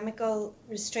of chemical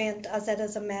restraint as it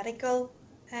is a medical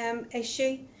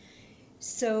issue.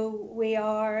 So we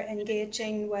are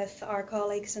engaging with our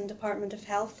colleagues in Department of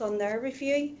Health on their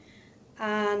review,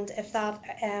 and if that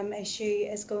issue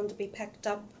is going to be picked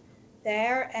up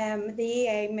there, the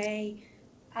EA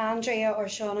Andrea or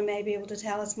Shauna may be able to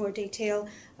tell us more detail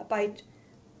about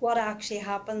what actually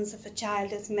happens if a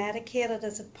child is medicated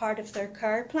as a part of their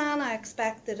care plan. I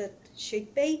expect that it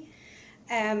should be.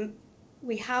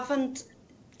 We haven't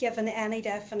given any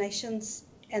definitions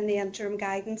in the interim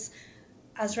guidance,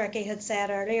 as Ricky had said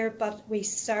earlier, but we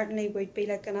certainly would be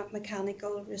looking at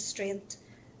mechanical restraint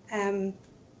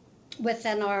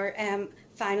within our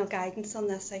final guidance on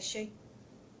this issue.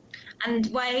 And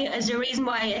why, is there a reason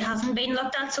why it hasn't been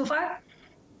looked at so far?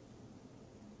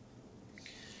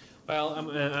 Well,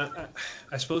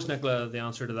 I suppose, Nicola, the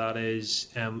answer to that is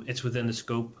it's within the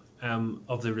scope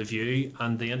of the review,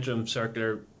 and the interim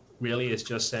circular really is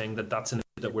just saying that that's an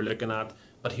issue that we're looking at,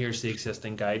 but here's the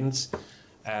existing guidance.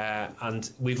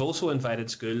 And we've also invited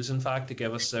schools, in fact, to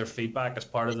give us their feedback as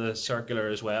part of the circular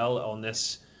as well on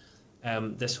this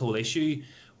this whole issue.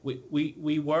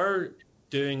 We were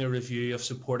doing a review of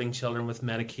supporting children with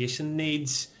medication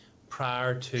needs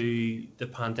prior to the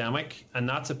pandemic, and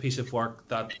that's a piece of work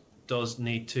that does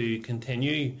need to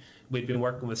continue. We've been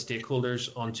working with stakeholders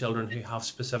on children who have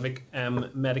specific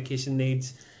medication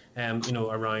needs,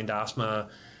 around asthma,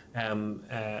 and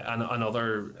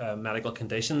other medical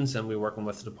conditions, and we're working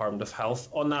with the Department of Health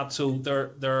on that. So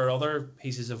there are other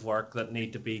pieces of work that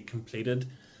need to be completed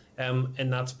in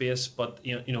that space. But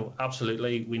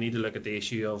absolutely, we need to look at the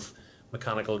issue of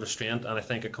mechanical restraint, and I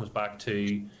think it comes back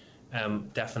to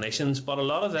definitions. But a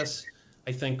lot of this,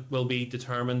 I think, will be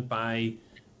determined by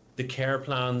the care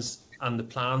plans and the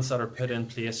plans that are put in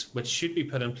place, which should be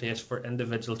put in place for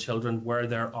individual children where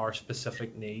there are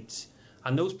specific needs.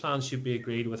 And those plans should be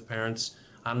agreed with parents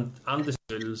and the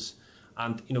schools.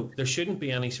 And there shouldn't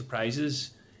be any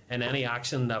surprises in any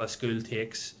action that a school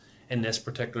takes in this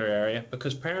particular area,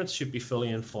 because parents should be fully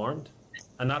informed.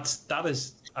 And that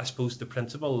is, I suppose, the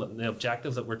principle and the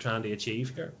objective that we're trying to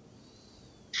achieve here.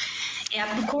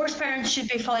 Yeah, of course parents should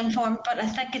be fully informed, but I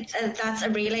think that's a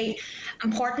really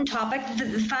important topic.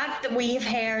 The fact that we have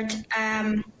heard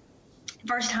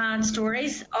first-hand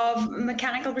stories of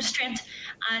mechanical restraint,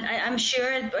 and I'm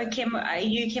sure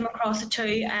you came across it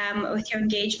too with your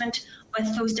engagement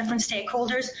with those different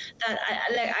stakeholders, that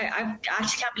I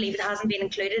actually can't believe it hasn't been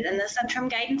included in this interim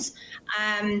guidance.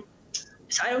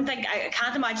 So I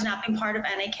can't imagine that being part of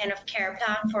any kind of care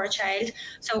plan for a child.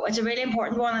 So it's a really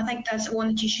important one. I think that's one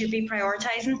that you should be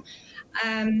prioritising.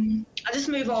 I'll just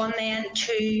move on then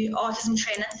to autism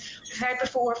training. We've heard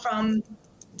before from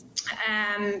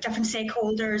different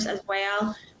stakeholders as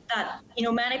well that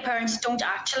many parents don't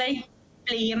actually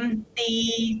blame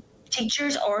the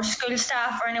teachers or school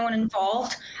staff or anyone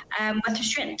involved with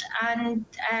restraint and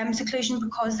seclusion,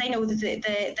 because they know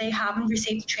that they haven't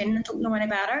received training and don't know any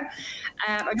better,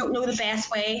 or don't know the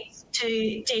best way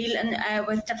to deal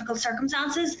with difficult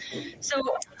circumstances. So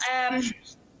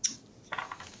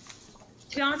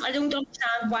to be honest, I don't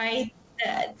understand why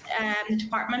the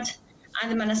department and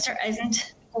the minister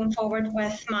isn't going forward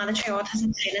with mandatory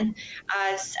autism training,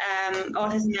 as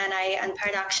Autism NI and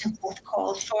Parent Action both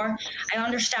called for. I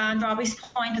understand Robbie's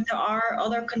point that there are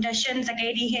other conditions like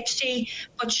ADHD,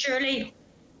 but surely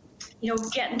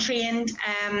getting trained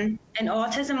in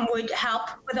autism would help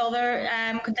with other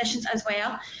conditions as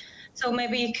well. So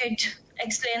maybe you could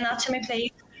explain that to me,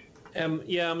 please.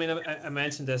 Yeah, I mean, I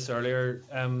mentioned this earlier,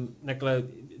 Nicola.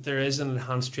 There is an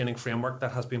enhanced training framework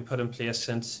that has been put in place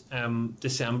since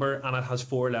December, and it has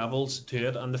 4 levels to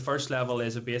it. And the first level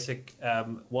is a basic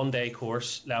one-day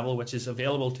course level, which is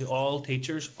available to all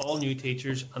teachers, all new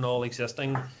teachers and all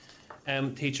existing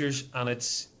teachers, and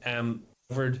it's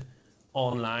covered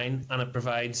online, and it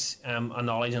provides a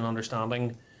knowledge and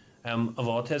understanding of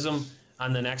autism.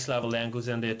 And the next level then goes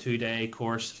into a 2-day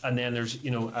course, and then there's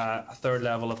a third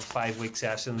level of a 5-week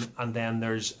session, and then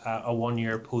there's a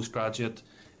 1-year postgraduate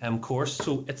course.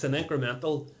 So it's an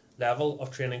incremental level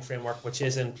of training framework which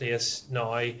is in place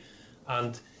now,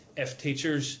 and if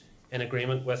teachers in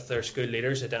agreement with their school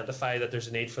leaders identify that there's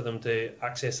a need for them to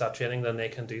access that training, then they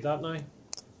can do that now.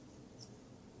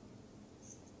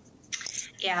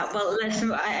 Yeah, well,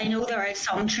 listen, I know there is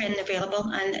some training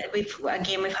available, and we've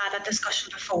had that discussion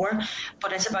before,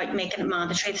 but it's about making it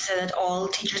mandatory so that all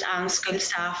teachers and school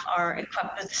staff are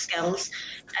equipped with the skills,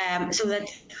 so that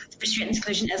restraint and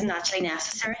seclusion isn't actually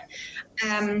necessary.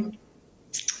 I'd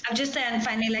just then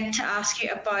finally like to ask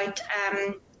you about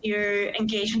your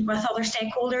engagement with other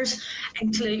stakeholders,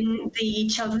 including the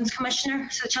Children's Commissioner.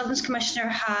 So the Children's Commissioner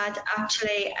had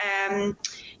actually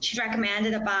she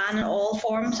recommended a ban on all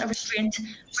forms of restraint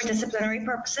for disciplinary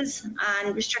purposes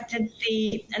and restricted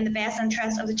in the best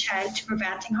interest of the child to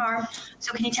preventing harm.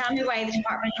 So can you tell me why the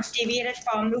department has deviated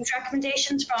from those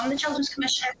recommendations from the Children's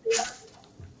Commissioner?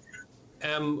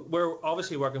 We're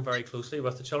obviously working very closely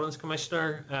with the Children's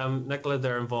Commissioner. Nicola,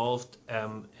 they're involved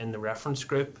in the reference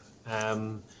group,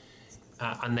 and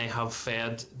they have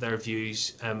fed their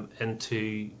views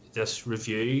into this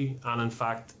review. And in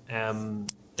fact,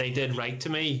 they did write to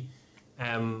me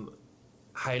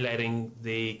highlighting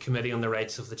the Committee on the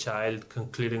Rights of the Child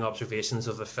concluding observations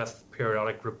of the 5th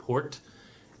periodic report,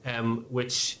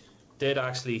 which did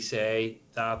actually say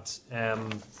that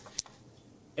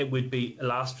it would be a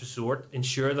last resort,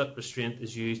 ensure that restraint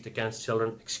is used against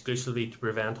children exclusively to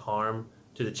prevent harm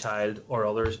to the child or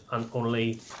others, and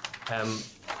only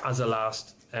as a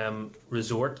last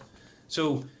resort.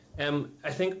 So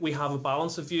I think we have a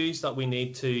balance of views that we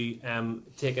need to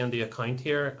take into account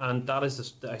here, and that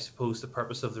is, I suppose, the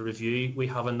purpose of the review. We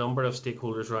have a number of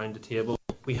stakeholders around the table.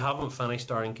 We haven't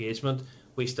finished our engagement.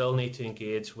 We still need to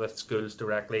engage with schools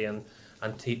directly and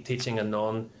teaching and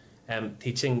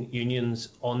non-teaching unions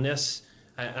on this.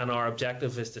 And our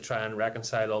objective is to try and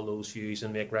reconcile all those views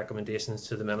and make recommendations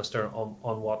to the Minister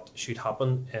on what should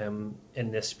happen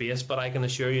in this space. But I can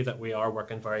assure you that we are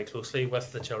working very closely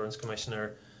with the Children's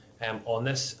Commissioner on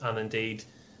this, and indeed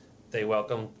they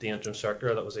welcomed the interim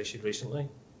circular that was issued recently.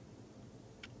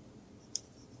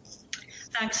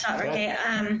 Thanks for that, Ricky.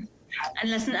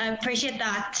 And listen, I appreciate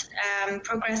that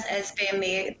progress is being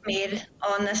made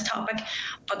on this topic,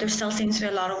 but there still seems to be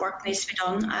a lot of work needs to be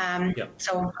done.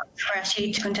 So for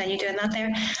SG to continue doing that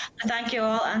there. Thank you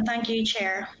all, and thank you,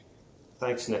 Chair.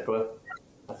 Thanks, Nicola.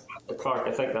 Clark,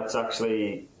 I think that's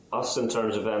actually us in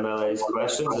terms of MLA's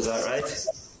questions. Is that right?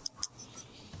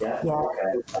 Yeah.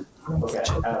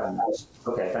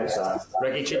 Okay. Thanks for that.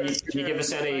 Ricky, can you give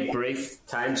us any brief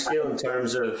timescale in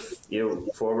terms of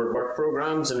forward work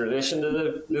programs in relation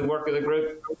to the work of the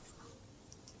group?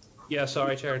 Yeah,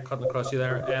 sorry, Chair, cutting across you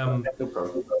there. No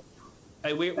problem.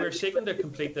 We're seeking to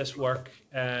complete this work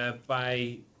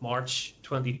by March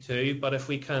 22, but if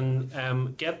we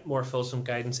can get more fulsome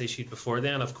guidance issued before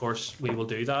then, of course, we will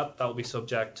do that. That will be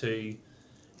subject to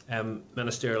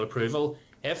ministerial approval.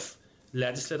 If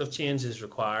legislative change is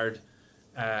required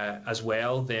as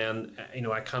well, then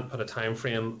I can't put a time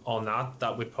frame on that.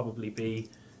 That would probably be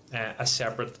a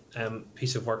separate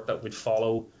piece of work that would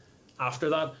follow after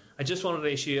that. I just wanted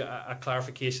to issue a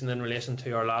clarification in relation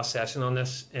to our last session on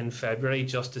this in February,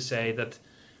 just to say that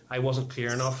I wasn't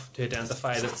clear enough to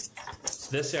identify that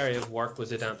this area of work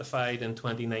was identified in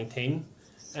 2019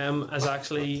 as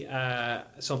actually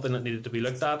something that needed to be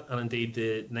looked at, and indeed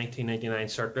the 1999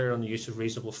 circular on the use of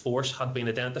reasonable force had been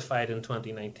identified in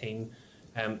 2019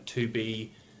 to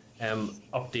be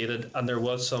updated, and there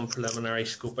was some preliminary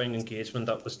scoping engagement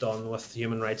that was done with the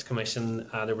Human Rights Commission.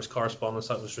 There was correspondence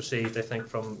that was received, I think,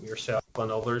 from yourself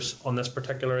and others on this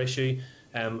particular issue.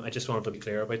 I just wanted to be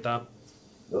clear about that.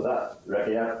 No,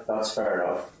 Ricky, that's fair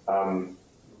enough.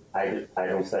 I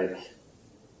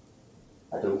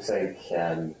don't think,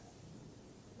 and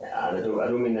I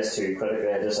don't mean this too critically.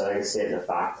 I think it's stating a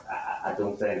fact. I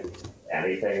don't think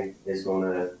anything is going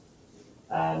to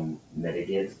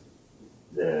mitigate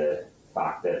the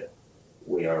fact that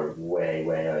we are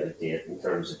way out of date in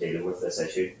terms of dealing with this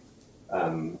issue.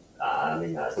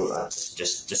 That's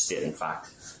just stating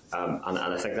fact. And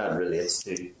I think that relates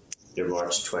to your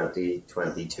March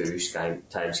 2022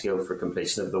 timescale for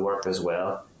completion of the work as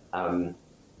well.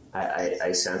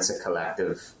 I sense a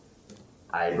collective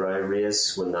eyebrow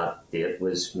raise when that date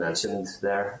was mentioned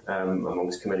there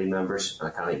amongst committee members. I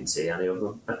can't even see any of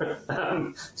them.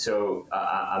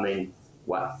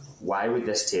 Why would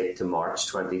this take to March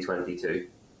 2022?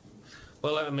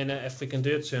 Well, if we can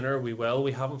do it sooner, we will.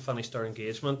 We haven't finished our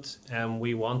engagement.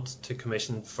 We want to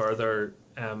commission further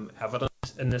evidence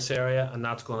in this area, and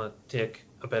that's going to take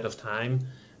a bit of time.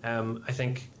 I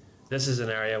think this is an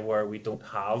area where we don't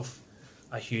have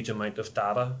a huge amount of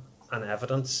data and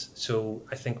evidence, so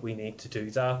I think we need to do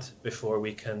that before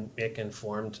we can make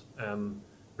informed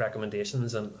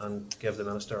recommendations and give the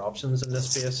Minister options in this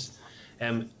space.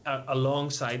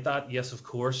 Alongside that, yes, of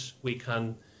course, we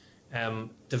can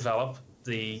develop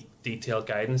the detailed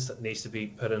guidance that needs to be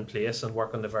put in place and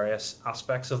work on the various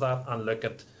aspects of that and look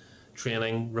at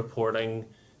training, reporting,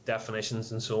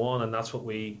 definitions and so on, and that's what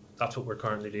we're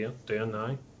currently doing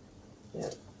now. Yeah.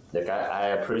 Look, I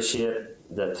appreciate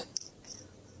that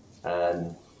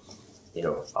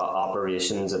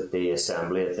operations at the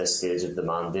Assembly at this stage of the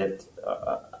mandate,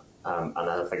 and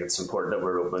I think it's important that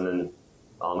we're open and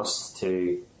honest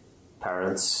to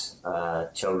parents,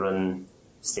 children,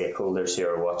 stakeholders who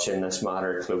are watching this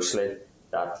matter closely,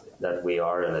 that we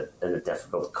are in a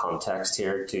difficult context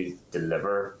here to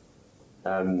deliver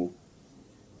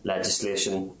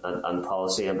legislation and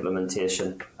policy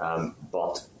implementation,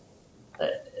 but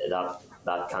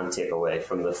that can't take away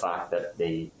from the fact that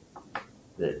the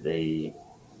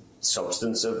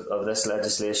substance of this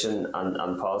legislation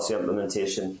and policy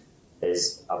implementation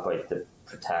is about the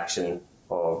protection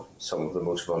of some of the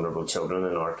most vulnerable children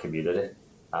in our community.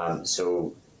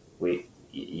 So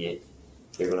you're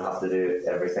going to have to do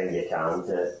everything you can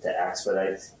to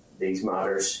expedite these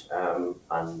matters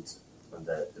and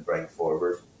to bring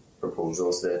forward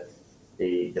proposals that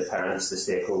the parents, the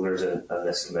stakeholders in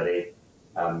this committee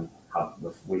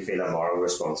we feel a moral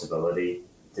responsibility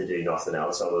to do nothing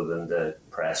else other than to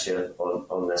press you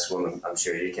on this one. I'm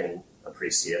sure you can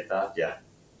appreciate that.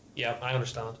 Yeah, I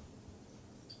understand.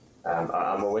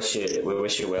 And we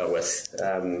wish you well with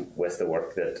the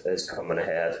work that is coming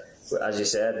ahead. As you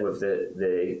said, with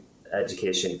the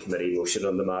Education Committee motion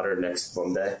on the matter next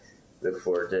Monday, look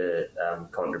forward to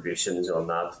contributions on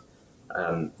that.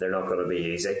 They're not going to be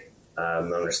easy. My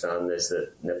understanding is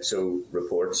that NIPSO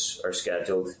reports are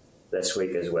scheduled this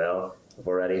week as well. I've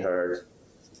already heard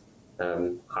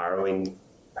harrowing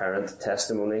parent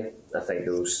testimony. I think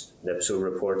those NIPSO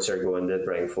reports are going to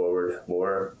bring forward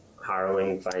more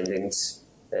harrowing findings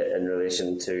in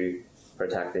relation to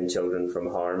protecting children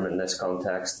from harm in this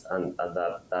context, and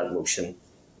that motion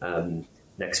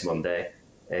next Monday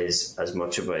is as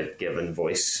much about giving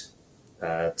voice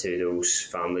to those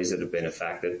families that have been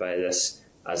affected by this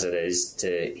as it is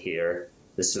to hear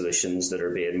the solutions that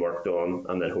are being worked on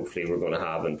and that hopefully we're going to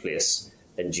have in place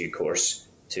in due course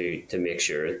to make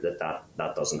sure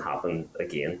that doesn't happen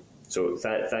again. So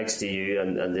thanks to you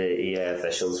and the EA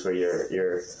officials for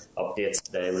your updates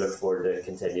today. We look forward to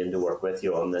continuing to work with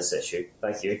you on this issue.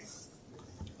 Thank you.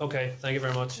 Okay, thank you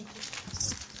very much.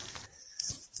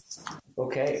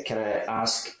 Okay, can I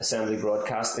ask Assembly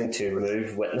Broadcasting to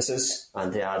remove witnesses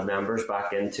and to add members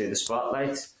back into the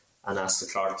spotlight, and ask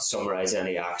the clerk to summarise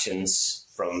any actions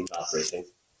from that briefing?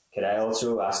 Could I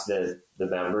also ask the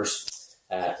members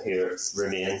who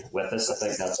remain with us, I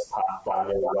think that's Pat,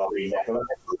 Daniel, Robbie, Nicola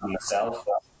and myself,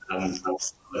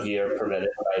 if you're permitted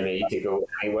by me to go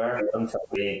anywhere until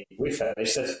we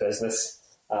finish this business,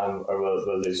 or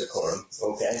we'll lose a quorum.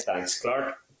 Okay, thanks.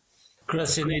 Clark?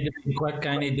 Chris, you need to be quick.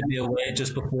 I need to be away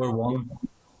just before 1.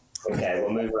 Okay,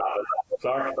 we'll move rapid.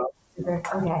 Clark?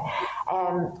 Okay.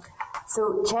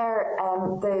 So, Chair,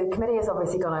 the committee is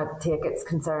obviously going to take its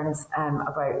concerns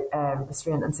about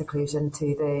restraint and seclusion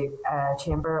to the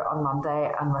Chamber on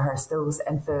Monday and rehearse those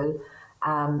in full.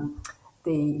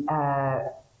 The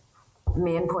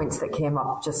main points that came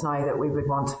up just now that we would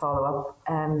want to follow up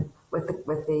with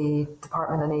the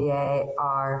Department and EA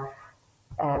are,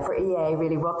 for EA,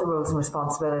 really what the roles and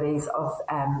responsibilities of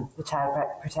the Child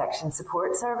Protection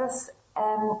Support Service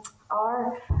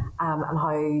are, and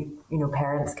how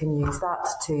parents can use that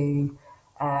to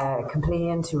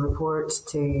complain, to report,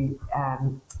 to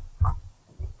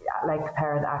like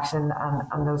Parent Action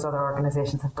and those other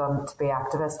organisations have done, to be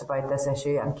activist about this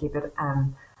issue and keep it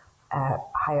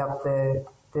high up the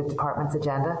department's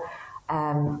agenda.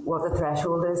 What the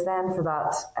threshold is then for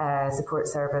that support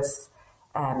service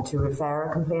to refer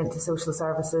a complaint to social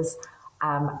services,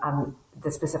 and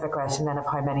the specific question then of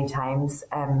how many times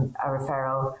a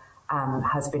referral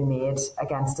has been made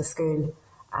against a school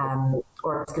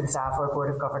or school staff or board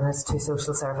of governors to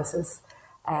social services.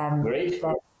 Great.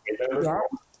 Yeah.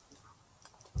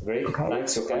 Great. Okay.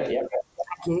 Thanks. Okay. Yeah.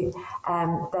 Thank you.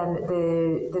 Then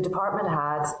the department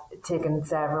had taken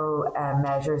several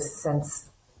measures since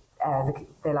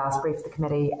they last briefed the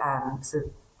committee. So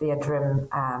the interim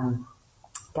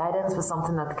guidance was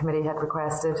something that the committee had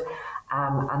requested,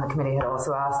 and the committee had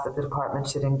also asked that the department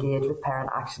should engage with Parent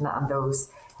Action and those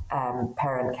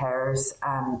parent carers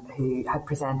who had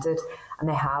presented, and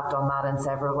they have done that in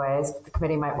several ways. But the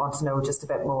committee might want to know just a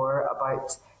bit more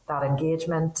about that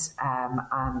engagement and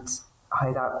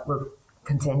how that will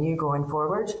continue going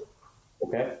forward.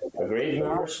 Okay, agreed,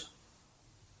 members.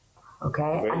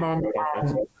 Okay, agreed. And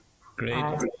then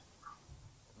great.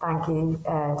 Thank you,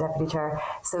 Deputy Chair.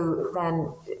 So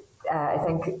then I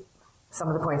think some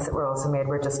of the points that were also made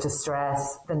were just to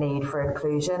stress the need for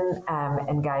inclusion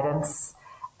in guidance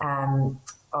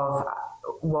of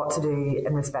what to do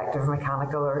in respect of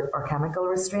mechanical or chemical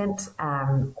restraint,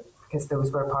 because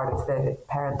those were part of the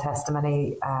parent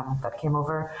testimony that came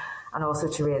over, and also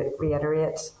to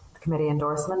reiterate the committee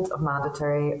endorsement of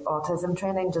mandatory autism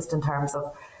training, just in terms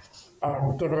of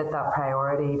giving it that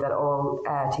priority that all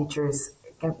teachers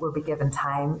will be given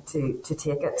time to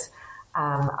take it,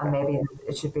 and maybe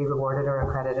it should be rewarded or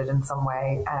accredited in some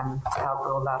way to help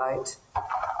roll that out.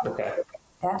 Okay.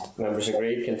 Yeah. Members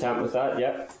agreed? Content with that?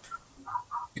 Yep.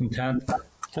 Content.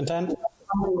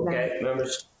 Okay,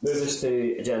 members, move us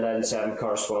to agenda item 7,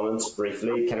 correspondence,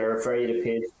 briefly. Can I refer you to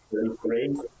page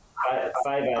 33?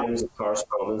 5 items of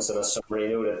correspondence and a summary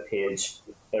note at page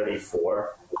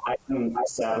 34. Item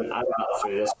 7, I'll go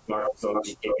through this, Mark, as long as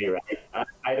you keep me right.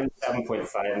 Item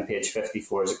 7.5 on page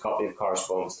 54 is a copy of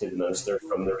correspondence to the Minister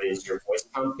from the Raise Your Voice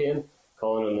campaign,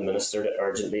 calling on the Minister to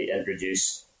urgently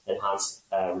introduce enhanced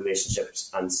relationships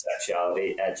and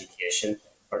sexuality education.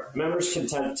 Are members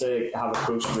content to have a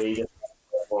close read of the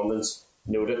correspondence,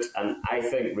 note it, and I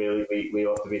think really we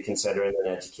ought to be considering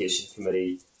an Education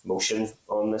Committee motion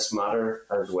on this matter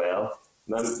as well.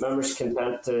 Members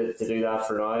content to do that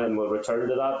for now, and we'll return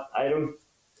to that item?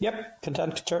 Yep,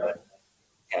 content, Chair.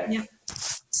 Okay. Yep.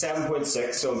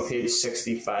 7.6 on page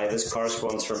 65 is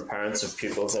correspondence from parents of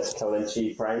pupils at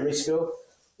Contingency Primary School,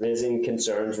 raising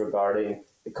concerns regarding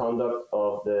the conduct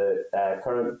of the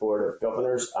current Board of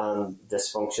Governors and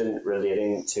dysfunction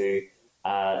relating to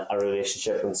a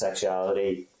relationship and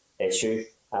sexuality issue.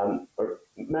 Are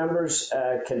members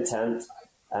content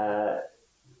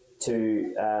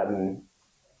to...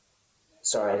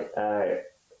 sorry.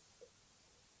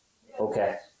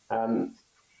 Okay. Let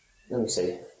me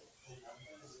see.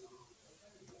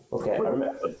 Okay.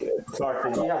 Clark,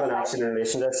 did you have an action in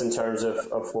relation to this in terms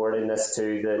of forwarding this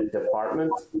to the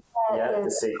department? Yeah, to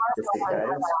seek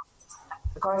guidance?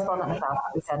 The correspondent has asked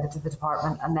that we send it to the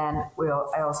department, and then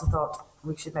I also thought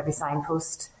we should maybe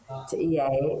signpost to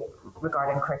EA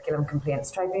regarding curriculum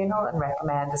complaints tribunal and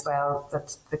recommend as well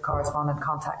that the correspondent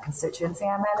contact constituency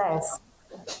MLAs.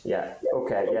 Yeah,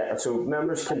 okay, yeah. So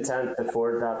members content to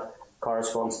forward that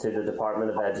corresponds to the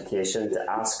Department of Education to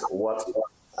ask what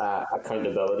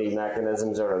accountability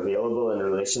mechanisms are available in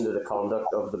relation to the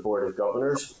conduct of the Board of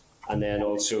Governors, and then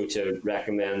also to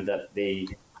recommend that the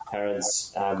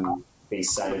parents be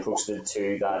signposted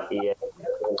to that EA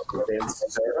complaints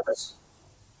service.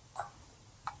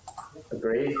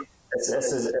 Agreed.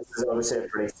 This is obviously a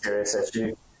pretty serious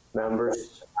issue,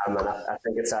 members, and I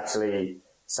think it's actually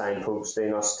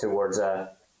signposting us towards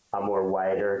a more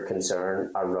wider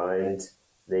concern around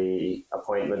the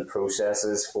appointment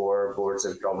processes for boards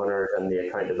of governors and the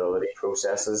accountability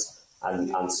processes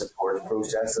and support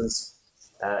processes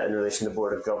in relation to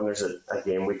board of governors that,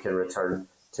 again, we can return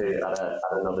to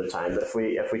at another time. But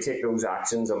if we take those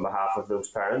actions on behalf of those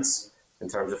parents in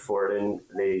terms of forwarding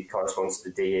the correspondence to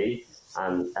the DE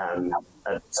and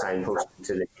signposting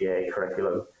to the EA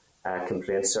curriculum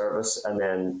complaint service, and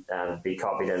then be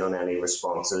copied in on any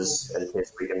responses in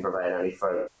case we can provide any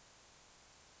further.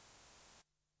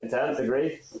 Intent,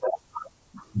 agreed?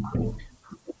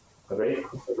 Agreed?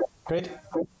 Great.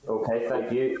 Okay,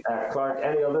 thank you. Clark,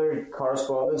 any other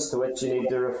correspondence to which you need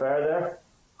to refer there?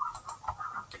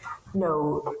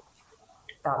 No,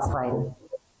 that's fine.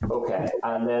 Okay,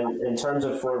 and then in terms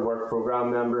of forward work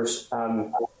programme members,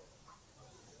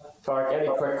 Clark, any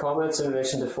quick comments in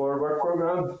relation to forward work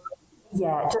programme?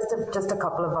 Yeah, just a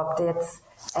couple of updates.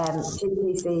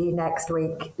 GPC next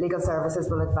week, Legal Services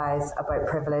will advise about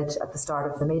privilege at the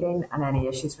start of the meeting and any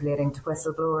issues relating to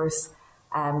whistleblowers.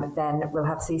 Then we'll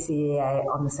have CCEA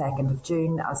on the 2nd of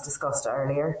June, as discussed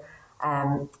earlier.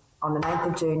 On the 9th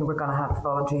of June, we're going to have the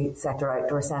voluntary sector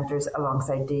outdoor centres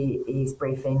alongside DE's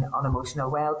briefing on emotional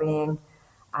wellbeing.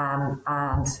 Then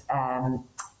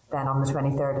on the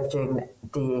 23rd of June,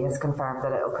 DE has confirmed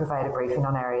that it will provide a briefing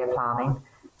on area planning.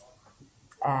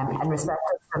 In respect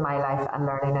of My Life and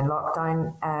Learning in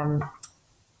Lockdown,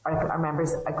 our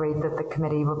members agreed that the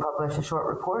committee will publish a short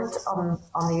report on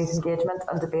the youth engagement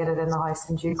and debate it in the House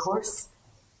in due course.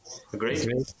 Agreed.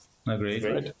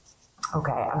 Agreed.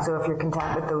 Okay, and so if you're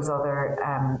content with those other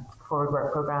forward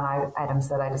work programme items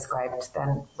that I described,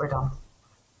 then we're done.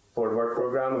 Forward work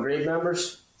programme, agreed,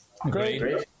 members?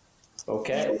 Agreed.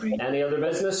 Okay, any other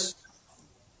business?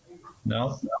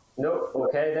 No.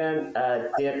 Okay then,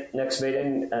 date next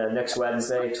meeting, next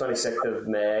Wednesday, 26th of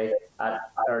May at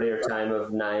earlier time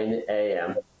of 9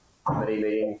 a.m. Committee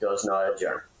meeting does now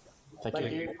adjourn.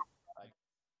 Thank you.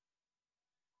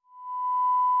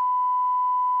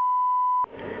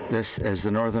 This is the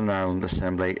Northern Ireland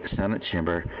Assembly Senate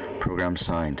Chamber programme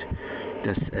sound.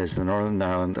 This is the Northern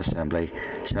Ireland Assembly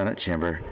Senate Chamber